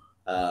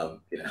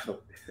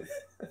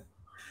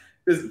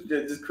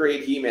just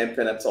create He-Man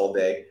pinups all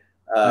day.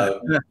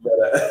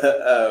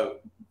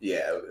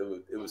 Yeah,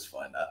 it was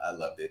fun. I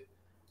loved it.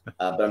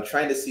 But I'm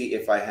trying to see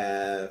if I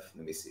have.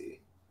 Let me see.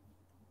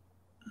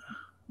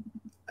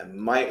 I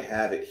might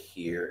have it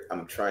here.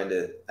 I'm trying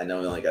to. I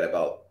know I only got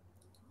about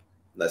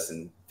less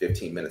than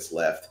 15 minutes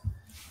left,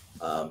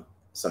 so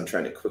I'm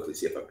trying to quickly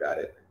see if I've got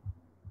it.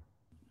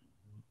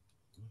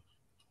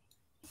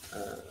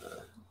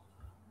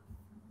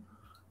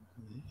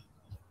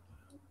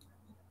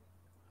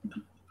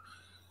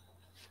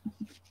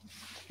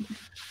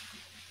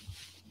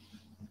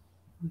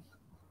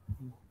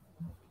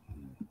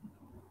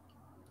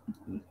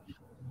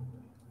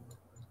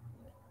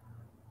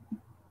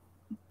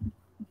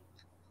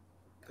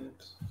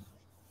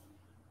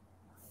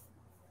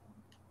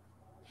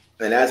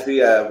 And as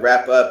we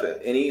wrap up,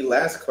 any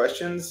last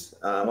questions?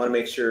 I want to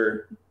make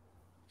sure,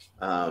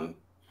 that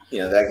I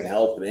can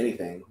help with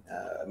anything.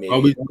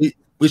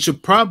 We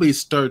should probably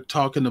start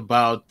talking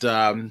about.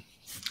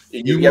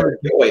 You have a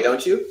giveaway,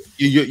 don't you?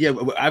 Yeah,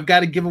 I've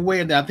got a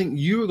giveaway, and I think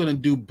you were going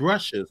to do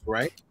brushes,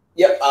 right?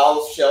 Yep,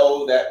 I'll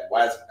show that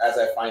as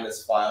I find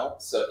this file.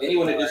 So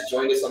anyone who just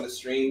joined us on the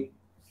stream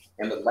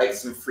and would like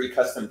some free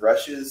custom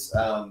brushes,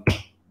 my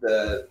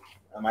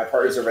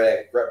partners over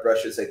at Grunt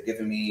Brushes have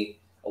given me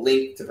a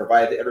link to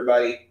provide to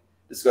everybody.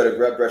 Just go to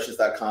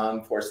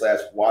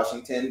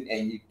grubbrushes.com/Washington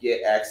and you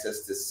get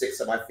access to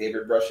 6 of my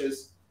favorite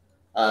brushes.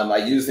 I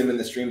used them in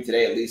the stream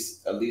today, at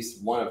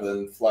least one of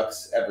them,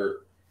 Flux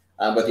Ever.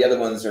 But the other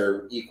ones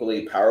are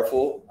equally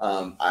powerful.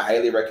 I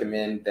highly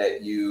recommend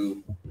that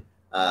you,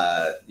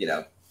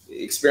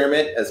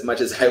 experiment as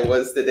much as I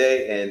was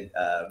today, and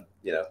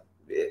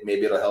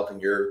maybe it'll help in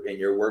your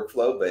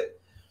workflow. But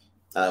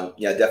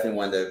definitely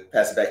wanted to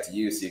pass it back to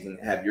you so you can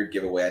have your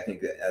giveaway. I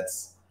think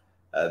that's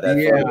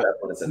that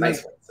one is a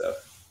nice one. So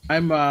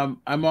I'm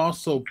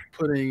also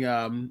putting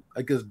I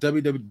guess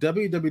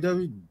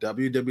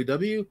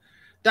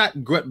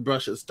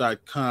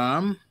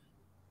www.gruntbrushes.com.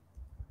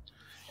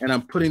 And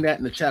I'm putting that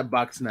in the chat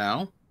box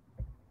now.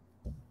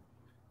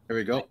 There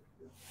we go.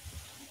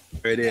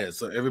 There it is.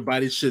 So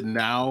everybody should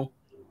now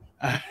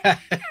have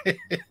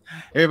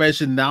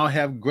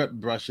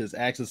Grunt Brushes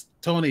access.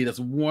 Tony, that's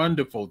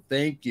wonderful.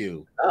 Thank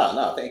you. Oh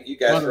no, thank you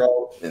guys for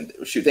all. And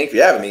thank you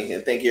for having me,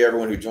 and thank you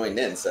everyone who joined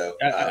in. So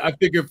I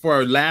figured for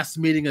our last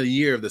meeting of the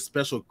year, the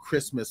special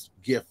Christmas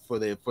gift for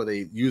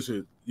the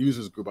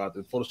users group out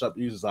there, Photoshop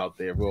users out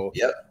there, we'll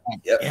yep.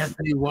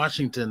 Anthony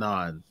Washington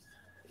on.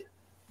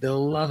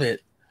 They'll love it.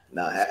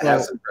 No,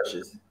 have some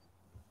brushes.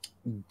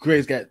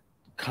 Gray's got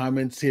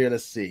comments here.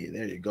 Let's see.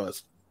 There you go.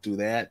 Let's do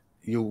that.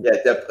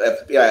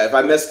 If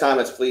I miss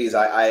comments, please.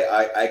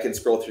 I can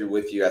scroll through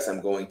with you as I'm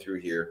going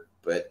through here.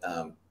 But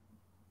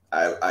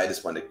I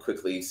just wanted to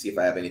quickly see if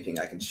I have anything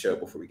I can show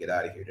before we get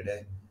out of here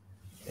today.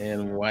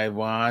 And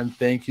Waiwan,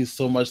 thank you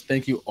so much.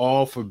 Thank you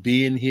all for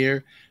being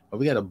here.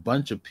 We got a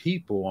bunch of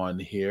people on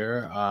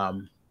here.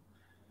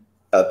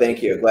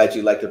 Thank you. Glad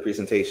you liked the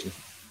presentation.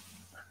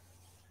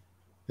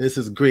 This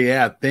is great.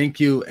 Yeah, thank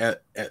you.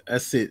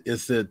 Is it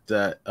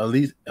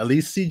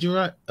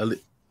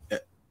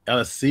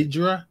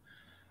Alicidra?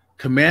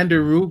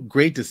 Commander Root,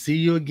 great to see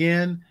you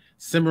again.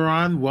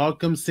 Cimarron,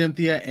 welcome.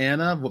 Cynthia,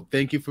 Anna, well,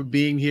 thank you for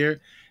being here.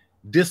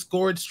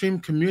 Discord stream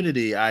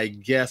community, I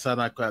guess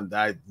welcome.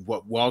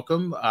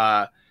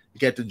 You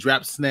got the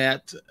Drap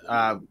Snat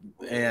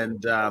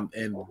and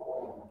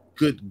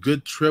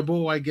good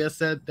Tribble, I guess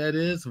that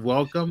is.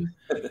 Welcome.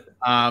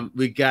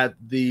 We got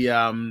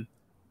the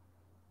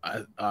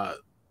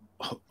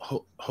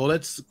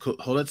Holitz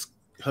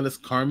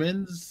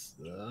Carmen's.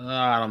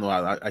 I don't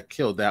know. I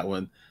killed that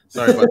one.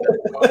 Sorry about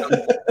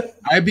that.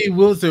 IB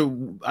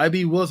Wilson,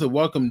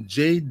 welcome.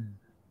 Jay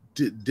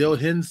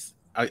Dilhins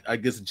I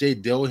guess Jay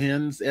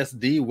Dilhens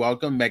SD,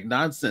 welcome.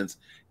 McNonsense,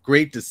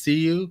 great to see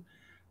you.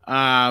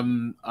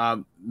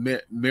 Miramano,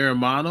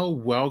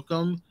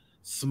 welcome.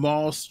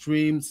 Small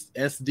Streams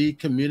SD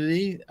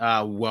community,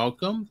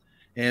 welcome.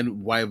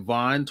 And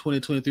Yvonne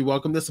 2023,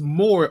 welcome. There's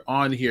more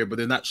on here, but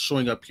they're not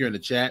showing up here in the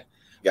chat.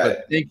 Got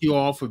it. Thank you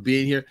all for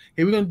being here.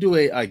 Hey, we're going to do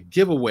a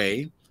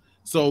giveaway.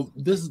 So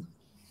this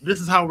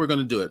is how we're going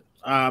to do it.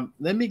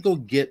 Let me go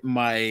get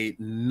my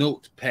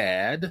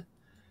notepad.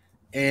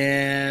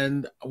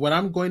 And what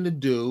I'm going to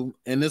do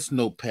in this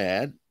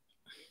notepad,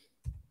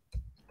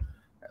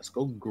 let's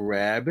go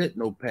grab it.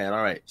 Notepad.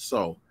 All right.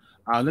 So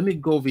let me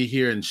go over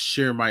here and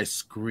share my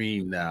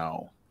screen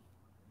now.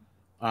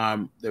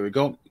 There we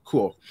go.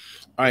 Cool.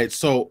 All right.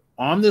 So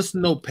on this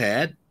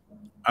notepad,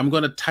 I'm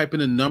going to type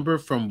in a number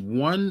from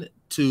 1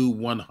 to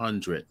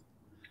 100.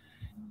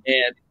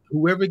 And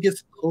whoever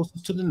gets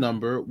closest to the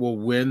number will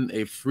win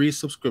a free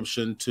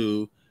subscription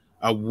to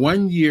a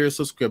 1-year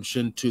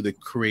subscription to the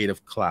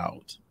Creative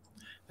Cloud.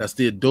 That's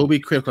the Adobe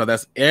Creative Cloud.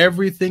 That's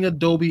everything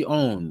Adobe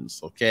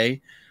owns,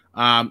 okay?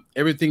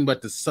 Everything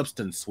but the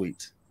Substance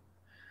Suite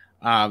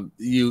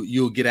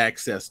you'll get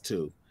access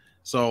to.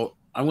 So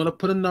I'm going to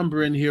put a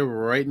number in here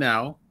right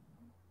now.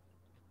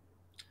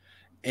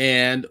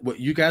 And what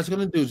you guys are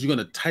going to do is you're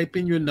going to type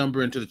in your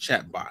number into the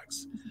chat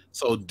box.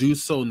 So do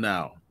so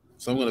now.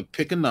 So I'm going to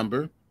pick a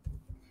number.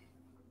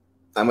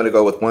 I'm going to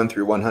go with 1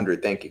 through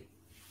 100. Thank you.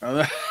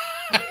 All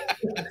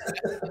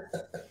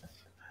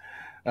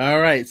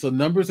right. So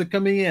numbers are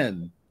coming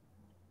in.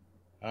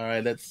 All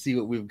right. Let's see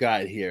what we've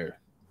got here.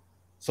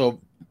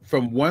 So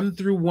from 1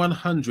 through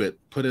 100,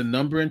 put a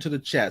number into the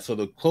chat. So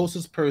the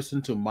closest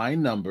person to my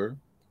number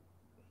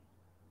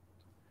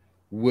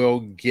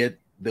will get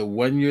the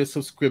 1-year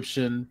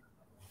subscription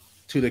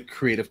to the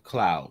Creative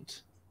Cloud.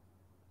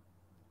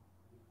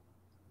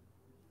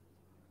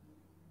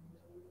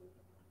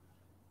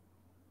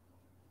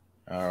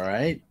 All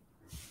right.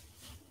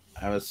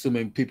 I'm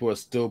assuming people are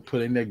still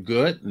putting their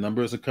good.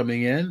 Numbers are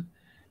coming in.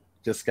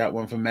 Just got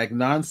one from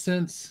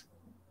McNonsense.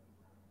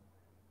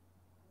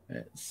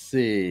 Let's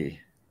see.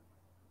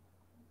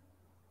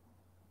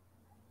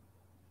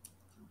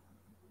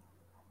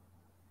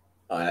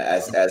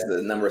 As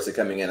the numbers are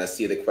coming in, I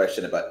see the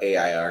question about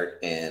AI art,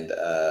 and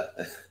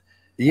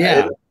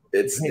yeah,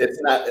 it's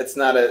not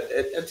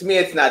to me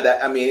it's not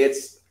that. I mean,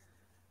 it's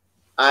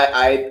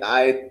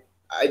I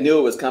knew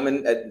it was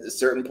coming at a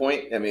certain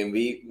point. I mean,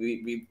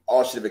 we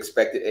all should have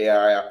expected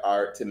AI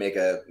art to make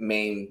a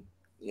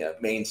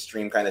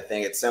mainstream kind of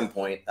thing at some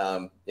point.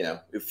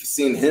 We've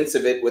seen hints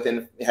of it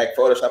within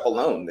Photoshop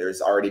alone.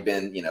 There's already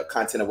been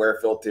content aware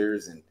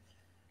filters and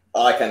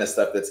all that kind of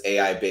stuff that's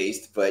AI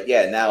based. But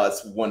yeah, now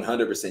it's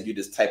 100%. You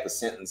just type a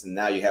sentence and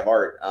now you have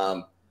art.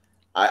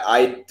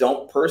 I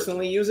don't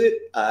personally use it.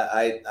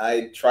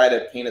 I try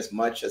to paint as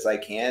much as I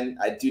can.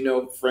 I do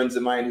know friends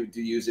of mine who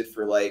do use it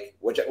for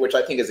which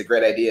I think is a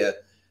great idea,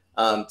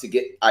 to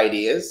get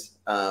ideas,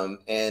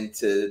 and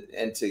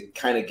to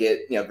kind of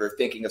get, if they're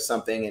thinking of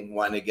something and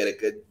want to get a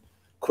good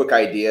quick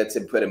idea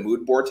to put a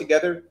mood board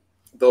together.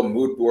 They'll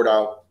mood board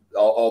out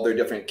all their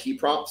different key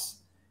prompts,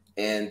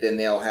 and then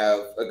they'll have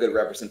a good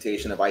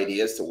representation of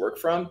ideas to work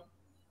from.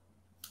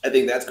 I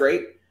think that's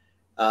great.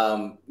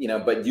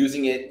 But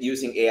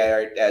using AI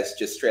art as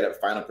just straight up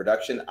final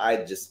production,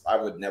 I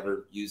would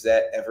never use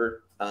that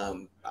ever.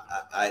 I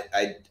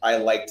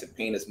like to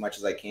paint as much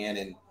as I can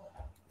and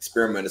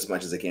experiment as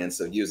much as I can.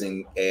 So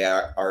using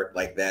AI art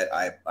like that,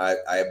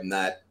 I'm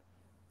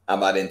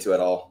not into it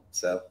all.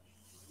 So.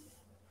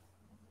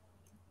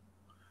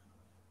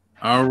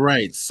 All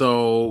right.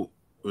 So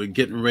we're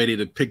getting ready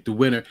to pick the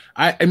winner.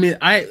 I am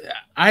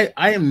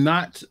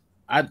not,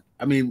 I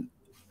mean,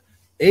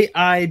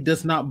 AI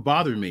does not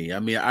bother me. I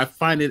mean, I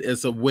find it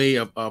as a way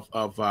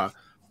of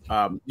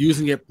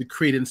using it to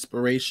create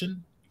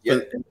inspiration. Yeah.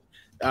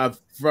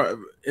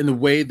 In a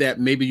way that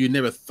maybe you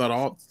never thought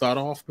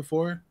off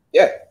before.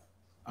 Yeah.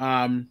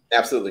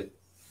 Absolutely.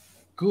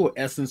 Cool.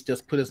 Essence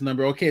just put his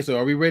number. Okay, so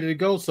are we ready to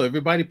go? So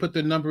everybody put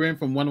their number in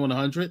from 1 to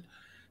 100.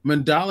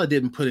 Mandala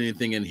didn't put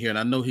anything in here, and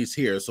I know he's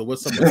here. So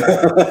what's up?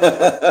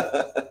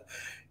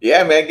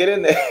 Yeah, man, get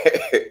in there.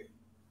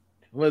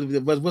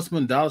 What's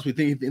Mandala's?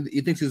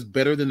 He thinks he's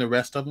better than the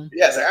rest of them?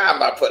 Yes, I'm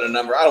not putting a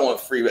number. I don't want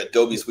free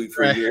Adobe Suite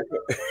for a year.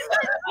 I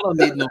don't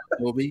need no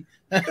Adobe.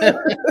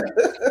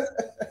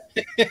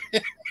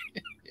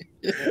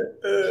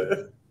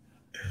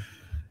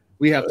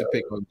 We have to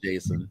pick on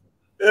Jason.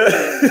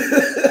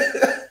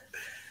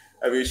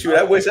 I mean, shoot,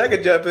 I wish I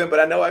could jump in,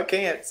 but I know I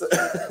can't. So.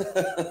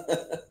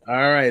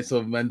 All right,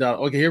 so Mandala.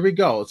 Okay, here we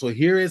go. So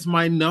here is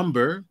my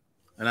number,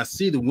 and I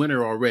see the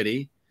winner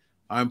already.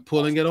 I'm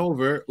pulling it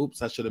over. Oops,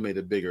 I should have made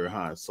it bigger,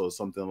 huh? So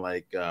something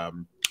like,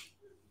 doesn't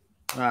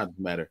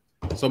matter.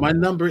 So my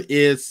number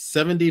is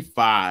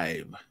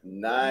 75.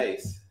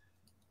 Nice.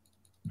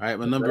 All right,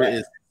 my number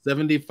is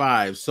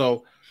 75.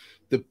 So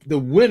the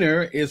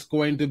winner is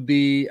going to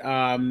be,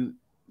 I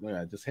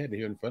just had it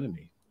here in front of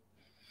me.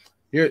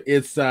 Here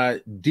it's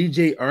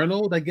DJ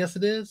Arnold, I guess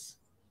it is.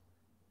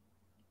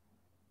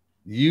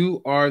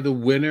 You are the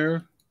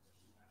winner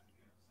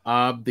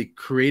of the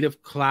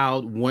Creative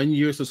Cloud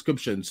 1-year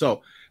subscription.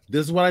 So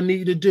this is what I need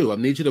you to do. I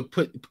need you to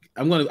put.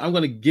 I'm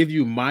gonna give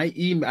you my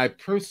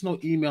personal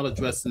email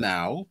address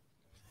now.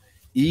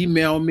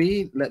 Email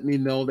me. Let me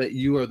know that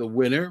you are the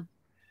winner.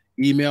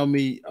 Email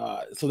me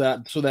so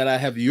that I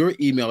have your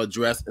email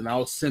address, and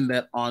I'll send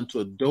that on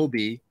to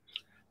Adobe.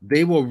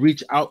 They will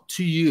reach out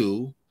to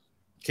you.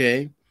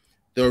 Okay,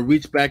 they'll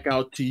reach back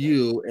out to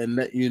you and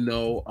let you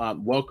know,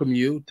 welcome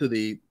you to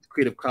the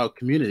Creative Cloud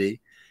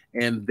community,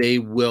 and they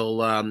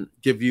will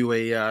give you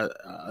a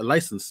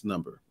license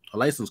number, a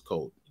license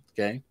code.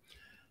 Okay,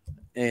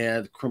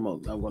 and come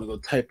on, I'm going to go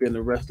type in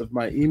the rest of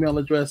my email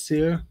address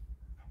here.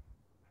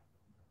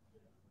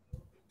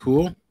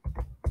 Cool.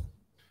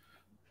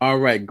 All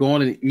right, go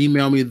on and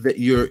email me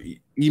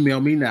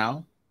email me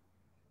now.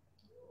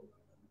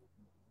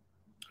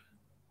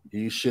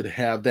 You should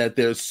have that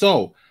there.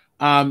 So,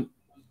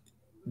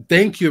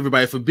 thank you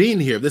everybody for being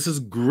here. This is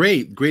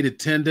great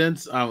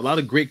attendance. A lot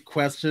of great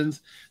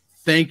questions.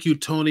 Thank you,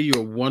 Tony.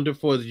 You're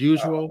wonderful as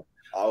usual.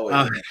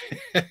 Always.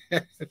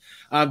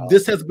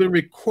 This has been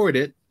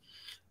recorded.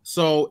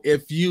 So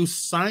if you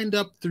signed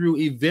up through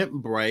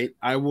Eventbrite,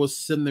 I will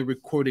send the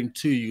recording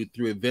to you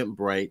through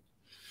Eventbrite.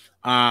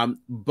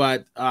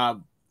 But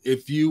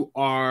if you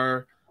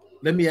are,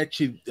 let me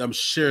actually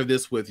share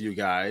this with you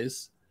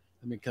guys.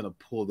 Let me kind of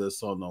pull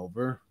this on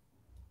over.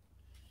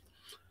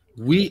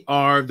 We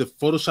are the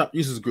Photoshop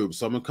Users Group.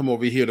 So I'm going to come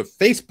over here to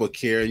Facebook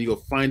here, and you'll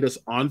find us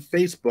on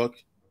Facebook,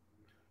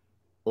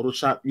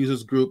 Photoshop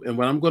Users Group. And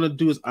what I'm going to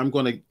do is I'm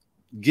going to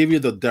give you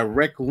the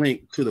direct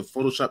link to the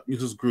Photoshop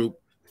Users Group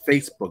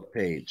Facebook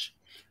page.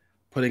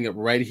 Putting it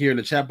right here in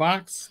the chat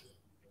box.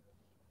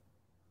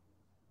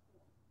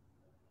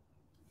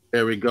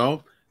 There we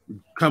go.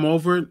 Come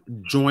over,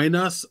 join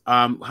us.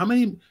 How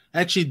many?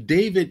 Actually,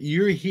 David,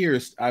 you're here.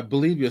 I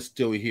believe you're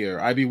still here.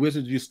 IB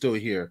Wizard, you're still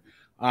here.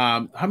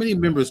 How many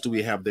members do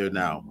we have there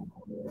now?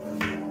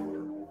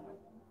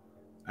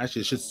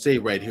 Actually, it should say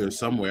right here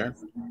somewhere.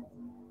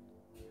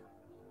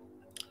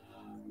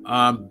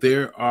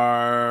 There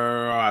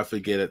are, I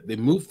forget it. They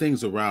move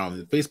things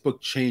around. Facebook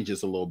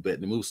changes a little bit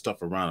and they move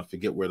stuff around. I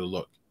forget where to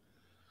look.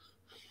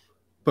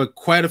 But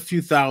quite a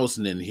few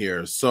thousand in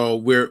here. So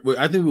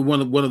I think we're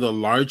one of the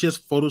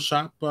largest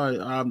Photoshop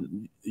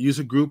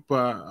user group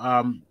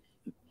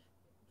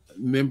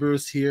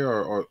members here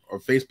or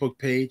Facebook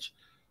page.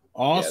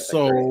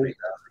 Also,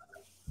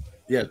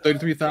 yeah,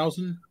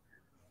 33,000.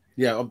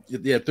 Yeah,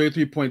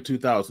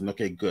 33.2 thousand.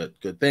 Okay, good.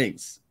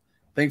 Thanks,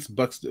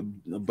 Buster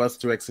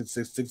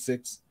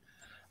X6666.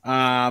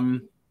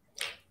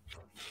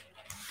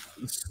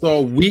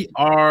 So we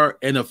are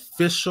an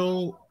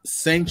official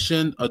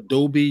sanctioned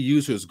Adobe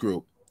users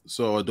group.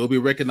 So Adobe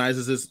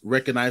recognizes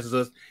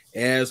us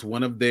as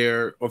one of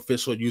their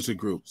official user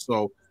groups.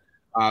 So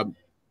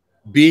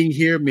being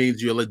here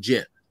means you're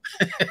legit.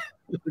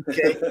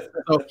 Okay.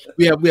 So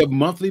we have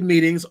monthly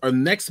meetings. Our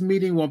next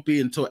meeting won't be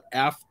until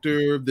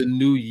after the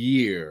new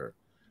year.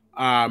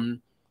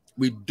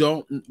 We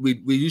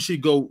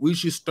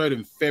usually start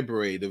in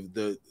February.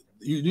 We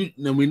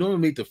normally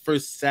meet the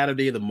first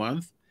Saturday of the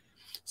month.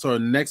 So our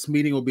next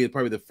meeting will be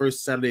probably the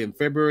first Saturday in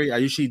February. I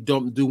usually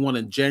don't do one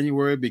in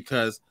January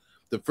because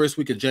the first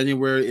week of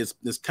January is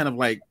kind of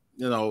like,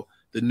 the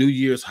New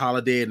Year's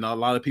holiday, and a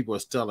lot of people are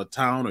still out of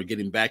town or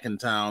getting back in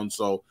town.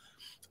 So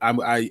I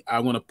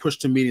want to push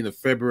the meeting to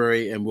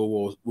February, and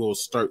we'll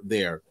start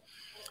there.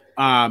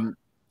 Our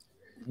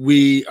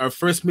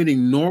first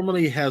meeting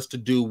normally has to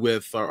do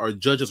with our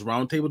judges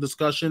roundtable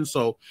discussion.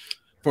 So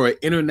for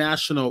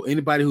international,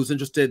 anybody who's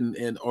interested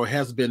in or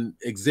has been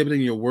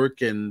exhibiting your work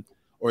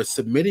or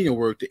submitting your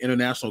work to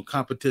international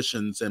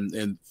competitions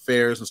and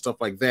fairs and stuff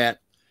like that,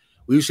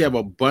 we usually have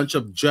a bunch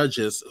of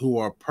judges who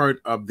are part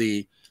of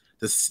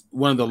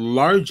one of the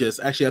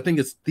largest, actually, I think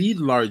it's the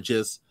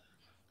largest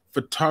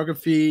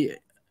photography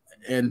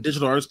and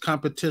digital arts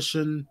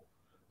competition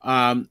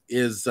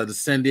is the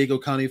San Diego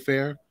County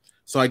Fair.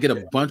 So I get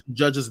a bunch of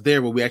judges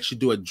there where we actually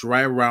do a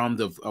dry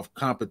round of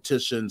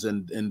competitions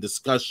and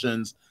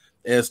discussions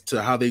as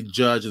to how they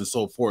judge and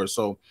so forth.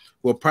 So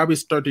we'll probably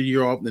start the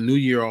new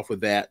year off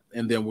with that,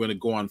 and then we're going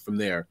to go on from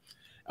there.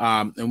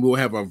 And we'll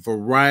have a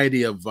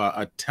variety of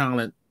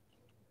talent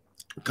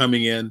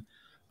coming in,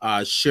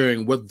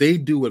 sharing what they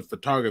do with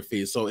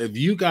photography. So if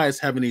you guys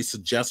have any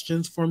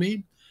suggestions for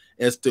me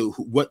as to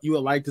what you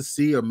would like to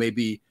see, or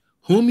maybe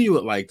whom you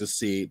would like to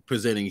see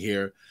presenting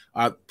here,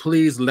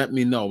 please let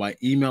me know. My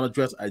email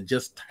address I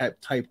just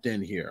typed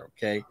in here.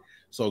 Okay,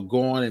 so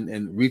go on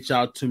and reach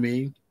out to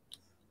me.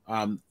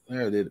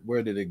 Where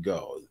did it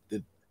go?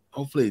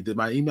 Hopefully, did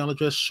my email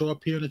address show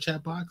up here in the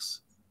chat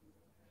box?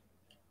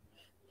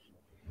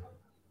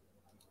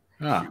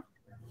 I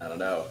don't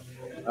know.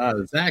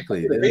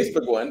 Exactly. The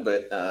Facebook one,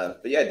 but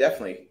yeah,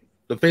 definitely.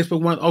 The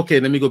Facebook one? Okay,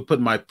 let me go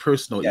put my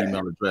personal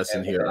email address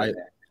in here.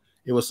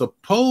 It was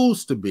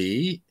supposed to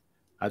be,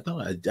 I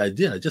thought I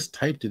did. I just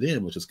typed it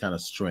in, which is kind of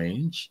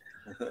strange.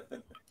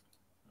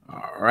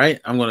 All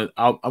right. I'm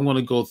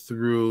gonna go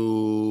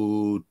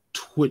through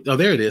Twitter. Oh,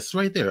 there it is,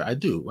 right there. I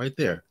do, right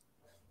there.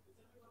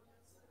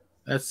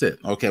 That's it.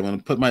 Okay, I'm going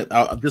to put my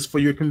just for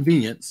your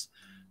convenience.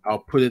 I'll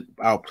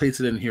place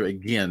it in here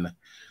again.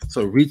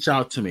 So reach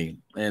out to me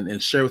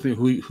and share with me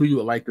who you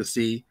would like to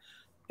see,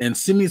 and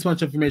send me as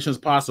much information as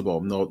possible.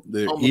 No,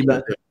 their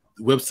email, their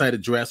website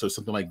address, or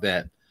something like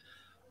that.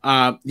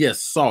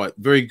 Yes, saw it.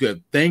 Very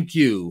good. Thank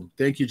you,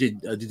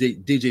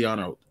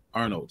 DJ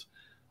Arnold.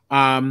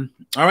 All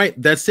right,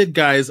 that's it,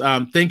 guys.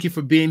 Thank you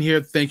for being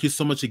here. Thank you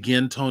so much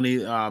again,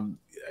 Tony.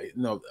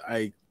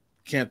 I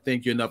can't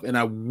thank you enough, and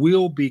I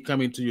will be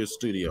coming to your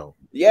studio.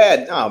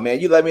 Yeah, no, man,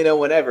 you let me know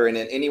whenever. And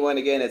then anyone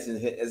again is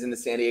in the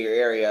San Diego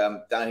area.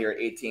 I'm down here at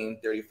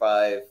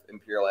 1835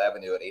 Imperial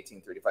Avenue at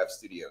 1835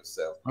 Studios.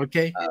 So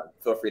okay,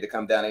 feel free to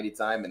come down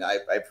anytime. And I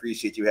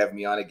appreciate you having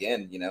me on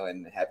again.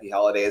 And happy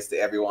holidays to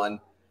everyone.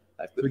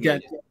 We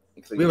have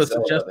a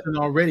suggestion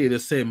already to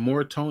say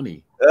more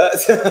Tony.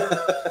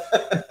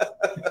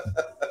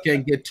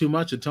 Can't get too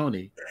much of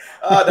Tony.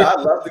 Oh no, I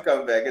love to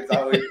come back. It's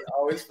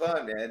always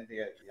fun, man.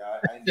 Yeah,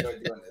 I enjoy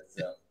doing this.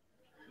 So.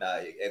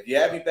 If you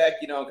have me back,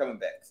 I'm coming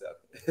back. So,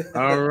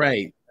 all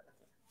right.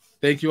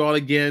 Thank you all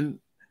again.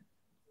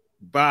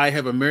 Bye.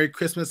 Have a Merry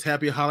Christmas.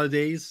 Happy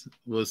holidays.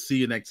 We'll see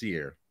you next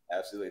year.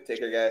 Absolutely. Take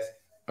care, guys.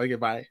 Okay.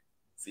 Bye.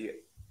 See you.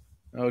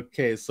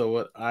 Okay. So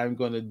what I'm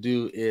going to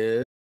do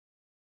is